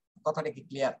থাকবে। কথাটা কি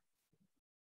clear?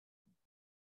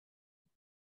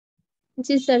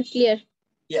 G sir, clear.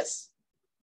 Yes.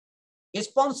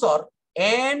 Sponsor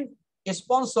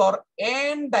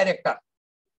and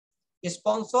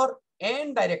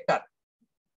director,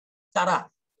 তারা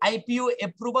আইপিও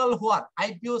অ্যাপ্রুভাল হওয়ার,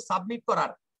 আইপিও সাবমিট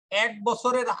করার 1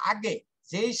 বছরের আগে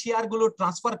যেই শেয়ারগুলো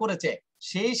ট্রান্সফার করেছে,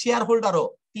 সেই শেয়ার হোল্ডারও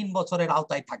 3 বছরের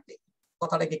আওতায় থাকবে।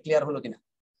 কথাটা কি ক্লিয়ার হলো কিনা?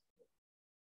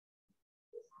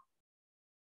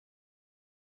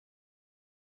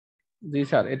 জি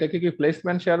স্যার, এটাকে কি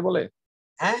প্লেসমেন্ট শেয়ার বলে?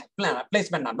 হ্যাঁ,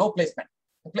 প্লেসমেন্ট না, নো প্লেসমেন্ট,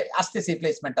 আসতেছি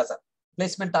প্লেসমেন্টটা স্যার,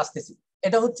 প্লেসমেন্টটা আসতেছি।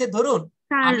 এটা হচ্ছে ধরুন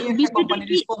আমি একটা কোম্পানির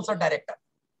স্পন্সর ডাইরেক্টর।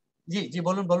 জি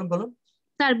বলুন।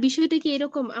 স্যার বিষয়টা কি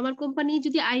এরকম, আমার কোম্পানি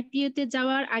যদি আইপিও তে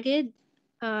যাওয়ার আগে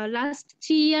লাস্ট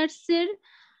 3 ইয়ার্স এর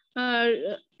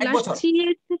লাস্ট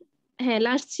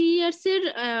 3 ইয়ার্স এর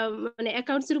মানে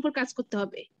অ্যাকাউন্টস এর উপর কাজ করতে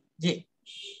হবে? জি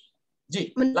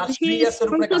লাস্ট 3 ইয়ার্স এর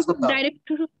উপর কাজ করতে হবে।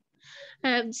 ডাইরেক্টর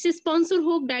সে স্পন্সর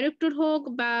হোক, ডাইরেক্টর হোক,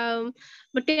 বা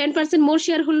 10% মোর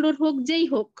শেয়ার হোল্ডার হোক, যেই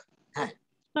হোক, হ্যাঁ,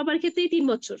 সবার ক্ষেত্রেই 3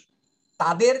 বছর।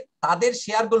 তাদের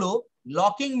শেয়ারগুলো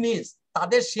লকিং মিন্স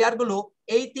তাদের শেয়ারগুলো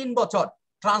এই 3 বছর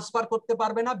ট্রান্সফার করতে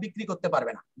পারবে না, বিক্রি করতে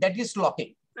পারবে না, দ্যাট ইজ লকিং।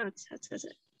 আচ্ছা,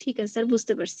 ঠিক আছে স্যার,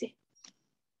 বুঝতে পারছি।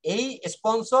 এই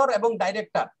স্পন্সর এবং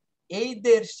ডাইরেক্টর,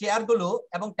 এইদের শেয়ারগুলো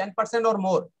এবং 10% অর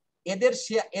মোর,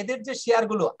 এদের যে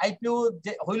শেয়ারগুলো আইপিও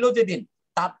হইলো যেদিন,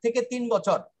 তার থেকে 3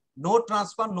 বছর নো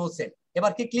ট্রান্সফার, নো সেল।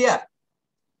 এবার কি ক্লিয়ার?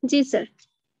 জি স্যার।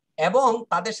 এবং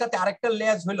তাদের সাথে আরেকটা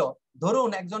লেয়ার হইলো, ধরুন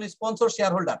একজন স্পন্সর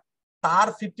শেয়ার হোল্ডার, তার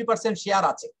 50% শেয়ার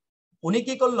আছে, উনি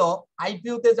কি করলো,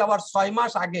 আইপিও তে যাওয়ার 6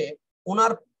 মাস আগে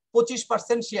ওনার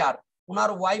 25% শেয়ার ওনার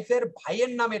ওয়াইফের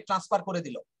ভাইয়ের নামে ট্রান্সফার করে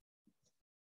দিল।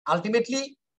 আলটিমেটলি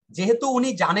যেহেতু উনি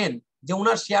জানেন যে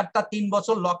ওনার শেয়ারটা 3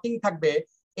 বছর লকিং থাকবে,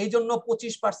 এই জন্য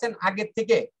 25% আগের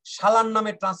থেকে শালার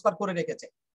নামে ট্রান্সফার করে রেখেছে।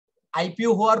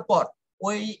 আইপিও হওয়ার পর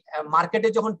ওই মার্কেটে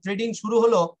যখন ট্রেডিং শুরু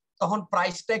হলো, তখন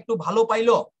প্রাইসটা একটু ভালো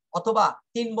পাইলো, অথবা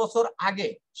 3 বছর আগে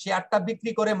শেয়ারটা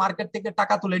বিক্রি করে মার্কেট থেকে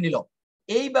টাকা তুলে নিল।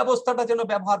 এই ব্যবস্থাটা যেন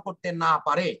ব্যবহার করতে না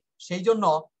পারে, সেই জন্য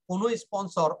কোনো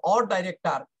স্পন্সর অর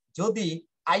ডাইরেক্টর যদি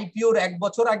আইপিওর 1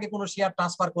 বছর আগে কোনো শেয়ার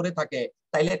ট্রান্সফার করে থাকে,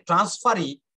 তাইলে ট্রান্সফারই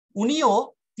উনিও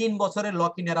 3 বছরের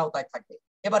লক ইনের আওতায় থাকবে।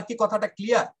 এবার কি কথাটা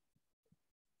ক্লিয়ার?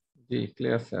 জি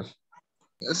ক্লিয়ার স্যার।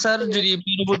 স্যার যদি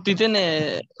পরবর্তীতে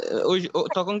ওই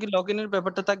তখন কি লক ইনের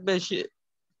ব্যাপারটা থাকবে,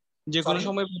 যে কোনো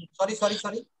সময়? সরি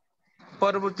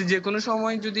পরবর্তী যে কোনো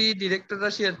সময় যদি ডিরেক্টররা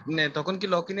শেয়ার নেয়, তখন কি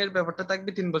লক ইনের ব্যাপারটা থাকবে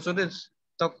 3 বছরের?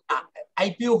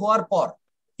 আইপিও হওয়ার পর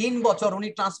 3 বছর উনি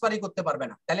ট্রান্সফারই করতে পারবে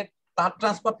না, তাহলে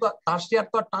তার শেয়ার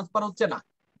তো ট্রান্সফার হচ্ছে না।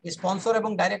 স্পন্সর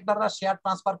এবং ডাইরেক্টররা শেয়ার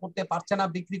ট্রান্সফার করতে পারছে না,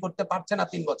 বিক্রি করতে পারছে না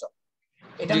 3 বছর।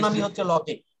 এটার নামই হচ্ছে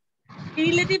লকিং।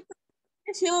 রিলেটিভ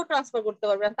সেও ট্রান্সফার করতে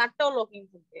পারবে না, তারটাও লকিং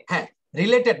থাকবে। হ্যাঁ,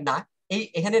 রিলেটেড না,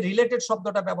 এখানে রিলেটেড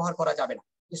শব্দটা ব্যবহার করা যাবে না।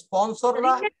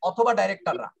 স্পন্সররা অথবা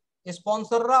ডাইরেক্টররা,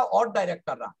 স্পন্সররা অর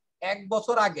ডাইরেক্টররা 1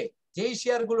 বছর আগে যেই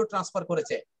শেয়ার গুলো ট্রান্সফার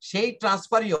করেছে, সেই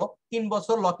ট্রান্সফারিও 3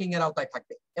 বছর লকিং এর আওতায়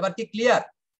থাকবে। এবার কি clear?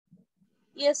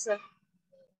 Yes sir.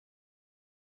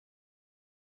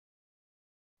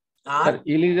 Are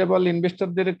eligible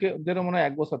ইনভেস্টরদের মনে হয়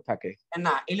 1 বছর থাকে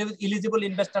না, এলিজিবল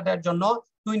ইনভেস্টরদের জন্য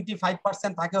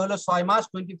 25% থাকে হলো 6 মাস,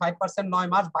 25% 9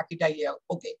 মাস, বাকিটাই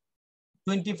ওকে।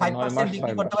 25%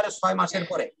 বিক্রি করতে পারে 6 মাসের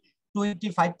পরে,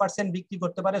 25% বিক্রি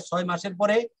করতে পারে 6 মাসের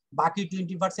পরে, বাকি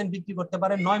 20% বিক্রি করতে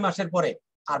পারে 9 মাসের পরে,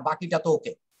 আর বাকিটা তো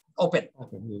ওকে, open.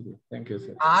 Thank you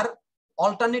sir. R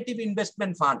alternative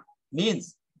investment fund means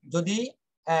যদি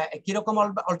কিরকম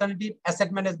অল্টারনেটিভ অ্যাসেট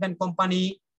ম্যানেজমেন্ট কোম্পানি,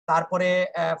 তারপরে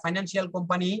ফাইন্যান্সিয়াল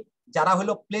কোম্পানি যারা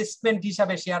হলো প্লেসমেন্ট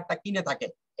হিসাবে শেয়ারটা কিনে থাকে,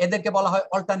 এদেরকে বলা হয়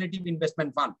অল্টারনেটিভ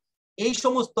ইনভেস্টমেন্ট ফান্ড। এই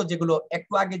সমস্ত যেগুলো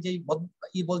একটু আগে যেই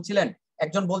বলছিলেন,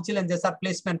 একজন বলছিলেন যে স্যার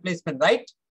প্লেসমেন্ট রাইট,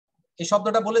 এই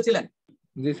শব্দটা বলেছিলেন।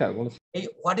 জি স্যার বলেছি। এই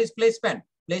what is placement?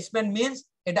 Placement means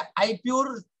এটা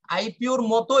আইপিওর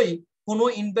মতোই কোন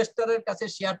ইনভেস্টরের কাছে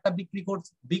শেয়ারটা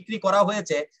বিক্রি করা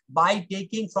হয়েছে বাই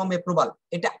টেকিং ফ্রম অ্যাপ্রুভাল।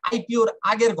 এটা আইপিওর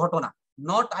আগের ঘটনা,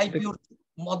 নট আইপিওর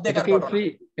মধ্যেকার ঘটনা।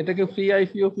 এটাকে ফ্রি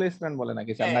আইপিও প্লেসমেন্ট বলে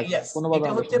নাকি স্যার? না কোনোভাবে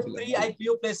এটা হচ্ছে প্রি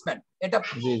আইপিও প্লেসমেন্ট। এটা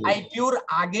আইপিওর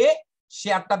আগে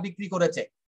শেয়ারটা বিক্রি করেছে,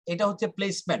 এটা হচ্ছে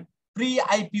প্লেসমেন্ট, প্রি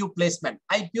আইপিও প্লেসমেন্ট,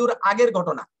 আইপিওর আগের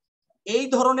ঘটনা। এই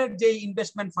ধরনের যে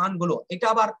ইনভেস্টমেন্ট ফান্ড গুলো, এটা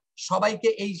আবার সবাইকে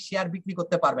এই শেয়ার বিক্রি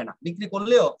করতে পারবে না। বিক্রি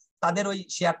করলেও তাদের ওই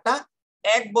শেয়ারটা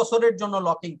 1 বছরের জন্য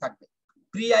লকিং থাকবে।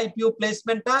 প্রি আইপিও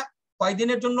প্লেসমেন্টটা কয়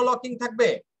দিনের জন্য লকিং থাকবে?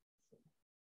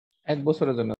 1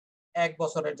 বছরের জন্য। 1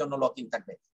 বছরের জন্য লকিং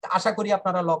থাকবে। আশা করি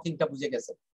আপনারা লকিংটা বুঝে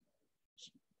গেছেন।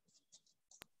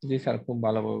 জি স্যার, খুব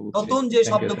ভালোভাবে বুঝছি। নতুন যে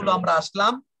শব্দগুলো আমরা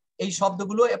আসলাম, এই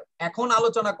শব্দগুলো এখন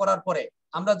আলোচনা করার পরে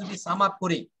আমরা যদি সাম আপ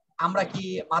করি, আমরা কি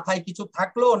মাথায় কিছু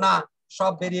থাকলো না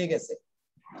সব বেরিয়ে গেছে?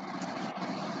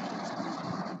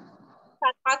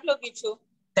 থাকলো কিছু।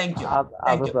 Thank you.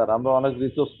 আচ্ছা স্যার, আমরা অনেক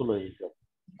রিসোর্সফুল হয়ে গেছি।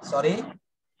 সরি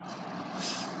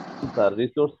স্যার,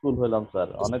 রিসোর্সফুল হলাম স্যার,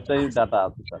 অনেকটাই ডাটা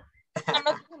আছে স্যার।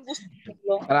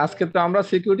 আর আজকে তো আমরা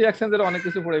সিকিউরিটি এক্সচেঞ্জের অনেক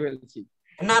কিছু পড়ে ফেলছি।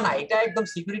 না না, এটা একদম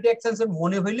সিকিউরিটি এক্সচেঞ্জের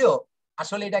মনে হইলেও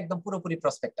আসলে এটা একদম পুরোপুরি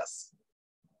প্রসপেক্টাস।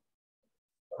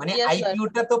 মানে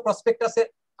আইপিওটা তো প্রসপেক্টাসের,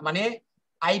 মানে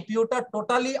আইপিওটা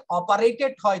টোটালি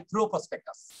অপারেটেড হয় থ্রু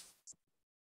প্রসপেক্টাস।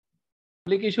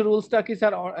 পাবলিক ইস্যু রুলসটা কি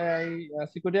স্যার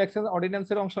সিকিউরিটি এক্সচেঞ্জ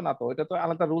অর্ডিন্যান্সের অংশ না তো? এটা তো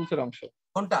আলাদা রুলসের অংশ।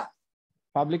 কোনটা?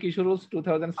 Public issue rules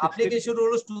 2016। Public issue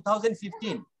rules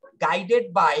 2015 guided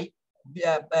by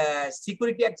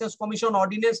security exchange commission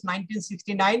ordinance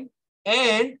 1969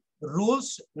 and rules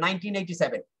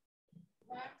 1987.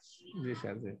 G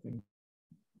sir, জি।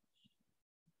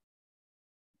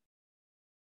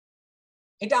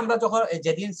 এটা আমরা যখন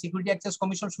যেদিন সিকিউরিটি এক্সচেঞ্জ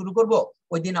কমিশন শুরু করব,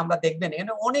 ওই দিন আমরা দেখবেন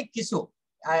এখানে অনেক কিছু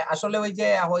আসলে ওই যে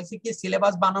হয়েছে কি,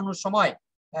 সিলেবাস বানানোর সময়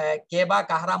কে বা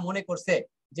কাহারা মনে করছে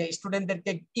যে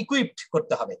স্টুডেন্টদেরকে ইকুইপড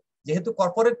করতে হবে, যেহেতু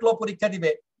কর্পোরেট ল পরীক্ষা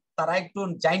দিবে, তারা একটু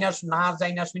যাই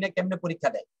না শুনে কেমনে পরীক্ষা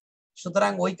দেয়।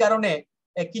 সুতরাং ওই কারণে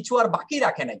কিছু আর বাকি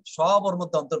রাখে নাই, সব ওর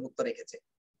মধ্যে অন্তর্ভুক্ত রেখেছে।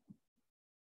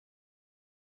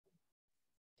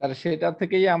 আর সেটা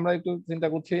থেকেই আমরা একটু চিন্তা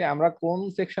করছি আমরা কোন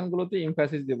সেকশন গুলোতে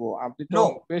এমফাসিস দেব। আপনি তো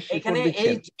বেশ এখানে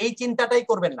এই চিন্তাটাই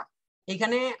করবেন না।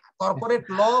 এখানে কর্পোরেট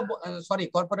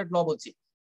ল বলছি,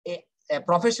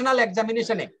 প্রফেশনাল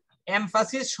এক্সামিনেশনে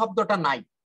এমফাসিস শব্দটা নাই।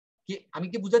 কি আমি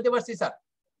কি বুঝাতে পারছি স্যার?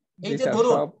 এই যে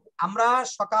ধরুন আমরা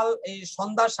সকাল এই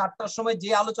সন্ধ্যা 7টার সময় যে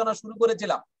আলোচনা শুরু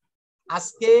করেছিলাম,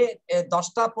 আজকে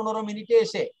 10টা-15 মিনিটে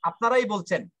এসে আপনারাই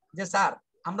বলছেন যে স্যার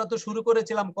আমরা তো শুরু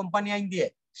করেছিলাম কোম্পানি আইন দিয়ে,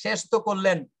 শেষ তো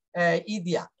করলেন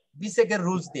দিয়া বিসেকের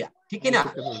রুলস দিয়া, ঠিক না?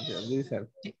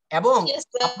 এবং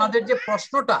আপনাদের যে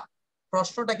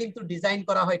প্রশ্নটা কিন্তু ডিজাইন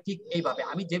করা হয় ঠিক এইভাবে,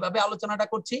 আমি যেভাবে আলোচনাটা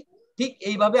করছি ঠিক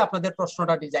এইভাবে আপনাদের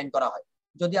প্রশ্নটা ডিজাইন করা হয়।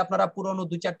 যদি আপনারা পুরনো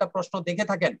 2-4টা প্রশ্ন দেখে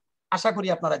থাকেন, আশা করি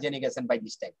আপনারা জেনে গেছেন by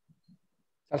this time.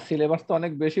 R syllabus তো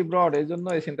অনেক বেশি ব্রড, এইজন্য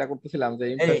এই চিন্তা করতেছিলাম যে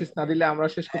এমফাসিস না দিলে আমরা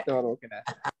শেষ করতে পারবো কিনা।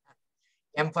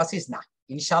 এমফাসিস না,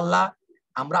 ইনশাআল্লাহ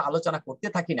আমরা আলোচনা করতে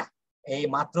থাকি না। এই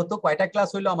মাত্র তো কয়টা ক্লাস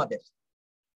হইলো আমাদের?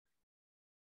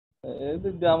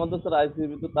 আমাদের স্যার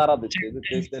আইসিবি তো তারা দিচ্ছে,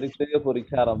 23 তারিখ থেকে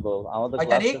পরীক্ষা আরম্ভ। আমাদের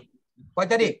কয়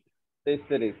তারিখ? 23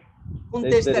 তারিখ। কোন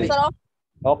 23 তারিখ?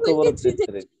 অক্টোবরের 23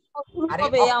 তারিখ। আরে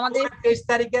আমাদের 23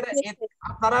 তারিখের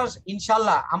আপনারা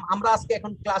ইনশাআল্লাহ, আমরা আজকে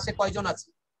এখন ক্লাসে কয়জন আছি?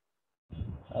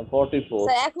 44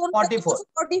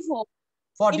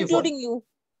 ইনক্লুডিং ইউ।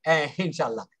 হ্যাঁ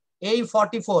ইনশাআল্লাহ এই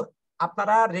 44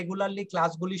 আপনারা রেগুলারলি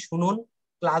ক্লাসগুলি শুনুন,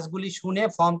 ক্লাসগুলি শুনে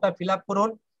ফর্মটা ফিল আপ করুন।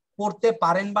 পড়তে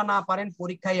পারেন বা না পারেন,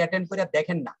 পরীক্ষায় অ্যাটেন্ড করে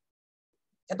দেখেন না।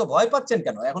 এত ভয় পাচ্ছেন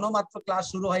কেন? এখনো মাত্র ক্লাস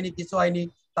শুরু হয়নি, কিছু হয়নি,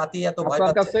 তাতেই এত ভয়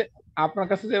পাচ্ছেন? আপনার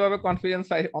কাছে যেভাবে কনফিডেন্স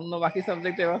চাই, অন্য বাকি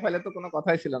সাবজেক্টে এভাবে ফেলে তো কোনো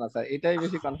কথাই ছিল না স্যার, এটাই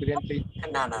বেশি কনফিডেন্টলি।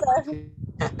 না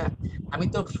আমি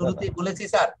তো শুরুতেই বলেছি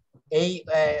স্যার, এই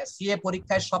সিএ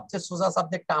পরীক্ষায় সবচেয়ে সোজা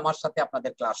সাবজেক্টটা আমার সাথে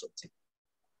আপনাদের ক্লাস হচ্ছে।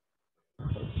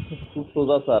 খুব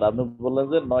সোজা স্যার, আপনি বললেন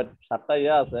যে 7টা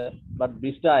ইয়া আছে, বাট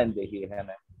 20টা আইন দেখি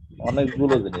এখানে,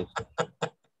 অনেকগুলো জিনিস।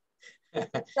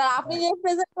 স্যার আপনি যে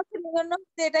প্রেজেন্ট করছেন এজন্য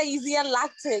এটা ইজিয়ার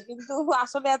লাগছে, কিন্তু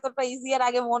আসলে এতটা ইজিয়ার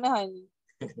আগে মনে হয়নি।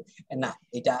 না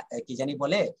এটা কি জানি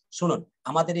বলে, শুনুন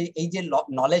আমাদের এই যে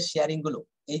নলেজ শেয়ারিং গুলো,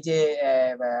 এই যে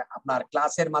আপনার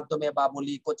ক্লাসের মাধ্যমে বা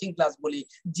বলি কোচিং ক্লাস বলি,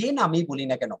 যে নামই বলি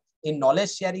না কেন, এই নলেজ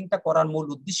শেয়ারিংটা করার মূল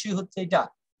উদ্দেশ্যই হচ্ছে এটা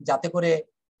যাতে করে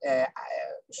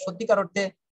সত্যিকার অর্থে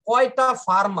কয়টা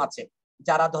ফার্ম আছে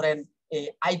যারা ধরেন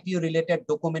আইপিও রিলেটেড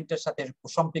ডকুমেন্টের সাথে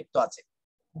সম্পৃক্ত আছে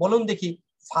বলুন দেখি।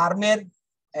 ফার্মের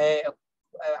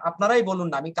আপনারাই বলুন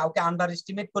না, আমি কাউকে আন্ডার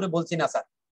এস্টিমেট করে বলছি না স্যার।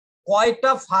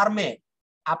 কয়টা ফার্মে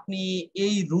আপনি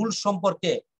এই রুল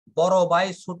সম্পর্কে বড় ভাই,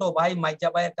 ছোট ভাই, মাইজা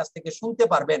ভাইয়ের কাছ থেকে শুনতে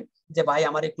পারবেন যে ভাই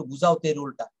আমার একটু বুঝাও তো এই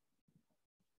রুলটা?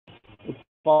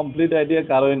 কমপ্লিট আইডিয়া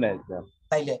কারোই নাই স্যার।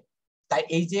 তাই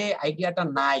এই যে আইডিয়াটা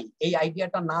নাই, এই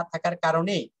আইডিয়াটা না থাকার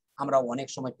কারণে আমরা অনেক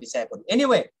সময় পিছিয়ে পড়ি।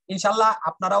 এনিওয়ে ইনশাল্লাহ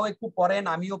আপনারাও একটু পড়েন,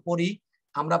 আমিও পড়ি,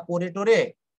 আমরা পড়ে টরে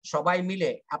সবাই মিলে,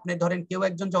 আপনি ধরেন কেউ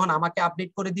একজন যখন আমাকে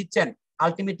আপডেট করে দিচ্ছেন,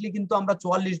 আলটিমেটলি কিন্তু আমরা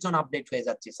 44 জন আপডেট হয়ে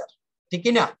যাচ্ছি স্যার, ঠিক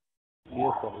না?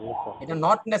 এটা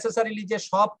নট নেসেসারিলি যে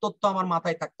সব তথ্য আমার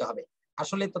মাথায় থাকতে হবে,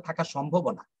 আসলে তো থাকা সম্ভব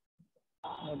না।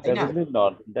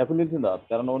 ডেফিনেটলি নট,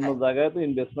 কারণ অন্য জায়গায় তো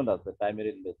ইনভেস্টমেন্ট আছে, টাইমের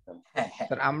ইনভেস্টমেন্ট।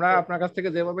 স্যার আমরা আপনার কাছ থেকে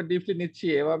যেভাবে ডিপলি নিচ্ছি,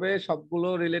 এভাবে সবগুলো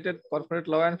related corporate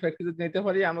law and practice নিতে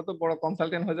পারি, আমরা তো বড়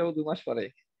কনসালটেন্ট হয়ে যাব 2 মাস পরে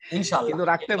ইনশাআল্লাহ। কিন্তু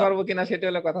রাখতে পারবো কিনা সেটা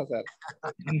হলো কথা স্যার।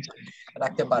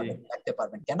 রাখতে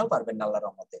পারবেন, কেন পারবেন না আল্লাহর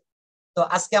রহমতে। তো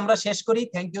আজকে আমরা শেষ করি।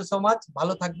 থ্যাংক ইউ সো মাচ,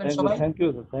 ভালো থাকবেন সবাই,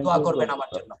 দোয়া করবেন আমার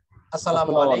জন্য।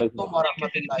 আসসালামু আলাইকুম ওয়া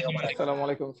রাহমাতুল্লাহি ওয়া বারাকাতুহু। আসসালামু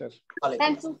আলাইকুম sir.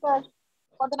 Thank you sir.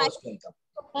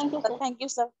 Thank you,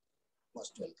 sir.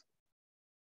 Most welcome.